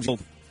to Ramsey?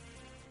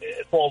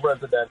 It's all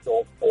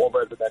residential.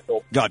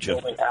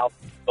 Gotcha.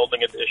 Building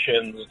morning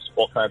editions,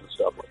 all kinds of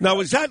stuff. Now,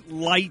 is that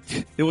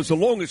light? It was the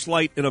longest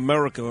light in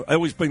America. I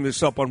always bring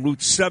this up on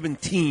Route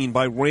 17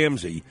 by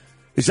Ramsey.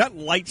 Is that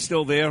light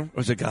still there, or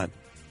is it gone?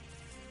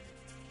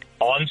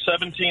 On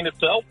 17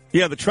 itself?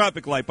 Yeah, the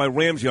traffic light by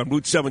Ramsey on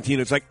Route 17.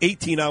 It's like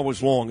 18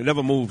 hours long. It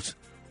never moves.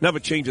 Never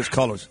changes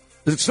colors.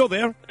 Is it still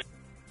there?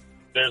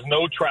 There's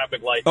no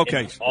traffic light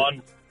Okay.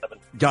 on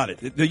 17. Got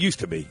it. There used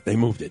to be. They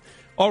moved it.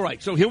 All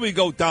right, so here we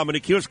go,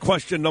 Dominic. Here's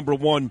question number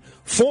one.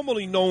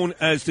 Formerly known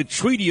as the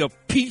Treaty of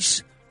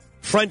Peace,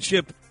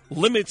 Friendship,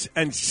 Limits,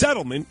 and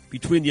Settlement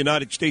between the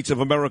United States of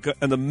America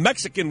and the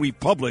Mexican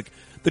Republic,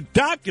 the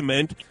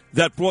document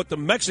that brought the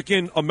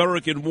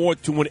Mexican-American War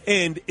to an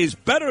end is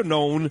better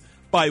known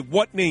by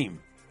what name?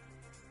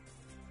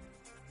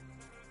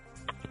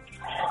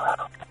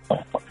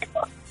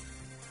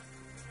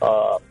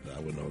 I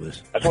would know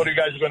this. I thought you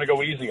guys were going to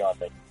go easy on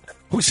me.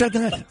 Who said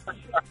that?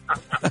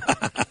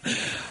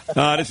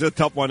 This is a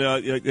tough one.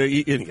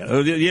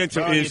 The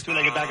answer is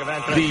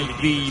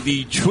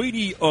the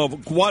Treaty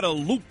of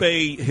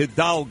Guadalupe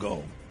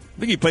Hidalgo. I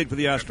think he played for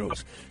the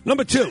Astros.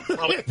 Number two.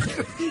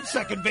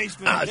 Second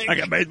baseman.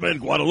 Second baseman,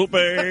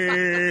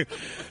 Guadalupe.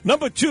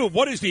 Number two,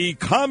 what is the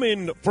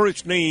common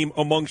first name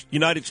amongst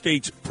United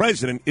States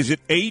president? Is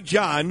it A,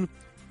 John,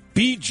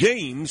 B,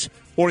 James,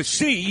 or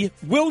C,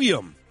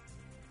 William?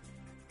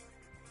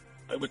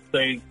 I would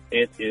say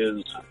it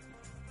is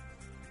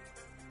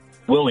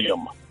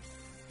William.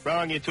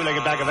 Wrong, you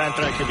two-legged bag of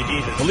anthrax should be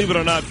Jesus. Believe it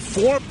or not,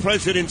 4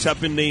 presidents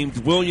have been named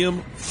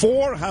William,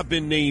 4 have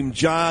been named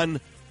John,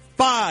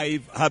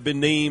 5 have been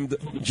named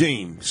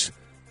James,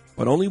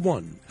 but only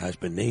 1 has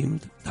been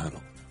named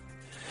Donald.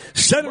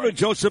 Senator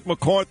Joseph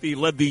McCarthy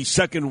led the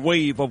second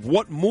wave of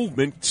what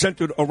movement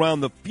centered around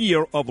the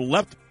fear of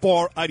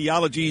left-far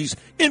ideologies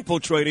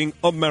infiltrating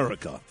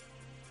America?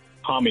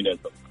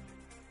 Communism.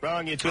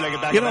 Wrong, you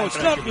two-legged bag You of know, it's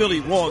anthrax not should be really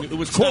wrong. It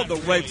was called the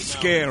Red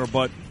Scare,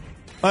 but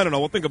I don't know.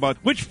 We'll think about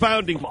it. Which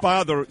founding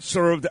father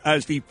served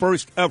as the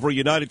first ever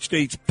United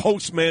States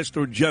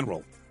Postmaster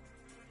General?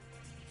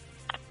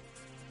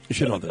 You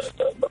should know this.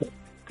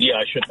 Yeah,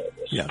 I should know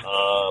this. Yeah.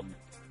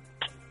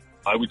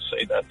 I would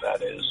say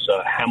that is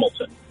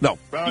Hamilton. No.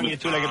 Wrong, you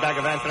two-legged bag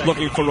of anthrax.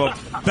 Looking for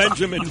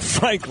Benjamin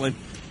Franklin.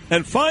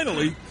 And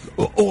finally,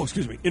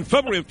 in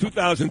February of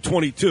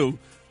 2022,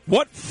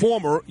 what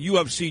former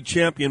UFC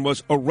champion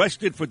was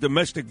arrested for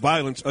domestic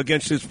violence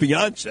against his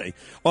fiancée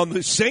on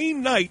the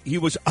same night he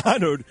was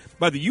honored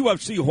by the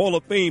UFC Hall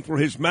of Fame for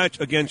his match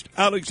against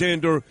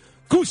Alexander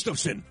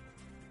Gustafsson?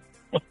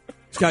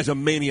 This guy's a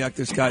maniac,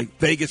 this guy.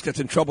 Vegas gets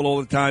in trouble all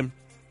the time.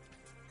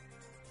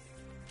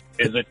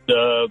 Is it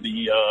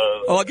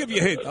I'll give you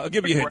a hint.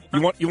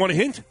 You want a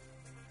hint?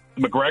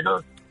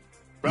 McGregor?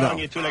 Wrong, No.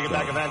 you two-legged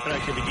bag of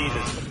anthrax should be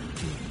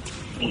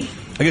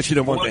Jesus. I guess you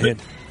don't want the hint.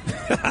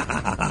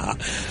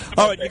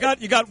 All right,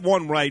 you got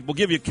one right. We'll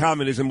give you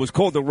communism. It was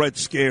called the Red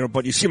Scare,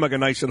 but you seem like a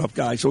nice enough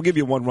guy, so we'll give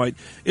you one right.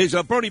 Is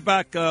Bernie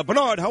back?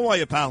 Bernard, how are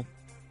you, pal?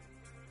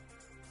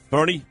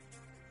 Bernie?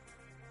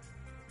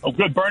 Oh,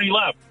 good. Bernie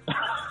left.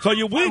 So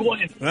you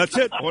win. That's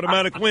it.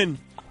 Automatic win.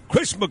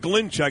 Chris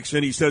McGlynn checks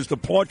in. He says the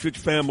Partridge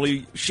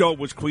Family show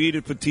was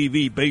created for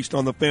TV based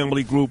on the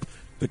family group,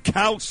 the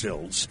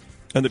Cowsills,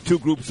 and the two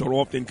groups are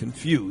often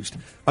confused.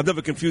 I've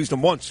never confused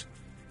them once.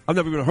 I've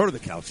never even heard of the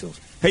Cowsills.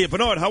 Hey,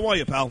 Bernard, how are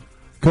you, pal?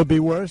 Could be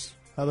worse.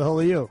 How the hell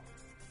are you?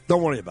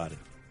 Don't worry about it.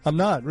 I'm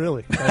not,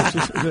 really.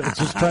 It's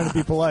just trying to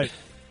be polite.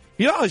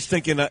 You know, I was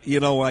thinking,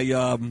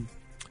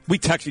 we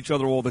text each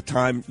other all the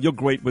time. You're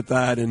great with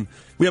that, and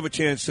we have a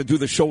chance to do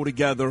the show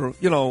together,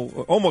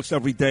 almost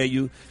every day.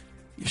 You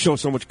show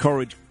so much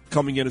courage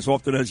coming in as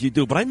often as you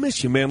do. But I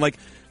miss you, man. Like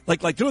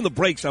during the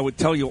breaks, I would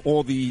tell you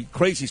all the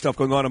crazy stuff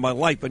going on in my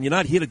life, and you're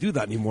not here to do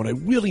that anymore. And I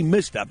really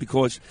miss that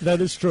because that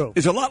is true.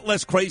 There's a lot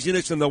less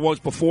craziness than there was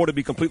before, to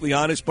be completely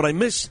honest. But I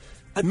miss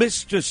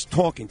just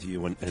talking to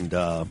you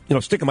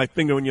and sticking my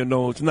finger in your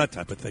nose and that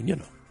type of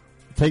thing.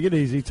 Take it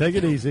easy. Take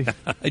it easy.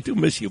 I do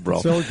miss you,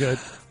 bro. So good.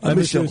 I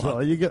miss you as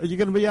well. You're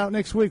going to be out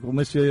next week. We'll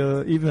miss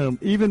you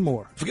even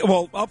more.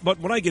 But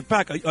when I get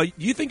back, do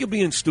you think you'll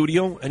be in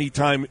studio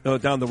anytime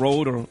down the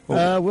road?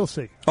 Or we'll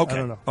see. Okay. I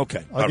don't know.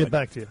 Okay. I'll get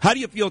back to you. How do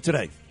you feel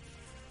today?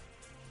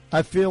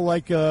 I feel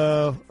like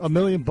 $1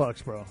 million,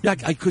 bro. Yeah,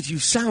 because you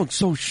sound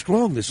so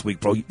strong this week,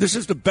 bro. This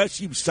is the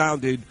best you've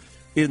sounded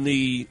in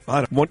the.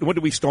 When did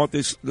we start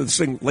this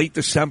thing? Late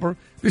December.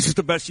 This is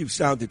the best you've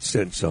sounded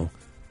since. So.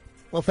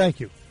 Well, thank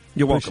you.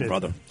 You're welcome,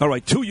 brother. All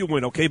right, 2 you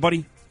win, okay,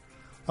 buddy?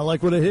 I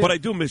like what I hear. But I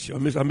do miss you.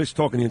 I miss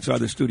talking to you inside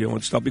the studio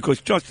and stuff because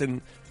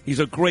Justin,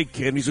 he's a great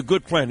kid. He's a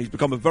good friend. He's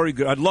become a very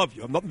good. I love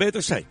you. I'm not bad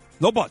to say.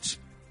 No buts.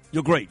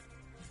 You're great.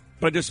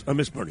 But I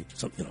miss Bernie.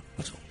 So,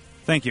 that's all.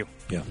 Thank you.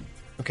 Yeah.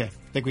 Okay,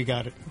 I think we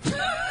got it.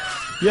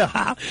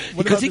 Yeah.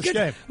 What about this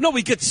game? No,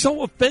 he gets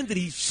so offended.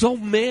 He's so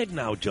mad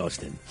now,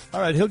 Justin. All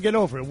right, he'll get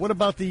over it. What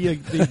about the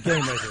game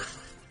right here?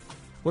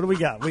 What do we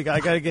got? I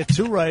got to get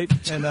 2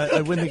 right, and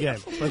I win the game.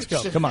 Let's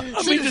go. Come on.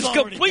 I mean, just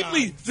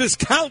completely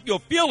discount your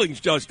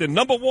feelings, Justin.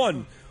 Number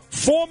one,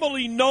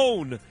 formerly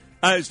known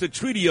as the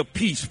Treaty of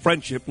Peace,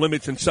 Friendship,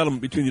 Limits, and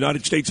Settlement between the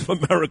United States of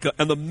America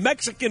and the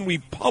Mexican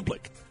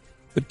Republic.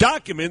 The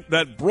document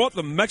that brought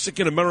the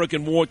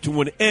Mexican-American War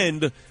to an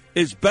end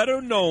is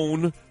better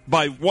known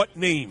by what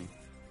name?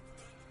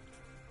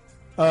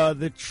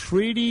 The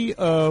Treaty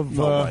of...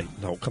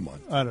 No, come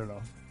on. I don't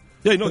know.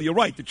 Yeah, no, you're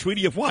right. The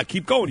Treaty of what?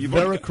 Keep going.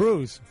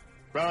 Veracruz.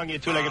 Wrong, you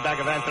two-legged bag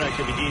of anthrax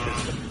should be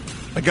Jesus.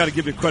 I got to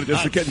give you credit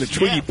just for getting the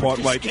treaty part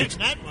right.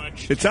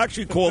 It's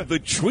actually called the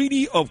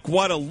Treaty of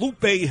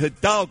Guadalupe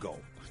Hidalgo.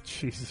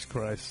 Jesus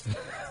Christ.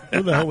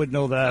 Who the hell would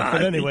know that?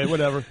 But anyway,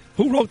 whatever.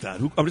 Who wrote that?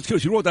 I'm just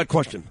curious. Who wrote that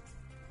question?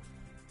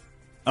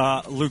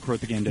 Luke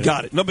wrote the game.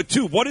 Got it. Number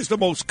 2, what is the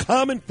most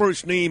common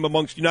first name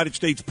amongst United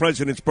States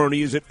presidents,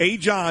 Bernie? Is it A.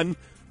 John,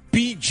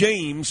 B.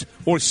 James,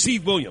 or C.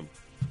 William?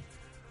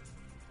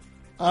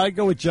 I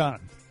go with John.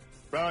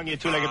 Wrong, you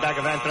two-legged bag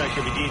of anthrax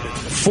should be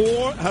Jesus.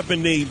 4 have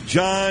been named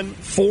John.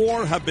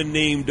 4 have been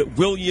named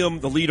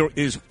William. The leader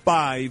is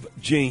 5,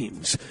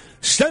 James.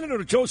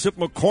 Senator Joseph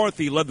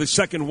McCarthy led the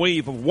second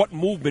wave of what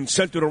movement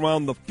centered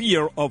around the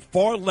fear of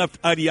far-left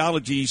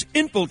ideologies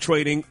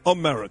infiltrating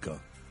America?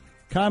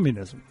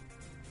 Communism.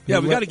 Yeah,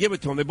 we got to give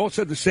it to him. They both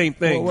said the same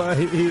thing. Well,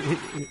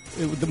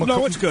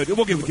 No, it's good.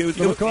 We'll give it.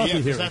 The McCarthy Yeah,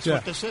 hearing, that's yeah.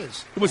 what this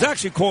is. It was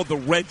actually called the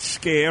Red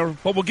Scare,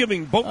 but we're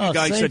giving both you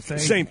guys said the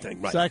same thing,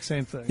 right? Exact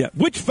same thing. Yeah.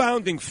 Which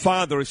founding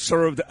father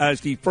served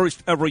as the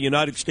first ever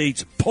United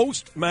States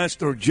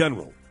Postmaster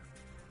General?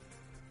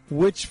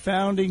 Which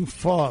founding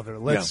father?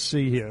 Let's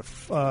see here.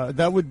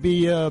 That would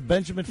be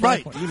Benjamin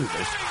Franklin. Right. You knew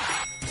this.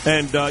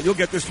 And you'll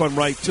get this one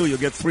right, too. You'll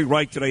get 3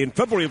 right today. In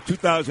February of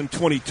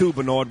 2022,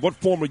 Bernard, what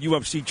former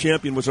UFC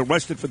champion was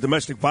arrested for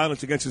domestic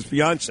violence against his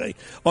fiancée?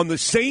 On the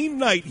same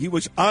night, he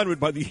was honored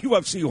by the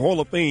UFC Hall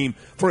of Fame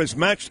for his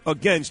match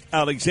against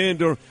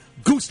Alexander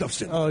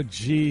Gustafsson. Oh,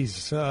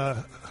 jeez.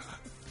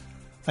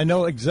 I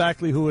know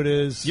exactly who it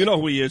is. You know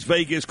who he is.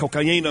 Vegas,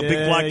 cocaine,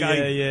 big black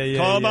guy. Yeah.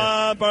 Come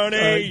on,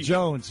 Bernie.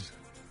 Jones.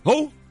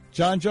 Who?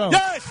 John Jones.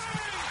 Yes!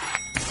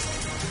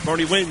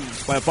 Bernie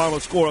wins by a final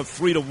score of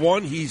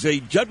 3-1. He's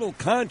a general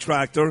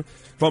contractor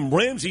from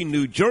Ramsey,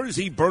 New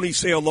Jersey. Bernie,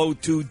 say hello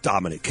to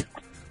Dominic.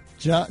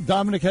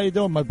 Dominic, how you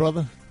doing, my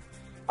brother?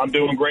 I'm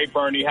doing great,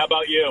 Bernie. How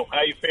about you?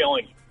 How you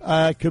feeling?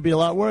 It could be a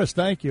lot worse,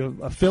 thank you.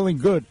 I'm feeling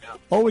good.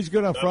 Always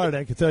good on Friday,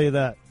 I can tell you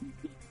that.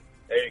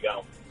 There you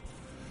go.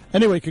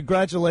 Anyway,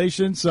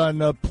 congratulations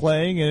on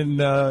playing and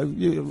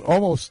you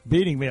almost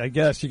beating me, I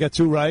guess. You got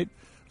 2 right.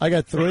 I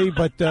got 3,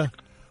 but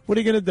what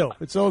are you going to do?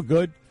 It's all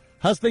good.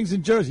 How's things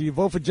in Jersey? You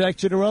vote for Jack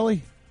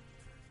Ciattarelli?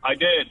 I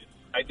did.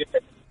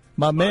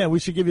 My man, we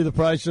should give you the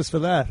prize just for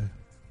that.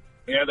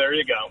 Yeah, there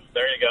you go.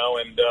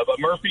 And but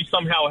Murphy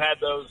somehow had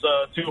those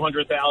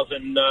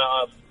 200,000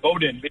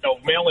 vote-in,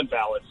 mail-in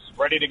ballots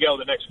ready to go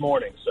the next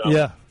morning. So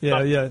Yeah.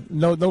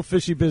 No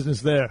fishy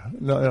business there.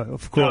 No,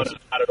 of course. No,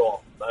 not at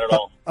all.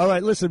 All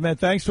right, listen, man.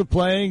 Thanks for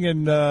playing,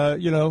 and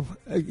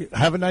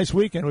have a nice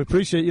weekend. We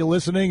appreciate you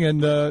listening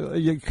and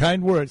your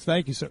kind words.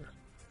 Thank you, sir.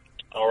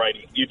 All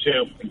righty. You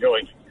too.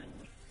 Enjoy.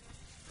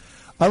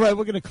 All right,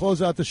 we're going to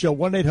close out the show.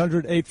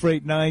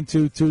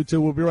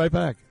 1-800-848-9222. We'll be right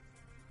back.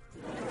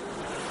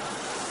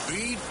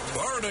 Beat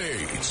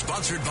Bernie.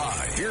 Sponsored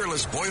by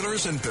Peerless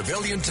Boilers and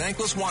Pavilion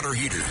Tankless Water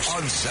Heaters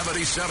on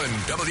 77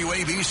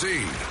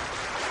 WABC.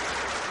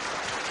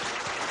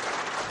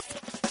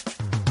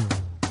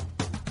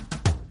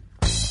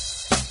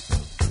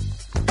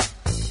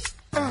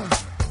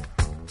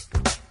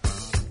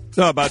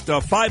 No, about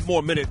 5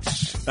 more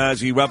minutes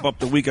as we wrap up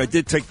the week. I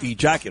did take the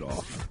jacket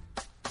off,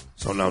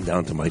 so now I'm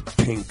down to my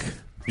pink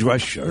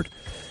dress shirt.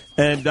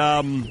 And,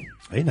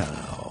 hey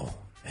now.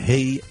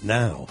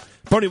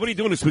 Bernie, what are you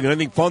doing this weekend?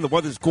 Anything fun? The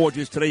weather's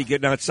gorgeous today. You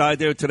getting outside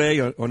there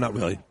today, or not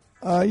really?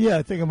 Yeah,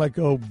 I think I might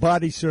go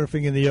body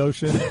surfing in the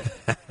ocean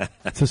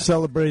to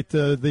celebrate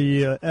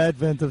the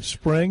advent of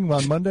spring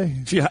on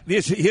Monday. See,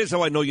 here's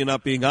how I know you're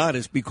not being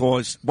honest,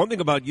 because one thing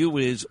about you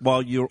is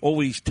while you're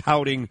always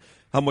touting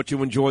how much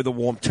you enjoy the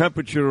warm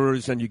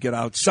temperatures and you get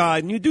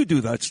outside, and you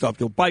do that stuff.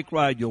 You'll bike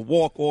ride, you'll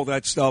walk, all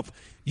that stuff.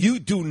 You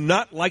do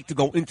not like to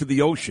go into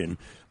the ocean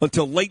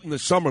until late in the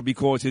summer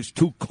because it's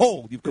too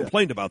cold. You've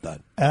complained about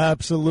that.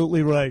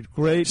 Absolutely right.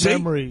 Great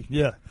memory.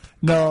 Yeah.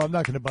 No, I'm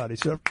not going to body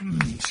surf.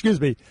 Excuse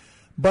me.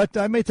 But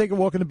I may take a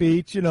walk on the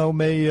beach,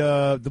 may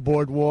the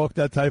boardwalk,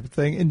 that type of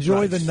thing.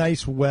 Enjoy the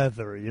nice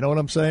weather. You know what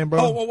I'm saying, bro?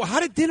 Oh, well, how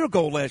did dinner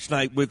go last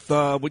night with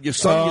your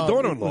son and your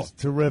daughter-in-law? It was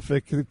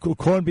terrific. The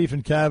corned beef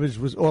and cabbage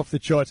was off the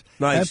charts.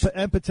 Nice.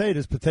 And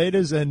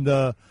potatoes and,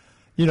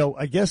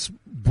 I guess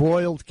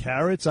broiled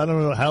carrots. I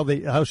don't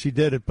know how she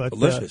did it, but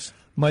delicious.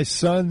 My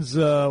son's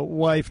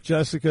wife,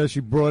 Jessica,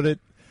 she brought it.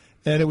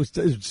 And it was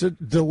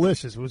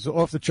delicious. It was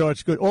off the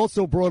charts good.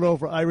 Also brought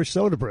over Irish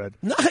soda bread.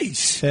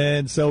 Nice.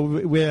 And so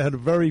we had a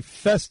very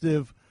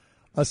festive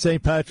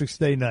St. Patrick's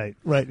Day night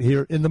right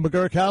here in the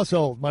McGurk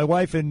household. My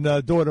wife and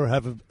daughter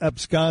have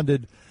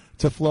absconded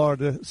to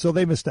Florida, so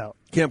they missed out.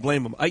 Can't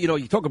blame them.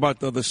 You talk about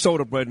the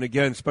soda bread, and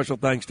again, special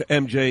thanks to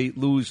MJ,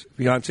 Lou's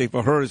fiance,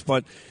 for hers.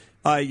 But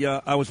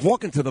I was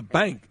walking to the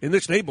bank in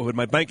this neighborhood.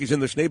 My bank is in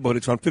this neighborhood.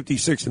 It's on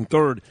 56th and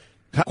 3rd.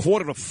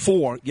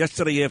 3:45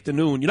 yesterday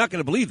afternoon. You're not going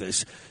to believe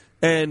this.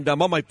 And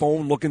I'm on my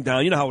phone looking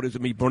down. You know how it is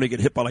with me, Bernie, get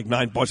hit by like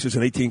 9 buses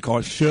and 18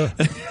 cars. Sure.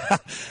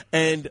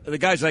 And the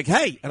guy's like,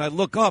 hey. And I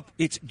look up.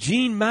 It's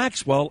Gene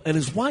Maxwell and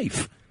his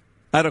wife.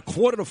 At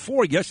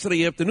 3:45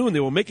 yesterday afternoon,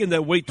 they were making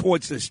their way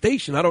towards the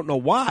station. I don't know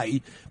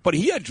why, but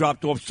he had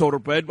dropped off Soda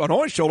Bread on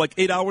our show like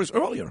 8 hours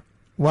earlier.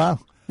 Wow.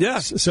 Yeah.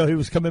 So he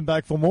was coming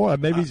back for more.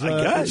 Maybe he's,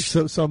 I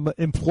guess. some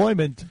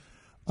employment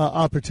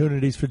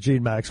opportunities for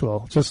Gene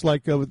Maxwell. Just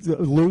like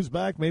Lou's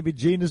back, maybe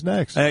Gene is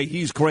next. Hey,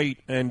 he's great.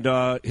 And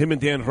him and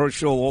Dan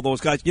Herschel, all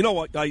those guys. You know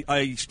what?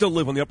 I still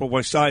live on the Upper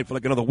West Side for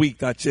like another week.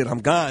 That's it.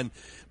 I'm gone.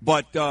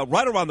 But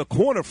right around the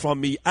corner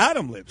from me,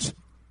 Adam lives.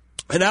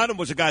 And Adam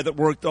was a guy that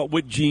worked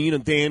with Gene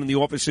and Dan in the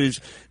offices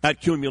at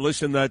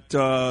Cumulus in that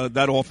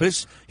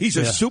office. He's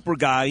a super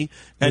guy,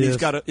 and he's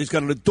got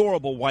an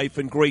adorable wife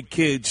and great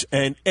kids.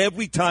 And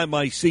every time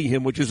I see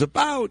him, which is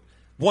about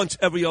once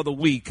every other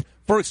week,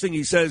 first thing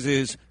he says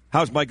is,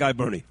 "How's my guy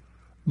Bernie?"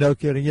 No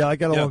kidding. Yeah, I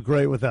got along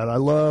great with that. I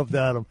loved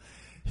Adam.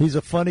 He's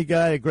a funny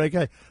guy, a great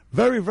guy,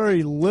 very,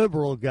 very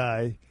liberal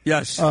guy.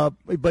 Yes.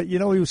 But he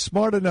was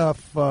smart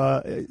enough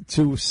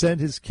to send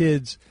his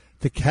kids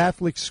to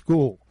Catholic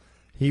school.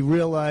 He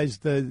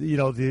realized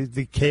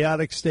the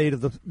chaotic state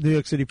of the New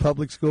York City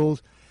public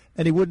schools,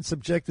 and he wouldn't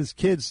subject his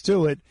kids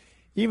to it,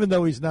 even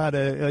though he's not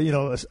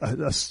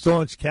a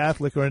staunch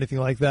Catholic or anything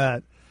like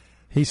that.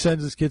 He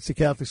sends his kids to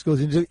Catholic schools.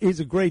 He's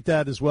a great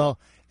dad as well,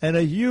 and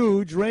a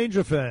huge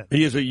Ranger fan.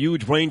 He is a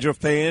huge Ranger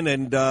fan,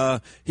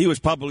 and he was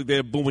probably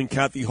there booing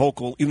Kathy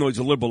Hochul, even though he's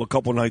a liberal, a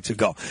couple nights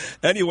ago.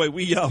 Anyway,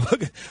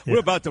 we're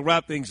about to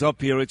wrap things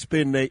up here. It's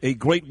been a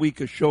great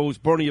week of shows.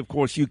 Bernie, of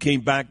course, you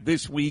came back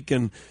this week,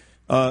 and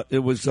it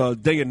was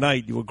day and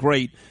night. You were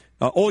great.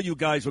 All you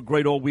guys were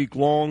great all week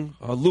long.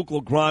 Luke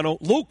Lograno.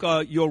 Luke,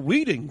 your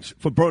readings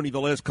for Bernie the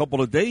last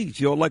couple of days,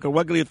 you're like a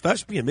regular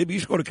thespian. Maybe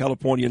you should go to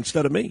California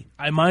instead of me.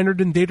 I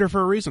minored in theater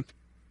for a reason.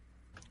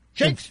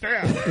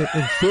 Shakespeare.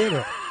 In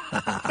theater.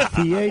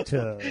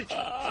 Theater.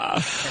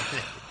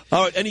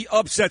 All right, any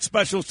upset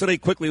specials today?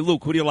 Quickly,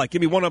 Luke, who do you like? Give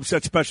me one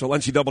upset special,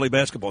 NCAA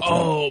basketball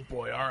tomorrow. Oh,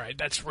 boy, all right.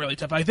 That's really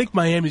tough. I think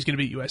Miami's going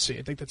to beat USC.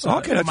 I think that's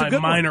my a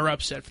minor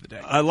upset for the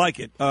day. I like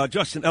it.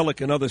 Justin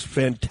Ellick, another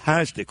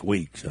fantastic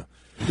week. So.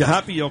 You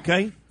happy? You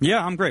okay?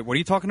 Yeah, I'm great. What are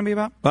you talking to me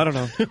about? I don't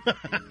know.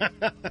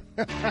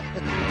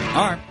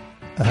 All right.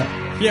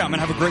 Yeah, I'm going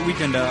to have a great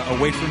weekend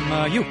away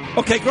from you.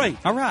 Okay, great.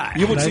 All right.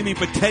 You won't see me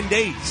for 10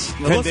 days.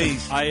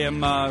 I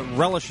am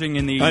relishing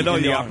in the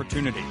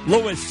opportunity.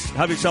 Lewis,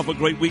 have yourself a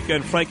great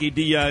weekend. Frankie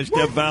Diaz,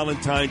 Deb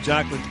Valentine,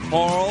 Jacqueline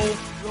Carl.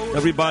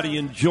 Everybody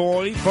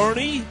enjoy.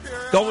 Bernie,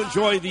 go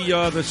enjoy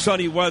the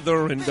sunny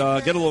weather and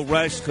get a little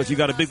rest because you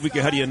got a big week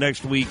ahead of you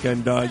next week,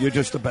 and you're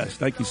just the best.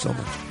 Thank you so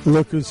much.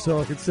 Look who's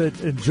talking. Said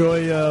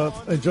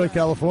enjoy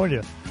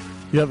California.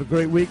 You have a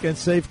great weekend.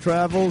 Safe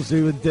travels,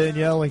 you and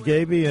Danielle and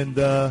Gaby, and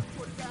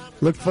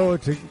look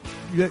forward to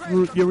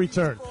your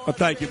return.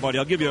 Thank you, buddy.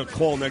 I'll give you a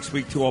call next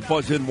week, too. I'll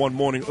buzz in one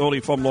morning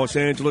early from Los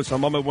Angeles.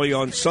 I'm on my way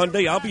on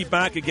Sunday. I'll be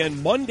back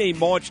again Monday,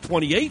 March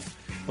 28th.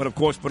 But, of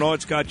course,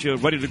 Bernard's got you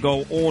ready to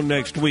go all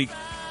next week.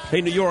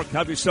 Hey, New York,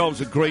 have yourselves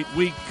a great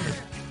week.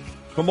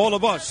 From all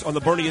of us on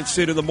the Bernie and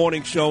Sid in the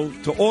Morning Show,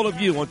 to all of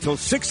you until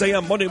 6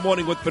 a.m. Monday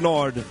morning with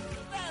Bernard.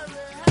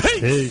 Peace.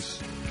 Peace.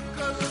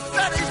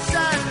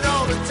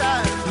 All the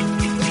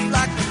time,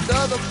 like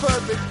another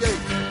perfect day.